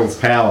Hexamacoil's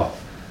power.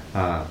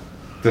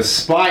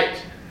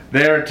 Despite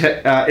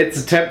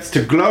its attempts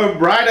to glow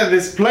brighter,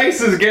 this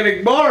place is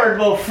getting more and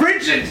more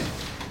frigid.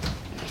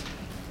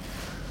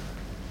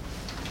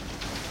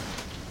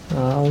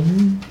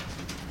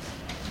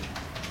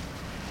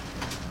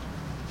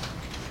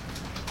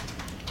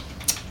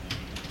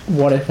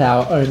 What if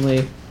our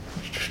only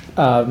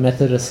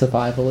method of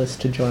survival is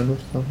to join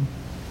with them?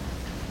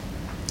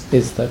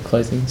 Is the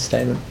closing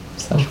statement /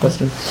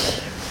 question.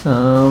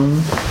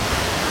 My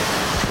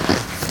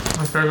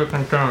favourite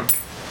contempt.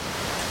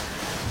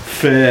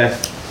 Fair.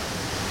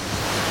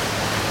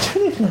 You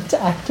don't even have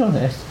to act on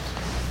it.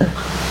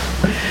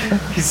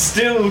 He's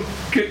still.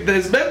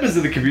 There's members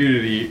of the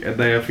community, and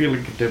they are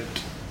feeling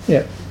contempt.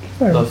 Yep.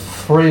 The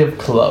Three of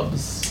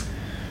Clubs.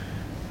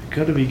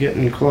 Gotta be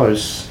getting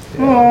close.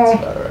 Yeah, that's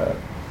about right.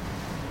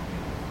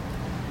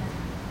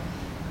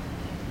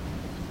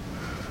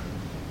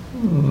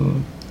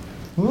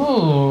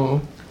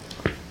 Ooh.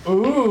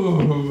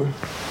 Ooh.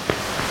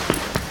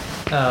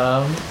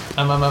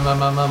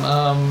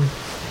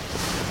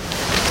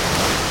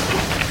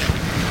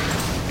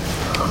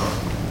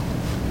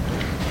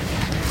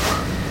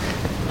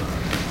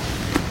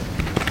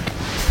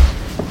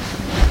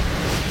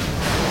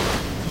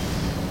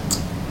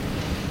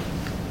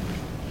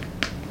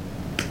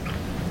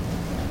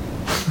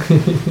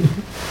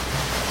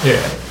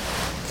 Yeah.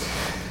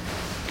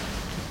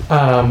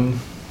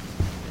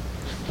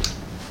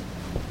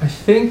 I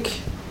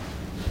think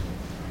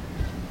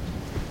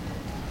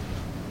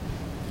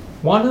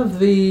one of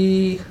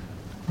the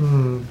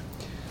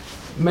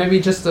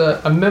maybe just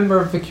a member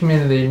of the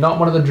community, not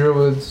one of the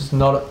druids,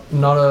 not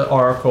an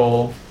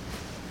oracle,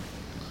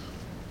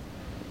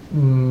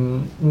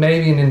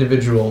 maybe an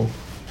individual,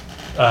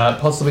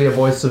 possibly a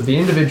voice of the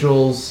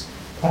individuals,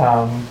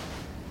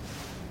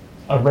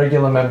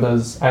 regular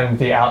members and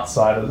the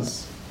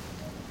outsiders,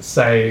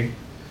 say,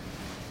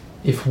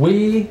 if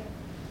we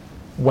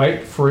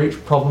wait for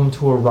each problem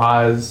to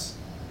arise,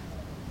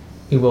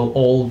 we will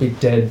all be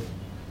dead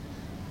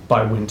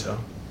by winter.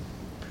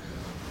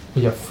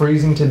 We are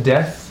freezing to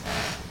death,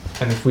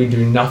 and if we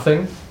do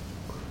nothing,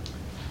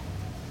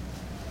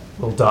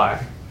 we'll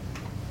die.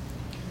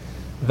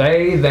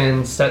 They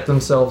then set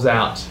themselves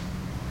out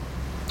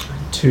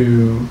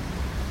to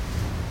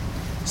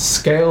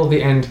scale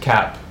the end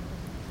cap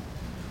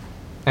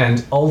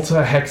and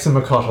alter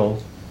Hexamacotl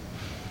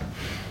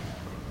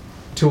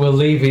to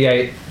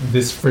alleviate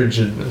this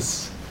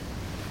frigidness.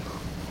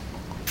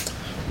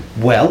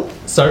 Well,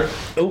 So,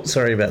 oh,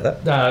 sorry about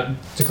that.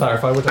 to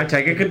clarify, I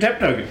take a contempt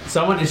token.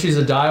 someone issues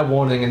a dire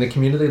warning and the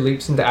community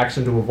leaps into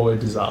action to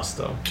avoid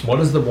disaster. What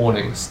is the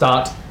warning?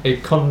 Start a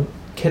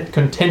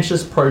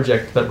contentious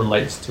project that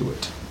relates to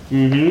it.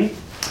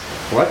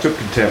 Mm-hmm. Well, I took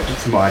contempt.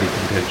 It's mighty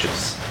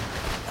contentious.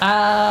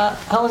 How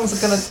long is it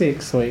gonna?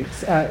 6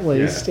 weeks at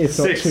least. If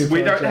not 6. 2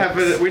 We don't have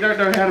projects. it. We don't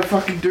know how to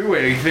fucking do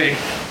anything.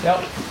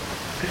 Yep.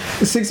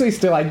 6 weeks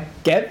to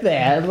like get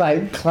there,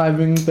 like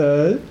climbing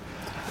the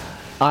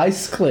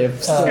ice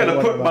cliffs. I'm or gonna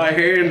put whatever. my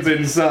hands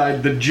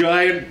inside the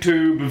giant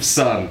tube of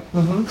sun.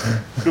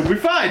 Mm-hmm. It'll be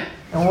fine.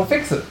 And we'll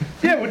fix it.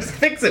 Yeah, we'll just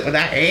fix it with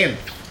our hands.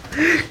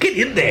 Get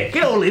in there.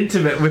 Get all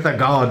intimate with a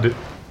god.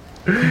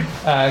 You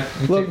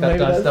Look, take that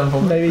dice down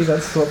for me. maybe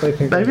that's what they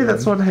think. Maybe they're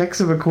that's doing. what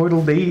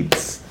Hexamacoidal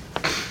needs.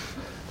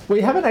 We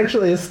haven't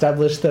actually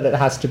established that it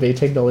has to be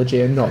technology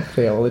and not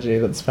theology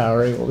that's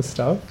powering all this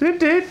stuff. It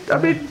did. I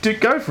mean,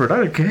 go for it. I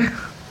don't care.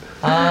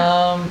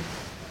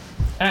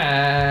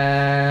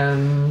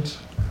 And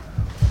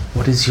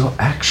What is your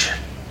action?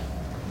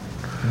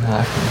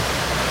 I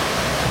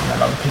can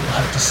let other people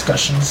have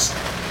discussions.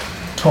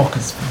 Talk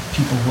is for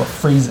people who are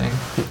freezing.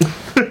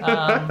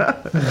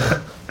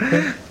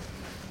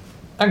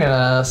 I'm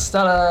gonna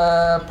start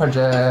a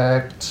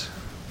project.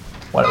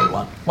 What do we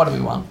want? What do we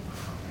want?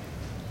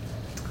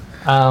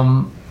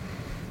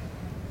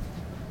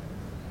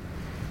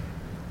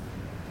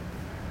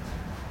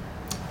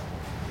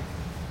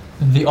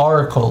 The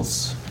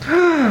oracles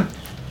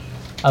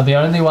are the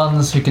only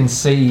ones who can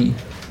see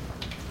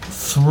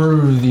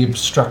through the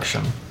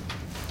obstruction.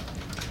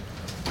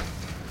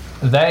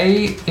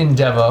 They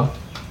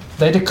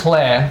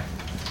declare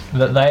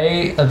that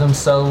they are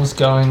themselves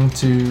going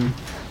to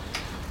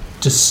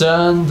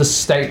discern the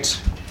state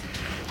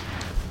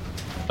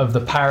of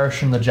the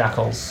parish and the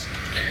jackals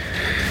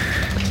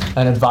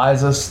and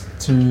advise us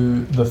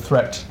to the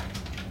threat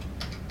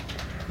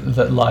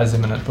that lies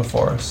imminent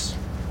before us.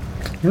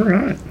 All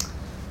right.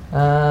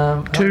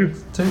 2.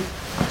 2.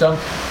 Done.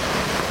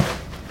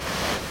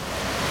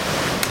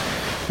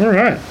 All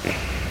right.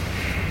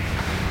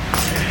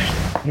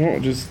 Oh,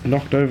 just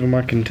knocked over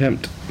my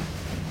contempt.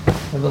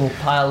 A little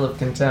pile of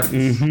contempt.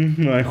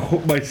 Mm-hmm. My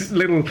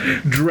little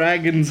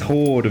dragon's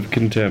horde of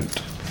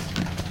contempt.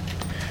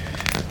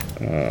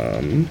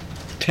 10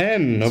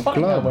 It's of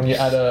funny how clubs. when you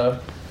add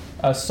a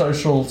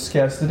social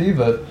scarcity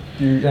that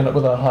you end up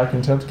with a high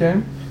contempt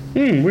game.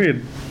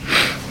 Weird.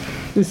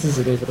 This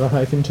isn't even a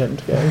high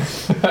contempt game.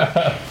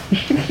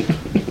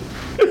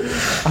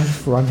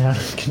 I've run out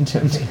of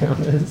contempt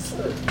counters.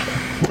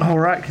 All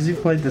right, because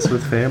you've played this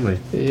with family.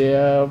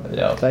 Yeah,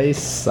 Yeah. they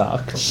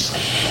sucked.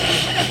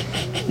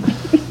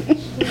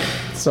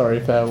 Sorry,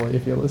 family,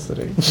 if you're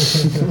listening.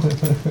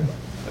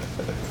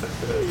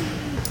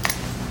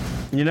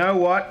 You know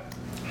what?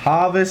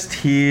 Harvest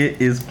here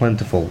is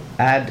plentiful.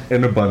 Add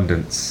an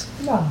abundance.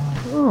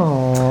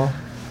 Aww.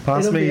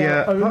 Pass It'll me be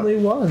our only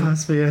one.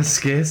 Pass me a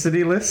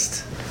scarcity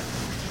list.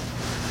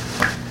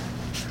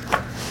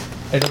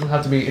 It doesn't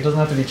have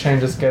to be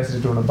changed as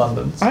scarcity to an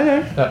abundance. I know.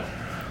 Yeah.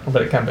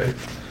 But it can be.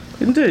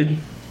 Indeed.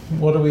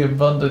 What are we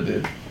abundant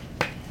in?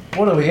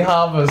 What are we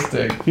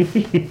harvesting?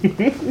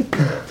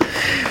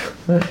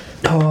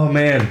 Oh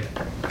man.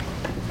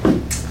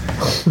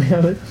 We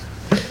haven't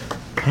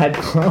had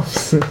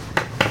crops.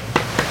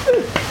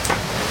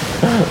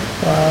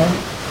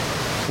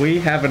 We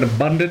have an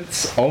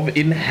abundance of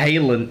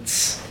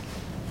inhalants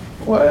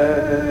What?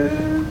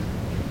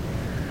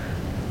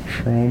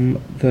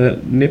 from the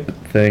nip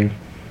thing.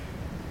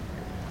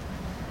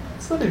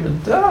 It's not even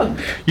done.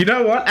 You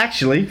know what?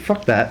 Actually,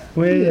 fuck that.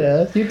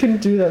 Yeah, you can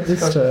do that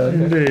this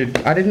turn. Dude,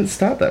 I didn't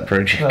start that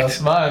project. That's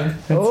mine.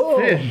 That's Oh.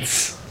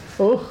 Vince.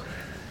 Oh,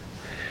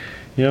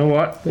 You know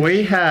what?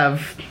 We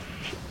have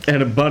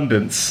an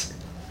abundance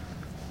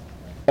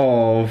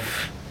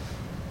of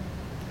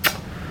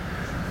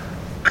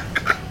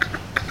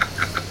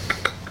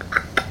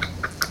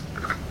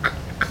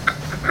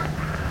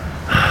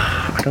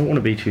I don't want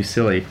to be too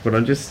silly, but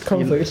I'm just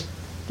conflict.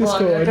 Well,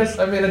 Discord.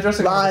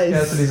 addressing Lies.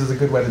 scarcities is a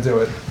good way to do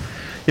it.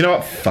 You know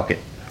what? Fuck it.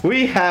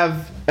 We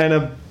have an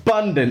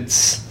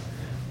abundance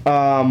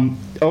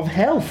of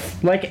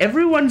health. Like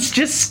everyone's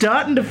just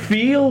starting to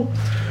feel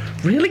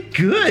really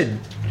good.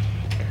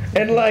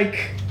 And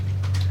like,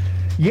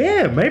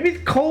 yeah, maybe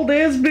the cold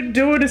air's been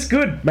doing us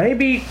good.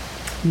 Maybe,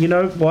 you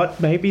know what?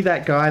 Maybe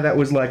that guy that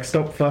was like,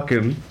 stop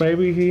fucking.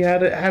 Maybe he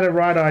had a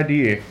right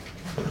idea.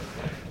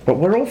 But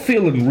we're all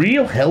feeling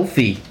real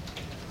healthy.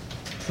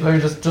 So maybe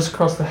just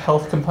cross the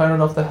health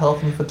component off the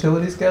health and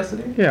fertility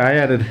scarcity. Yeah, I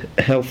added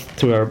health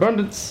to our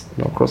abundance.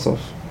 And I'll cross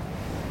off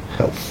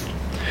health.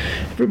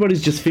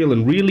 Everybody's just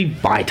feeling really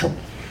vital.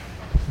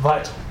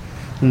 Vital.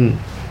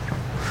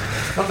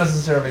 Not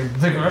necessarily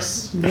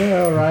vigorous.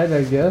 Yeah, alright,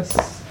 I guess.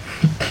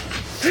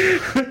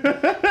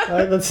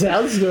 That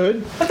sounds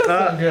good.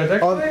 Sound good,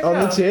 actually. On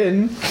the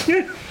tin.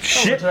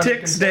 Shit Oh,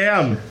 ticks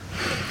down.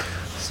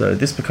 So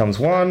this becomes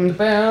 1. That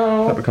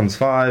Bow. becomes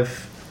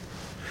 5.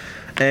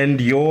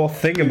 and your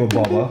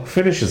thingamabobber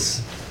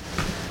finishes.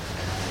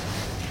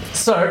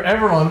 So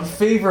everyone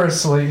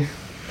feverishly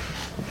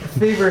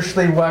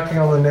working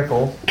on the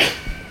nipple,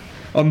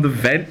 On the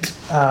vent.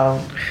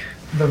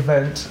 the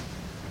vent.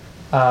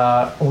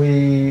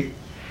 We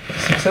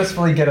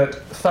successfully get it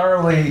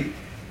thoroughly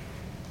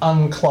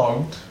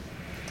unclogged,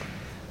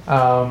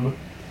 and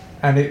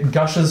it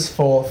gushes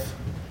forth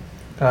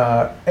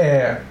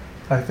air,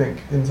 I think,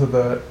 into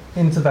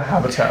the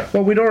habitat.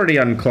 Well, we'd already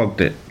unclogged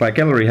it. Like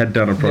Ellery had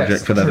done a project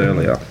Yes, for that true.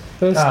 earlier.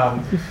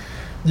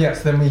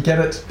 Yes, then we get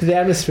it. The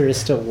atmosphere is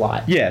still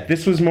light. Yeah,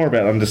 this was more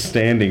about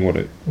understanding what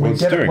it We was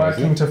get doing. it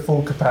wasn't working to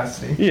full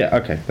capacity. Yeah,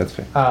 okay, that's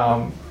fair.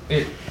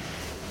 It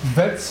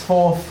vents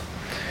forth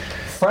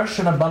fresh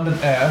and abundant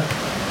air,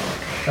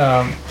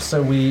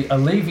 so we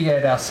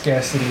alleviate our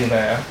scarcity of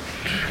air.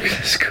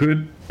 That's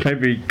good.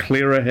 Maybe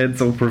clearer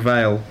heads will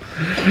prevail.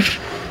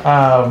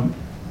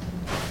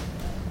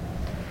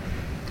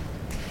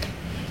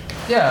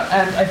 Yeah,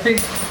 and I think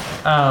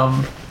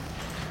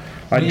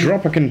I We-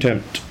 drop a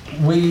contempt.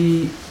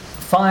 we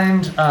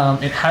find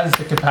it has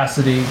the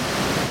capacity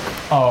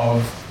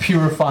of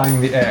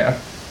purifying the air,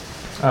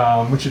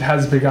 which it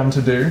has begun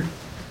to do,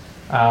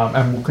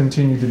 and will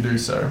continue to do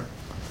so.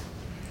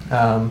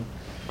 And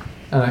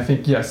I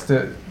think, yes,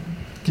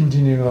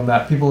 continuing on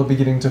that, people are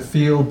beginning to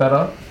feel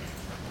better.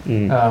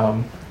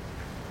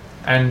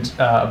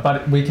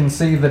 But we can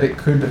see that it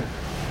could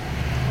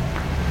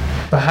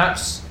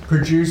perhaps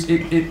produce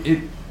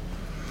it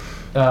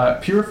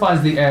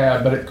purifies the air,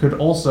 but it could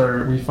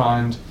also, we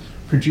find,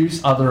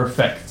 produce other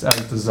effects as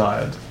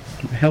desired.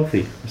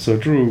 Healthy. So I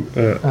drew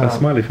a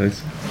smiley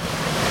face.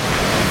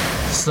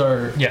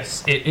 So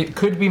yes, it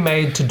could be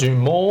made to do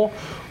more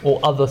or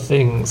other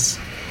things.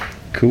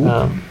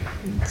 Cool.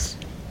 It's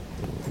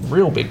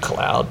real big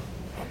cloud.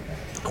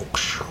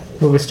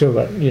 But we've still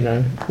got,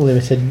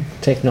 limited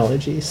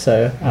technology,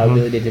 so our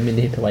ability to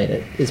manipulate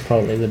it is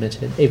probably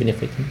limited, even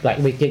if we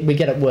can, we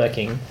get it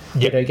working.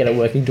 We Yep. don't get it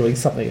working doing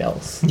something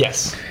else.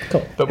 Yes,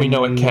 Cool. but we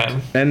know it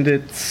can. And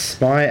it's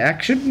my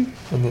action.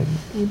 And then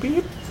it'll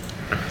be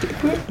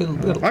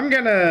little I'm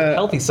gonna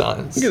healthy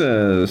science.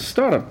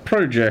 start a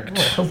project.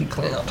 Healthy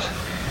cloud.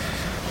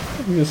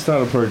 I'm gonna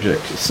start a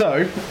project.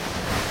 So,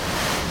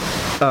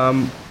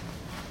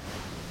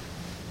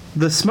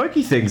 the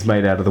smoky thing's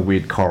made out of the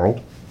weird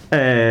coral,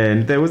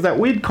 and there was that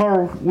weird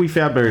coral we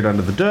found buried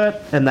under the dirt,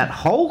 and that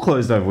hole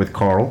closed over with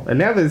coral, and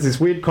now there's this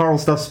weird coral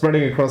stuff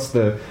spreading across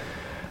the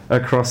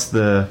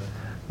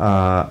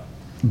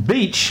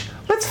beach.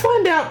 Let's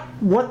find out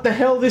what the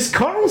hell this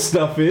coral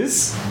stuff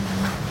is,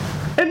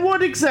 and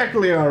what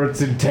exactly are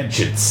its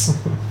intentions.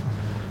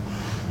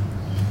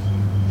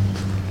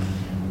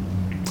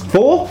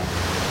 4?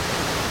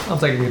 I'll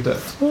take a good dip.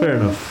 Fair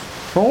enough.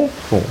 4?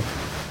 4.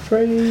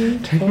 3.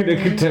 Taking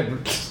a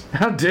contempt.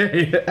 How dare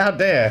you? How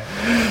dare?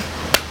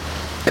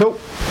 Cool.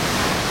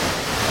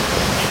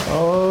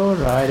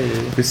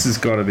 Alrighty. This has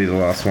got to be the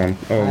last one.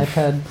 Oh,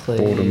 iPad,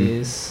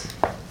 please.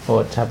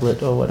 Or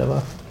tablet, or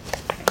whatever.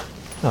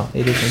 Oh,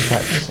 it is in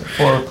fact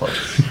Or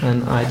close.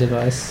 an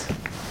iDevice.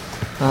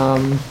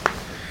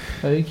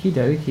 Okie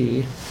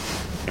dokie.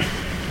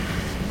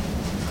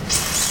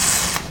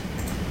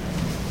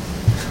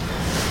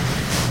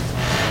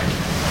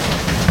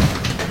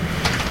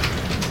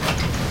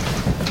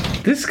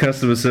 this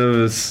customer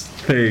service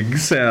thing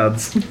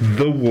sounds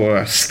the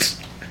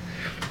worst.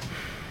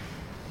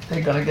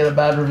 You're gonna get a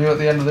bad review at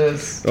the end of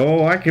this.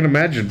 Oh, I can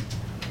imagine.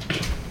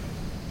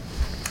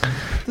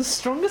 The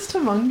strongest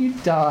among you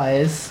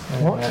dies.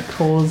 What Yeah.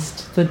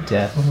 caused the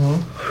death?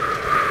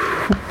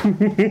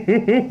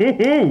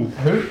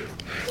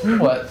 Who?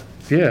 What?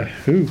 Yeah,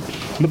 who?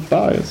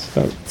 Matthias.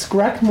 Oh. It's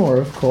Grackmore,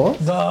 of course.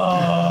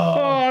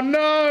 Oh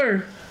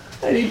no!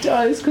 And he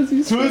dies because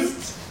he's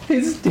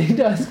he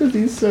dies because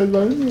he's so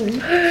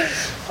lonely.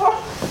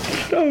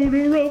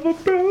 Owner of a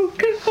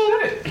broken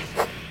heart.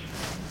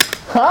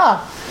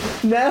 Ha!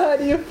 Now how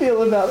do you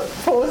feel about it?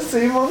 Poor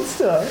sea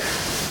monster.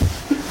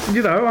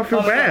 You know, I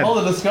feel bad. All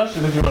the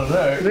discussion if you want to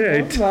know.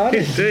 Yeah, Marty.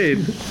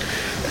 indeed.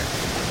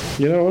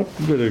 You know what?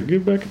 I'm gonna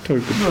give back a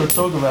token. You want to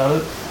talk about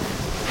it?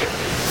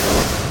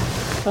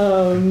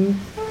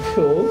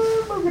 Cool.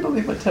 I'm gonna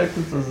leave my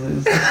tokens as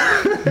is.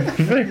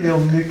 Real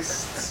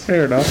mixed.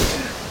 Fair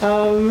enough.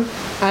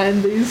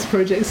 And these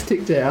projects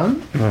tick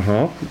down.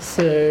 Uh-huh.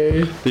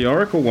 So The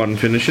Oracle one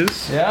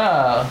finishes,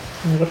 Yeah.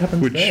 what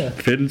happens which there?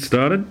 Finn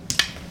started.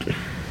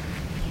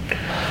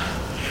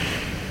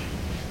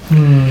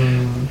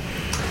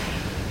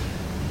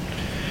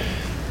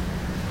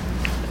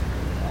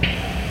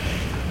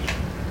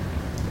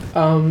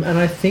 And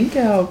I think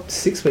our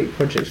 6-week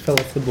project fell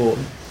off the board.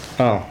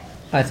 Oh,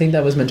 I think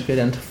that was meant to go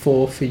down to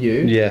 4 for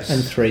you. Yes.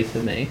 And 3 for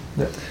me.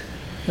 Yep.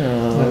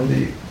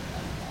 Um,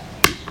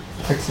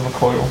 Fix in a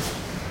coil.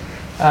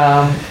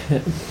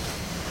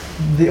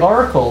 The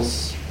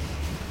oracles,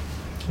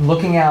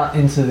 looking out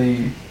into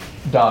the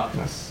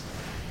darkness,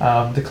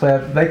 declare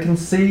that they can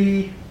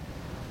see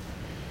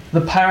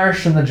the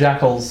parish and the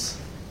jackals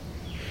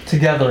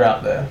together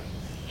out there.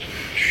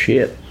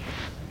 shit.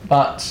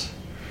 But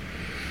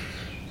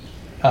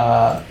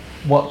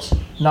what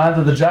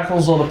neither the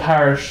jackals or the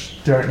parish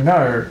don't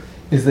know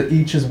is that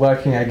each is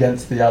working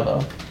against the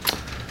other.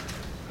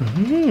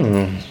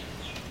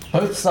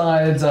 Both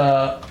sides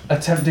are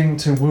attempting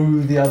to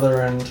woo the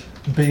other and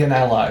be an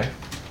ally,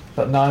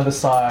 but neither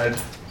side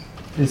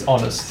is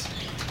honest,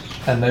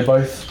 and they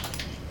both,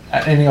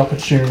 at any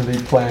opportunity,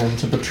 plan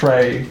to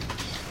betray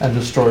and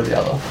destroy the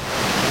other.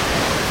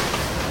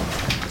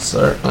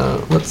 So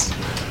let's.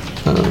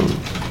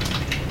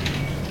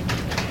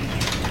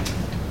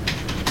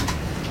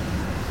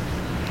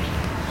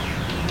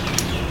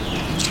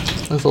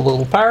 There's a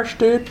little parish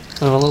dude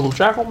and a little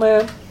jackal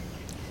man.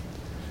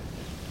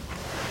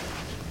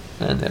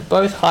 And they're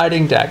both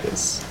hiding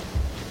daggers.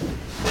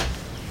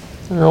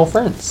 So they're all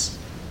friends.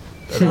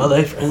 But are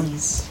they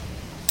friends?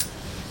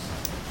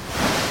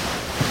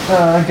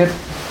 Good.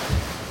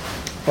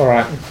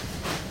 Alright.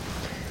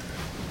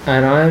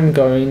 And I'm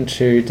going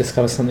to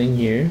discover something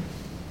new.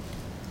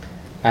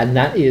 And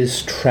that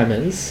is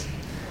tremors.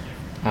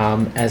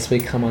 As we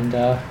come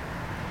under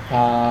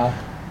a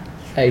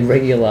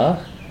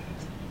regular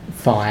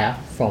fire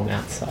from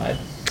outside.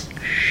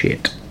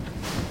 Shit.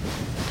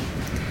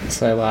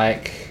 So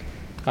like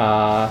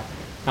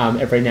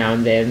every now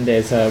and then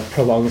there's a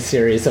prolonged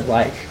series of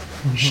like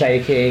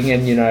shaking,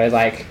 and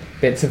like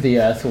bits of the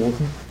earth will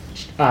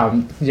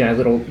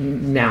little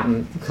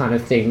mountain kind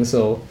of things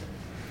will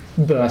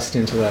burst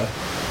into the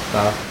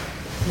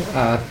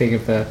thing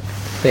of the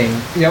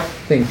thing. Yep.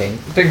 Thing.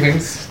 Big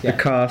things. The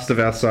cast of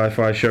our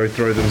sci-fi show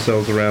throw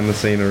themselves around the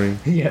scenery.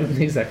 Yeah,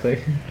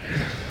 exactly.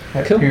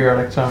 At Cool.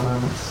 periodic time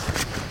moments.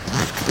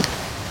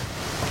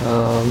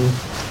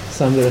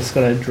 So I'm just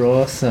gonna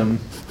draw some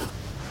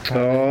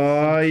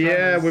Oh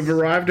yeah, we've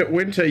arrived at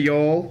winter,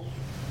 y'all.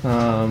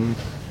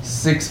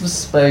 6 of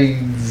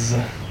spades.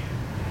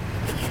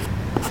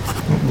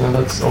 No,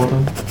 that's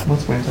autumn.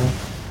 What's winter?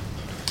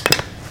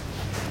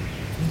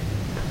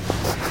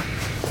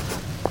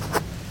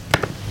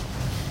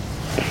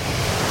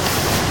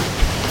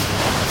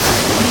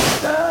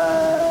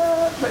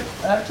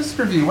 Just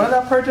review. What are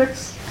our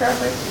projects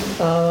currently?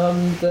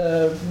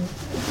 the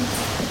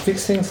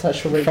fixing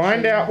slash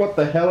Find out what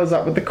the hell is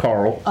up with the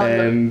coral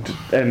and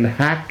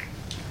hack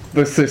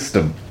the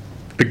system.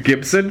 The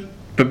Gibson,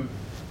 the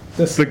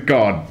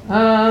god.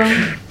 No,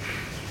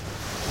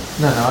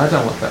 I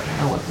don't want that.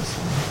 I want this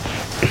one.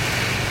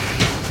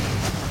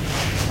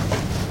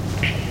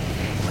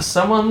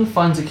 Someone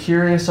finds a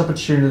curious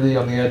opportunity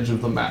on the edge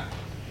of the map.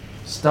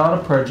 Start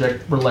a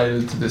project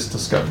related to this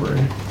discovery.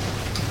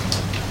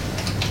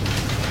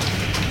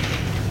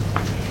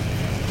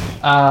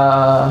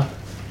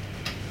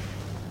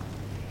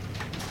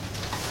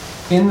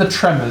 In the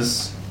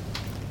tremors,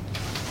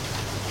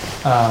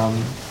 the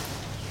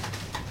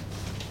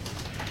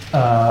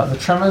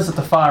tremors at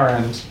the far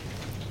end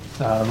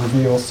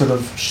reveal, sort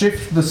of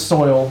shift the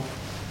soil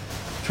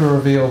to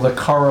reveal the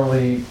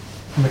corally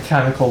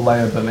mechanical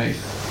layer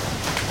beneath.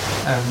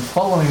 And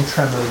following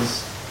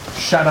tremors,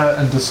 shatter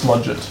and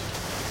dislodge it,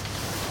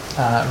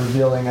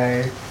 revealing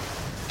a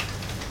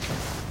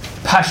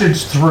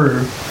passage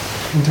through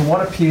into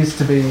what appears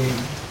to be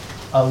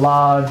a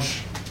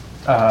large,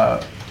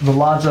 the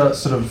larger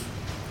sort of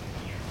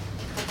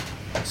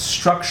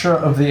structure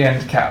of the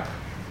end cap.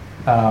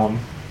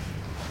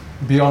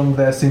 Beyond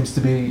there seems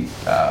to be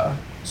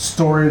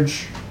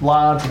storage,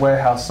 large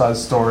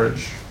warehouse-sized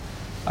storage,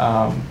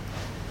 and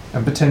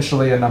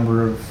potentially a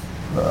number of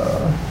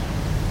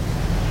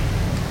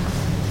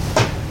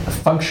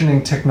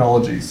functioning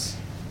technologies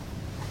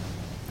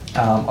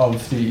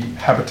of the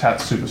habitat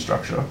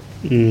superstructure.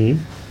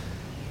 Mm-hmm.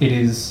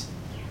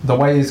 The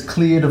way is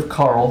cleared of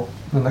coral,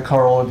 and the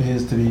coral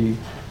appears to be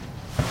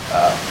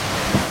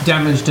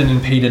damaged and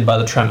impeded by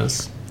the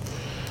tremors.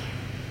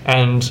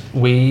 And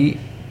we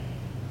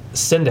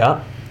send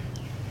out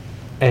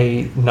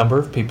a number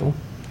of people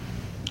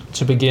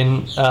to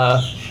begin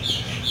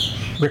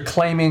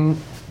reclaiming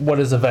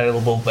what is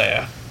available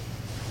there.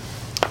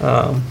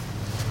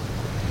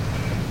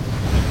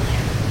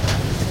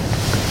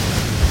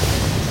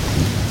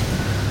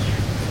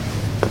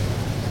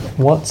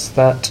 What's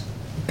that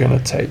gonna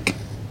take?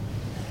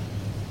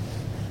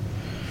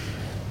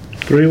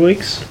 3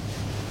 weeks?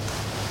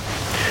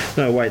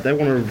 No, wait, they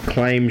want to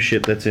reclaim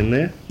shit that's in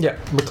there? Yeah,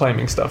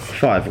 reclaiming stuff.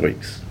 5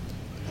 weeks.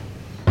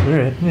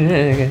 Alright,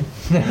 okay.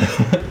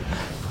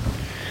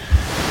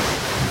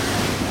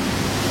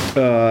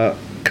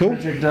 Cool.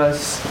 Project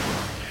dice.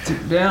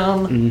 Tick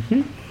down.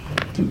 Mm-hmm.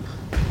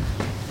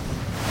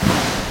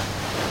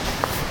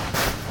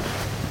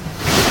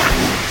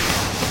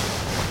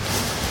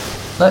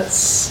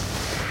 Let's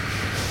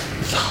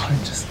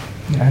just,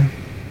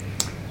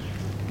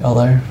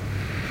 although,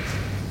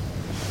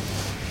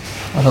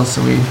 what else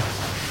are we?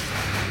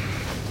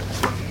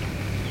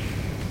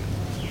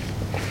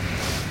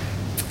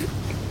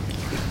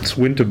 It's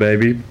winter,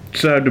 baby.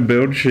 It's time to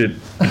build shit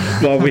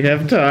while we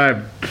have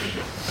time.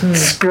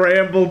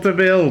 Scramble to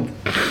build.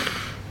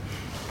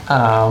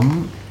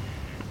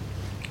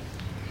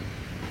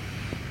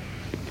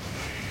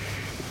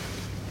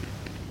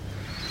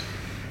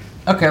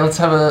 Okay, let's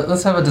have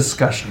a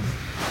discussion.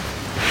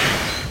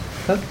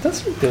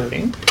 That's what we're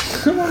doing.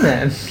 Come on,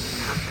 man.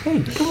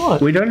 Hey, come on.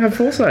 We don't have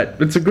foresight.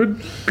 It's a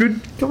good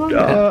Come on,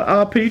 man.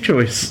 RP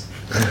choice.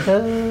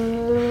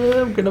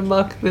 I'm gonna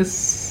mark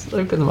this.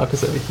 I'm gonna mark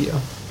this over here.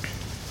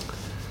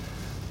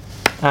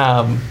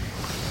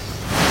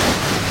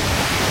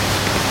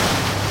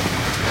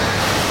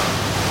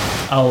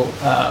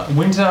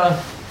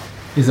 Winter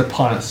is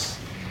upon us.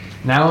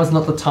 Now is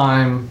not the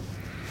time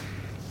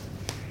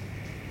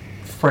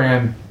for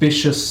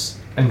ambitious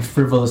and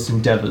frivolous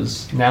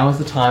endeavors. Now is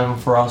the time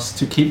for us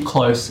to keep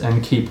close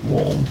and keep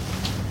warm.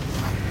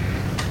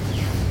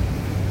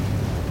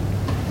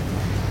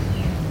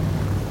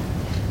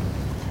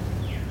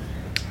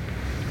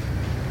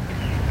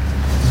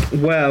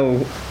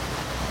 Well,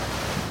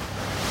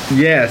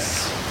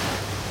 yes,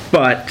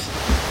 but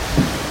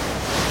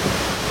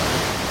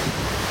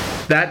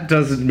that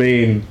doesn't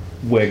mean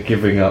we're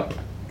giving up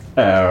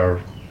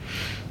our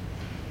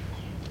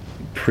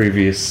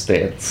previous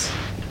stance.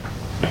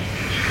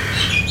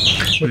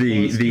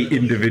 The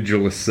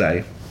individualists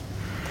say.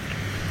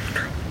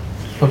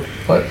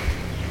 What?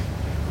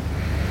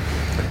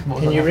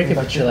 Can you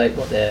recapitulate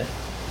what their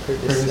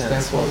previous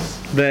stance was?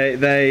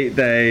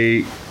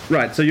 They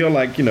right. So you're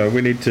like,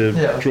 we need to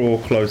draw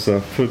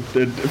closer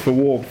for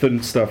warmth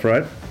and stuff,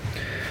 right?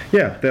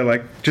 Yeah, they're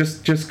like,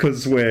 just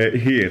because we're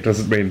here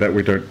doesn't mean that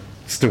we don't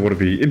still want to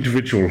be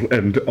individual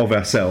and of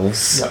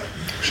ourselves. Yep.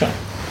 Sure.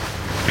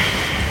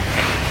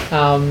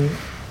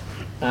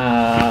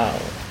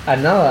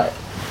 Another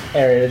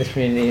area of the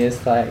community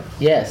is like,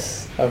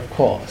 yes, of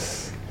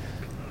course.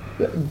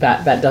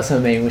 That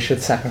doesn't mean we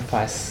should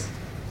sacrifice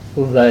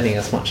learning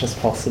as much as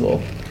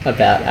possible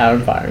about our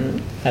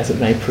environment, as it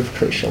may prove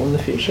crucial in the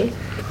future.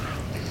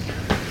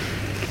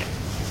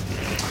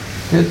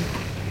 Good.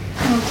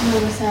 On to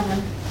number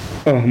 7.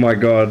 Oh my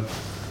god.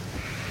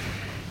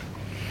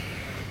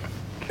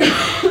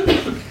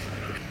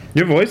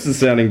 Your voice is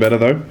sounding better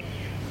though.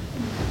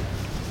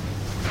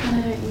 I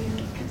don't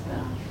usually get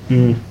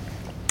that.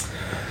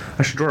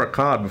 I should draw a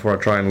card before I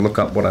try and look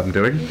up what I'm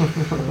doing.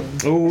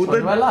 Oh, What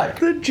do I like?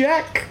 the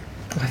jack.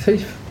 I thought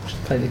you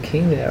just played the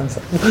king there. I was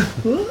like,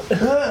 what?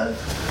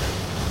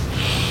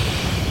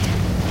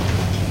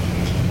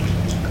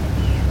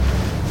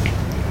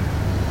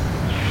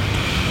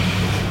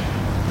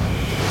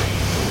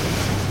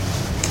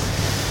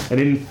 An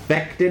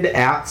infected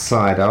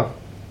outsider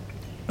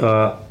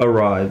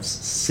arrives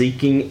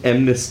seeking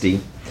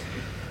amnesty.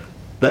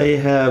 They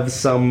have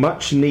some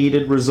much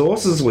needed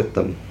resources with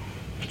them.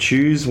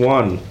 Choose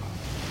one.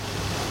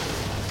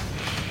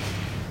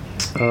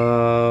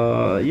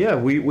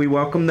 We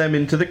welcome them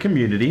into the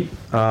community.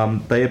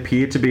 They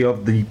appear to be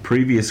of the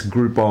previous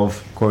group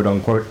of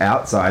quote-unquote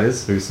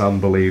outsiders, who some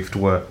believed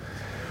were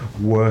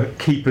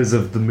keepers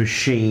of the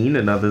machine,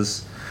 and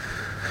others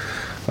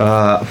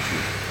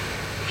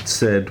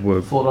said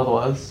were... Thought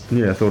otherwise.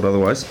 Yeah, thought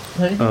otherwise.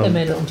 I don't think they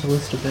made it onto the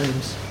list of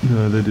names.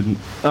 No, they didn't.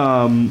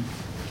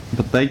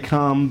 But they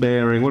come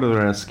bearing... What are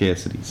our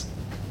scarcities?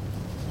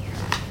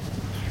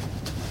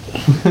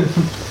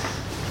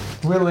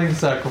 Willing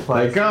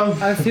sacrifice.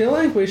 I feel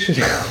like we should...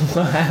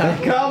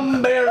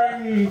 Come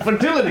bearing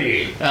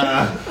fertility.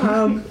 I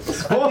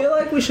feel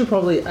like we should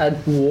probably add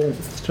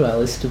warmth to our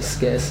list of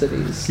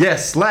scarcities.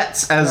 Yes,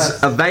 let's,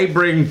 as they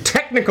bring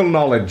technical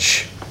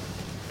knowledge.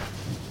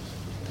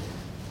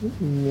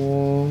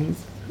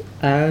 Warmth.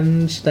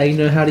 And they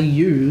know how to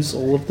use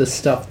all of the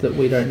stuff that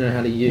we don't know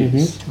how to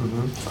use.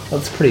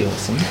 That's pretty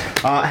awesome.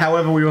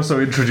 However, we also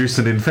introduce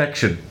an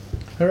infection.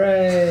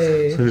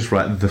 Hooray! So just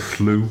write the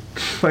flu,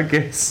 I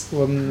guess.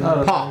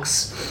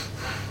 Pox.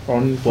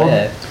 On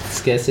where?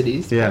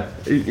 Scarcities? Yeah.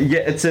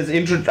 It says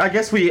I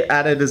guess we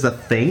add it as a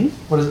thing.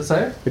 What does it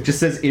say? It just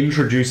says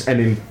introduce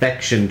an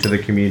infection to the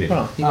community.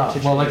 Oh, you get to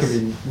Well, that choose.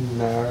 could be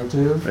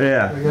narrative.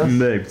 Yeah. I guess.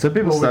 No. So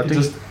people Or we start could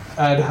to... just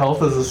add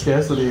health as a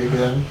scarcity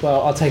again.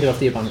 Well, I'll take it off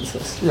the abundance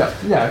list. Yeah.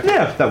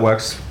 Yeah, that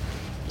works.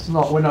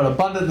 We're not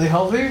abundantly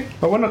healthy.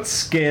 But we're not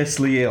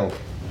scarcely ill.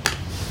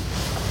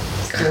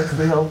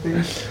 Scarcely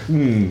healthy.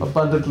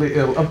 Abundantly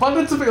ill.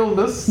 Abundance of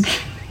illness.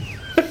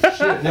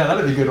 Shit, yeah,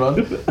 that'd be a good one.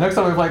 Next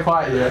time we play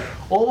Quiet Year,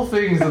 all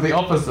things are the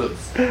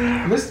opposites.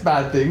 List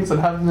bad things and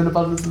have them in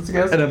abundance and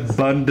scarcity. An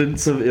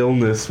abundance of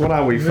illness. What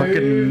are we, fucking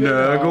Moving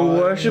Nurgle on.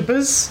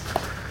 worshippers?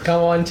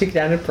 Come on, tick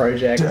down to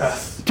projects.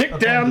 Death. Kick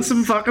down Abundance.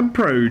 some fucking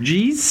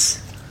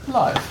progies.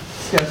 Life.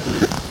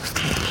 Scarcity.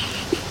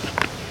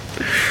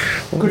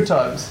 Good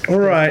times.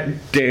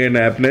 Alright, Dan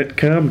Abnett,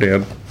 calm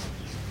down.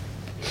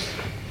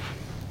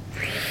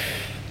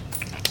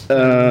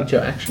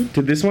 Your action?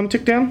 Did this one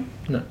tick down?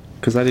 No.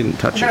 Because I didn't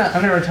touch it.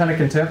 I'm gonna return a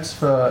contempt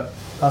for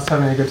us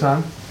having a good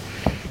time.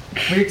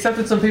 We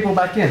accepted some people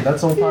back in.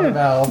 That's all part of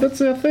our.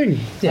 That's our thing.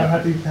 Yeah.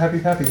 I'm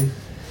happy.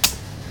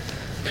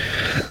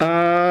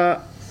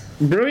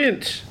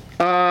 Brilliant.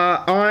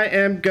 I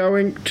am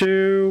going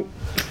to...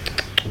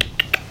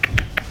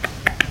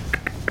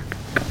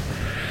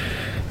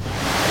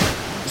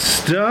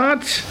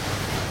 start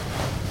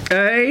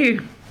a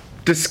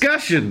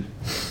discussion.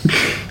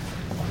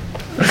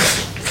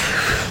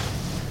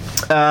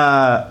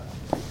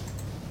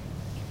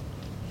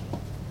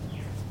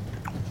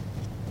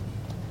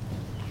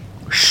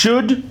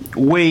 should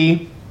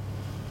we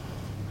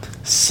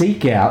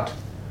seek out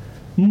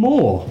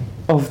more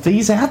of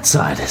these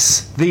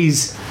outsiders,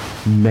 these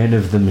men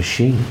of the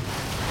machine?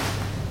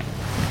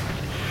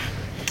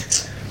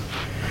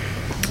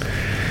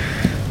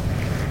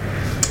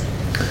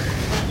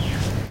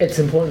 It's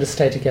important to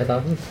stay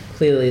together.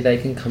 Clearly, they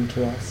can come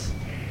to us.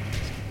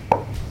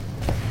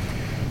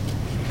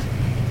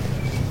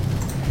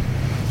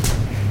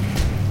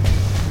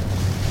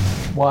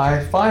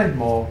 Why find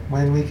more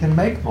when we can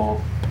make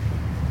more?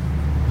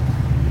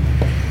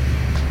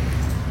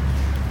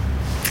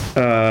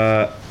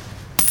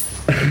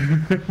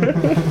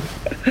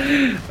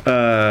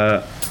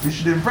 We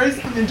should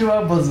embrace them into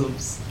our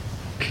bosoms.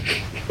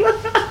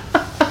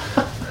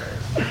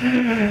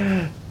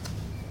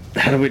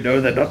 How do we know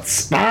they're not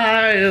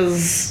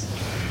spies?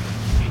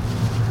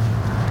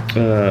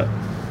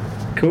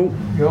 Cool.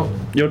 Go.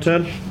 Your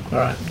turn. All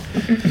right.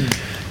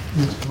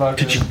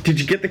 Did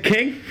you get the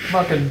king?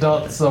 Mark a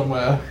dot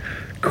somewhere.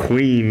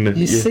 Queen.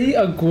 You see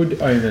a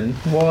good omen.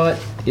 What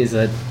is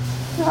it?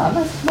 Ah,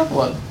 that's another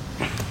one.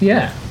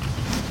 Yeah.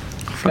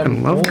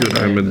 fucking love good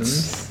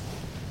omens.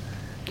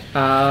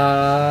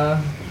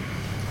 I'm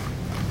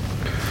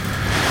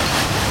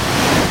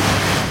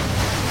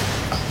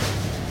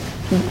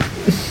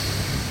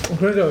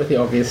going to go with the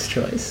obvious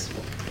choice.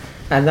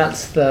 And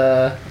that's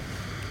the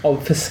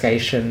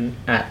obfuscation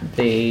at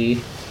the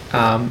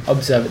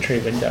observatory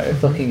window,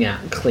 looking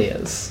out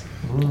clears.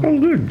 Oh,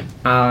 good.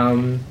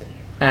 And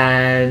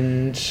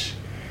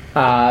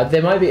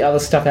there might be other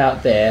stuff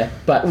out there,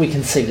 but we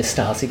can see the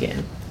stars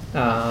again.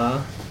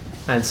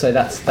 And so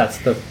that's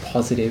the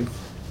positive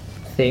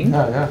thing.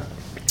 Oh,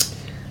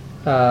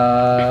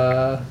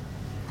 yeah.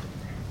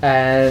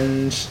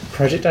 And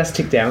Project Dice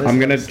Tick Down. I'm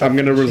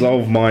gonna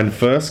resolve mine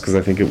first because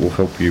I think it will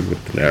help you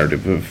with the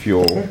narrative of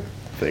your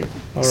thing.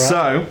 All right.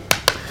 So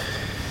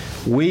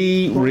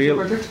we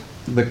Project?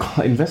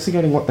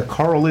 investigating what the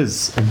coral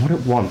is and what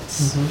it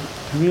wants.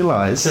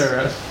 Realize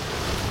Sure.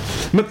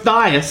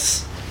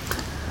 Matthias.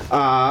 No,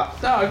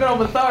 I got on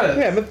Matthias.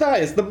 Yeah,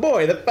 Matthias, the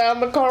boy that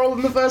found the coral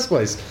in the first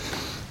place.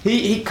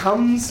 He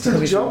comes to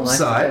the job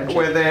site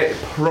where they're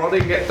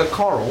prodding at the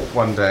coral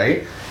one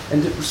day,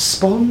 and it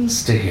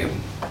responds to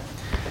him,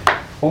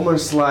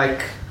 almost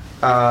like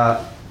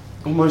a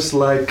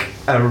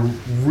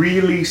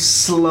really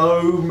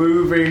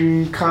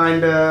slow-moving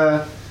kind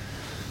of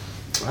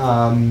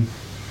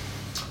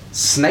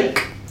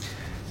snake.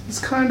 It's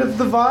kind of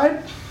the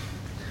vibe,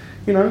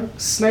 you know,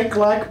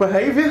 snake-like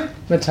behavior.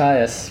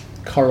 Matthias,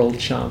 Coral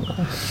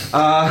Charmer.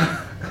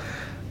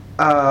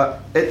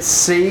 It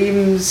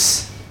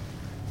seems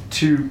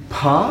to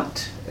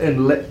part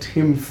and let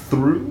him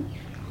through.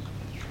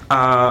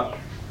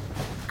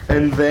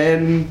 And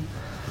then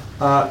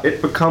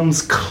it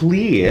becomes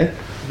clear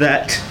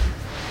that,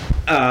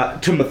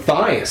 to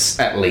Matthias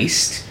at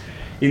least,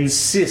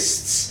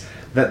 insists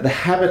that the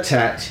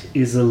habitat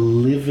is a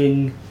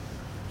living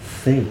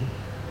thing.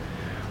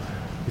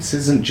 This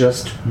isn't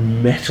just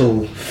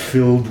metal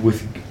filled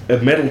with a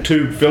metal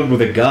tube filled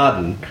with a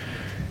garden.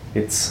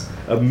 It's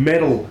a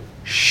metal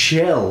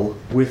shell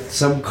with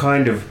some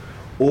kind of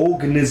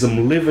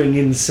organism living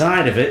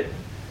inside of it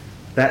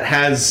that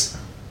has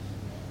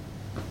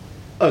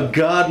a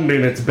garden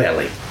in its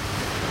belly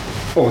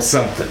or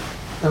something.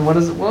 And what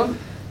does it want?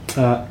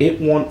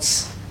 It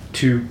wants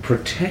to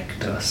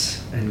protect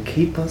us and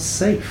keep us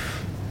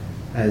safe,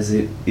 as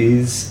it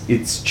is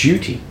its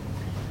duty.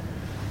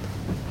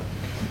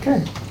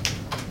 Okay.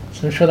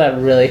 So I'm sure that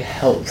really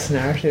helps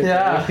narrative.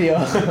 Yeah. With your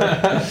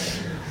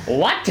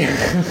what?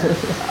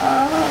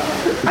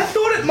 I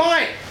thought it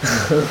might.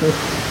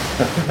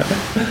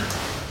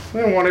 I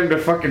don't want him to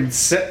fucking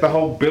set the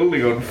whole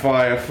building on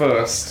fire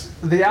first.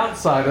 The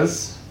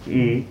outsiders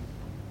Mm.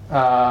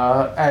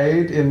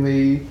 aid in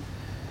the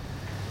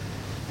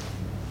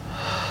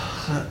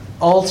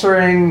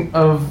altering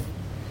of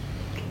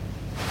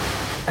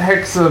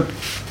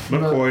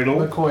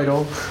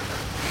McCoydle.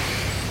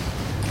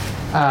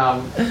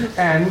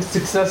 And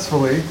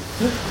successfully,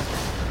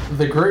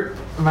 the group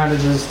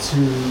manages to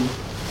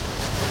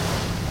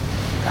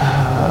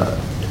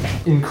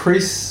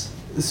increase.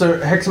 So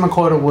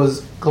hexaMcCoydle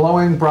was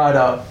glowing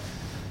brighter,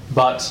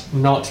 but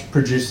not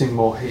producing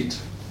more heat.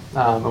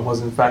 And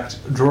was in fact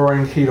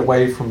drawing heat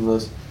away from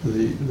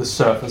the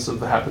surface of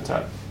the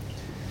habitat.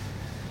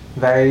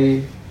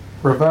 They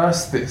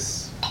reverse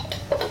this,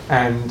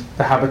 and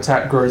the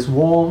habitat grows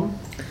warm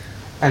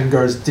and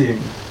goes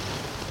dim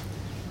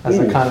as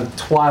a kind of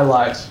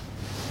twilight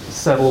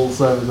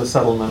settles over the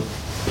settlement.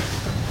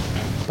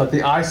 But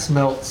the ice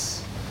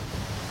melts,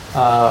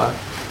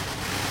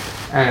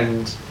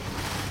 and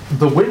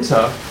the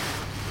winter,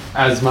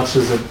 as much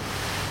as it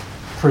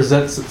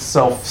presents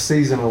itself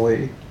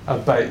seasonally,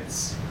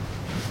 abates.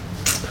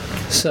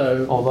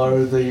 So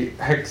Although the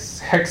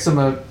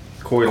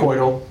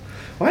hexaMcCoydle,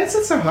 Why is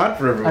it so hard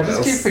for everyone I just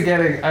else? keep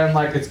forgetting. I'm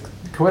like, it's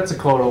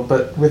Quetzalcoatl,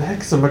 but with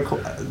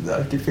hexaMcCoydle,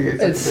 I keep forgetting.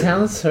 it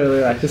sounds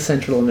totally like the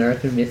Central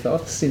American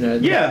mythos, you know.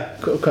 Yeah.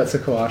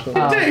 Quetzalcoatl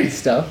Indeed. and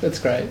stuff. It's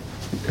great.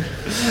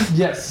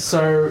 Yes,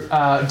 so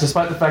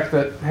despite the fact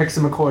that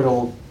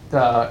hexamecoidal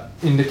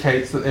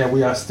indicates that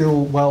we are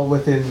still well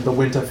within the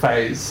winter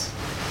phase,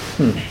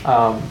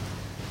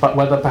 but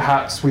whether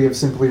perhaps we have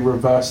simply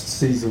reversed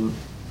season.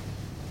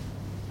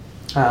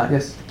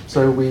 Yes,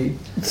 so we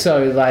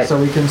So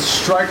we can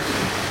strike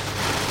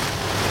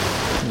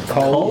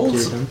cold.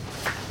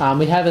 cold.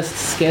 We have a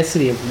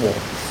scarcity of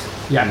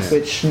warmth, Yes.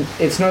 which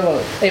it's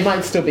no. It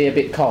might still be a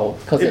bit cold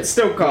because It's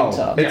still cold.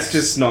 winter. It's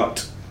just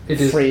not. It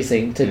is.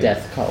 freezing to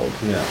death cold.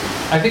 Yeah.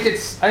 I think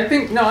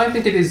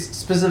it is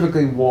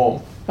specifically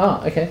warm.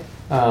 Oh, okay.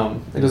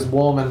 It is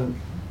warm and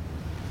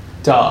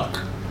dark.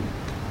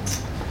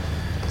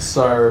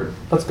 So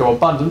let's go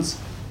abundance,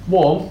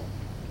 warm,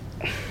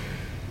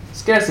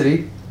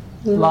 scarcity,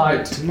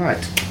 light.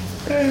 Tonight.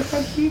 I'm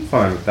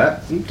fine with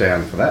that. I'm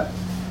down for that.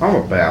 I'm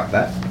about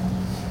that.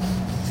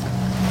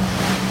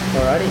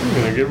 Alrighty. I'm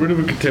gonna get rid of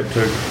a contempt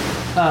token.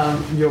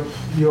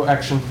 Your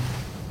action.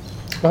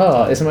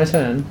 Oh, is it my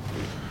turn?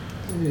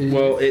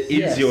 Well, it is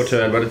Yes. your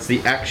turn, but it's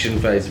the action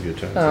phase of your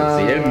turn. So it's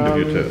the end of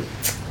your turn.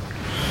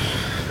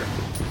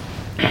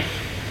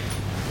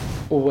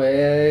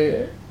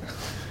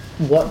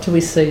 What do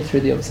we see through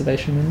the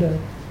observation window?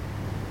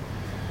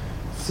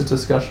 It's a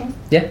discussion.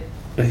 Yeah.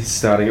 He's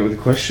starting it with a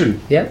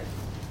question. Yep.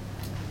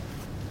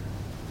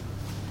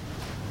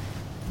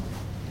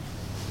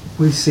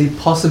 We see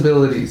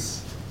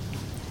possibilities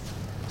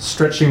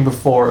stretching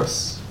before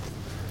us,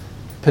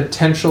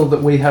 potential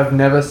that we have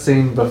never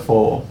seen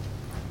before.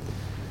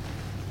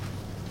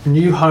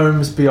 New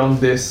homes beyond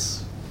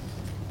this,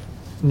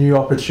 new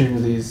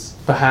opportunities,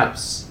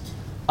 perhaps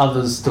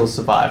others still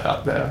survive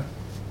out there.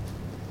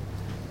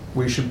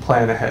 We should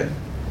plan ahead.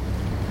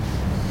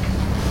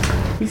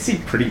 We see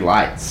pretty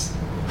lights.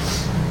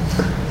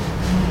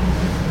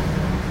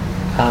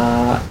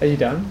 Are you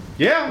done?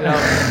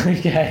 Yeah.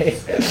 Okay.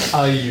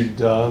 Are you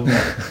done?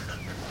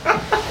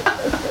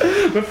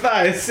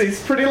 Matthias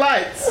sees pretty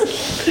lights.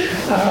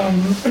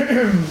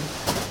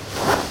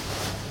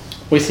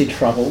 We see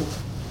trouble.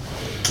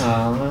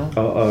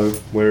 Uh-oh,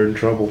 we're in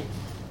trouble.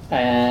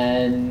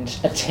 And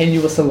a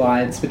tenuous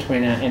alliance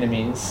between our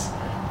enemies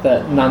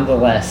that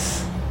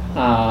nonetheless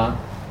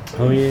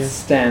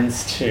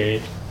stands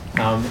to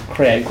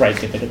create great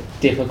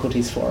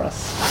difficulties for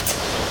us.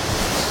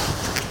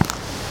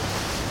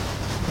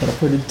 Gotta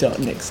put a dot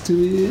next to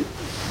it.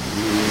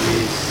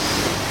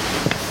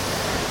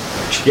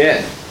 What you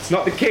get? It's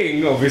not the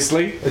king,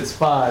 obviously. It's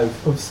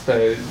 5 of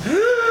spades.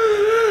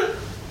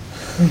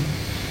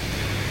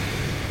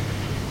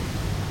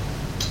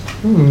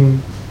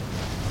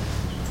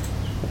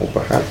 Or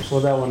perhaps.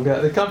 Well, that one.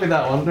 It can't be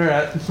that one.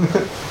 Alright.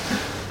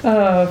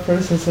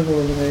 Process of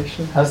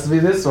elimination. Has to be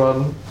this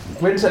one.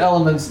 Winter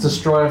elements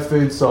destroy a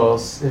food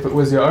source. If it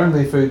was your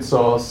only food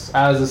source,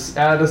 add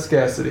a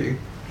scarcity.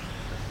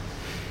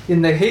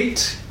 In the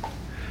heat,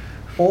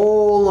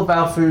 all of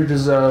our food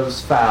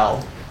reserves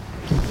foul.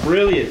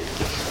 Brilliant.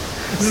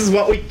 This is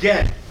what we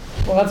get.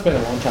 Well, that's been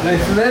a long time. They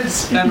ago.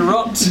 ferment and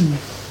rot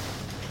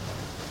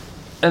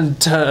and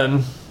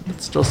turn.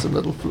 It's just some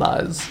little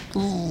flies.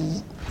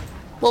 Ooh.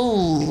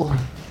 Ooh.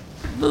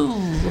 Ooh.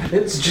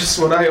 It's just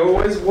what I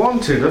always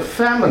wanted, a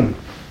famine.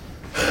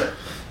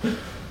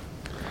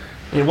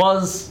 It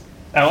was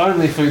our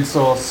only food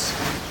source,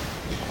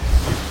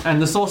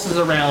 and the sources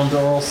around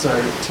are also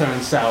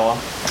turned sour.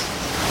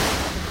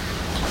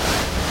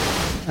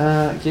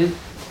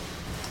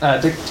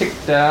 Tick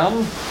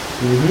down.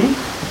 Mm-hmm.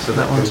 So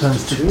That one goes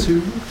turns to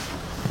 2.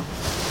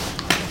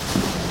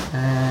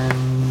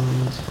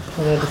 And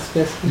Another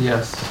scarcity.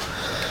 yes,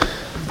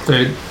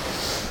 food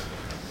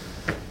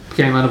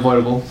became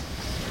unavoidable.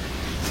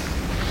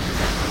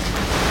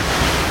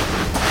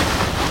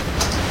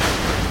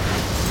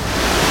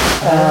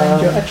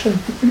 And your action.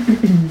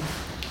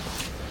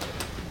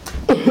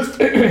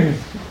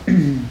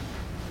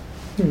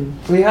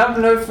 We have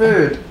no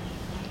food.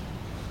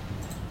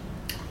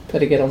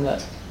 Better get on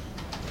that.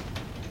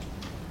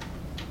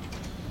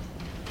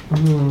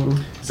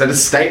 Is that a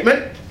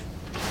statement?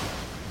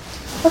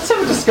 Let's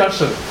have a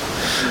discussion.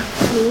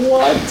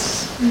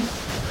 What?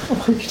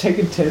 We could take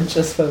a 10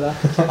 just for that.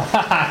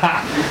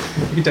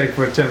 You can take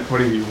for a 10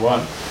 whatever you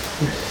want.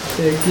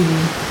 Yeah, give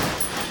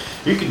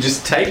me. You can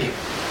just take it.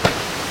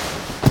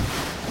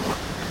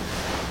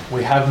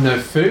 We have no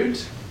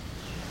food,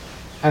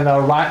 and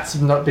our rights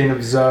have not been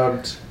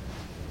observed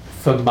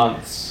for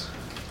months.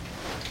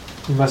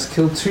 We must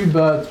kill 2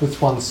 birds with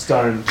 1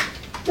 stone.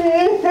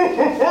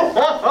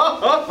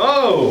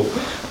 Oh,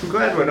 I'm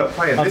glad we're not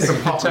playing I'll this take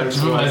a contempt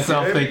for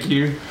myself, thank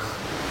you.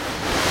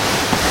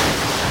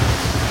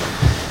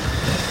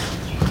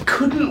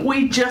 Couldn't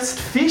we just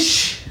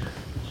fish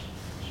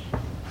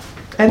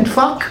and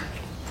fuck?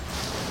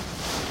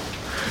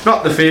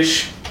 Not the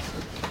fish.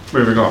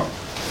 Moving on.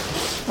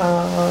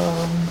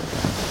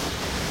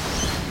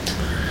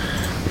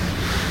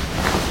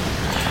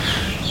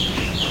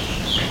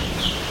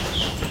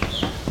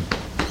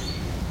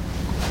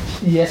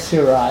 Yes,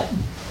 you're right.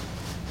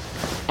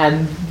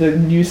 And the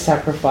new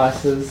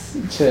sacrifices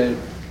to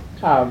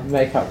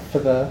make up for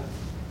the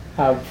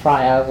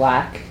prior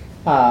lack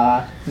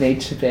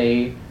need to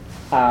be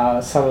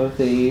some of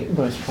the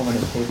most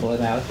prominent people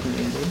in our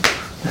community.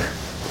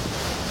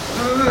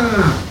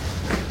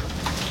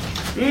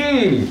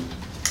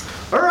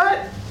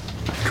 Alright.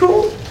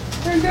 Cool.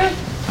 Very good.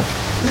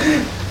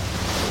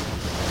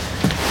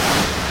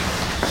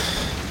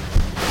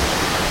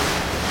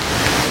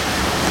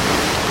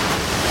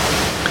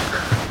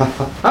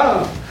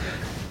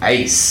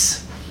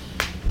 Ace.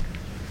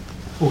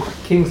 Ooh,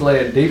 King's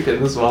Lair deep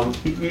in this one.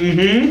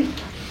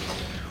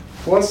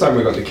 Last time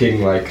we got the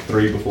king like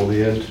 3 before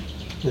the end.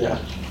 Yeah.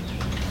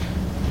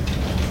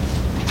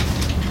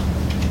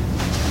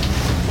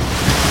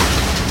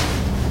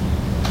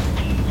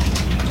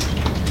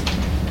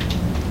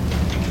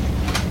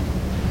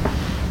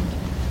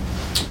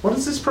 What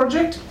is this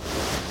project?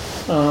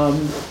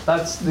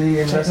 That's the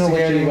Technology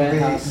investigating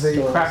warehouse the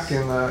stores. crack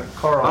in the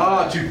coral.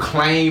 Ah, to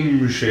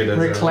claim shit as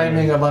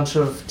Reclaiming a bunch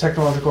of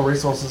technological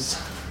resources.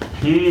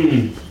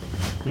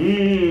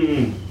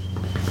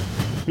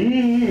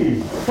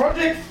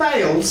 Project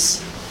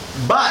fails,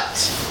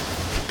 but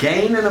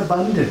gain an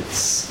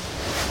abundance.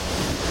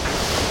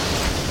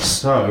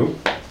 So,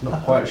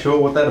 not quite sure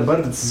what that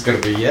abundance is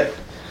going to be yet.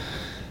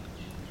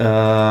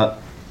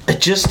 It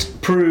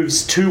just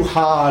proves too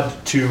hard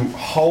to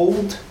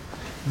hold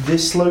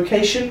this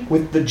location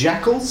with the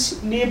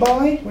jackals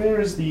nearby. Where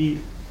is the...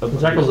 The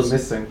jackals are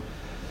missing.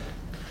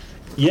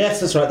 Yes,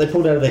 that's right. They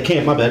pulled out of their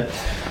camp. My bad.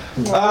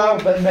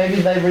 But maybe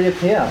they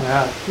reappear.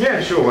 Yeah.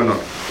 Yeah, sure. Why not?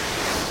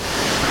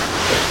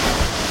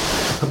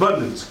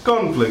 Abundance,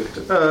 conflict.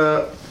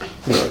 Don't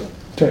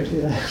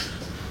do that.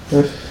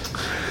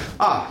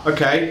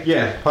 Okay.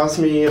 Yeah. Pass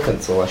me a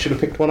pencil. I should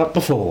have picked one up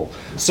before.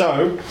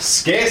 So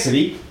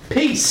scarcity,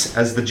 peace,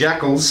 as the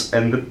jackals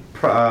and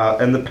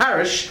the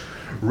parish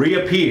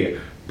reappear,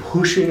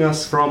 pushing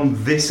us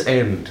from this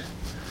end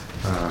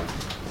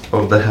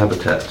of the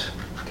habitat.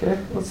 Okay,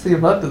 what's the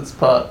abundance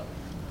part?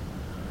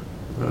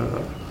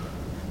 I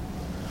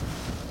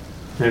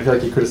feel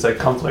like you could have said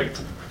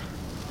conflict.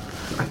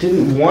 I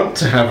didn't want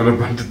to have an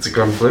abundance of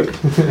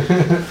conflict.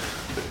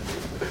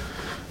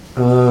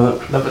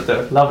 Love it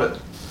though, love it.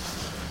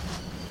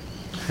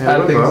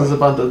 Add things However, as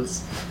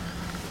abundance.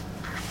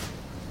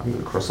 I'm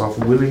going to cross off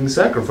willing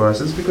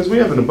sacrifices because we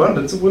have an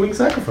abundance of willing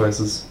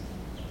sacrifices.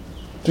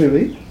 Do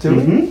we? Do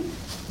we?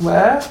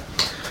 Where?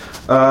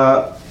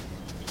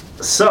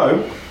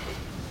 So,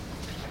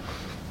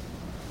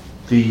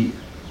 the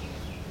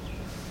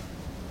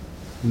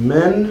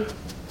men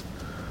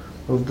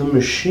of the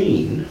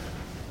machine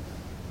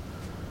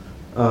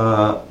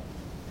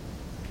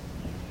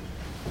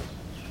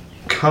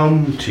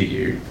come to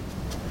you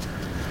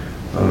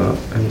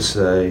and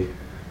say,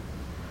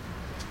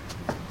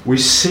 we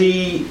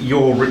see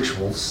your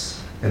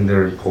rituals and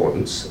their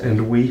importance,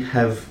 and we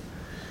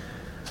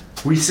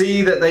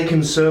see that they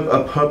can serve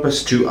a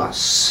purpose to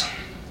us.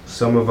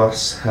 Some of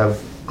us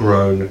have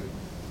grown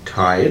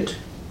tired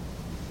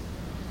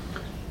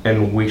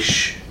and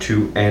wish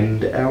to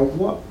end our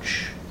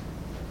watch,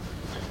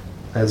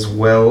 as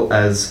well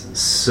as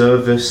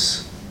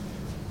service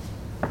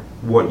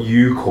what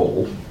you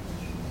call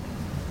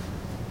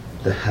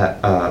the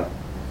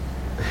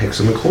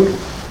Hexamacoidal.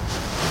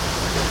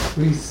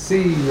 We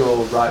see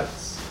your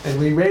rights, and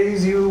we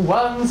raise you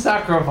one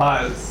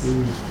sacrifice.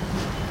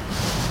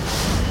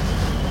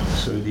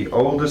 So the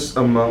oldest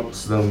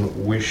amongst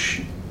them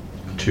wish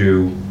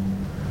to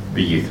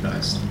be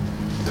euthanized.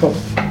 Cool.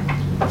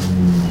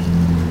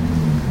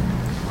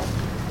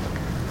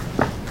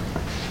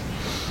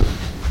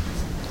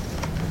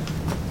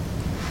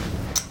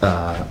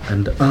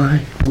 And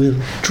I will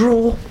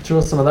draw. Draw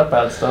some of that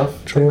bad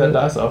stuff. Take that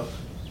dice off.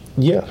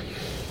 Yeah.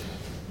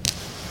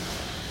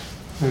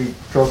 Maybe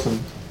draw some.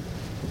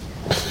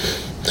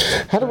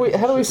 How do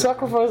we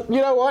sacrifice?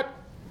 You know what?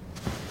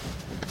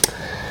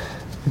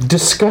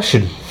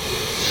 Discussion.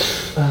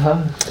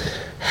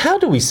 How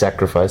do we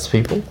sacrifice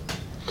people?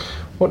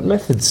 What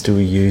methods do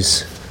we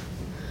use?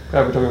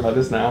 Yeah, we're talking about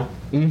this now.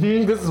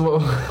 This is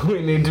what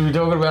we need to be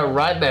talking about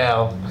right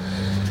now.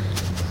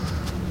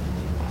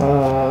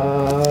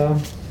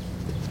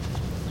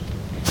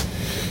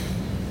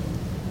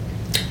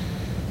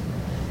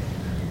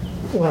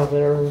 Well,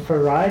 there are a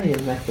variety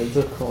of methods,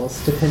 of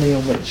course, depending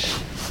on which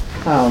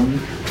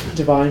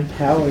divine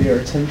power you're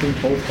attempting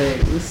to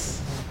appease.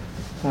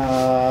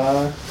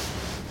 I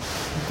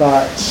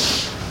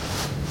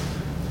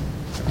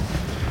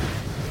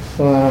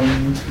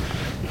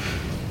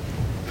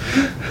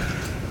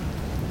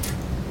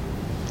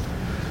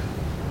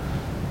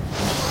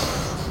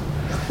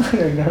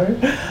don't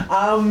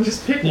know.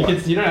 Just pick You one. don't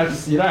have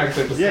to. You don't actually have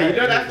to. Yeah, say you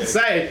don't have to anything.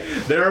 say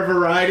it. There are a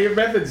variety of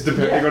methods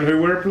depending Yeah. on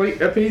who we're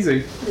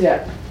appeasing.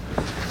 Yeah.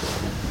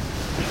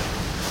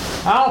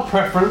 Our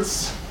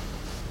preference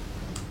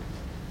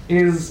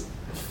is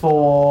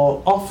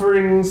for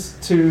offerings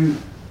to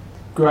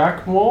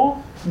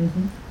Grakmore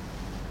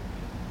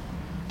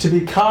to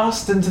be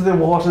cast into the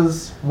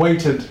waters,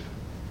 weighted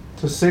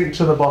to sink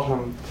to the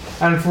bottom,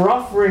 and for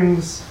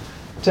offerings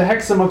to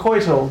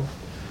Hexamacoitl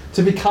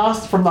to be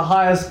cast from the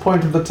highest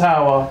point of the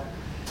tower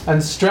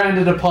and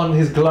stranded upon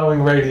his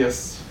glowing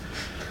radius.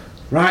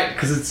 Right,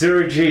 because it's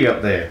 0G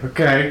up there.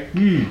 Okay.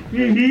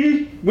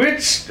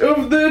 Which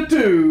of the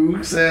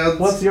two sounds...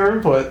 What's your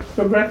input?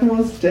 But Bracken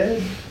was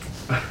dead.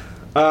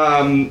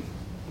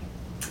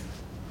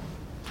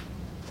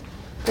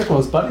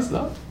 Breckenmore's buddy's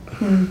not.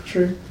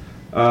 True.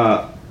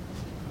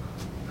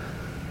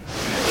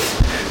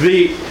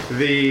 The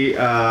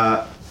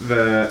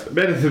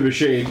men of the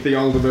machine, the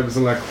older members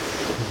are like,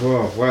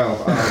 whoa,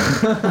 well,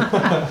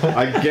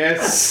 I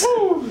guess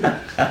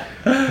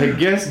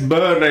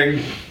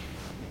burning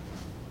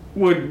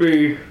would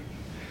be.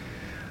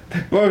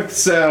 They both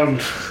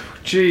sound.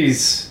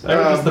 Jeez. Those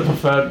are just the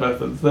preferred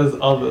methods. There's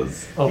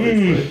others,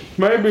 obviously.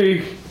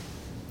 Maybe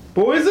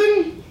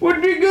poison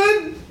would be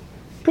good.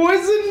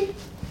 Poison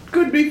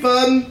could be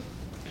fun.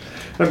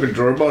 I could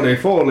draw a body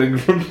falling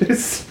from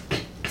this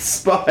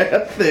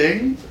spire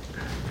thing.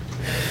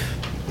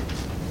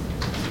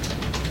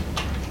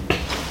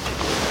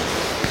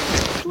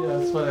 Yeah,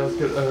 that's funny. I was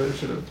good. I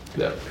should have.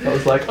 Yeah. I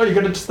was like, oh, you're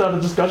going to start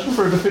a discussion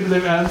for a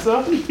definitive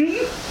answer?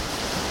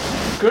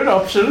 Good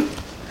option.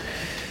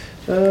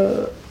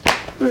 Yeah.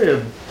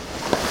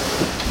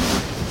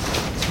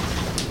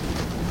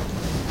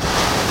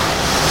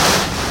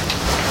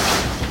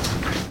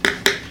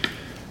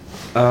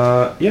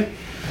 Yeah.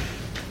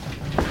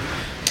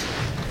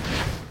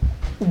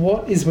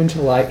 What is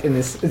winter like in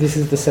this? This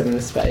is the Seven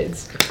of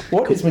Spades.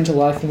 What is winter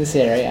like in this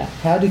area?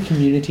 How do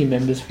community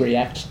members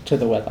react to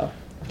the weather?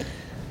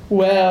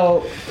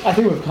 Well, I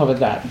think we've covered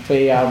that.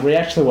 We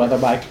react to the weather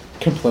by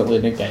completely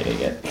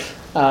negating it.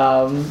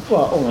 Well,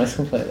 almost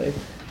completely.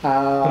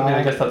 I mean,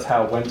 I guess that's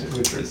how winter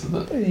is, isn't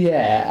it?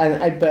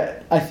 Yeah,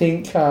 but I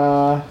think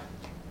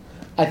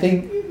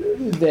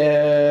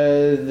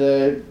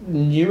the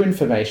new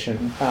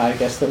information, I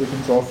guess, that we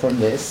can draw from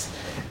this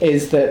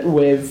is that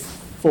we've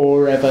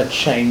forever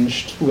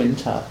changed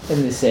winter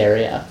in this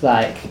area.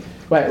 Like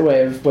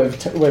we've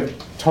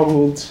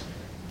toggled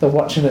the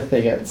watching of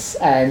thickets,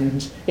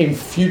 and in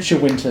future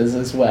winters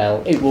as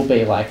well, it will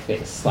be like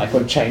this. Like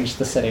we've changed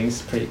the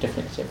settings pretty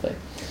definitively.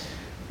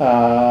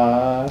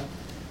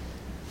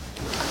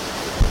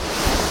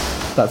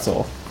 That's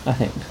all, I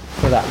think,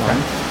 for that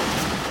one.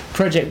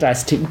 Project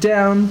dice tick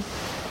down,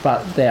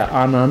 but there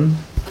are none.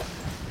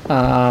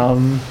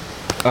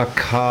 A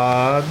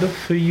card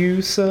for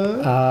you,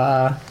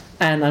 sir?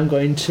 And I'm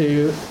going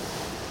to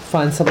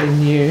find something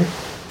new.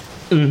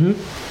 Mm-hmm.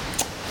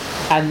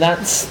 And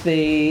that's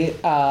the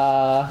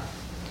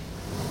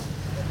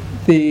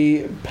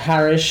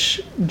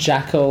parish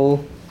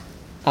jackal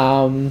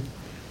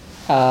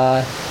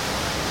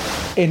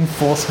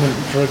enforcement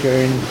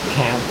dragoon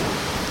camp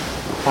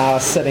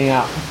setting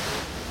up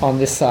on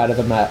this side of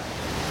the map.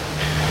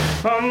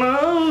 Oh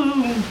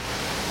no!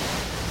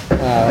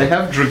 They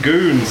have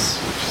dragoons,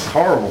 which is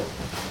horrible.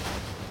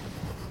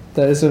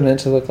 Those were meant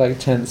to look like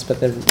tents, but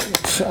they're...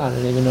 I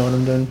don't even know what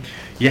I'm doing.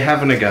 You're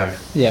having a go.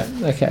 Yeah,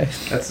 okay.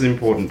 That's the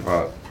important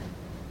part.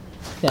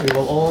 Yeah. We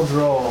will all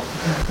draw.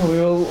 We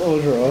will all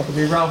draw. It'll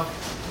be rough.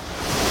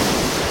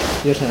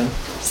 Your turn.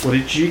 What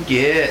did you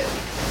get?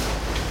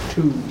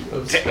 2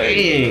 of Dang!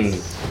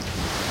 spades.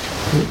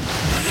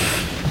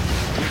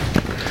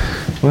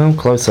 Well,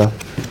 closer.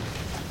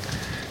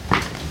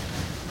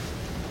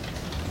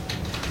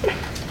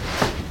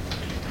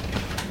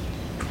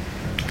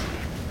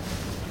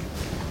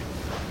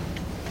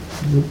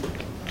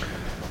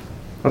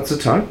 What's the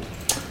time?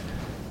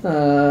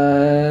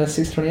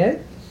 6:28.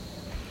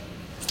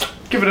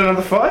 Give it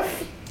another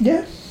 5.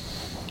 Yeah.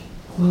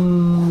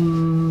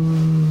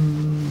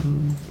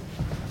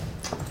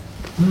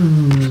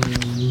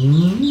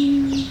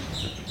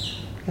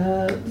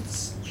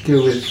 Let's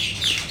go with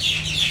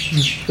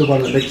the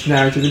one that makes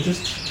narrative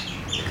interest.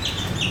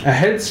 A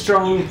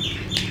headstrong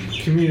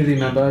community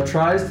member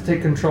tries to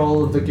take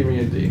control of the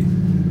community.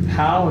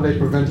 How are they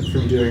prevented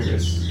from doing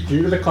this?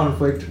 Due to the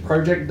conflict,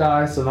 project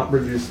dice are not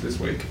produced this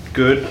week.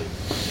 Good.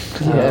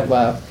 Yeah,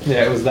 wow.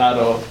 Yeah, it was that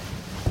or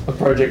a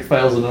project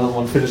fails and another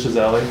one finishes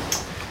early.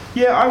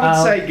 Yeah, I would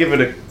say give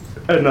it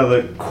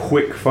another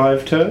quick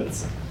 5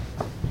 turns.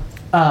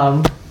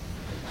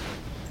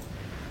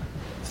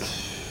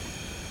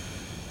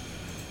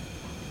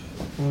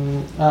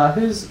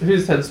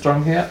 Who's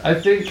headstrong here? I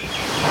think.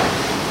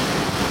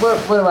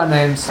 What are our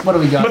names? What do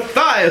we got?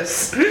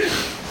 Matthias!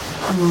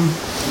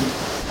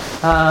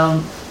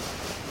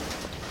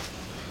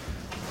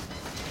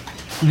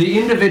 The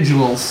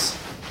individuals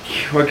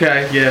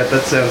Okay, yeah,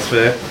 that sounds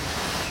fair.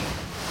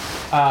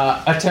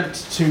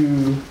 attempt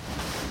to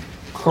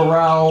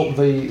corral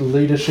the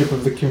leadership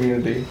of the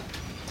community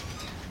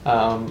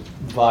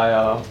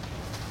via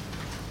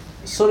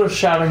sort of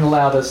shouting the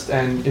loudest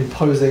and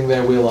imposing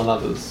their will on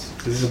others.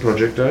 This is a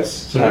project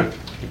dice? No,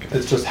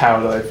 it's just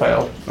how do they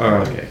fail. Oh,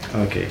 okay.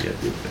 Okay, yeah.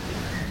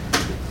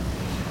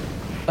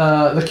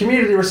 The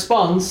community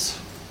responds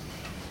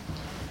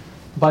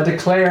by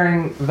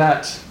declaring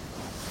that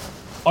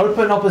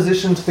open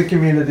opposition to the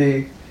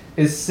community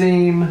is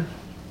seen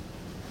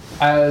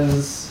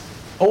as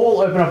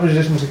all open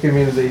opposition to the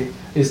community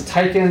is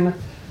taken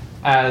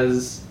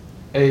as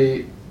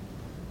a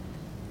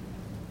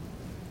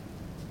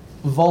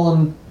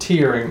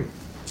volunteering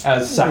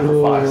as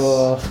sacrifice.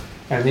 Ooh.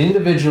 And the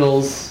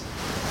individuals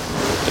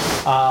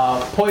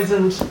are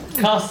poisoned,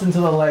 cast into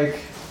the lake,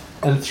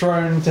 and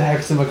thrown to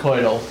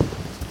Hexamacoidal.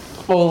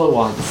 All at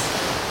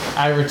once.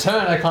 I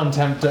return a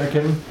contempt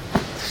token.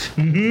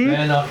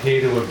 They're not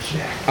here to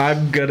object.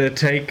 I'm gonna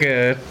take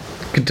a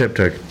contempt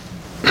token.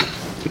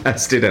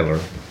 As did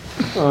Ellery.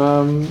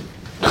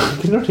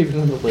 He's not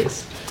even on the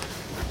list.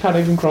 Can't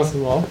even cross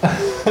them off.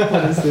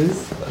 What is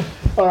this?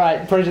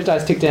 Alright, project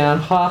dice tick down.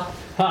 Ha.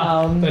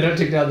 They don't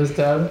tick down this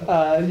turn.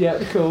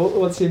 Yeah, cool.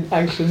 What's in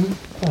action?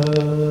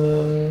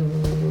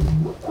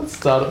 Let's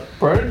start a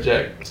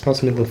project.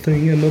 Pass me the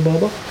thing in the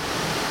bubble.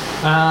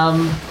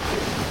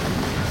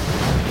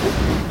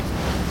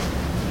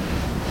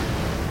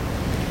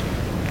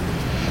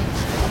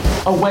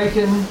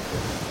 Awaken.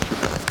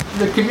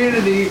 The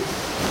community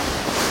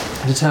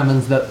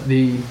determines that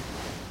the...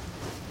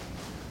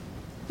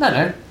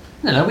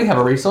 No, we have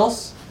a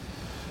resource.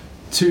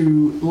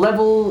 To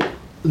level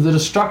the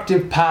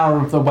destructive power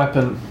of the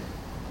weapon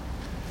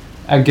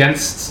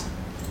against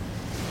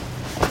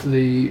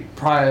the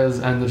priors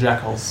and the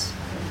jackals.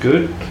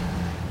 Good.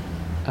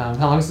 How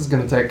long is this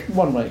going to take?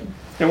 1 week.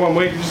 In 1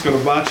 week, you're just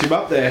gonna march him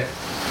up there.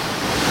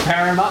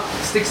 Power him up,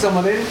 stick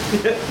someone in.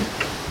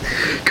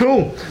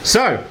 Cool.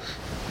 So,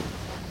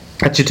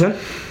 that's your turn.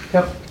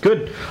 Yep.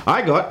 Good.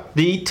 I got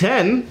the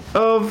 10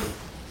 of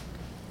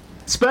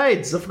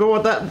spades. I forgot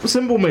what that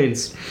symbol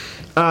means.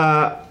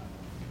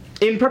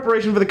 In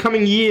preparation for the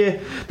coming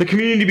year, the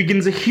community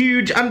begins a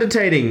huge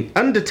undertaking.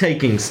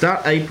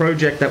 Start a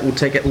project that will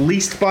take at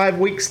least 5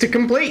 weeks to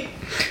complete.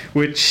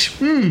 Which,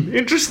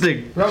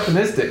 interesting. You're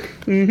optimistic.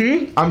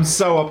 I'm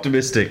so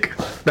optimistic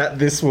that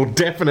this will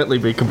definitely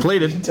be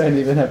completed. Don't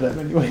even have that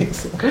many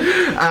weeks.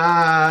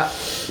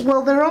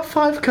 Well, there are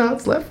 5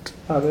 cards left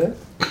Are there?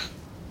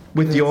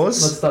 with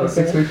yours. Let's start a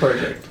 6-week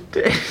project.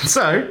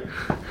 So,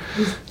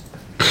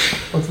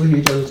 What's the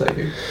huge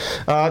undertaking?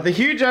 the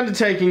huge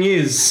undertaking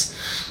is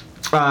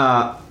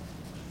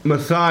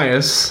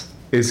Matthias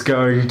is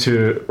going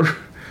to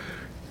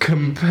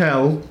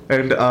compel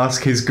and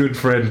ask his good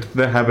friend,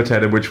 the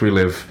habitat in which we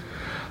live,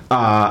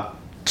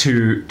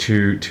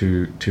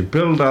 to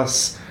build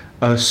us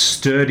a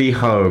sturdy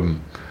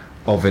home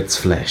of its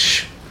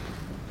flesh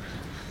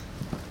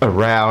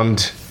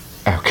around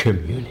our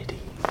community.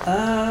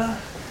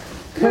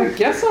 I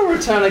guess I'll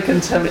return a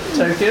contempt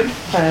token.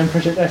 And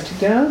project dice tick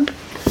down.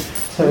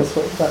 Tell us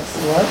what that's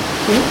like.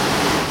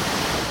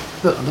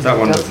 That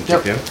one doesn't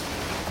Yep. tick in.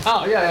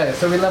 Oh, yeah.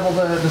 So we level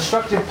the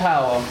destructive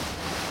power.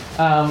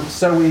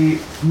 So we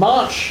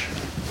march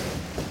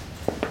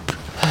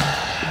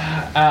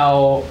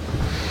our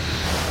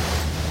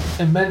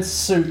immense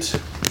suit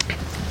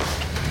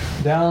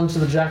down to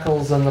the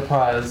jackals and the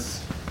priors.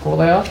 What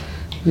they are?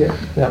 Yeah.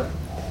 Yep.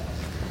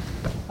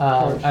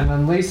 And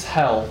unleash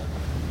hell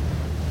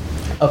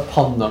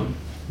upon them.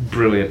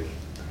 Brilliant.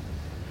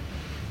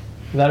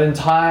 That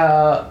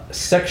entire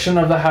section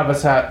of the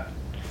habitat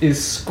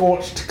is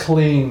scorched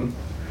clean.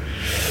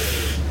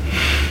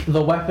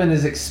 The weapon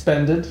is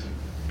expended,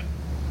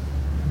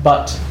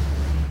 but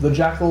the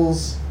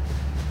jackals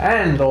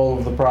and all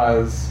of the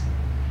priors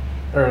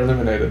are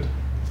eliminated.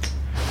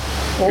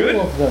 All Good.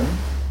 of them.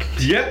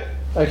 Yep.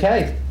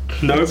 Okay.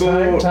 No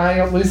more.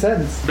 Tying up loose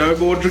ends. No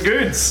more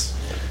dragoons.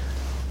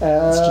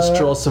 Let's just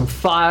draw some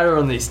fire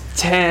on these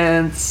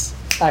tents.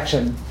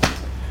 Action.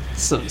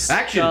 Some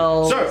Action.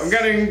 skulls. So I'm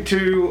going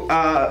to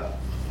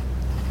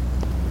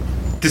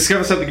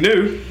discover something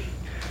new.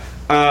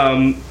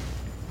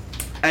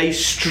 A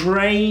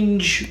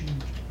strange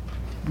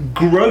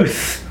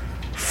growth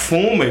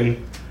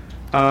forming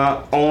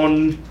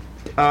on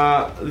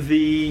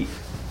the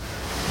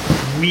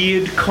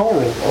weird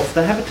coral of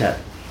the habitat.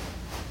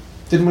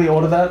 Didn't we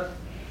order that?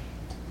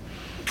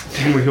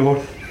 Didn't we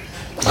all?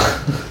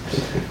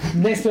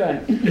 Next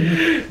turn.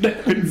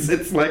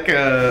 It's like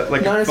a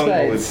Nine fungal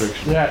spades.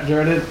 infection. Yeah,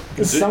 you're in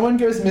it. Someone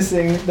goes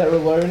missing that were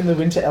alone in the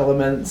winter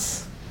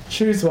elements.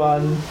 Choose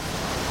one.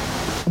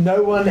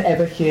 No one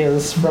ever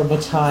hears from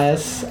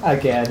Matthias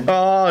again.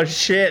 Oh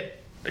shit!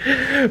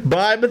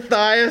 Bye,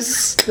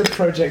 Matthias. The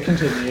project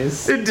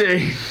continues.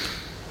 Indeed.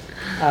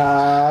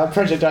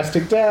 Project dice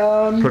tick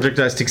down. Project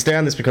dice ticks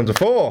down. This becomes a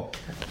 4.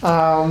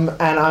 And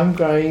I'm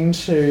going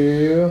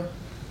to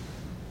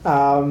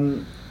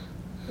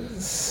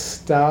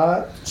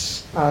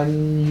start a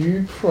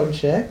new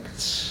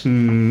project.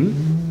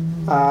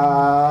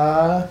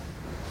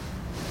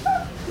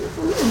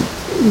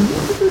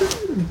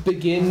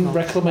 Begin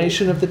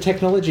reclamation of the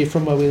technology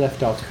from where we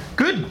left off.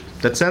 Good.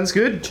 That sounds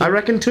good. I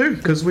reckon 2,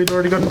 because we'd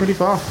already gotten pretty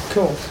far.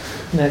 Cool.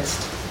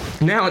 Next.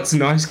 Now it's a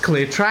nice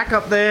clear track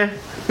up there.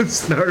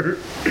 There's no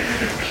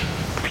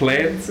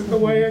plants in the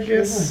way, I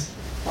guess.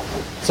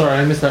 Sorry,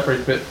 I missed that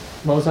brief bit.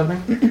 What was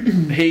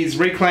happening? He's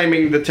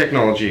reclaiming the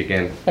technology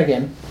again.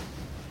 Again.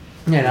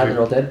 Yeah, now they're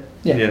all dead.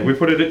 Yeah. We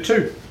put it at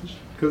 2,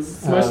 because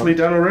it's mostly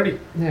done already.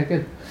 Yeah,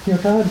 good. Your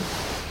card.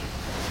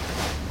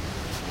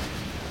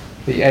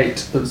 The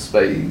 8 of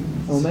spades.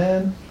 Oh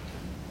man.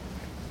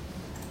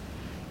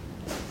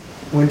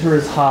 winter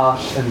is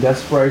harsh and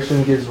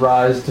desperation gives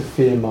rise to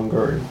fear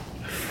mongering.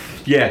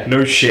 Yeah,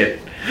 no shit.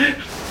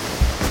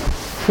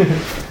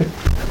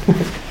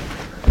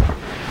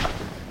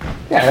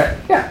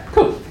 Yeah,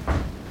 cool.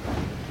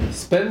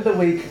 Spend the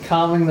week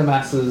calming the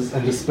masses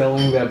and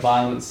dispelling their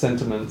violent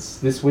sentiments.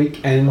 This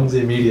week ends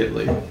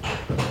immediately.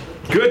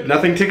 Good,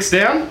 nothing ticks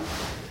down.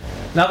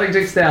 Nothing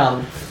ticks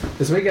down.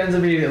 This week ends I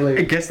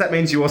immediately. guess that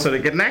means you also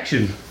don't get an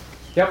action.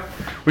 Yep.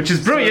 Which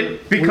is brilliant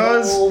So, we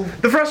because all-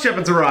 the Frost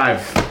Shepherds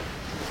arrive.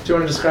 Do you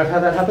want to describe how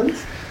that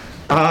happens?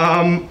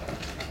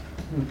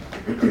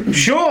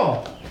 Sure.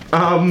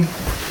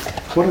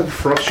 What are the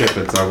Frost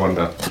Shepherds, I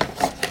wonder,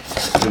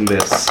 in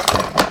this?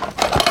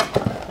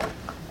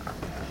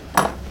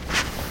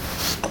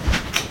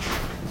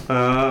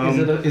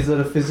 Is it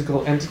a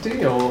physical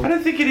entity or I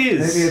don't think it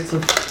is. maybe it's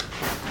a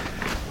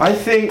I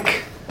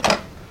think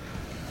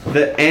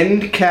the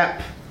end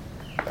cap,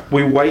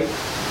 we wait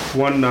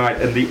one night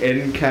and the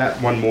end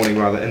cap, one morning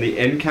rather, and the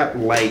end cap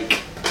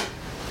lake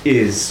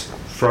is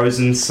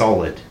frozen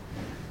solid.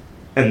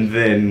 And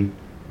then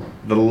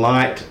the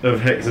light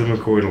of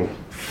Hexamocoidal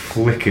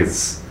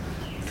flickers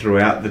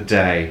throughout the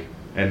day.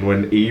 And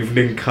when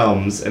evening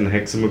comes and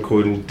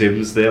Hexamocoidal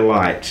dims their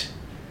light,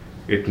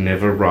 it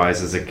never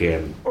rises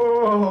again.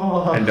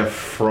 And a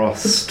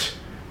frost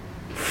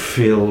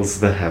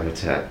fills the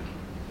habitat.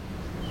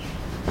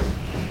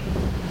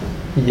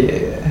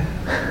 yeah.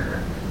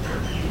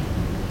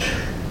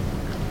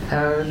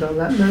 And on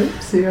that note,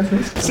 see you guys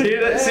next time.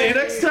 See you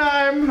next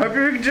time. Hope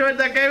you enjoyed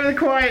that game of the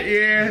Quiet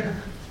Year.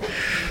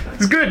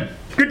 It's good.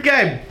 Good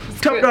game.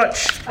 Top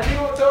notch. I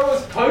think what Dora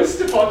was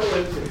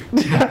post-apocalyptic.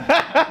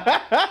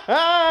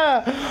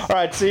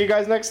 Alright, see you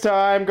guys next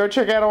time. Go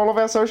check out all of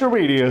our social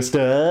media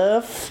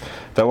stuff.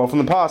 Farewell from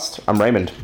the past. I'm Raymond.